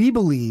appeared. And we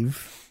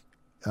believe,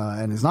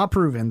 and it's not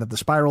proven, that the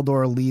spiral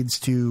door leads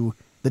to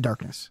the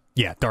darkness.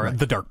 Yeah,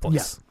 the dark place.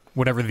 Yeah.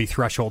 Whatever the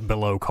threshold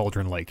below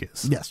Cauldron Lake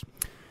is. Yes.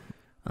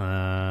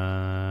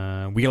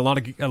 We get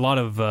a lot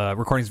of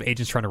recordings of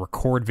agents trying to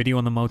record video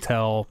in the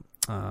motel.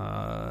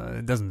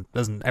 It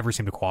doesn't ever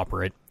seem to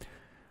cooperate.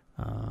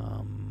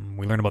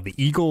 We learn about the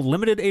Eagle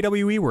Limited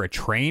AWE, where a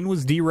train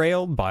was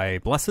derailed by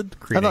Blessed.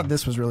 I thought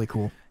this was really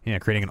cool. Yeah,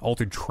 creating an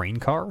altered train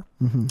car.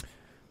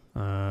 Mm-hmm.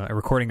 A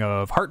recording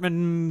of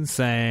Hartman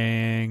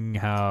saying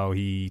how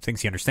he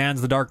thinks he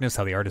understands the darkness,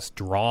 how the artist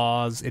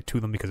draws it to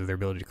them because of their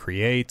ability to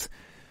create.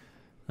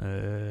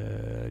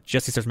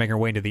 Jessie starts making her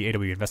way into the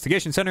AW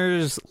investigation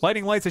centers,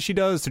 lighting lights as she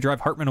does to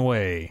drive Hartman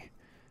away.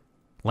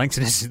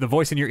 Langston is the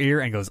voice in your ear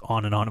and goes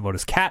on and on about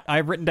his cat.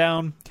 I've written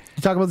down.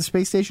 You talk about the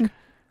space station,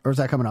 or is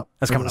that coming up?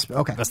 That's coming up.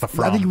 Okay, that's the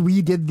From. I think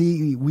we did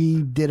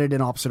it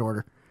in opposite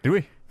order. Do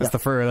we? That's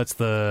That's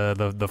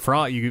the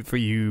fraud you for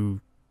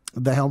you.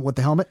 The helmet with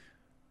the helmet.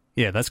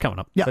 Yeah, that's coming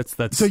up. Yeah,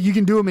 that's so you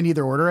can do them in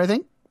either order. I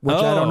think. Which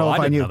I don't know if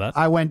I knew. Know that.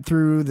 I went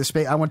through the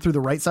space. I went through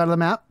the right side of the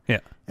map. Yeah,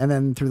 and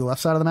then through the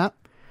left side of the map.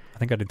 I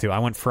think I did too. I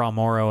went Fra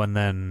Moro and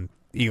then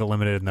Eagle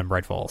Limited and then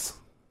Bright Falls.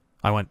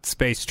 I went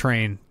space,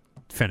 train,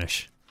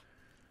 finish.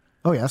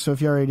 Oh yeah, so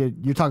if you already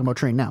did, you're talking about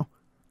train now.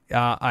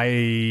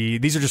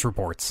 These are just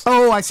reports.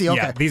 Oh, I see. Okay,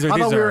 yeah, I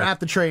thought we were at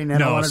the train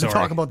and I wanted to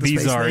talk about the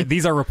space thing.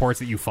 These are reports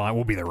that you find.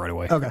 We'll be there right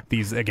away. Okay.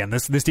 These again.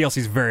 This DLC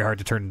is very hard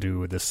to turn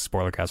into this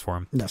Spoilercast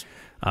forum. Yes.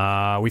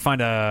 We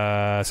find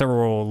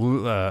several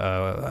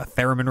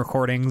theremin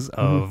recordings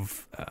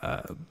of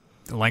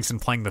Langston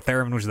playing the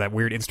theremin, which is that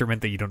weird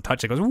instrument that you don't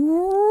touch. It goes.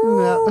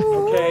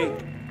 Okay,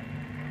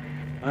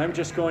 I'm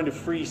just going to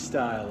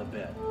freestyle a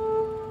bit.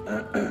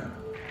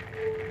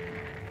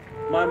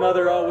 My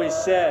mother always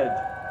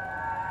said,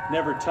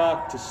 never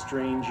talk to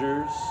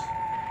strangers.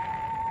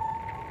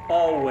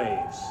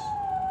 Always.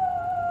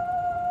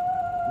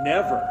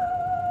 Never.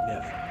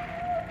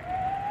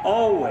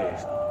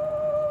 Always.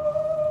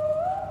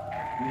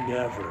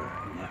 Never.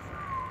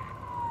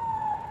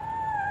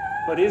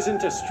 But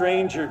isn't a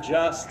stranger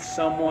just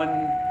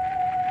someone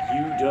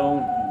you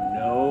don't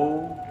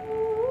know?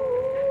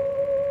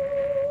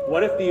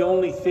 What if the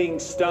only thing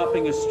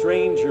stopping a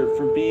stranger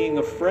from being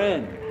a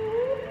friend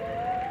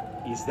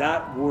is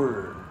that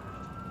word?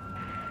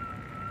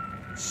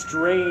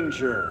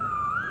 Stranger.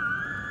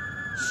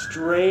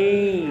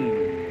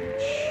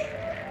 Strange.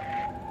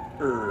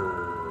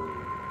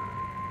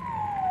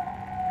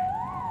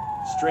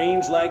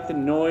 Strange like the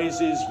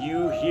noises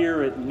you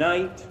hear at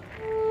night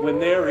when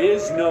there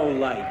is no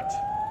light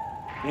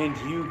and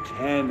you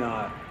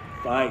cannot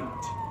fight.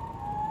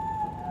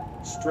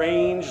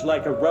 Strange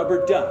like a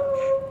rubber duck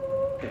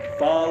that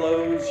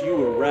follows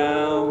you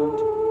around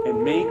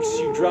and makes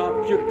you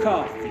drop your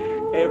coffee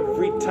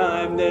every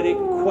time that it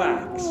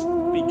quacks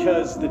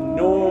because the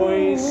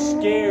noise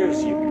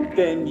scares you.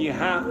 Then you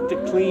have to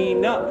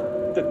clean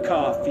up the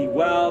coffee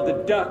while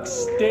the duck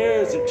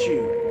stares at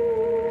you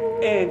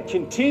and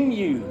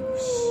continues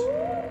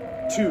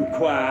to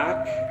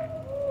quack,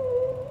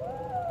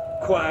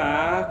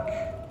 quack,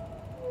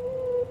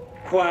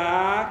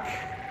 quack,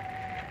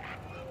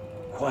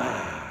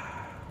 quack.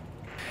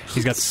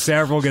 He's got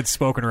several good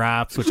spoken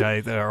raps, which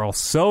are all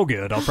so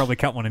good. I'll probably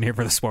cut one in here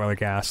for the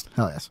Spoilercast.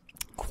 Hell yes.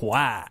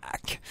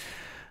 Quack.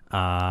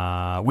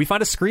 We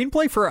find a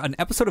screenplay for an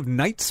episode of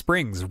Night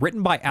Springs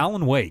written by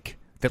Alan Wake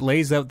that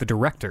lays out the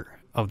director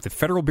of the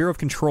Federal Bureau of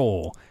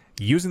Control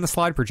using the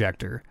slide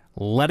projector,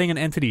 letting an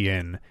entity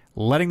in,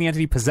 letting the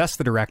entity possess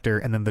the director,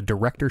 and then the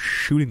director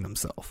shooting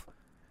themselves.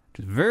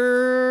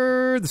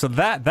 So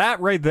that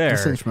right there,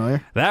 That seems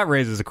familiar. that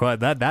raises a question.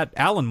 That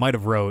Alan might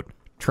have wrote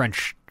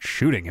Trench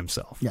shooting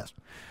himself. Yes.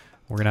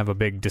 We're going to have a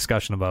big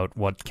discussion about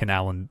what can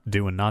Alan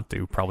do and not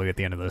do probably at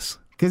the end of this.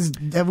 Because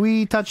have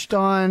we touched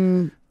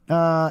on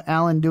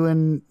Alan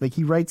doing, like,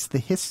 he writes the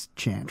hiss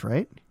chant,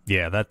 right?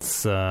 Yeah,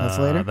 that's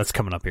later? That's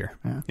coming up here.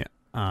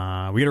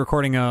 Yeah. We get a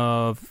recording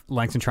of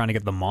Langston trying to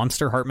get the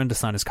monster Hartman to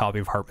sign his copy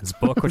of Hartman's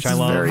book, which I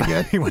love. Very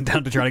good. He went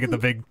down to try to get the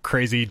big,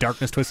 crazy,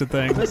 darkness twisted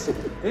thing. Listen,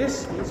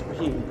 this is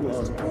being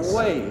blown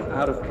way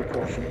out of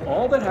proportion.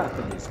 All that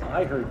happened is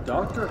I heard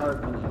Dr.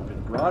 Hartman had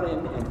been brought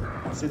in,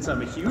 and since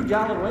I'm a huge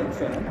Alan Wake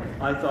fan,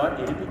 I thought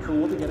it'd be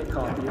cool to get a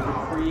copy of The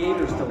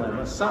Creator's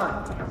Dilemma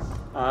signed.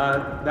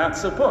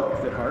 That's a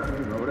book that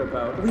Hartman wrote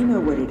about. We know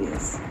what it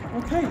is.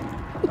 Okay.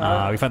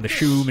 We found the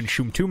Shoom and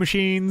Shoom 2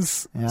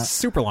 machines. Yeah.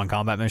 Super long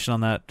combat mission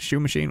on that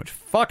Shoom machine, which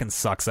fucking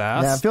sucks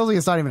ass. Yeah, it feels like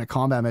it's not even a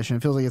combat mission.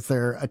 It feels like it's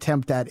their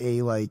attempt at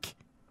a, like,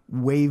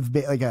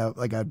 like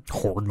a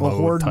horde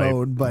mode,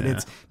 mode, but yeah.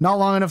 it's not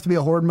long enough to be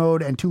a horde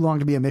mode and too long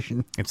to be a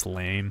mission. It's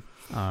lame.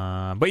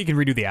 But you can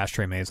redo the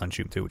ashtray maze on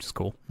Shoom 2, which is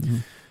cool.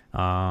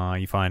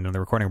 Mm-hmm. You find the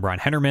recording of Brian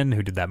Hennerman,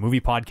 who did that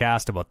movie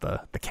podcast about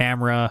the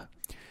camera.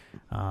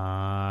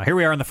 Here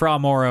we are in the Fra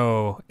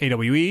Mauro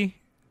AWE,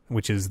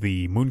 which is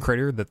the moon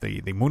crater that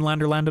the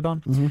Moonlander landed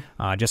on.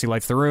 Mm-hmm. Jesse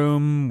lights the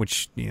room,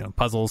 which,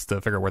 puzzles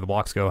to figure out where the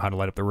blocks go, how to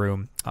light up the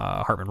room.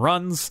 Hartman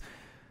runs,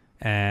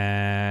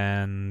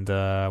 and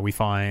we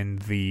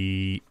find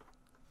the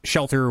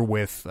shelter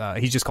with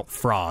he's just called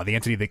Fra, the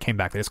entity that came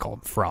back. They just call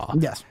him Fra.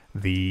 Yes.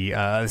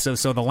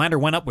 So the lander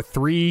went up with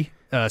 3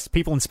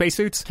 people in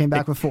spacesuits. Came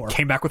back with 4.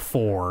 Came back with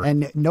 4.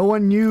 And no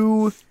one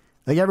knew.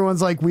 Like,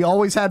 everyone's like, we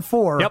always had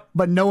 4, Yep.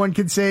 but no one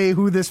could say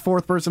who this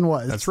 4th person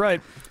was. That's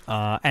right.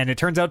 And it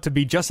turns out to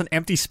be just an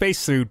empty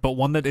spacesuit, but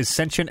one that is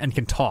sentient and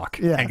can talk,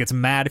 Yeah. and gets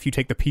mad if you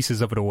take the pieces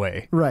of it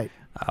away. Right.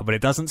 But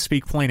it doesn't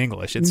speak plain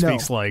English. It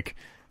speaks like...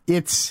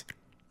 It's...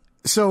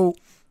 So,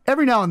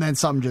 every now and then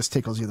something just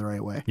tickles you the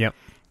right way. Yep.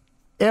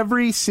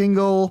 Every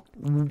single...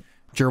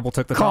 Gerbil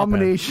took the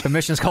combination. top head. The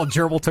mission is called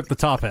Gerbil took the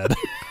top head.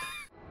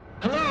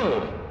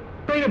 Hello.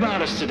 Great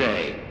about us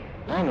today.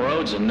 Long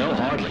roads and no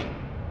hardly.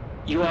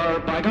 You are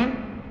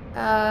Bygone?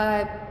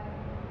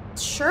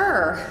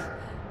 Sure.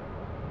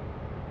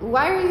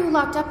 Why are you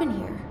locked up in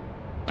here?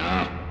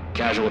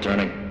 Casual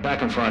turning.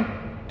 Back in front.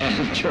 And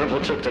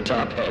Gerbil took the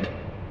top head.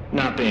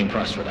 Not being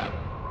pressed for that.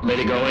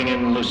 Lady going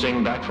and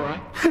loosing back for eye?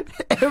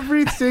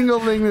 Every single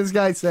thing this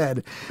guy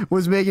said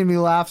was making me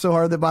laugh so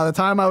hard that by the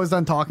time I was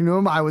done talking to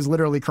him, I was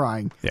literally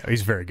crying. Yeah,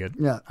 he's very good.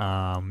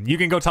 Yeah. You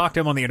can go talk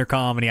to him on the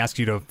intercom, and he asks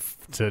you to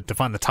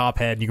find the top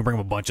head. And you can bring him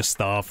a bunch of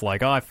stuff,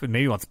 like, maybe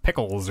he wants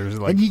pickles or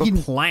like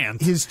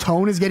plants. His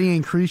tone is getting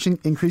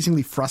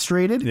increasingly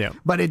frustrated. Yeah.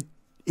 But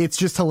it's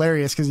just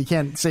hilarious because he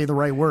can't say the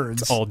right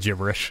words. It's all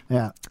gibberish.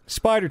 Yeah.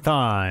 Spider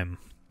time.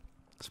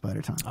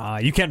 Spider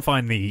time. You can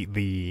find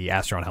the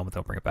Astron helmet.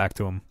 They'll bring it back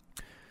to him.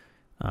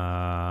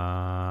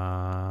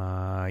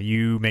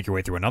 You make your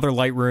way through another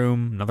light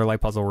room, another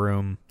light puzzle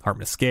room.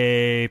 Hartman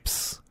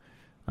escapes.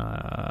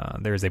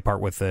 There's a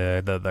part with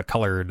the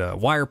colored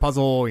wire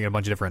puzzle. You know, a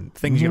bunch of different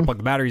things you gotta plug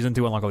the batteries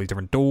into, unlock all these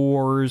different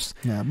doors.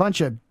 Yeah, a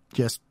bunch of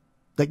just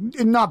like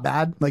not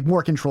bad, like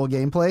more control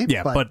gameplay.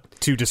 Yeah, but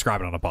to describe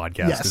it on a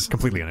podcast is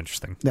completely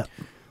uninteresting.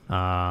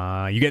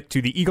 Yeah. You get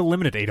to the Eagle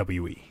Limited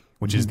AWE,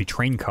 which is the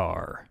train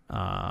car.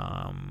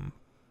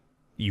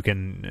 You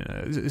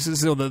can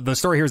so the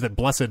story here is that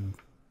Blessed,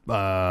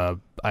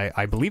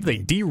 I believe they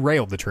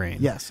derailed the train.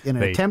 Yes, in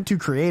an attempt to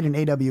create an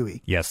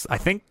AWE. Yes, I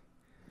think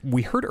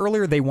we heard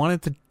earlier they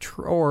wanted to,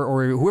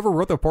 or whoever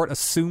wrote the report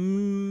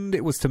assumed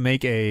it was to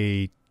make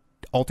a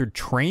altered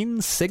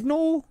train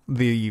signal,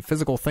 the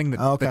physical thing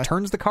that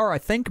turns the car, I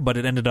think, but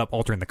it ended up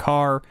altering the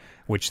car,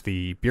 which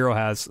the Bureau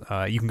has.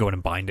 You can go in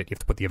and bind it. You have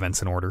to put the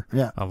events in order.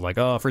 Yeah. Of like,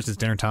 first it's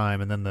dinner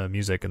time, and then the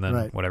music, and then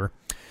Right. whatever.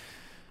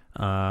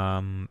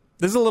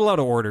 This is a little out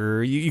of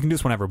order. You can do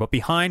this whenever, but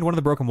behind one of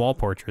the broken wall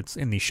portraits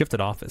in the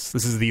shifted office,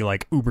 this is the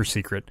like uber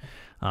secret.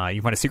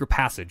 You find a secret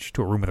passage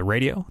to a room with a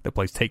radio that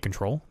plays "Take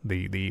Control,"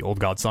 the old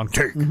God song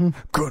 "Take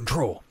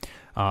Control."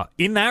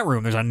 In that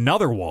room, there's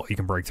another wall you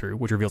can break through,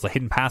 which reveals a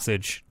hidden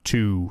passage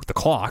to the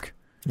clock.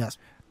 Yes.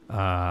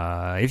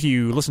 If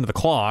you listen to the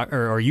clock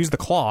or use the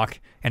clock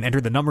and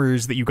enter the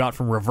numbers that you got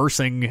from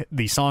reversing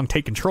the song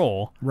 "Take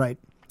Control," right,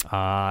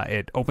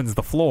 it opens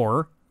the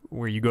floor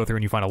where you go through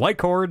and you find a light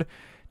cord.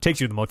 Takes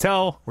you to the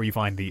motel where you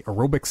find the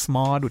aerobics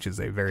mod, which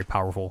is a very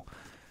powerful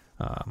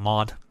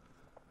mod.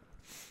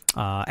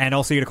 And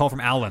also you get a call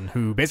from Alan,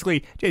 who this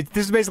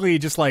is basically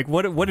just like,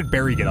 what did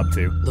Barry get up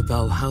to? The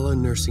Valhalla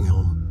Nursing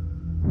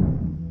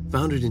Home.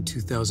 Founded in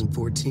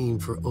 2014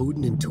 for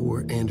Odin and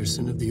Tor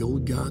Anderson of the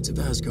Old Gods of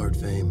Asgard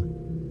fame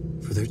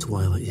for their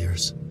twilight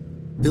years.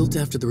 Built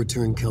after the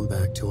Return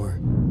Comeback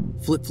tour.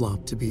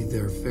 Flip-flopped to be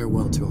their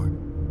farewell tour.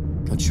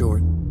 Cut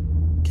short.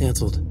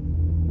 Cancelled.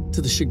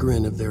 To the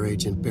chagrin of their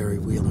agent, Barry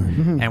Wheeler.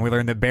 And we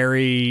learned that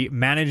Barry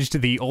managed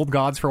the Old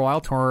Gods for a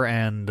while, Tor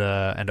and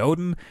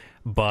Odin,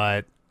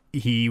 but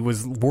he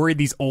was worried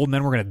these old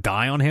men were going to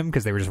die on him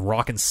because they were just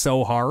rocking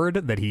so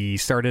hard that he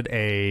started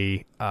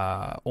a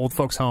old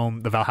folks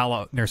home, the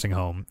Valhalla nursing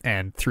home,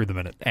 and threw them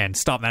in it and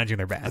stopped managing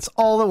their beds. That's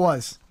all it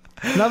was.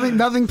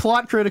 Nothing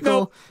plot critical.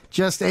 Nope.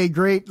 Just a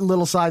great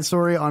little side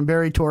story on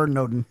Barry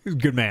Tornoden. He's a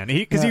good man.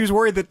 Because he was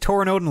worried that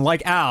Tornoden,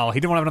 like Al,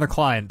 he didn't want to have another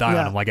client die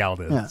on him like Al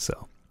did. Yeah.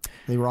 So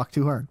they rock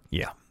too hard.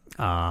 Yeah.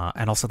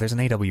 And also there's an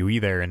AWE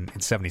there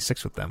in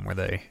 76 with them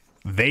where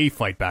they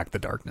fight back the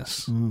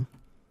darkness.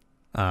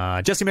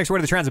 Jesse makes her way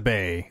to the transit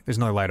bay. There's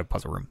another light up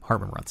puzzle room.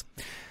 Hartman runs.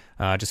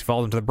 Jesse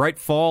falls into the Bright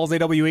Falls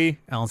AWE.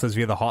 Alan says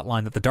via the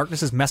hotline that the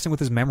darkness is messing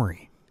with his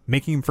memory,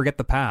 making him forget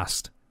the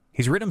past.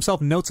 He's written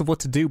himself notes of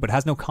what to do, but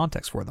has no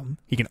context for them.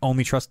 He can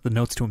only trust the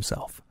notes to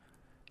himself.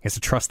 He has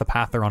to trust the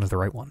path they're on is the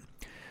right one.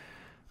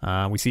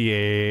 We see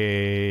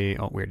we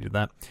already did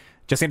that.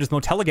 Jesse enters the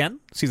motel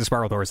again, sees the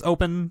spiral doors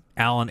open.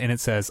 Alan in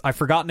it says, I've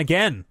forgotten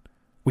again.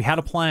 We had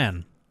a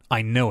plan.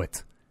 I know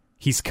it.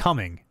 He's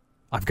coming.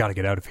 I've got to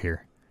get out of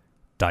here.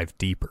 Dive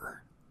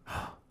deeper.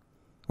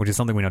 Which is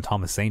something we know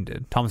Thomas Zane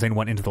did. Thomas Zane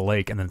went into the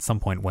lake and then at some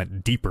point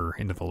went deeper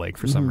into the lake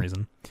for some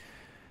reason.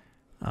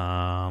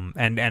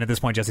 And at this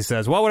point Jesse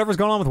says, well, whatever's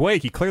going on with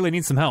Wake, he clearly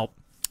needs some help.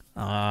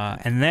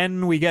 And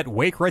then we get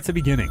Wake right at the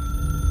beginning.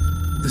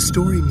 The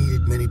story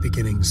needed many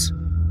beginnings,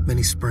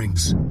 many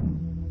springs,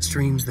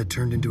 streams that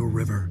turned into a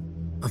river,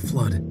 a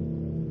flood,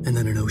 and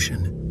then an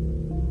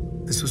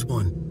ocean. This was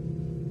one.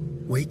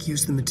 Wake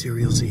used the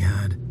materials he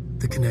had,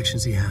 the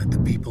connections he had, the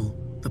people,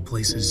 the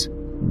places.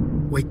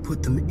 Wake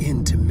put them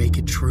in to make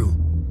it true.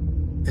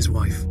 His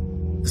wife,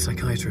 the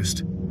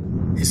psychiatrist,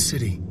 his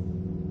city.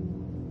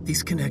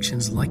 These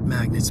connections, like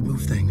magnets,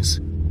 move things.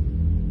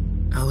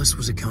 Alice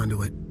was a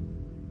conduit.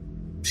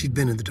 She'd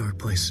been in the dark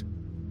place.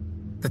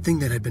 The thing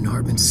that had been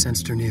Hartman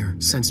sensed her near,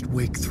 sensed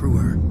Wake through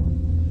her.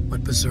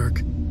 Went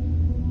berserk,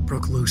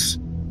 broke loose.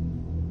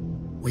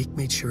 Wake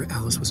made sure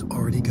Alice was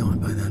already gone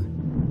by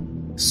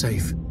then.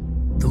 Safe.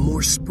 The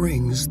more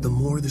springs, the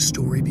more the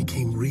story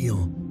became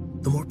real.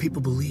 The more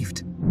people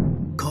believed.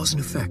 Cause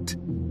and effect.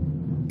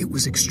 It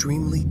was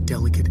extremely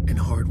delicate and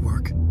hard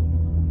work.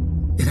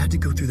 It had to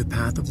go through the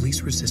path of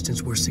least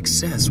resistance where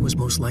success was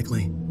most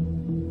likely.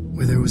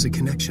 Where there was a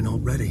connection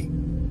already.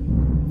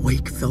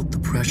 Wake felt the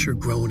pressure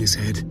grow in his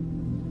head.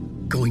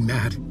 Going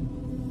mad.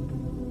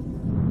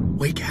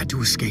 Wake had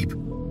to escape.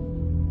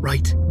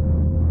 Right.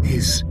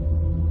 His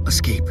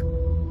escape.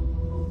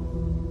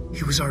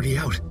 He was already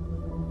out.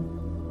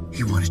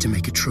 He wanted to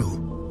make it true.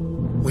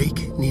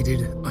 Wake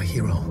needed a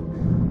hero.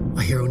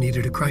 A hero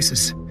needed a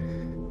crisis.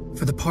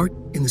 For the part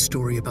in the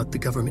story about the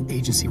government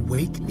agency,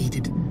 Wake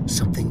needed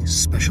something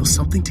special,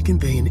 something to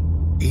convey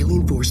an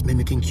alien force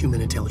mimicking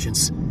human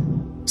intelligence.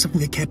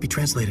 Something that can't be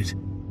translated.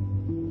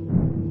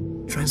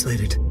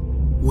 Translated.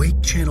 Wake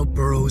channeled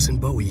Burroughs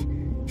and Bowie.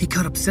 He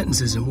cut up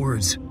sentences and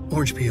words.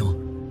 Orange peel.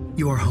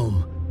 You are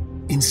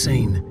home.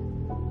 Insane.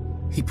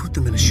 He put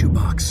them in a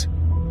shoebox.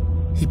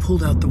 He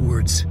pulled out the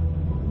words.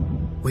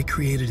 Wake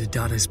created a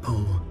Dadaist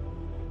poem.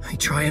 He'd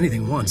try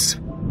anything once.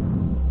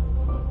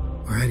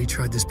 Or had he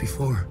tried this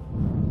before?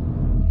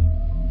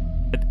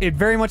 It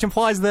very much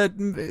implies that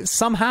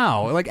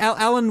somehow, like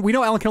Alan, we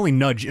know Alan can only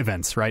nudge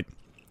events, right?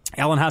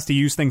 Alan has to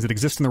use things that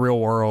exist in the real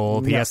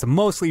world. He has to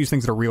mostly use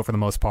things that are real for the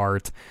most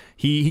part.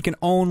 He can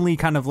only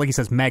kind of, like he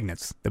says,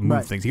 magnets that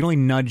move things. He can only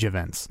nudge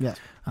events. Yeah.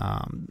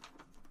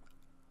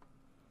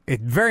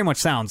 It very much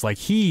sounds like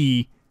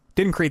he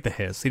didn't create the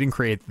hiss. He didn't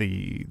create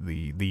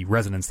the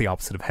resonance, the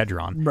opposite of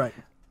Hedron. Right.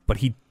 But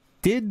he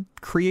did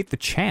create the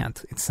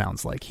chant, it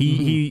sounds like.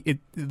 The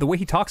way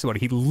he talks about it,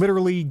 he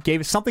literally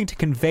gave something to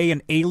convey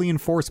an alien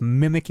force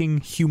mimicking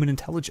human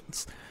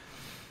intelligence.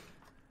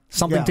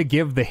 Something to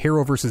give the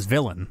hero versus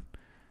villain.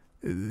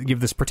 Give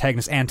this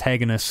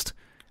protagonist-antagonist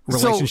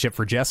relationship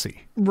for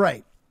Jesse.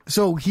 Right.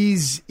 So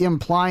he's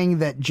implying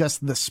that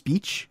just the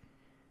speech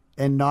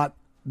and not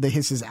the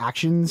hiss's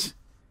actions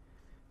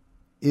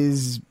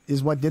is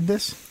what did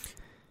this?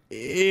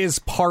 Is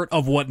part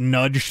of what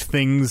nudged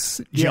things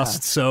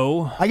just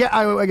so. I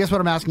guess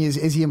what I'm asking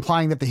is he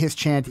implying that the hiss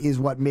chant is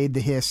what made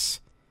the hiss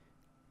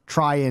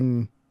try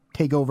and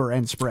take over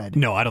and spread?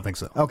 No, I don't think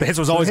so. Okay. The hiss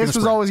was always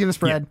going to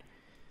spread. Yeah.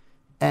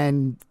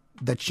 And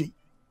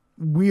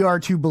we are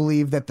to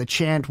believe that the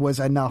chant was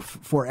enough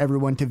for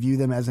everyone to view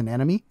them as an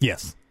enemy?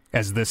 Yes.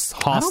 As this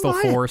hostile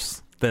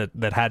force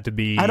that had to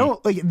be...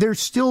 They're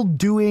still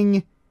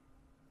doing...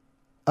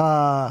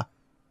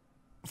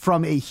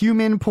 from a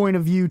human point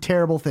of view,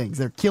 terrible things.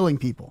 They're killing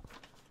people.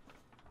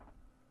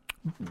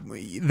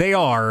 They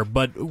are,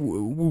 but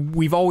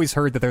we've always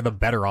heard that they're the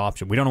better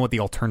option. We don't know what the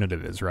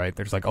alternative is, right?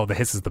 There's like, the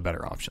hiss is the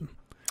better option.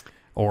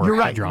 Or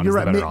Hedron is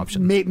the better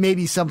option.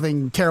 Maybe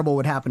something terrible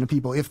would happen to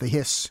people if the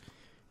hiss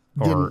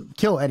didn't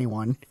kill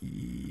anyone.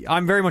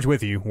 I'm very much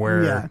with you,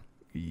 where...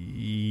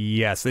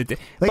 Yes.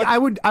 I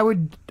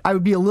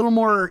would be a little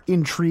more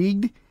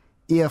intrigued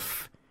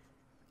if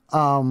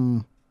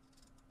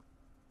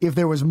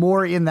there was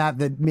more in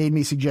that made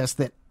me suggest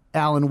that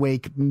Alan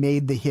Wake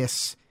made the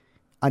hiss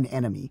an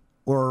enemy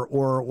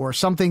or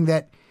something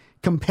that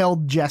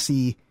compelled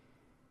Jesse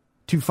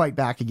to fight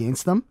back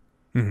against them.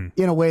 in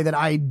a way that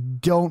I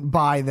don't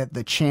buy that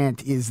the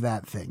chant is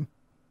that thing.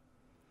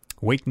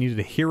 Wake needed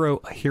a hero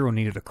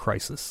needed a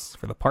crisis.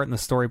 For the part in the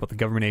story about the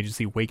government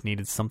agency, Wake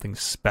needed something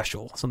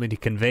special, something to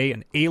convey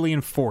an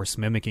alien force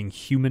mimicking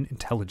human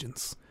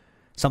intelligence.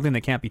 Something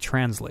that can't be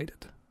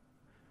translated.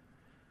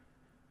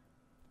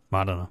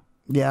 I don't know.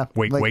 Yeah.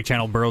 Wake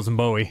Channel, Burroughs and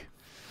Bowie.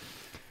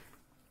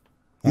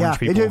 Yeah,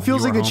 people, it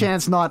feels like the home.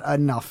 chant's not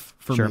enough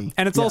for me.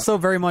 And it's also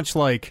very much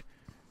like,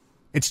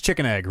 it's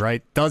chicken egg,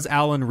 right? Does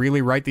Alan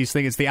really write these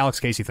things? It's the Alex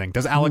Casey thing.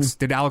 Did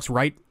Alex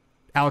write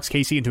Alex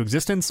Casey into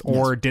existence,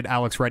 or did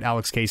Alex write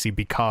Alex Casey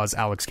because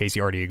Alex Casey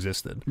already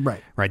existed?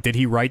 Right. Did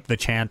he write the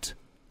chant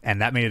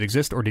and that made it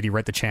exist, or did he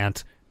write the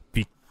chant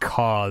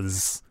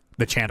because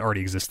the chant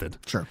already existed?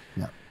 Sure.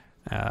 Yeah.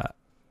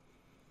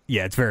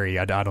 Yeah, it's very.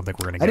 I don't think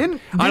we're gonna get.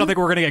 I don't think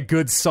we're gonna get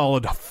good,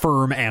 solid,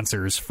 firm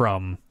answers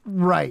from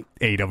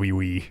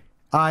AWE.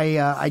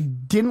 I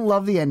didn't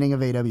love the ending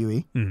of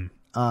AWE.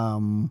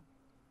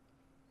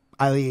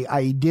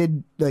 I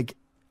did like.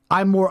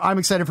 I'm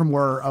excited for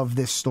more of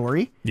this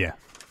story. Yeah,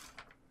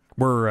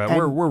 we're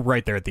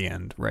right there at the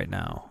end right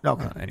now.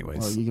 Okay. Anyways,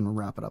 well, you can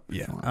wrap it up.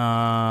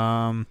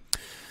 Yeah.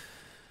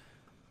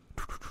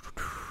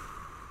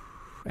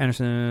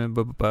 Anderson,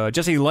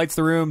 Jesse lights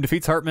the room,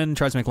 defeats Hartman,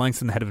 tries to make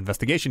Langston the head of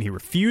investigation. He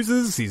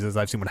refuses. He says,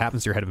 "I've seen what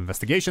happens to your head of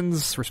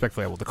investigations.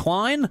 Respectfully, I will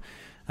decline."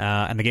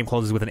 And the game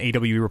closes with an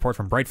AWE report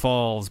from Bright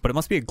Falls, but it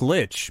must be a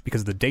glitch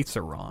because the dates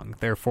are wrong.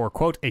 Therefore,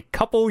 quote, a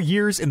couple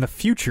years in the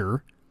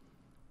future,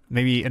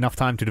 maybe enough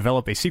time to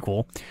develop a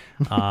sequel,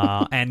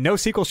 and no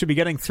sequel should be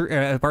getting through.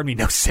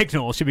 No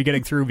signal should be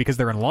getting through because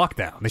they're in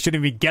lockdown. They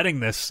shouldn't be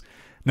getting this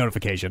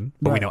notification,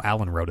 but we know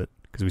Alan wrote it.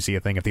 Because we see a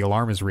thing, if the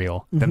alarm is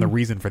real, then the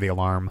reason for the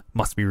alarm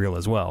must be real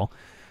as well.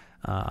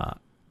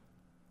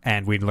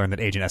 And we'd learn that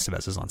Agent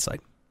Estevez is on site.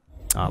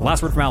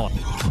 Last word from Alan.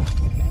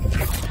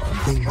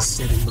 Things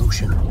set in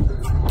motion.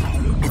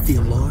 If the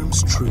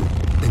alarm's true,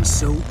 then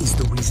so is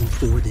the reason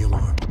for the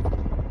alarm.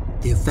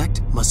 The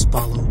effect must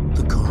follow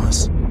the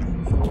cause.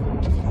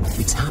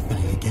 It's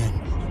happening again.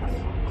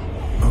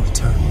 A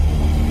return.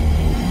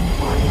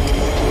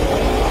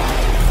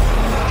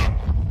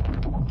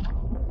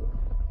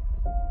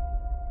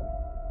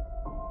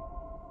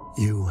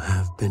 You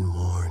have been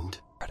warned.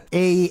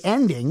 An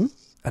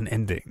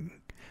ending.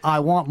 I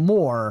want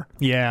more.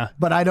 Yeah.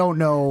 But I don't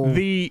know.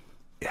 I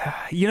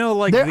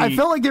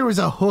felt like there was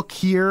a hook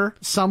here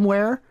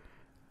somewhere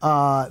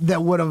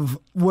that would have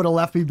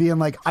left me being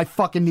like, I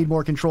fucking need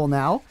more control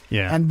now.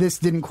 Yeah. And this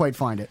didn't quite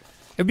find it.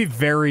 It'd be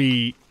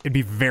very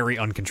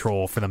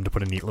uncontrol for them to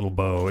put a neat little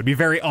bow. It'd be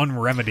very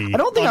unremedy. I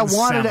don't think I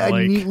wanted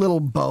a neat little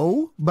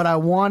bow, but I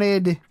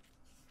wanted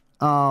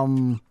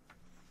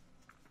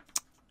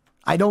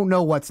I don't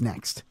know what's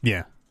next.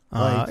 Yeah.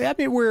 Like,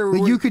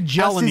 you could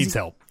just Alan needs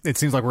help. It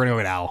seems like we're going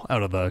to get Al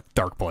out of the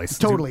dark place.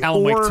 Totally.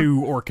 Alan Wake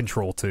 2 or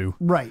Control 2.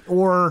 Right.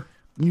 Or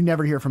you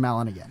never hear from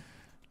Alan again.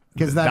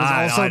 Because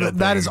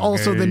that is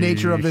also the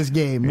nature of this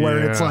game,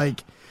 where it's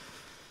like,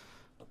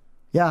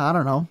 I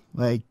don't know.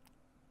 Like,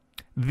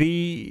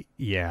 in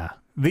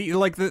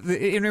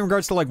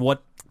regards to like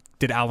what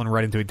did Alan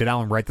write into it? Did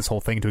Alan write this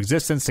whole thing into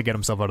existence to get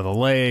himself out of the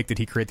lake? Did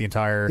he create the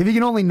entire... If he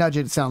can only nudge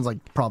it sounds like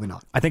probably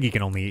not. I think he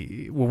can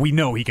only... Well, we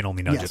know he can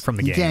only nudge it from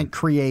the game. He can't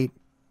create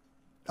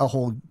a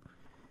whole...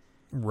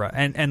 Right.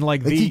 And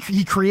like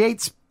he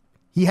creates...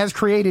 He has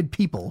created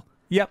people.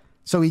 Yep.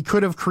 So he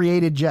could have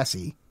created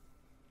Jesse.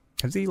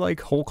 Has he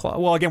like whole claw?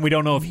 Well, again, we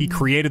don't know if he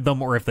created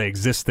them or if they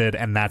existed,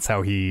 and that's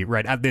how he...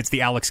 Right. It's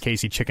the Alex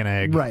Casey chicken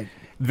egg. Right.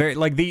 Very,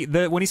 like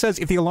the when he says,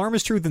 if the alarm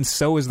is true, then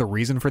so is the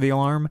reason for the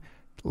alarm...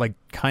 like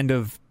kind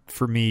of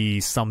for me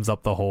sums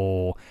up the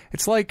whole.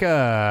 It's like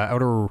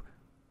Outer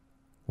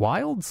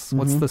Wilds.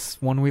 What's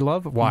this one we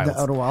love? Wilds. The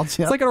Outer Wilds.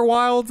 Yeah. It's like Outer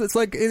Wilds. It's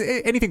like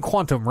anything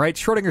quantum, right?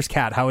 Schrodinger's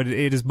cat. How it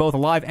is both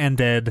alive and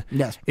dead.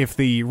 Yes. If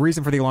the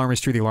reason for the alarm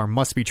is true, the alarm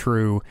must be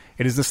true.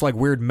 It is this like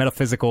weird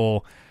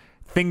metaphysical.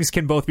 Things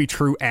can both be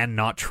true and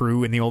not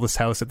true in the oldest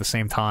house at the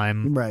same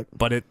time. Right.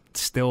 But it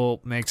still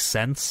makes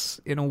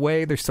sense in a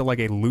way. There's still like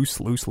a loose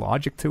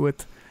logic to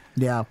it.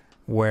 Yeah.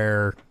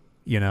 Where.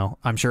 You know,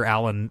 I'm sure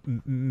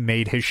Alan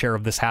made his share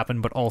of this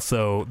happen, but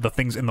also the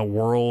things in the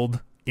world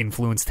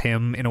influenced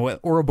him in a way.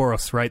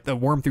 Ouroboros, right? The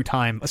worm through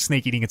time, a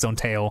snake eating its own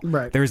tail.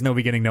 Right. There is no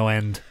beginning, no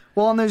end.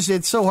 Well, and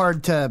it's so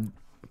hard to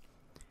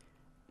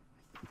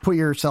put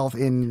yourself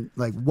in,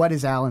 like, what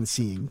is Alan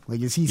seeing?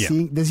 Like, is he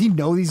seeing, does he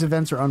know these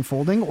events are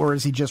unfolding, or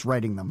is he just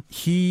writing them?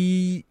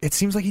 It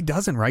seems like he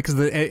doesn't, right? Because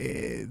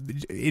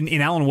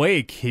in Alan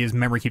Wake, his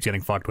memory keeps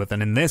getting fucked with,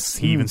 and in this,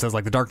 he even says,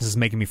 like, the darkness is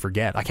making me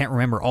forget. I can't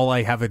remember. All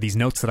I have are these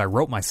notes that I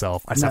wrote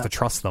myself. I just have to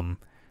trust them.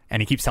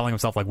 And he keeps telling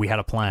himself, like, we had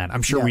a plan.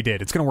 I'm sure we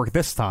did. It's going to work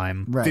this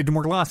time. Right. It didn't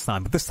work last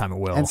time, but this time it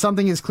will. And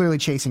something is clearly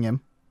chasing him.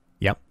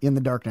 Yep. In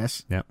the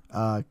darkness. Yep.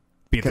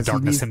 Be it the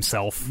darkness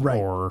himself. Right.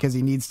 Or... because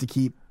he needs to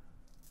keep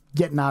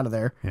getting out of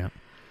there. Yeah.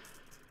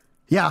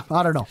 Yeah,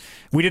 I don't know.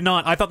 We did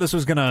not. I thought this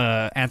was going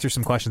to answer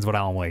some questions about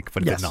Alan Wake,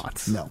 but it did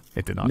not. No.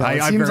 It did not. No,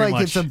 it seems like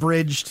much... it's a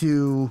bridge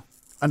to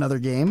another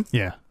game.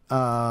 Yeah.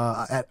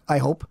 I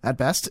hope, at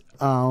best.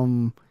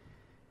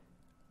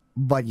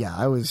 But yeah,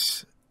 I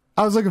was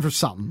looking for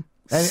something,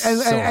 and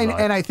So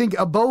and I think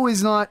a bow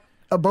is not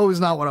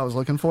what I was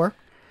looking for.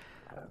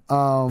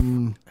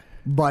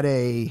 But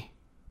it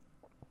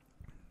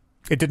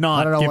did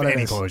not give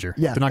any closure.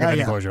 Yeah, did not give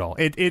any closure at all.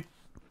 It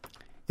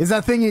is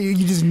that thing you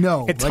just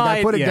know. It like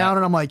I put it down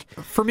and I'm like,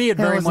 for me, it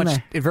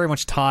very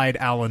much tied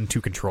Alan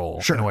to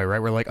Control in a way, right?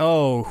 We're like,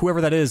 oh,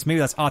 whoever that is, maybe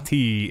that's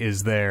Ati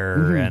is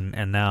there,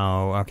 and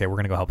now okay, we're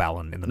gonna go help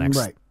Alan in the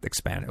next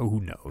expand. Oh,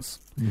 who knows?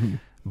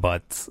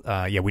 But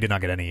we did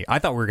not get any. I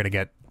thought we were gonna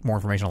get more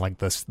information on like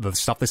the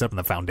stuff they set up in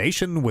the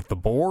Foundation with the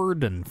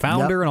board and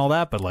founder and all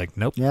that, but like,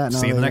 nope. Yeah,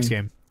 see you in the next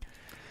game.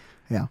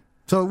 Yeah.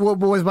 So it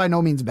was by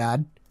no means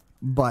bad,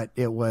 but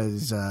it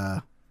was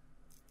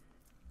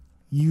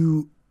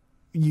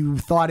you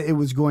thought it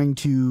was going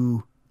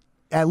to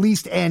at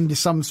least end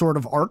some sort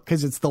of arc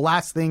because it's the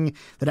last thing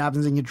that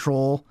happens in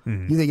Control.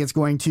 You think it's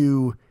going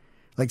to,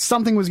 like,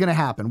 something was going to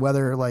happen,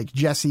 whether like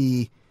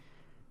Jesse,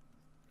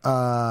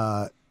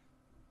 like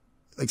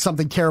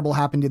something terrible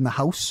happened in the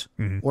house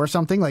or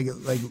something like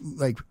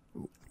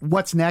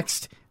what's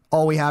next?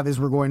 All we have is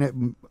we're going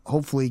to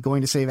hopefully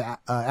going to save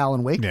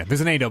Alan Wake. Yeah,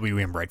 there's an AWE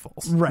in Bright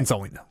Falls. Right. That's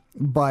all we know.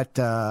 But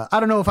I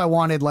don't know if I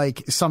wanted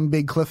like some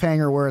big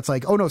cliffhanger where it's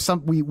like, oh no,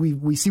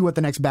 we see what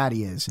the next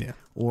baddie is. Yeah.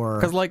 Or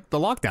because like the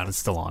lockdown is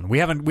still on. We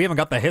haven't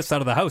got the hiss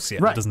out of the house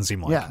yet. Right. It doesn't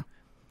seem like. Yeah.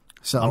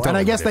 So and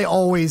I guess they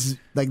always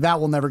like that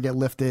will never get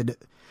lifted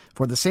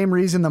for the same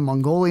reason the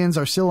Mongolians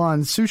are still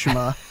on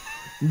Tsushima.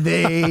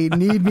 They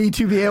need me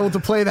to be able to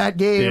play that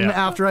game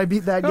after I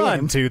beat that game.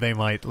 And two, they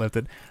might lift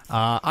it.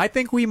 I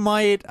think we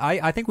might.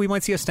 I think we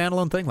might see a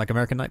standalone thing like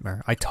American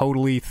Nightmare. I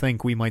totally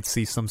think we might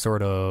see some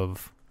sort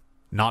of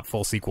not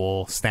full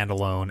sequel,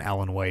 standalone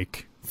Alan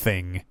Wake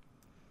thing.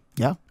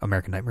 Yeah,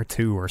 American Nightmare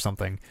 2 or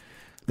something.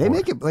 They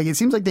make it like it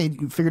seems like they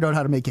figured out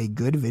how to make a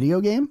good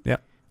video game. Yeah,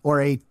 or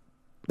a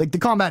like the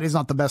combat is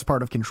not the best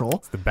part of Control.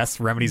 It's the best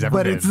Remedy's ever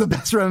but made. It's the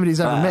best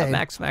Remedy's ever made.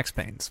 Max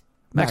Payne's.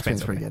 Max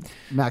Payne's pretty good.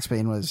 Max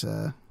Payne was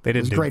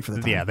great for the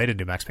time. Yeah, they didn't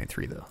do Max Payne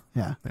 3 though.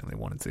 Yeah, they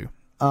wanted to.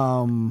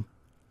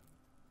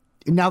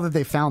 Now that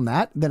they found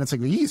that, then it's like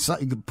you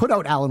could put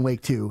out Alan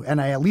Wake 2, and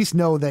I at least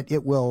know that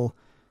it will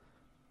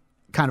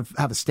kind of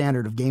have a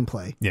standard of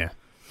gameplay. Yeah.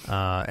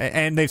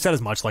 And they've said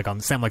as much, like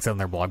Sam said on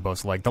their blog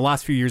post, like the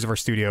last few years of our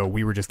studio,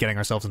 we were just getting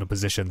ourselves in a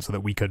position so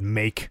that we could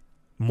make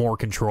more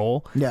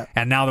Control. Yeah.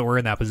 And now that we're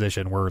in that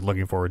position, we're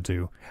looking forward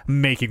to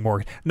making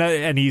more.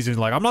 And he's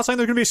like, I'm not saying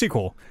there's going to be a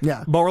sequel.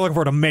 Yeah. But we're looking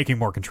forward to making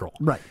more Control.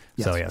 Right.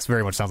 Yes. So yes,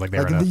 very much sounds like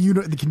they're like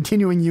the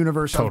continuing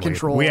universe of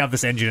Control. We have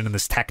this engine and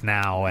this tech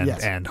now,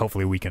 and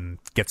hopefully we can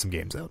get some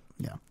games out.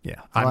 Yeah.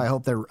 Yeah.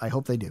 So I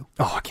hope they do.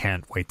 Oh, I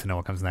can't wait to know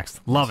what comes next.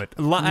 Love it.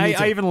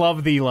 I even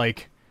love the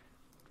like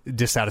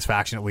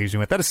dissatisfaction it leaves me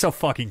with. That is so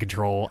fucking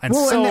Control and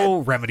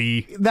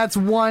Remedy. That's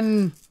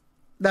one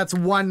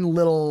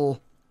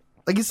little,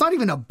 like, it's not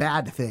even a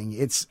bad thing.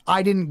 It's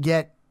I didn't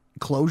get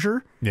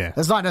closure. Yeah.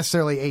 That's not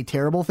necessarily a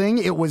terrible thing.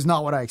 It was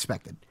not what I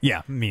expected.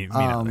 Yeah, me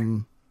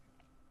neither.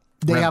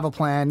 They have a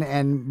plan,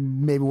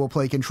 and maybe we'll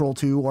play Control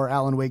 2 or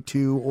Alan Wake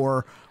 2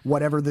 or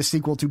whatever the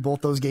sequel to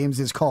both those games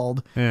is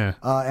called. Yeah.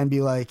 And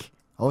be like,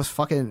 oh, it's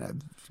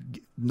fucking,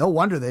 no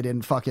wonder they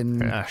didn't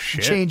fucking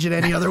change it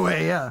any other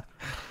way. Yeah.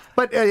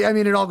 But, I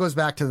mean, it all goes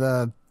back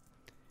to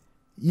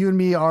you and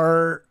me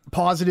are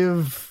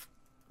positive,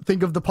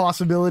 think of the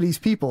possibilities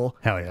people.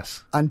 Hell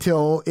yes.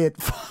 Until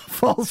it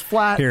falls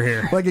flat.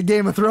 Here. Like a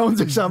Game of Thrones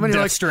or something. Death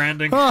You're like,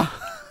 Stranding.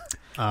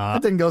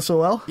 That didn't go so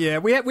well. Yeah,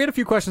 we had a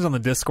few questions on the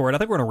Discord. I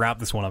think we're going to wrap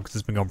this one up because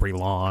it's been going pretty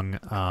long.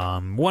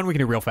 One we can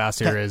do real fast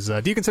here is,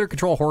 do you consider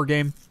Control a horror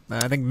game?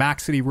 I think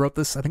Maxity wrote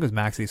this. I think it was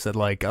Maxity said,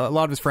 like, a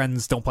lot of his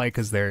friends don't play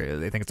because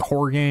they think it's a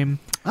horror game.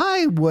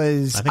 I think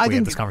we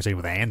had this conversation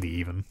with Andy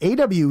even.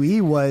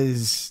 AWE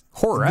was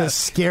horror the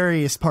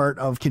scariest part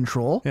of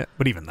Control. Yeah,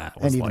 but even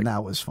that was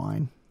that was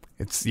fine.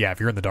 It's if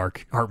you're in the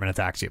dark, Hartman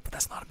attacks you, but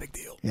that's not a big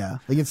deal. Yeah.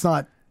 Like it's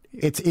not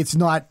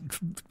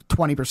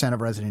 20%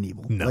 of Resident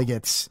Evil. No. Like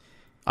it's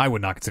I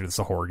would not consider this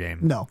a horror game.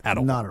 No, at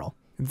all. Not at all.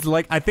 It's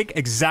like, I think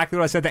exactly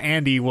what I said to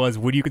Andy was,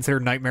 would you consider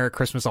Nightmare at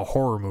Christmas a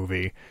horror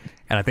movie?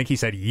 And I think he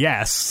said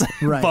yes.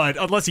 Right. But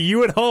unless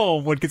you at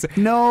home would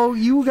consider... No,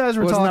 you guys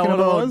were Wasn't talking that what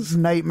it about was?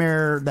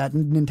 Nightmare, that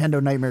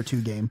Nintendo Nightmare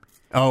 2 game.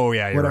 Oh,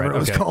 yeah, you're Whatever right. it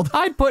was called.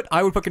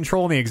 I would put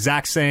Control in the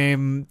exact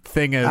same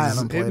thing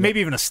as... Maybe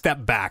even a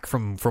step back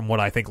from what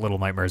I think Little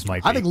Nightmares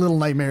might be. I think Little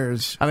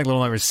Nightmares...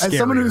 scarier. As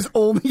someone who's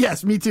only...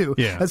 Yes, me too.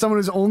 Yeah. As someone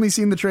who's only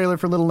seen the trailer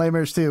for Little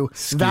Nightmares 2,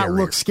 that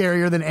looks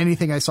scarier than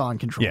anything I saw in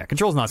Control. Yeah,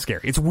 Control's not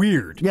scary. It's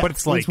weird. Yeah, but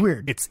it's like... it's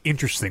weird. It's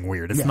interesting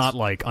weird. It's not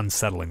like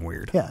unsettling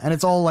weird. Yeah, and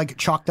it's all like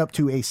chalked up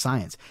to a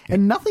science.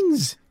 And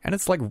nothing's... And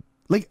it's like...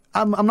 Like,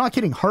 I'm not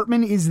kidding.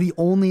 Hartman is the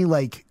only,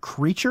 like,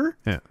 creature...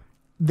 Yeah.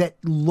 That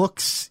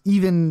looks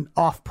even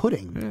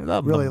off-putting.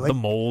 Really, the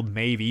mold,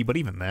 maybe, but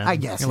even then, I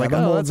guess you're like, the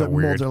molds, that's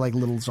weird. molds are like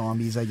little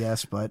zombies, I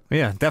guess. But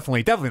yeah,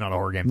 definitely not a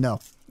horror game. No,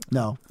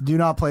 do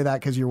not play that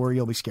because you're worried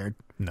you'll be scared.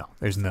 No,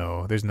 there's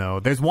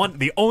one.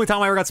 The only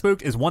time I ever got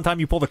spooked is one time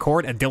you pull the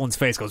cord and Dylan's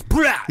face goes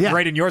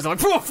right in yours. I'm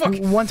like, oh, fuck.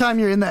 One time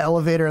you're in the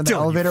elevator and the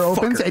Dylan, elevator you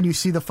opens fucker. and you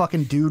see the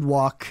fucking dude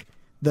walk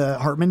the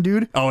Hartman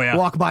dude. Oh, yeah.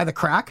 Walk by the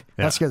crack.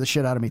 Yeah. That scared the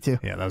shit out of me too.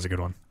 Yeah, that was a good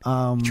one.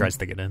 He tries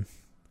to get in.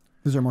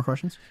 Is there more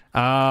questions? The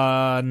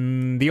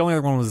only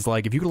other one was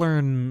like, if you could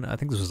learn, I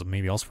think this was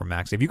maybe also from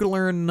Max, if you could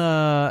learn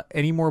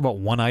any more about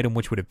one item,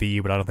 which would it be?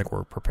 But I don't think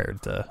we're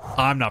prepared to.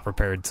 I'm not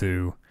prepared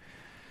to.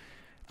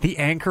 The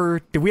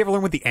anchor. Did we ever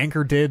learn what the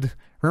anchor did?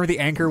 Remember the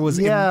anchor was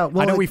Yeah, in,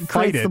 well, I know it we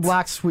fight it.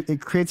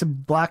 It creates a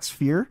black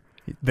sphere.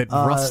 That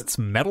rusts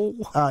metal?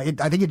 I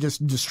think it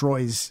just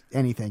destroys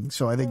anything.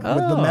 So I think with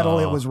the metal,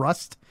 it was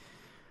rust.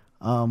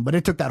 But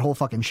it took that whole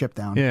fucking ship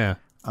down. Yeah.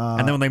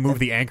 And then when they moved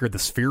the anchor, the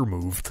sphere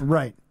moved.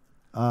 Right.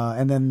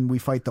 And then we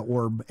fight the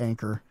orb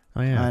anchor.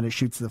 Oh, yeah. And it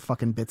shoots the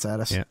fucking bits at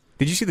us. Yeah.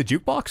 Did you see the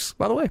jukebox,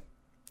 by the way?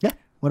 Yeah.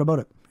 What about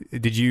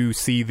it? Did you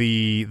see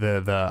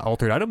the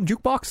altered item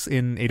jukebox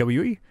in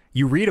AWE?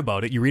 You read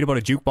about it. You read about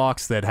a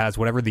jukebox that has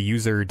whatever the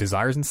user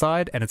desires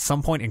inside, and at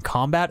some point in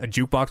combat, a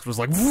jukebox was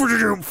like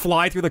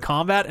fly through the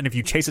combat, and if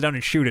you chase it down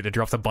and shoot it, it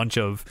drops a bunch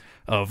of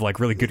like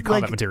really good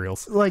combat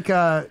materials. Like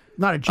not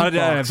a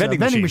jukebox, a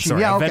vending machine.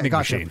 Sorry, yeah, a okay, vending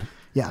gotcha. machine.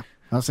 Yeah.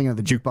 I was thinking of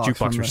the jukebox.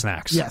 Jukebox for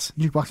snacks. Yes,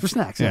 jukebox for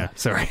snacks. Yeah,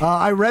 sorry.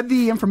 I read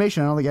the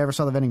information. I don't think I ever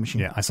saw the vending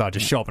machine. Yeah, I saw it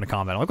just show up in a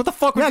comment. I'm like, what the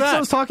fuck was Yeah, because that? I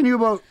was talking to you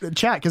about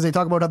chat because they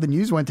talk about how the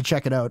news went to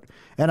check it out,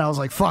 and I was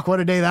like, "Fuck, what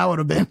a day that would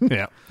have been."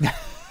 Yeah.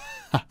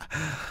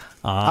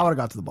 I would have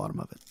got to the bottom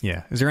of it.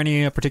 Yeah. Is there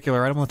any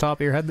particular item on the top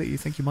of your head that you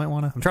think you might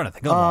want to? I'm trying to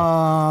think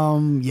of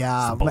them.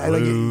 Yeah,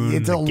 balloon,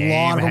 it's a the game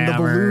lot of them. The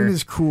hammer, balloon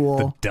is cool.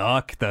 The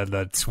duck,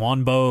 the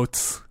swan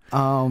boats.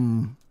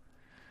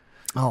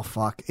 Oh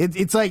fuck!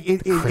 It's like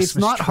it's Christmas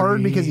not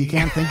hard tree. because you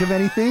can't think of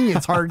anything.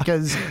 It's hard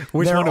because they're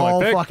one do I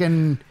all pick?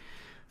 fucking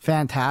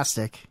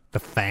fantastic. The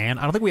fan.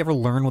 I don't think we ever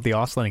learned what the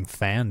oscillating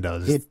fan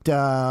does. It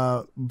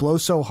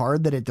blows so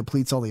hard that it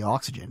depletes all the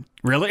oxygen.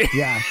 Really?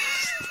 Yeah.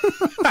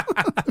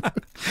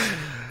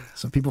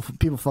 So people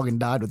fucking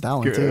died with that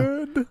one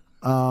too.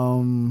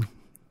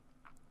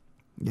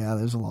 Yeah,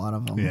 there's a lot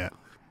of them. Yeah.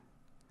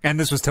 And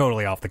this was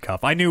totally off the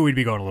cuff. I knew we'd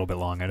be going a little bit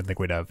long. I didn't think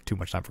we'd have too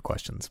much time for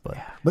questions, but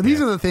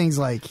these are the things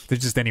like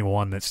there's just any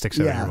one that sticks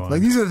out. yeah, everyone.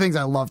 like these are the things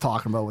I love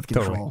talking about with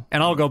Control. Totally.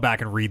 And I'll go back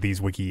and read these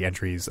wiki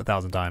entries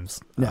 1,000 times.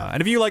 Yeah. And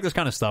if you like this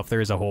kind of stuff,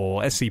 there is a whole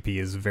SCP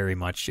is very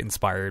much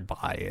inspired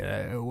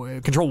by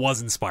Control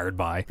was inspired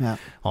by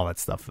all that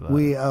stuff.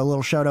 We a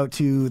little shout out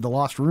to The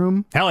Lost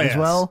Room Hell as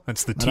well.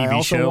 That's the that I TV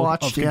also show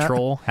watched, of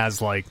Control. Has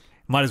like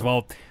might as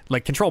well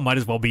Control might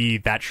as well be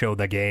that show.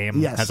 The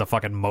game has a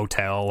fucking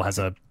motel, has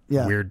a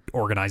weird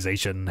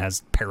organization,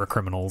 has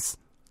paracriminals.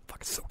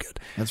 Fucking so good.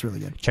 That's really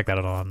good. Check that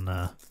out on.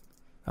 I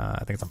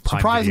think it's on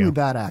Prime Surprisingly Video.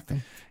 bad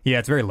acting. Yeah,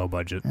 it's very low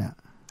budget. Yeah,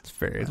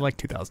 it's like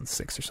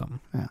 2006 or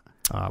something. Yeah.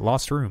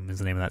 Lost Room is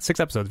the name of that.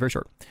 6 episodes, very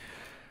short.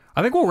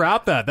 I think we'll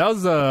wrap that. That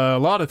was a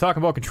lot of talk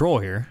about Control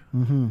here.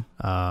 Mm-hmm.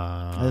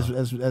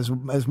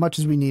 As much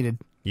as we needed.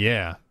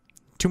 Yeah.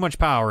 Too much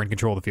power and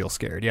control to feel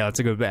scared. Yeah, that's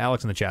a good.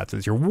 Alex in the chat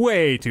says you're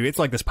way too. It's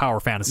like this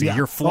power fantasy. Yeah.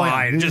 You're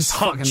flying, You're just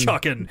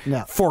chucking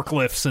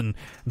forklifts, and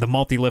the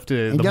multi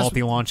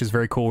launch is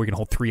very cool. We can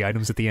hold 3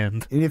 items at the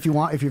end. And if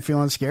you're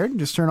feeling scared,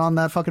 just turn on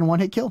that fucking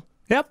one-hit kill.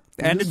 Yep,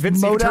 and just you can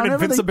mow turn down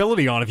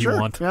invincibility on if you Sure.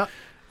 want. Yeah.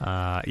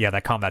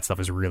 That combat stuff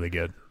is really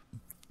good.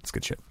 It's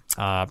good shit.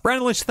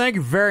 Brandon Lynch, thank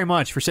you very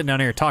much for sitting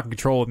down here talking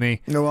Control with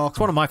me. You're welcome. It's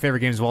one of my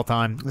favorite games of all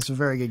time. It's a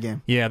very good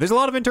game. Yeah, there's a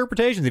lot of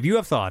interpretations. If you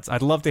have thoughts,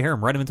 I'd love to hear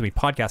them. Write them into me,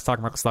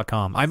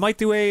 podcast@talkingreckless.com. I might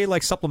do a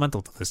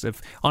supplemental to this. If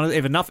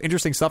enough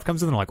interesting stuff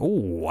comes in, I'm like,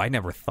 oh, I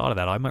never thought of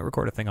that. I might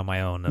record a thing on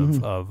my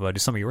own of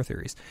just some of your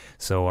theories.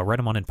 So write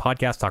them on in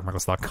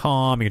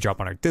podcast@talkingreckless.com. You can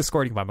drop on our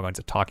Discord. You can find me going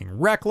to Talking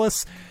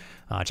Reckless.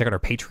 Check out our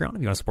Patreon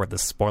if you want to support the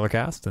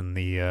Spoilercast and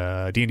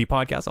the D&D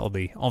podcast, all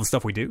the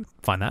stuff we do.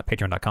 Find that,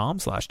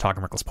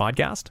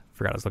 patreon.com/talkingrecklesspodcast.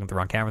 Forgot I was looking at the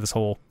wrong camera this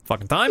whole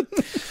fucking time.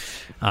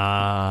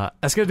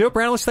 That's going to do it,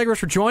 Brandon. Thank you very much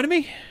for joining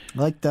me. I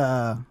like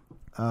the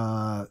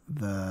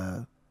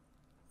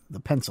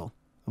pencil.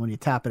 When you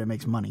tap it, it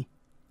makes money.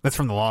 That's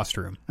from the Lost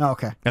Room. Oh,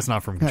 okay. That's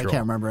not from Control. I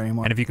can't remember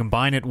anymore. And if you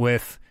combine it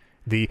with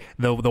the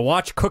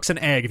watch cooks an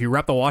egg. If you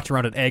wrap the watch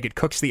around an egg, it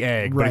cooks the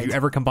egg. Right. But if you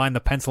ever combine the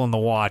pencil and the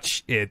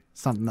watch,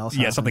 something else Yeah,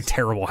 happens. something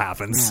terrible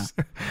happens.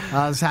 Yeah.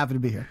 I was happy to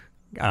be here.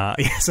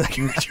 Yes, thank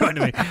you for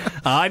joining me.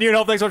 And you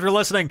know, thanks so much for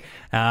listening.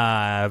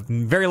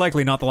 Very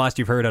likely not the last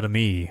you've heard out of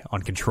me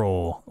on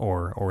Control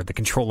or the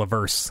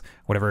Control-averse,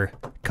 whatever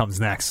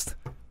comes next.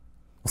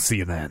 We'll see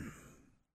you then.